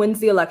Trump wins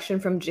the election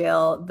from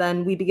jail,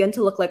 then we begin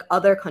to look like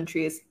other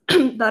countries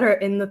that are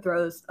in the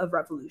throes of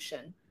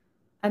revolution.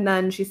 And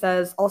then she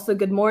says, also,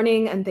 good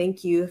morning and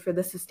thank you for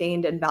the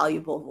sustained and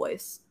valuable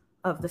voice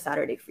of the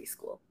Saturday Free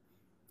School.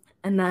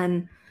 And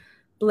then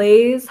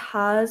Blaze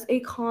has a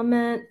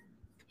comment.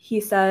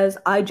 He says,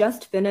 I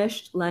just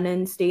finished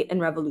Lenin, State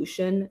and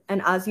Revolution.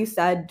 And as you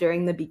said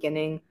during the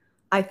beginning,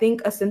 I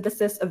think a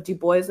synthesis of Du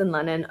Bois and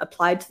Lenin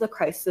applied to the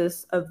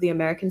crisis of the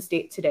American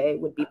state today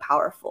would be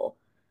powerful.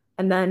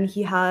 And then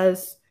he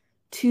has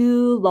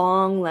 2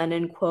 long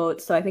Lenin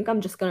quotes. So I think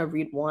I'm just going to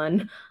read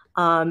one.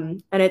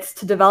 And it's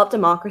to develop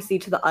democracy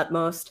to the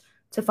utmost,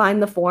 to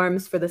find the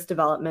forms for this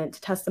development,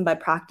 to test them by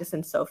practice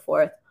and so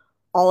forth.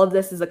 All of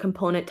this is a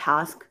component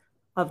task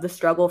of the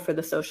struggle for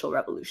the social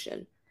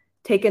revolution.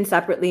 Taken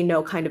separately,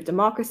 no kind of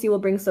democracy will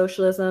bring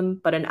socialism,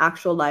 but in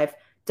actual life,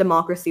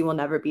 democracy will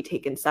never be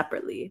taken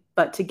separately,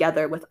 but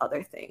together with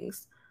other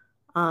things.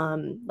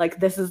 Like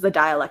this is the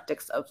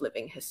dialectics of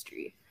living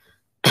history.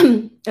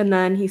 And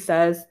then he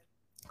says,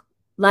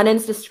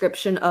 Lenin's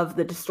description of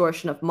the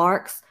distortion of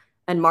Marx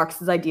and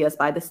Marx's ideas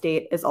by the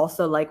state is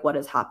also like what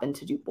has happened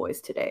to Du Bois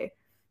today,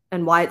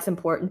 and why it's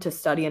important to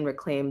study and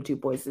reclaim Du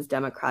Bois's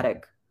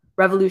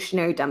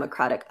revolutionary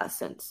democratic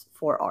essence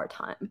for our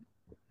time.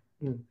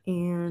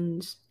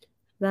 And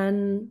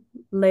then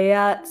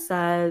Layat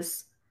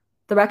says,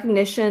 the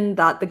recognition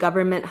that the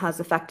government has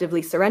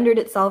effectively surrendered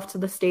itself to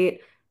the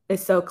state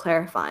is so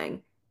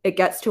clarifying. It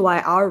gets to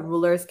why our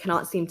rulers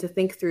cannot seem to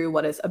think through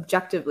what is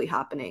objectively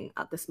happening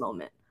at this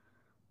moment.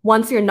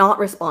 Once you're not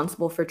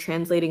responsible for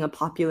translating a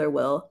popular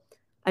will,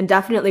 and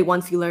definitely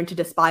once you learn to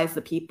despise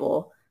the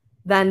people,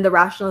 then the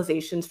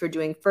rationalizations for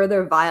doing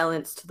further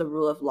violence to the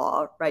rule of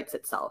law writes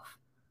itself.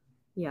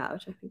 Yeah,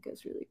 which I think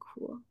is really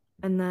cool.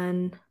 And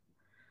then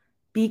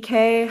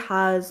BK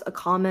has a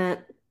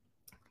comment.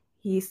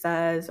 He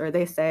says, or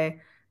they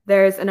say,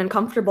 there's an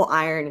uncomfortable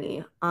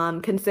irony.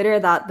 Consider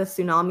that the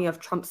tsunami of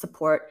Trump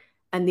support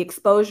and the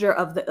exposure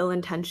of the ill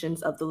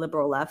intentions of the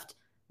liberal left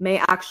may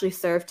actually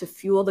serve to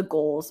fuel the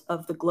goals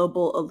of the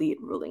global elite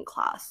ruling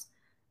class.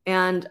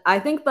 And I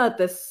think that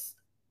this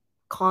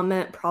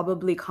comment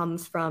probably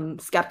comes from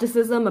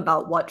skepticism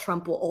about what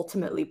Trump will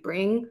ultimately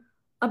bring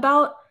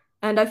about.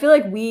 And I feel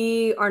like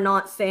we are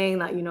not saying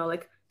that,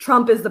 like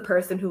Trump is the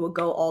person who will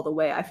go all the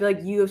way. I feel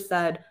like you have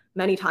said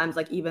many times,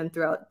 like even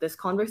throughout this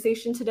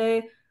conversation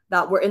today,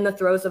 that we're in the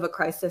throes of a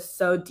crisis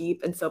so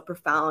deep and so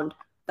profound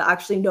that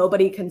actually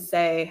nobody can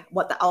say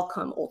what the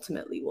outcome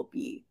ultimately will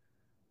be.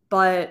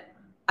 But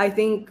I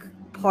think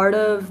part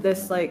of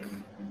this, one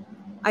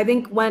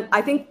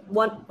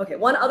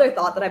other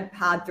thought that I've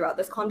had throughout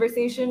this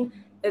conversation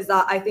is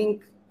that I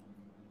think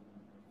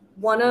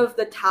one of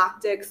the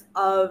tactics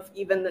of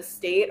even the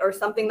state, or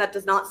something that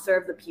does not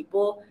serve the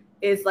people,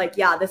 is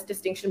this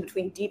distinction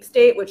between deep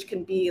state, which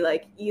can be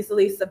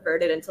easily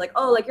subverted into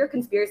you're a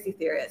conspiracy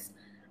theorist,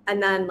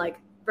 and then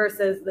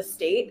versus the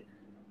state,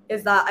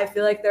 is that I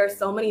feel like there are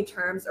so many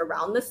terms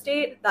around the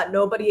state that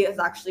nobody is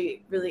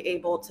actually really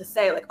able to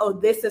say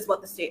this is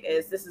what the state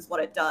is, this is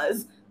what it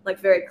does,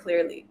 very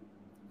clearly.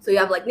 So you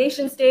have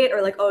nation state,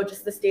 or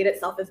just the state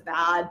itself is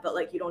bad,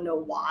 but you don't know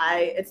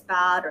why it's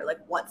bad or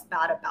what's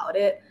bad about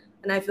it.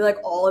 And I feel like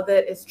all of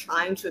it is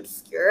trying to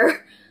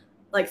obscure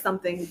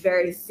something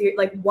very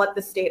serious, what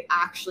the state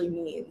actually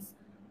means.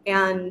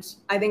 And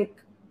I think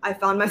I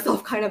found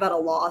myself kind of at a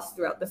loss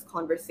throughout this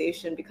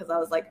conversation, because I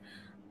was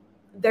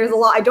there's a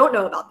lot I don't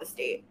know about the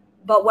state,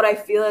 but what I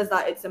feel is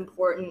that it's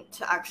important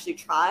to actually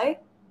try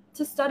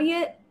to study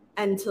it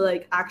and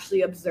to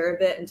actually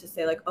observe it and to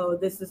say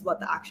this is what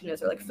the action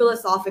is, or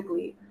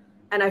philosophically.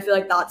 And I feel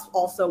like that's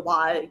also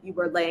why you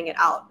were laying it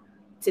out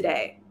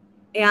today.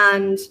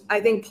 And I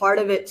think part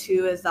of it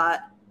too is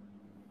that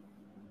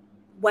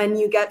when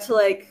you get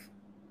to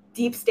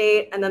deep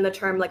state, and then the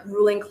term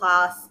ruling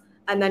class,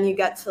 and then you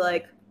get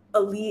to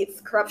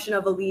elites, corruption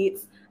of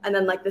elites, and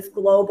then this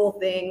global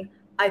thing,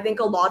 I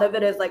think a lot of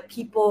it is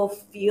people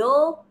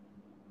feel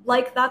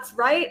that's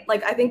right.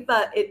 I think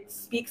that it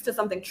speaks to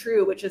something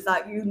true, which is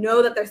that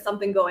that there's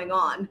something going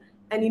on,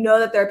 and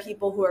that there are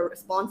people who are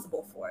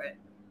responsible for it.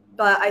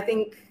 But I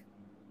think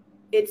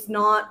it's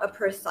not a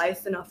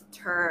precise enough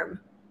term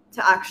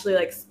to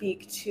actually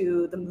speak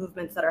to the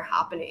movements that are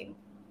happening,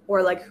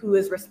 or who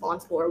is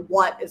responsible or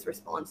what is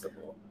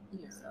responsible.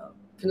 Yeah. So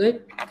can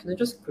I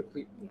just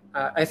quickly?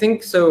 I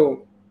think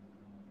so.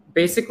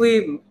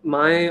 Basically,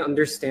 my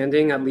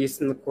understanding, at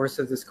least in the course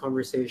of this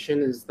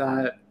conversation, is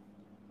that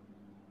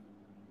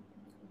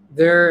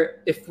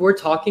if we're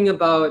talking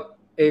about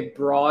a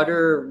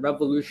broader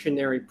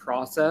revolutionary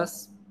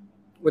process,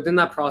 within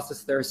that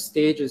process, there are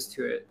stages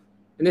to it.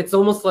 And it's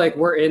almost like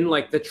we're in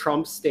the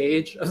Trump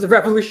stage of the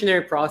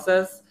revolutionary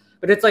process,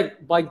 but it's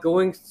by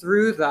going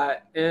through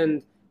that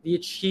and the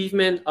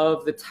achievement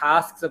of the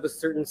tasks of a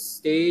certain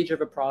stage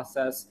of a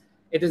process,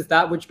 it is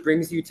that which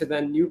brings you to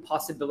then new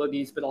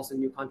possibilities, but also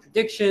new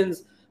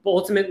contradictions. But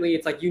ultimately,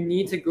 it's you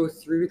need to go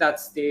through that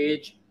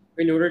stage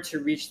in order to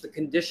reach the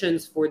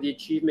conditions for the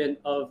achievement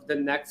of the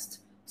next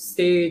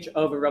stage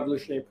of a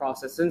revolutionary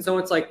process. And so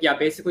it's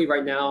basically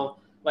right now,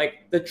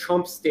 like the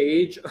Trump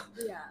stage,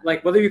 Yeah.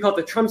 like whether you call it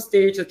the Trump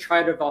stage, the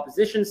triad of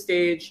opposition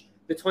stage,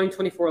 the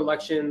 2024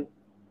 election,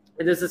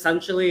 it is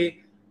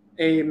essentially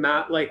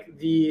like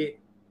the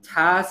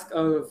task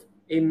of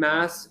a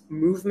mass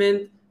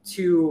movement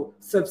to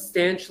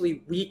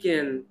substantially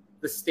weaken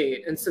the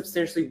state and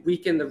substantially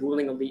weaken the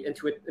ruling elite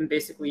into it, and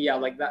basically, yeah,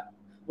 like that,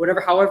 whatever,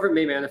 however it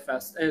may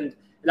manifest. And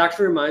it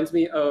actually reminds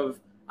me of,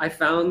 I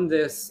found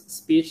this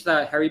speech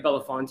that Harry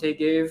Belafonte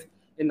gave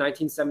in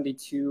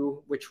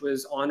 1972, which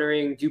was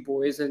honoring Du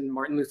Bois and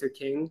Martin Luther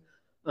King,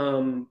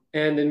 and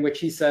in which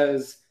he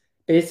says,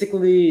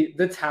 basically,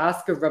 the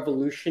task of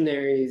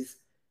revolutionaries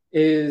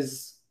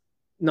is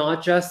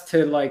not just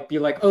to like be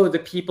like, oh, the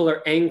people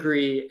are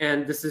angry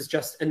and this is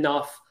just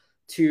enough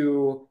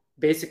to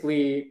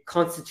basically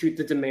constitute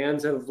the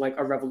demands of like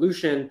a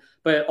revolution,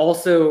 but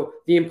also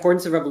the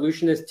importance of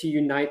revolution is to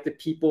unite the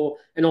people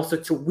and also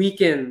to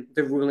weaken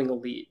the ruling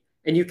elite.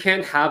 And you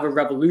can't have a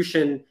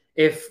revolution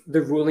if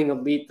the ruling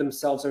elite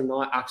themselves are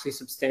not actually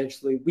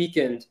substantially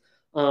weakened.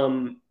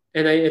 And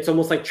it's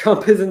almost like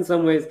Trump is in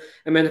some ways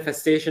a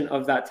manifestation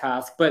of that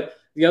task. But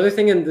the other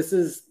thing, and this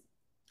is,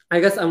 I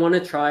guess I want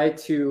to try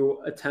to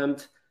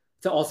attempt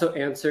to also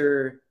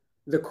answer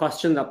the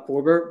question that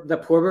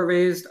Porber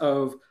raised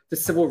of the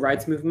civil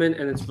rights movement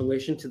and its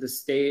relation to the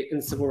state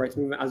and civil rights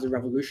movement as a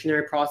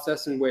revolutionary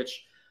process, in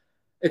which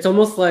it's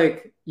almost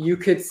like you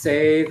could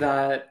say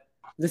that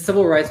the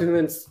civil rights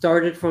movement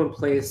started from a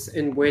place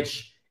in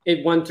which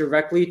it went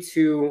directly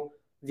to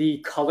the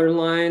color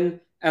line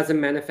as a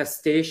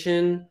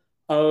manifestation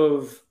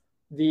of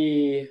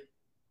the,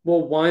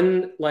 well,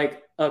 one,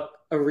 like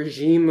a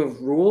regime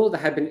of rule that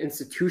had been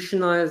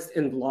institutionalized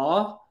in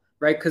law,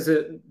 right? Because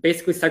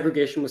basically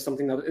segregation was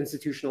something that was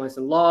institutionalized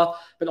in law,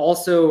 but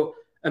also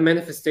a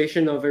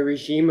manifestation of a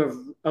regime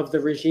of the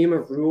regime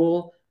of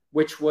rule,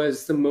 which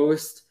was the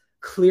most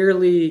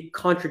clearly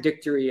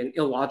contradictory and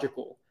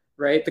illogical,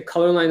 right? The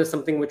color line is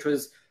something which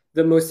was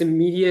the most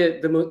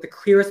immediate, the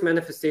clearest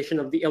manifestation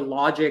of the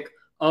illogic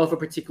of a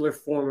particular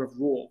form of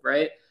rule,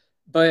 right?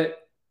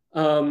 But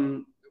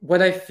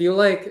what I feel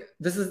like,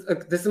 this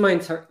is my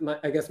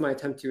I guess my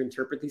attempt to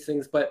interpret these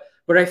things, but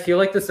what I feel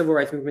like the civil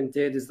rights movement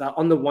did is that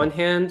on the one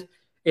hand,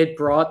 it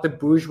brought the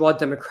bourgeois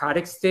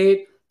democratic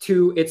state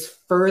to its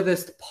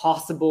furthest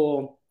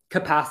possible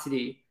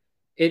capacity.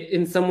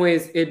 In some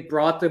ways, it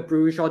brought the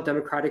bourgeois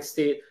democratic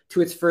state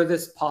to its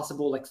furthest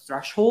possible like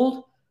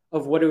threshold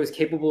of what it was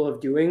capable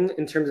of doing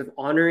in terms of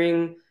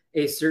honoring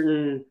a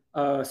certain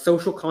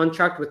social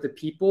contract with the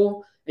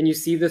people. And you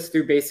see this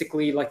through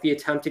basically like the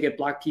attempt to get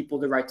Black people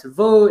the right to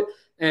vote,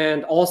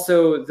 and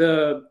also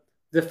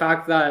the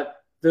fact that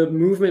the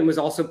movement was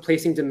also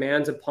placing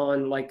demands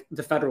upon like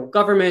the federal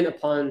government,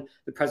 upon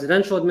the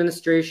presidential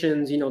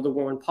administrations, the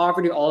war on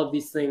poverty, all of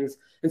these things.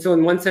 And so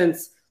in one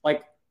sense,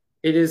 like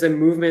it is a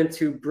movement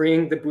to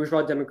bring the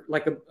bourgeois,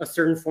 like a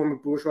certain form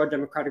of bourgeois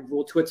democratic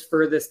rule to its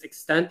furthest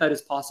extent that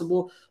is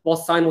possible, while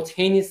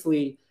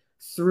simultaneously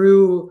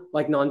through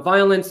like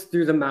nonviolence,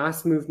 through the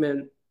mass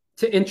movement,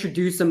 to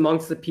introduce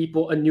amongst the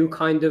people a new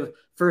kind of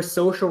first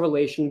social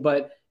relation,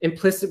 but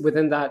implicit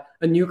within that,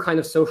 a new kind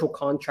of social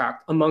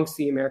contract amongst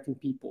the American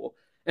people.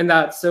 And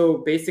that, so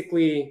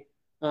basically,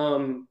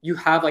 you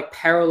have like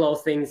parallel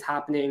things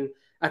happening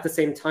at the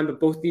same time, but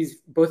both of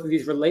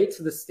these relate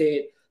to the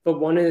state, but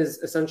one is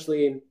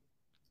essentially,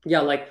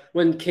 yeah, like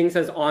when King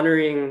says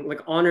honoring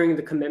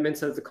the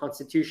commitments of the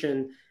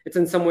Constitution, it's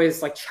in some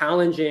ways like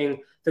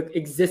challenging the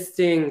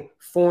existing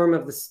form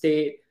of the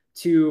state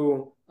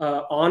to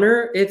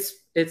honor its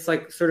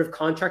like sort of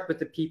contract with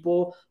the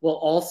people, while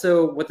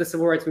also what the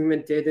civil rights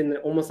movement did in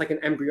almost like an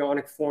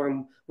embryonic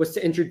form was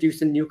to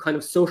introduce a new kind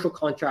of social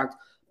contract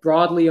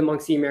broadly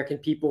amongst the American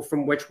people,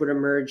 from which would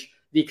emerge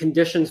the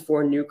conditions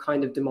for a new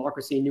kind of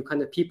democracy, a new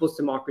kind of people's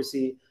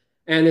democracy.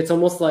 And it's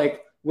almost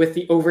like with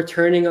the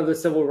overturning of the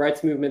civil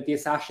rights movement, the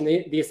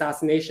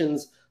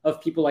assassinations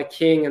of people like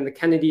King and the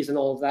Kennedys and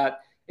all of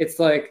that, it's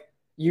like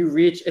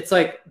it's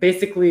like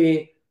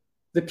basically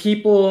the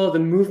people, the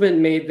movement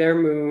made their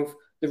move,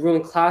 the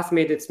ruling class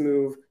made its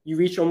move. You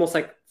reach almost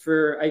like,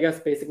 for, I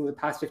guess, basically the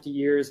past 50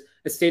 years,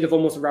 a state of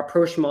almost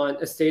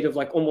rapprochement, a state of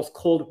like almost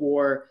Cold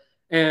War.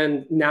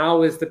 And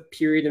now is the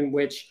period in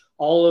which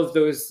all of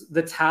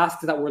the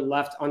tasks that were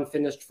left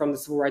unfinished from the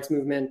civil rights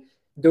movement,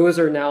 those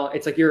are now,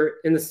 it's like you're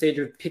in the stage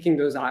of picking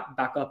those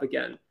back up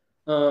again.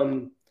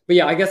 But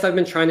yeah, I guess I've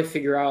been trying to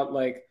figure out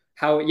like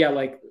how, yeah,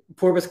 like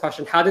Purva's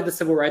question, how did the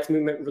civil rights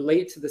movement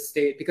relate to the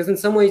state? Because in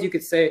some ways you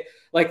could say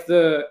like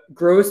the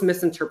gross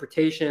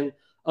misinterpretation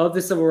of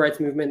the civil rights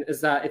movement is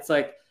that it's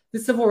like the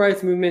civil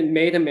rights movement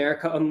made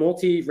America a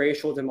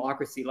multiracial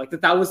democracy, like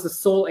that was the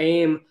sole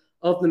aim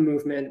of the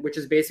movement, which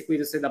is basically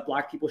to say that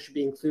Black people should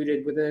be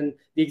included within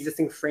the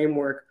existing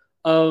framework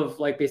of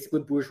like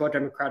basically bourgeois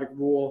democratic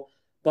rule.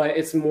 But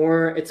it's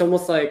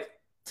almost like,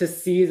 to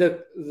see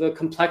the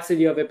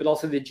complexity of it, but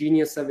also the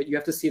genius of it, you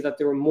have to see that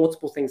there were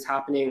multiple things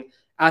happening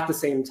at the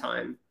same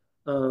time.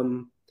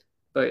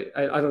 But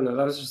I don't know.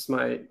 That was just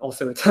my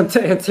also attempt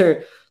to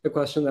answer the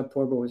question that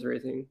Porbo was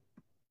raising.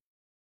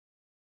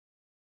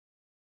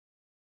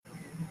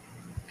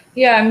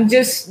 Yeah, I'm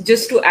just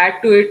to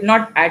add to it,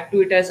 not add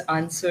to it as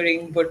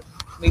answering, but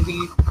maybe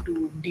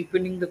to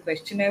deepening the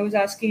question I was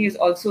asking is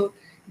also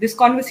this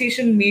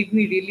conversation made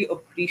me really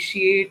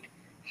appreciate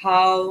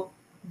how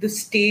the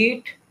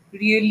state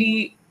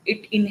really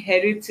it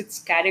inherits its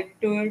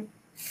character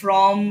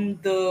from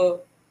the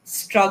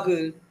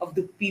struggle of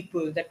the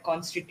people that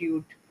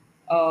constitute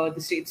the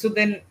state. So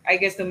then I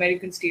guess the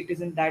American state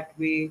is in that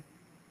way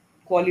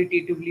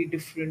qualitatively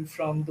different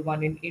from the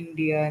one in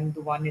India and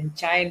the one in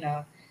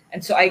China.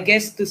 And so I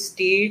guess the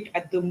state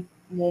at the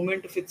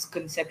moment of its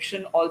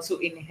conception also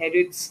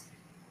inherits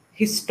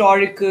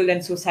historical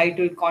and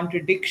societal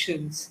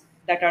contradictions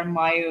that are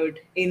mired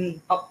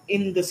in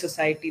the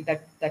society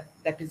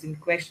that is in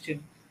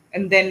question.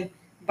 And then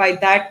by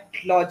that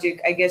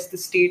logic, I guess the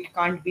state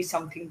can't be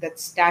something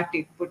that's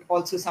static, but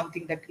also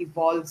something that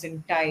evolves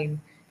in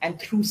time and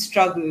through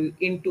struggle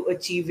into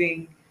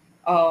achieving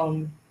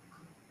um,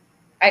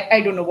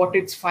 I don't know what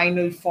its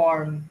final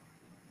form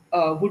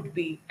would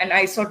be. And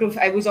I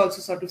was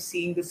also sort of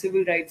seeing the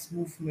civil rights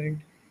movement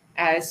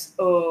as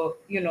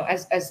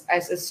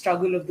as a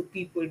struggle of the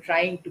people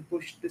trying to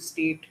push the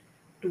state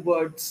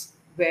towards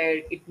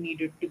where it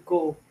needed to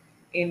go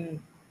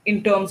in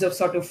in terms of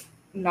sort of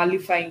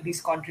nullifying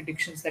these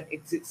contradictions that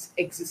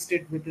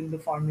existed within the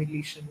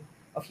formulation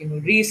of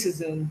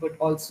racism, but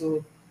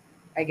also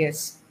I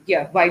guess,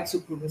 yeah, white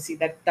supremacy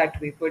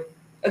that way. But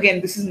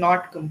again, this is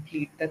not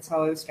complete. That's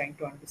how I was trying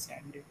to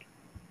understand it.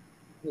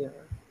 Yeah.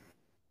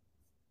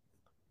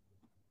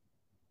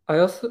 I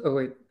also, oh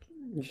wait,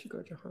 you should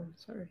go, Johan.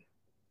 Sorry.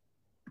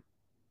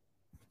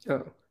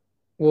 Oh,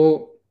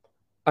 well,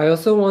 I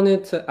also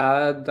wanted to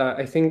add that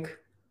I think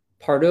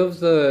part of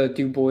the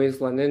Du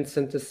Bois-Lenin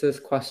synthesis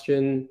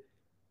question,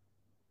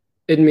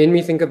 it made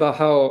me think about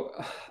how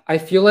I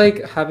feel like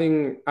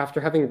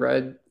after having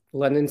read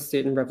Lenin's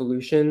State and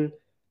Revolution,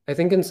 I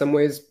think in some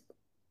ways,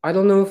 I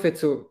don't know if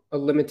it's a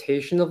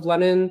limitation of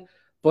Lenin,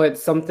 but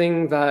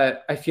something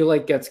that I feel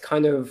like gets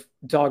kind of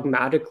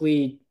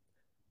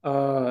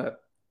uh,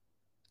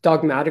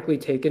 dogmatically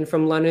taken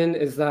from Lenin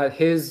is that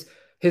his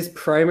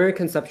primary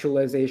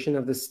conceptualization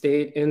of the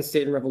state in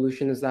State and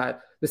Revolution is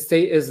that the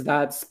state is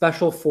that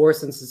special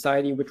force in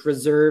society which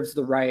reserves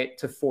the right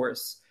to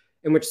force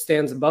and which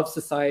stands above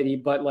society,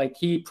 but like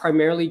he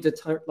primarily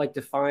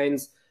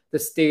defines the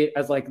state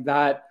as like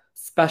that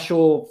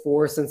special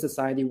force in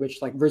society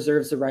which like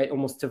reserves the right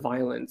almost to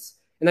violence.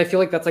 And I feel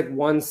like that's like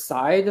one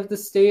side of the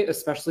state,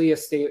 especially a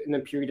state in a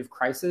period of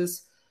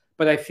crisis.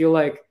 But I feel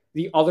like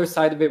the other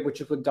side of it,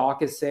 which is what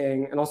Doc is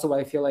saying, and also what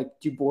I feel like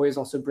Du Bois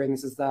also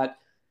brings, is that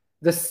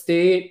the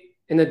state,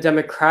 in a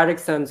democratic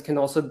sense, can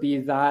also be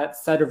that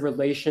set of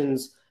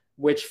relations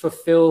which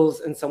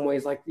fulfills, in some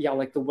ways, like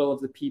like the will of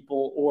the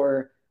people,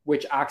 or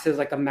which acts as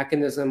like a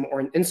mechanism or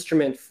an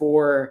instrument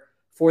for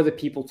the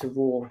people to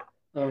rule.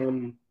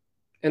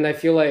 And I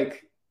feel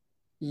like,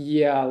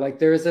 like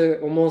there's a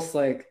almost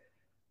like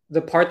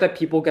the part that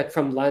people get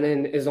from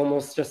Lenin is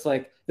almost just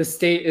like the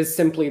state is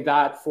simply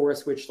that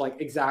force which like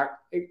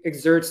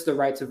exerts the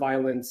right to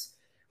violence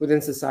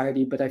within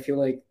society. But I feel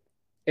like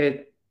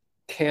it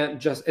can't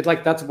just it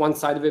like that's one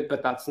side of it,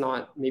 but that's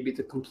not maybe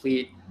the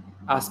complete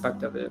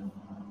aspect of it.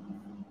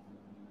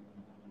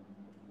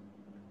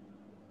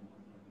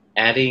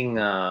 Adding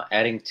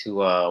to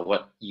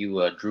what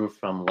you drew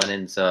from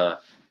Lenin's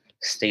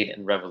State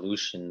and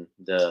Revolution,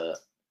 the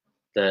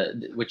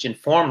which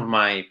informed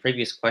my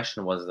previous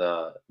question was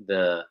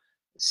the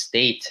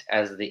state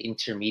as the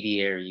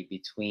intermediary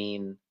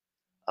between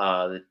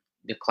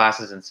the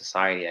classes in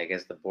society. I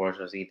guess the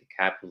bourgeoisie, the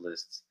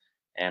capitalists,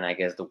 and I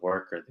guess the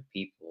worker, the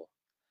people,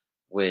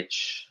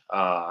 which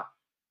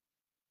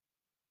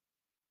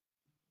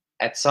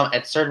at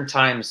certain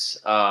times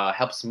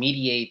helps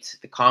mediate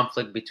the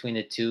conflict between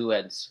the two,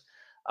 and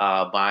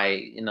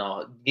by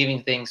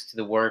giving things to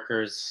the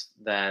workers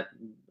that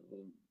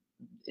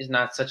is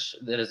not such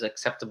that is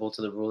acceptable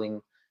to the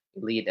ruling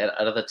elite. At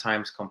other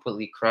times,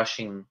 completely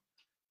crushing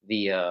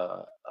the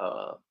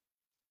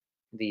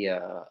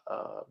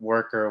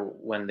worker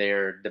when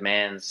their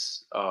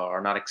demands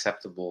are not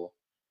acceptable,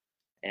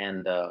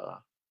 and the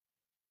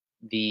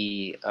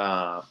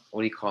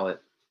what do you call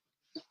it,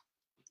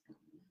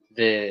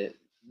 the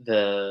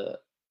the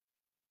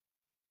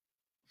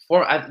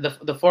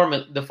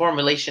the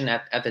formulation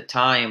at the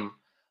time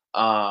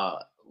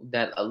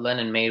that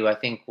Lenin made, I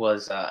think,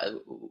 was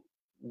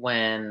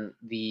when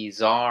the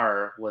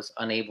Tsar was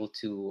unable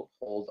to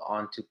hold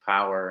on to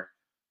power,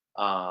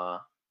 uh,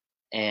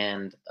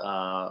 and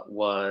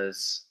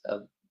was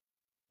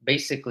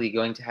basically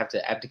going to have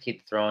to abdicate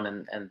the throne,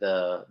 and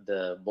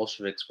the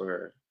Bolsheviks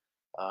were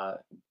uh,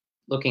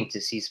 looking to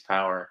seize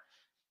power,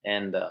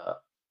 and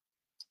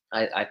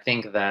I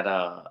think that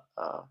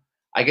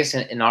I guess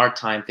in our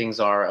time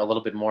things are a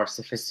little bit more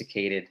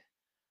sophisticated.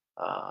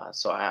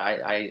 So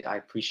I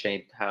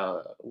appreciate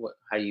how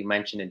you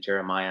mentioned in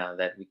Jeremiah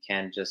that we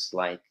can't just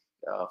like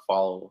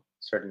follow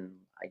certain,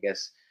 I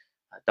guess,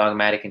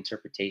 dogmatic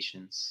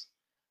interpretations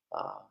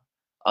uh,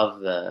 of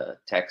the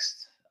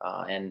text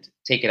and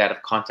take it out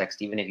of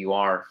context, even if you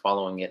are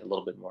following it a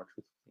little bit more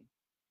truthfully.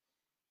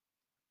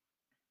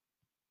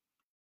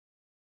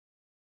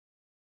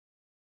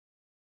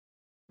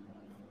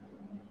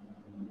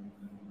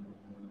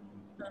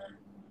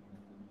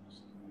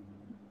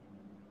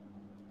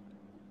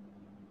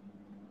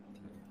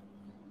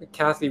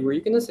 Kathy, were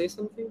you going to say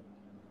something?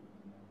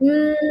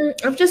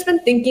 I've just been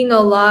thinking a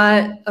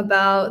lot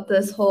about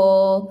this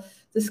whole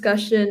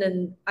discussion,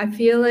 and I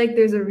feel like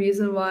there's a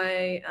reason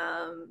why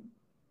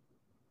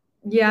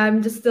yeah,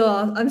 I'm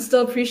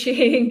still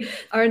appreciating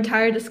our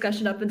entire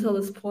discussion up until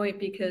this point,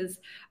 because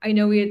I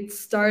know we had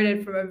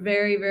started from a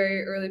very,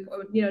 very early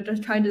point,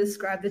 just trying to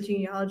describe the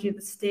genealogy of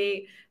the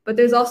state. But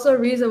there's also a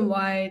reason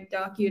why,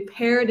 Doc, you had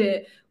paired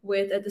it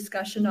with a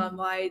discussion on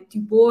why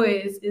Du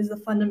Bois is the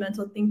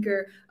fundamental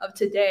thinker of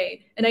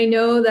today. And I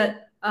know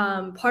that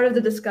part of the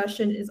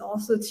discussion is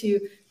also to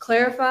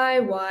clarify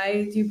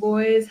why Du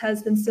Bois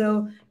has been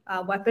so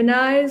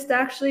weaponized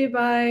actually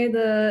by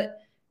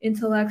the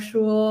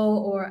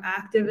intellectual or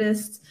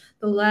activists,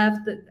 the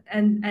left,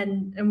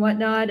 and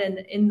whatnot, and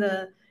in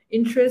the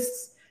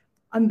interests,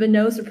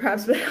 unbeknownst or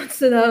perhaps unbeknownst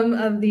to them,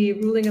 of the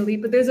ruling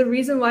elite. But there's a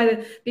reason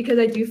why, because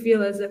I do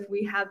feel as if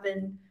we have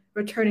been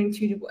returning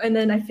to Du Bois. And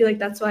then I feel like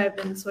that's why I've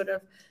been sort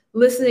of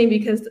listening,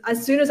 because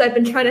as soon as I've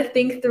been trying to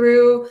think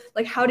through,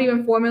 like, how do you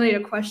even formulate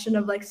a question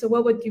of, like, so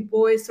what would Du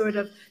Bois sort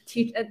of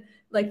teach? And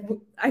like,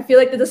 I feel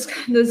like the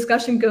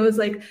discussion goes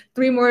like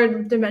 3 more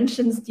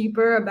dimensions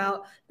deeper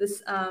about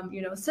this,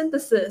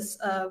 synthesis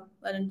of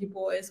Lenin Du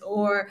Bois,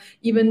 or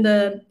even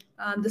the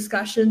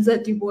discussions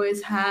that Du Bois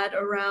had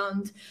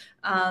around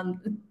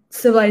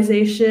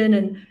civilization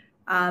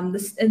and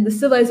the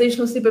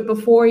civilizational state, but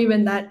before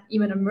even that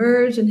even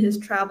emerged, in his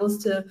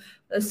travels to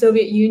the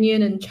Soviet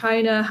Union and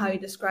China, how he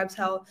describes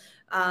how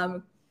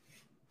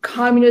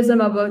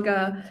communism of like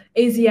a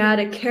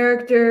Asiatic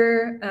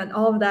character and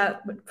all of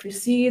that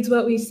precedes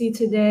what we see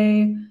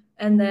today.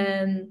 And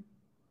then,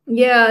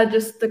 yeah,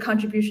 just the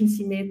contributions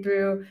he made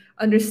through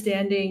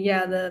understanding,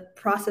 the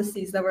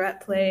processes that were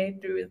at play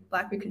through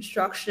Black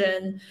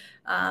Reconstruction,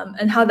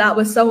 and how that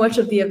was so much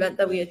of the event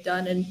that we had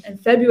done in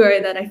February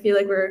that I feel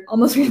like we're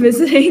almost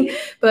revisiting,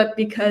 but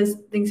because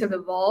things have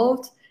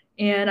evolved.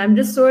 And I'm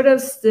just sort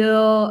of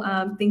still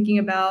thinking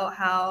about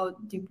how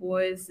Du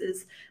Bois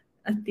is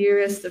a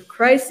theorist of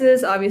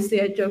crisis.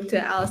 Obviously, I joked to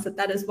Alice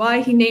that is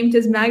why he named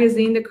his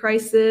magazine The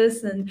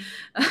Crisis and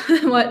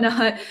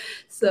whatnot.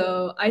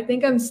 So I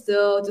think I'm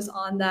still just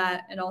on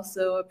that, and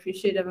also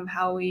appreciative of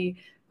how we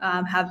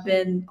have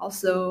been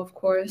also, of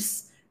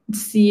course,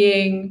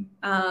 seeing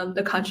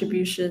the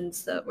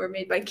contributions that were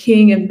made by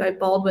King and by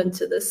Baldwin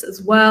to this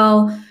as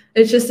well.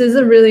 It just is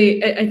a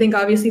really, I think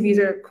obviously these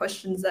are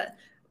questions that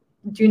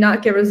do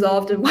not get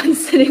resolved in one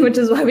sitting, which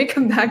is why we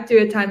come back to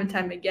it time and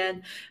time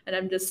again. And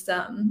I'm just,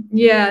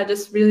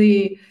 just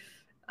really,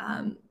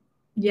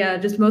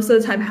 just most of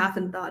the time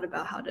haven't thought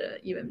about how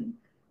to even,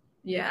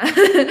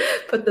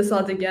 put this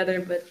all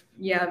together. But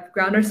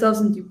ground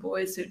ourselves in Du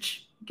Bois,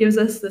 which gives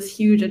us this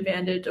huge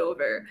advantage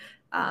over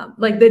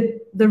like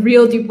the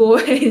real Du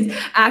Bois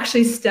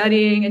actually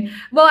studying. And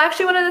well,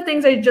 actually, one of the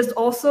things I just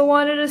also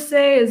wanted to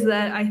say is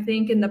that I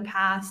think in the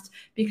past,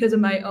 because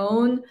of my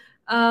own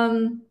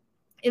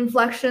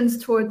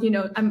inflections toward,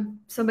 I'm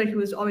somebody who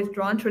was always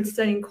drawn towards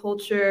studying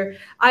culture.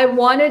 I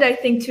wanted, I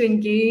think, to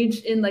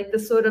engage in like the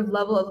sort of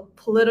level of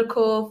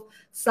political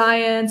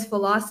science,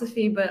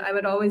 philosophy, but I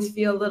would always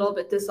feel a little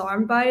bit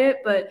disarmed by it.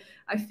 But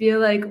I feel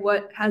like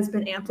what has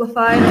been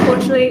amplified,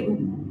 unfortunately,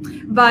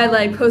 by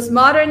like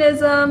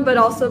postmodernism, but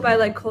also by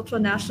like cultural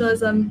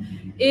nationalism,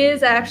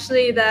 is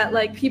actually that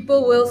like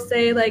people will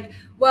say like,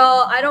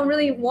 well, I don't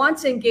really want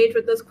to engage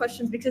with those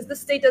questions because the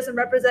state doesn't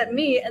represent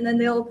me, and then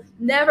they'll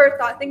never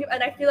think.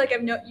 And I feel like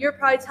you're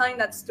probably telling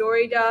that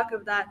story, Doc,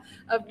 of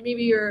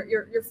maybe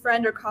your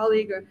friend or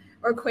colleague or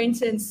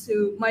acquaintance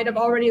who might have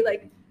already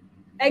like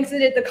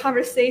exited the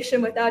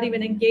conversation without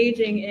even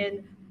engaging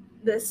in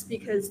this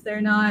because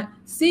they're not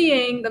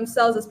seeing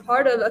themselves as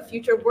part of a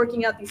future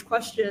working out these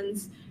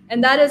questions.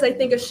 And that is, I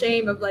think, a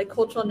shame of like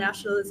cultural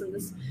nationalism,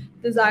 this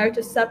desire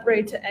to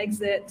separate, to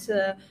exit,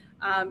 to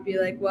be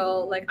like,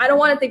 well, like, I don't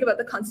want to think about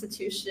the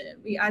Constitution.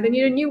 We either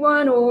need a new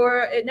one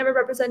or it never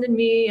represented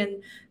me.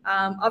 And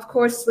of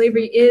course,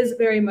 slavery is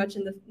very much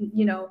in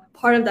the,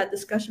 part of that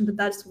discussion, but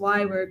that's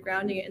why we're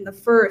grounding it in the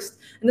first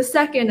and the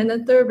second and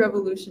the third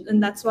revolution.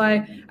 And that's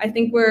why I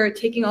think we're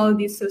taking all of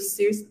these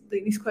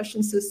these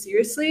questions so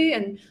seriously,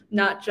 and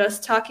not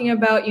just talking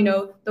about,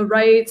 the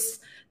rights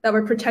that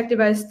were protected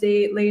by the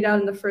state laid out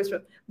in the first.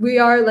 We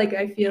are, like,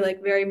 I feel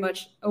like very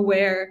much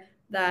aware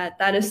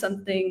that is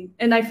something,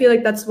 and I feel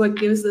like that's what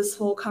gives this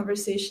whole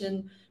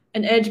conversation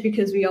an edge,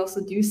 because we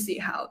also do see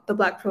how the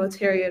Black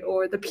proletariat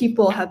or the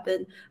people have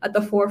been at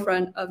the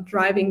forefront of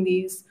driving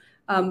these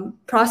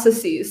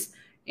processes,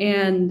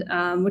 and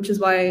which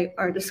is why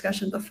our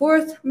discussion of the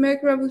Fourth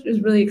American Revolution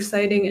is really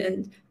exciting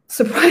and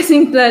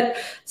surprising that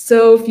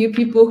so few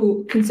people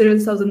who consider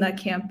themselves in that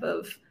camp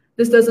of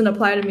this doesn't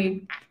apply to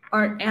me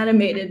aren't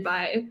animated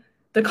by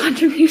the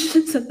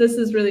contributions that this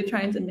is really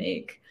trying to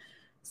make.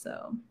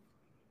 So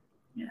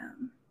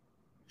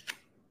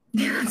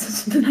that's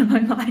what's been on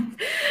my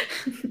mind.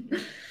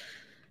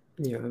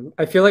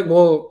 I feel like,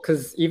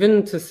 because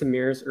even to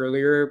Samir's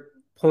earlier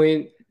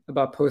point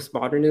about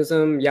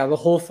postmodernism, the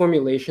whole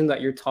formulation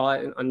that you're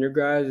taught in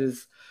undergrad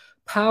is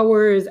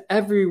power is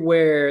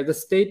everywhere. The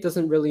state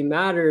doesn't really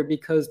matter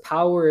because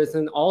power is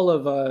in all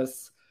of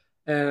us.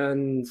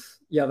 And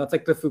yeah, that's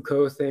like the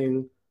Foucault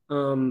thing.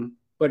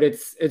 But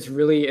it's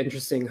really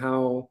interesting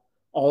how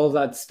all of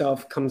that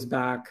stuff comes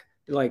back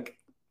like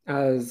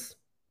as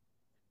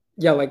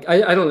yeah, like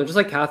I don't know, just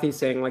like Kathy's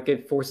saying, like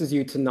it forces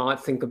you to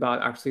not think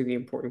about actually the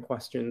important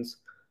questions.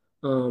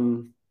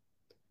 Um,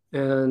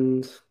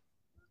 and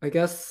I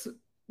guess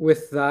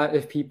with that,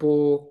 if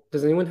people,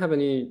 does anyone have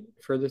any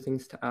further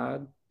things to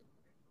add?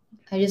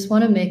 I just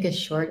want to make a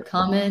short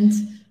comment,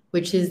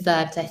 which is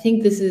that I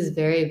think this is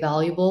very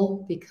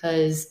valuable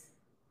because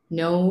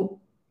no,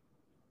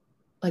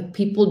 like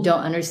people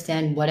don't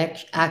understand what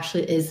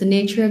actually is the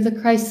nature of the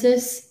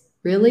crisis,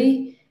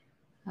 really.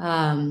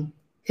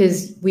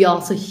 Because we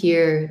also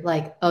hear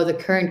like, oh, the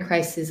current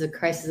crisis is a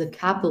crisis of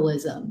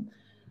capitalism.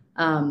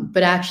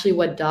 But actually,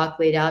 what Doc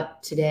laid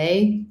out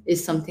today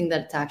is something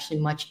that's actually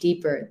much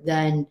deeper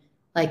than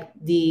like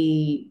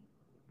the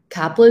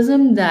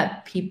capitalism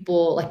that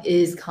people like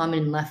is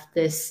common in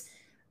leftist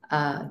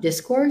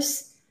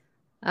discourse,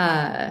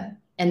 and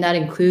that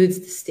includes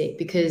the state.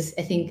 Because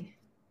I think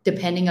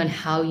depending on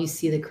how you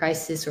see the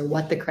crisis or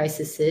what the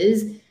crisis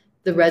is,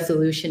 the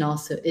resolution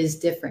also is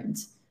different.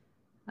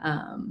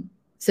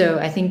 So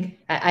I think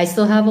I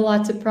still have a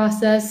lot to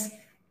process,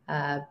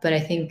 but I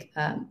think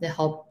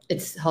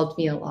it's helped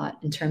me a lot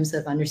in terms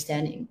of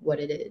understanding what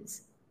it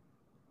is.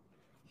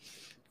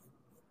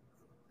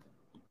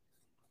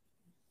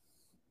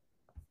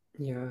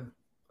 Yeah.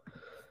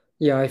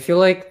 Yeah, I feel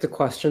like the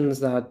questions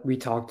that we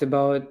talked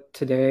about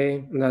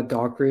today and that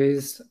Doc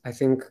raised, I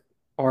think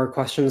are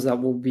questions that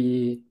we'll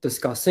be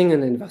discussing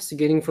and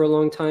investigating for a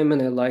long time.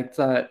 And I like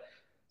that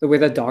the way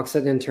that Doc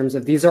said in terms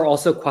of these are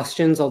also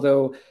questions,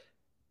 although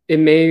it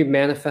may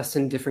manifest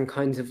in different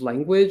kinds of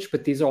language,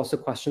 but these are also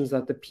questions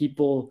that the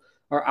people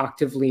are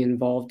actively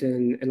involved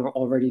in and are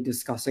already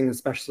discussing,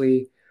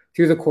 especially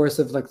through the course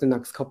of like the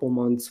next couple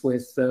months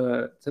with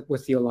the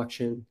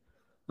election.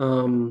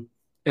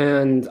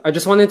 And I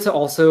just wanted to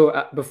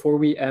also, before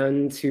we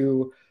end,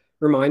 to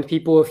remind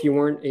people if you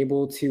weren't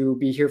able to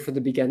be here for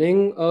the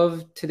beginning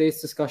of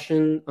today's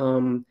discussion,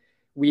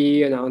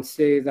 we announced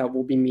today that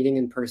we'll be meeting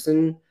in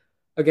person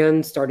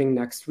again starting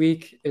next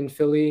week in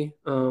Philly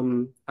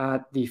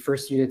at the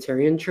First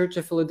Unitarian Church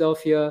of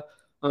Philadelphia.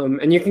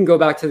 And you can go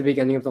back to the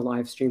beginning of the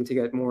live stream to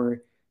get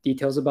more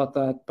details about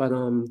that. But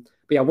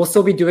yeah, we'll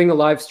still be doing a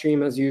live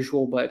stream as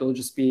usual, but it'll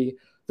just be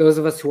those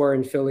of us who are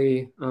in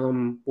Philly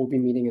will be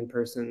meeting in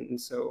person. And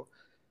so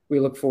we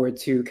look forward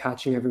to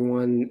catching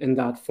everyone in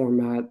that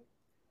format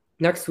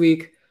next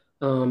week.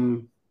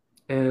 And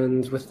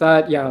with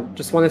that, yeah,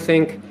 just want to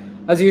thank,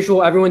 as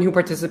usual, everyone who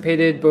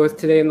participated both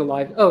today in the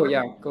live. Oh,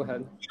 yeah, go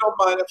ahead. You don't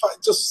mind if I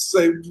just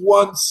say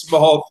one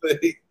small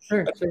thing?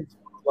 Sure, sure.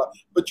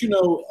 But, you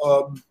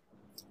know,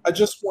 I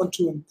just want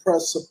to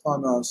impress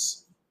upon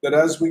us that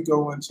as we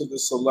go into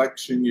this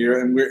election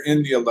year, and we're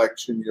in the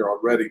election year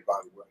already, by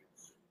the way,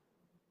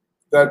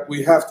 that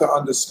we have to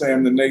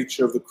understand the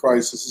nature of the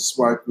crisis. This is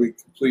why I agree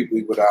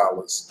completely with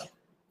Alice,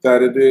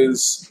 that it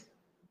is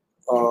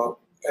an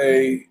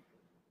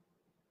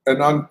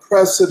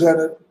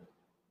unprecedented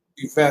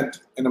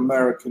event in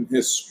American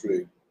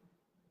history.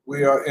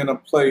 We are in a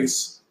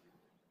place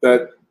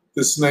that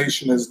this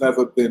nation has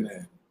never been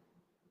in.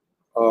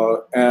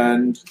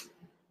 And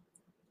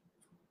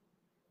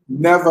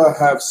never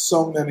have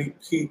so many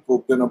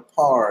people been a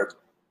part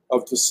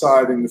of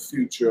deciding the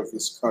future of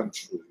this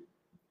country.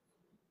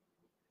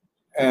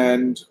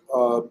 And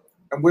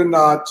we're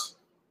not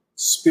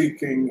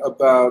speaking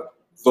about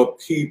the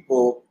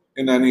people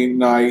in any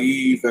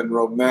naive and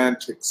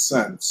romantic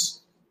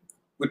sense.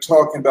 We're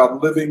talking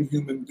about living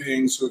human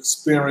beings who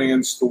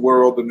experience the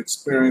world and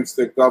experience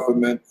their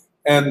government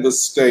and the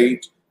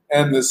state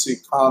and this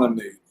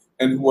economy,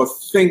 and who are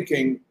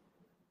thinking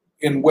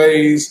in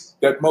ways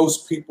that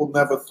most people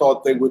never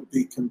thought they would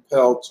be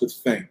compelled to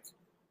think.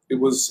 It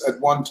was at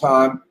one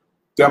time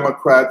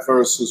Democrat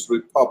versus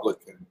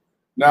Republican.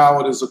 Now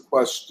it is a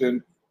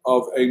question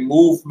of a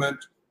movement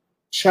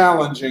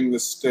challenging the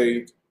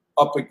state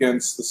up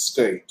against the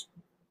state.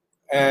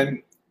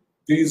 And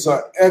these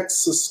are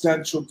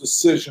existential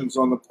decisions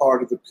on the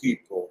part of the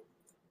people.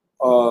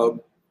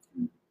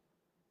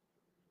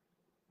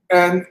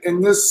 And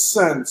in this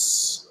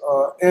sense,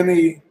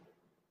 any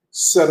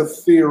set of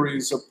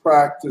theories or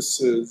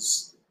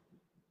practices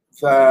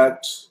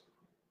that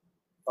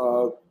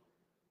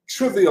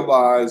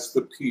trivialize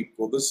the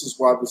people. This is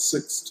why the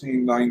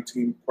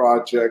 1619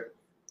 Project,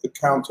 the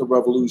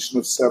Counter-Revolution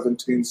of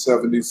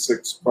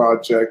 1776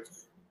 Project,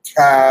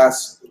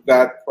 CAST,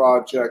 that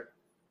project,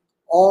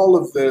 all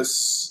of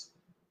this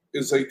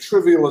is a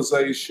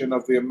trivialization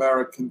of the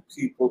American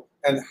people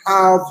and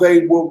how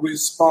they will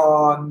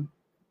respond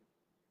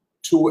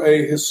to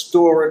a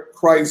historic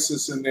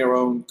crisis in their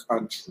own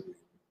country.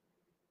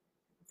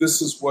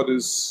 This is what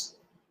is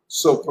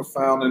so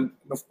profound. And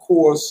of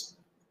course,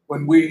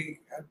 when we,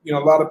 a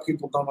lot of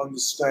people don't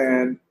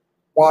understand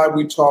why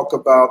we talk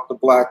about the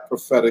Black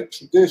prophetic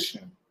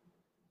tradition.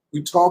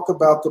 We talk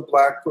about the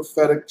Black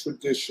prophetic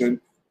tradition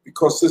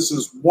because this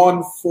is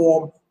one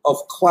form of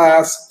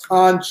class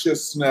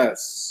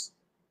consciousness,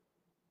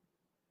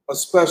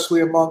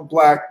 especially among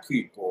Black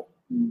people.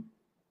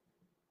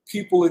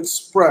 People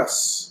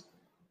express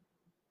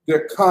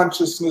their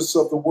consciousness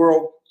of the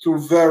world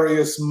through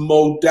various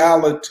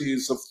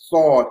modalities of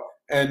thought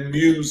and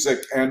music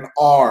and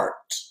art.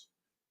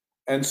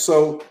 And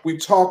so we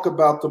talk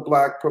about the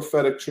Black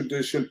prophetic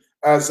tradition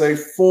as a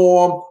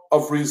form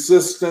of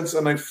resistance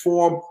and a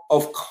form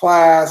of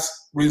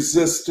class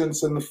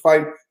resistance in the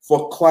fight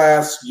for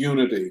class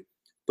unity.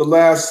 The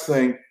last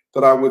thing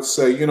that I would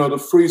say, you know, the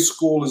free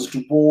school is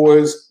Du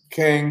Bois,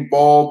 King,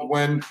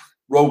 Baldwin,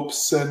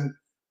 Robeson,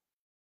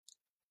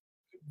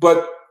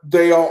 but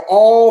they are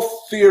all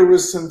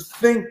theorists and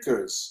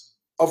thinkers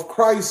of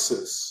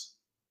crisis.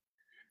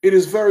 It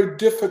is very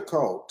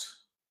difficult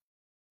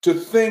to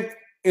think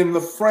in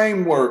the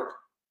framework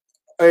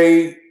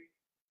a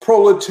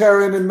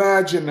proletarian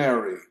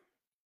imaginary,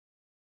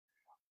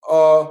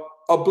 a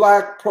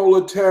Black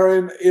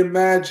proletarian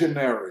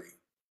imaginary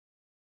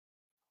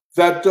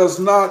that does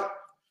not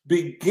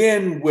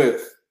begin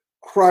with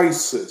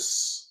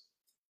crisis.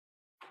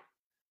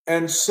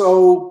 And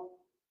so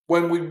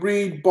when we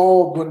read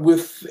Baldwin,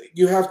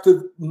 you have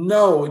to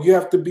know, you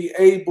have to be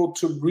able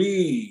to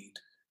read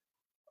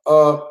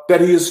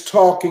that he is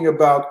talking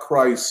about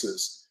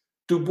crisis.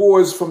 Du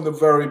Bois, from the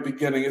very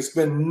beginning, it's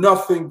been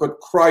nothing but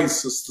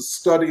crisis, the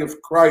study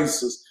of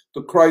crisis,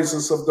 the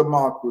crisis of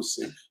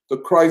democracy, the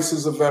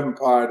crisis of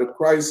empire, the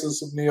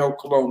crisis of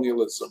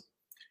neocolonialism.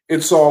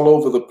 It's all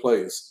over the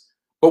place.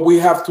 But we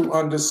have to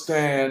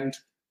understand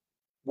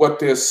what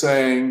they're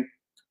saying.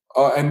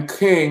 And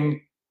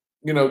King,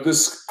 you know,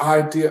 this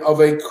idea of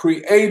a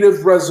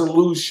creative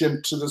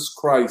resolution to this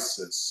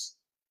crisis.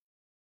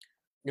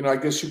 You know, I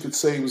guess you could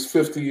say he was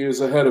 50 years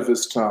ahead of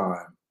his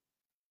time.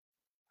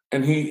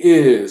 And he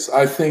is,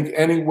 I think,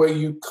 any way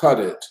you cut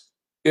it,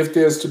 if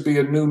there's to be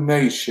a new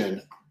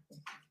nation,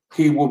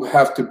 he will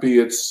have to be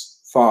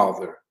its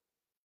father.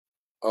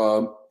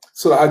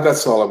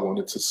 That's all I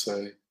wanted to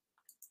say.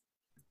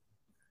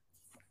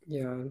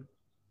 Yeah.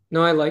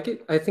 No, I like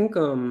it. I think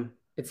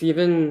it's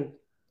even,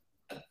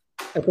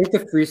 I think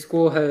the free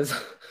school has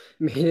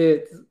made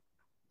it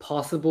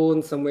possible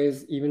in some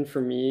ways, even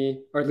for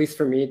me, or at least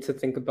for me, to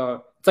think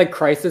about, it's like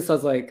crisis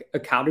as like a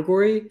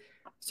category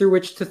through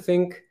which to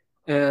think.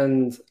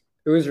 And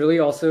it was really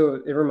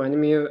also, it reminded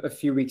me a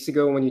few weeks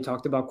ago when you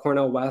talked about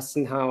Cornel West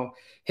and how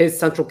his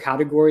central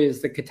category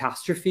is the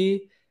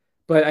catastrophe.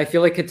 But I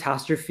feel like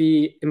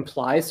catastrophe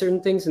implies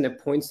certain things and it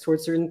points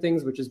towards certain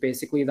things, which is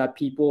basically that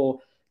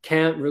people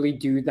can't really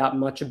do that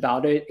much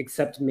about it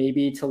except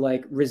maybe to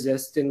like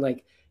resist in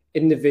like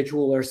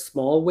individual or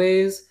small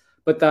ways.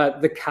 But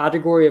that the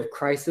category of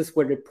crisis,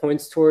 what it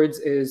points towards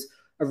is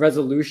a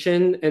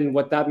resolution. And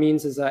what that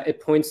means is that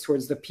it points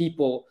towards the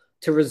people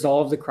to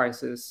resolve the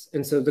crisis.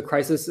 And so the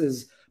crisis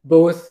is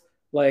both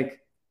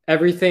like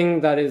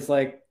everything that is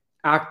like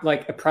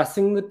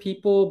oppressing the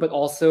people, but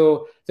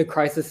also the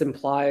crisis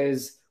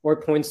implies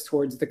or points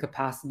towards the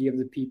capacity of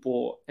the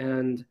people.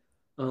 And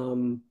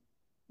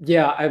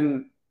yeah,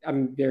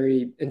 I'm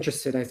very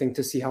interested, I think,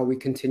 to see how we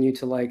continue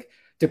to like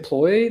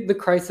deploy the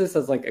crisis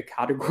as like a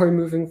category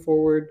moving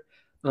forward.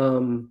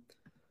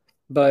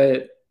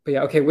 But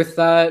yeah, okay, with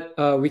that,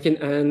 we can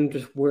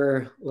end.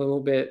 We're a little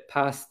bit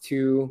past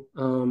 2.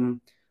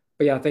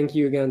 But yeah, thank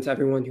you again to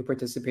everyone who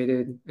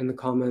participated in the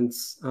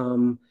comments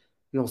and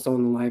also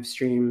on the live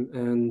stream.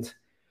 And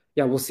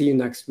yeah, we'll see you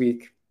next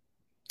week.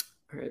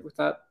 All right, with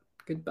that,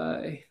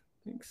 goodbye.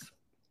 Thanks.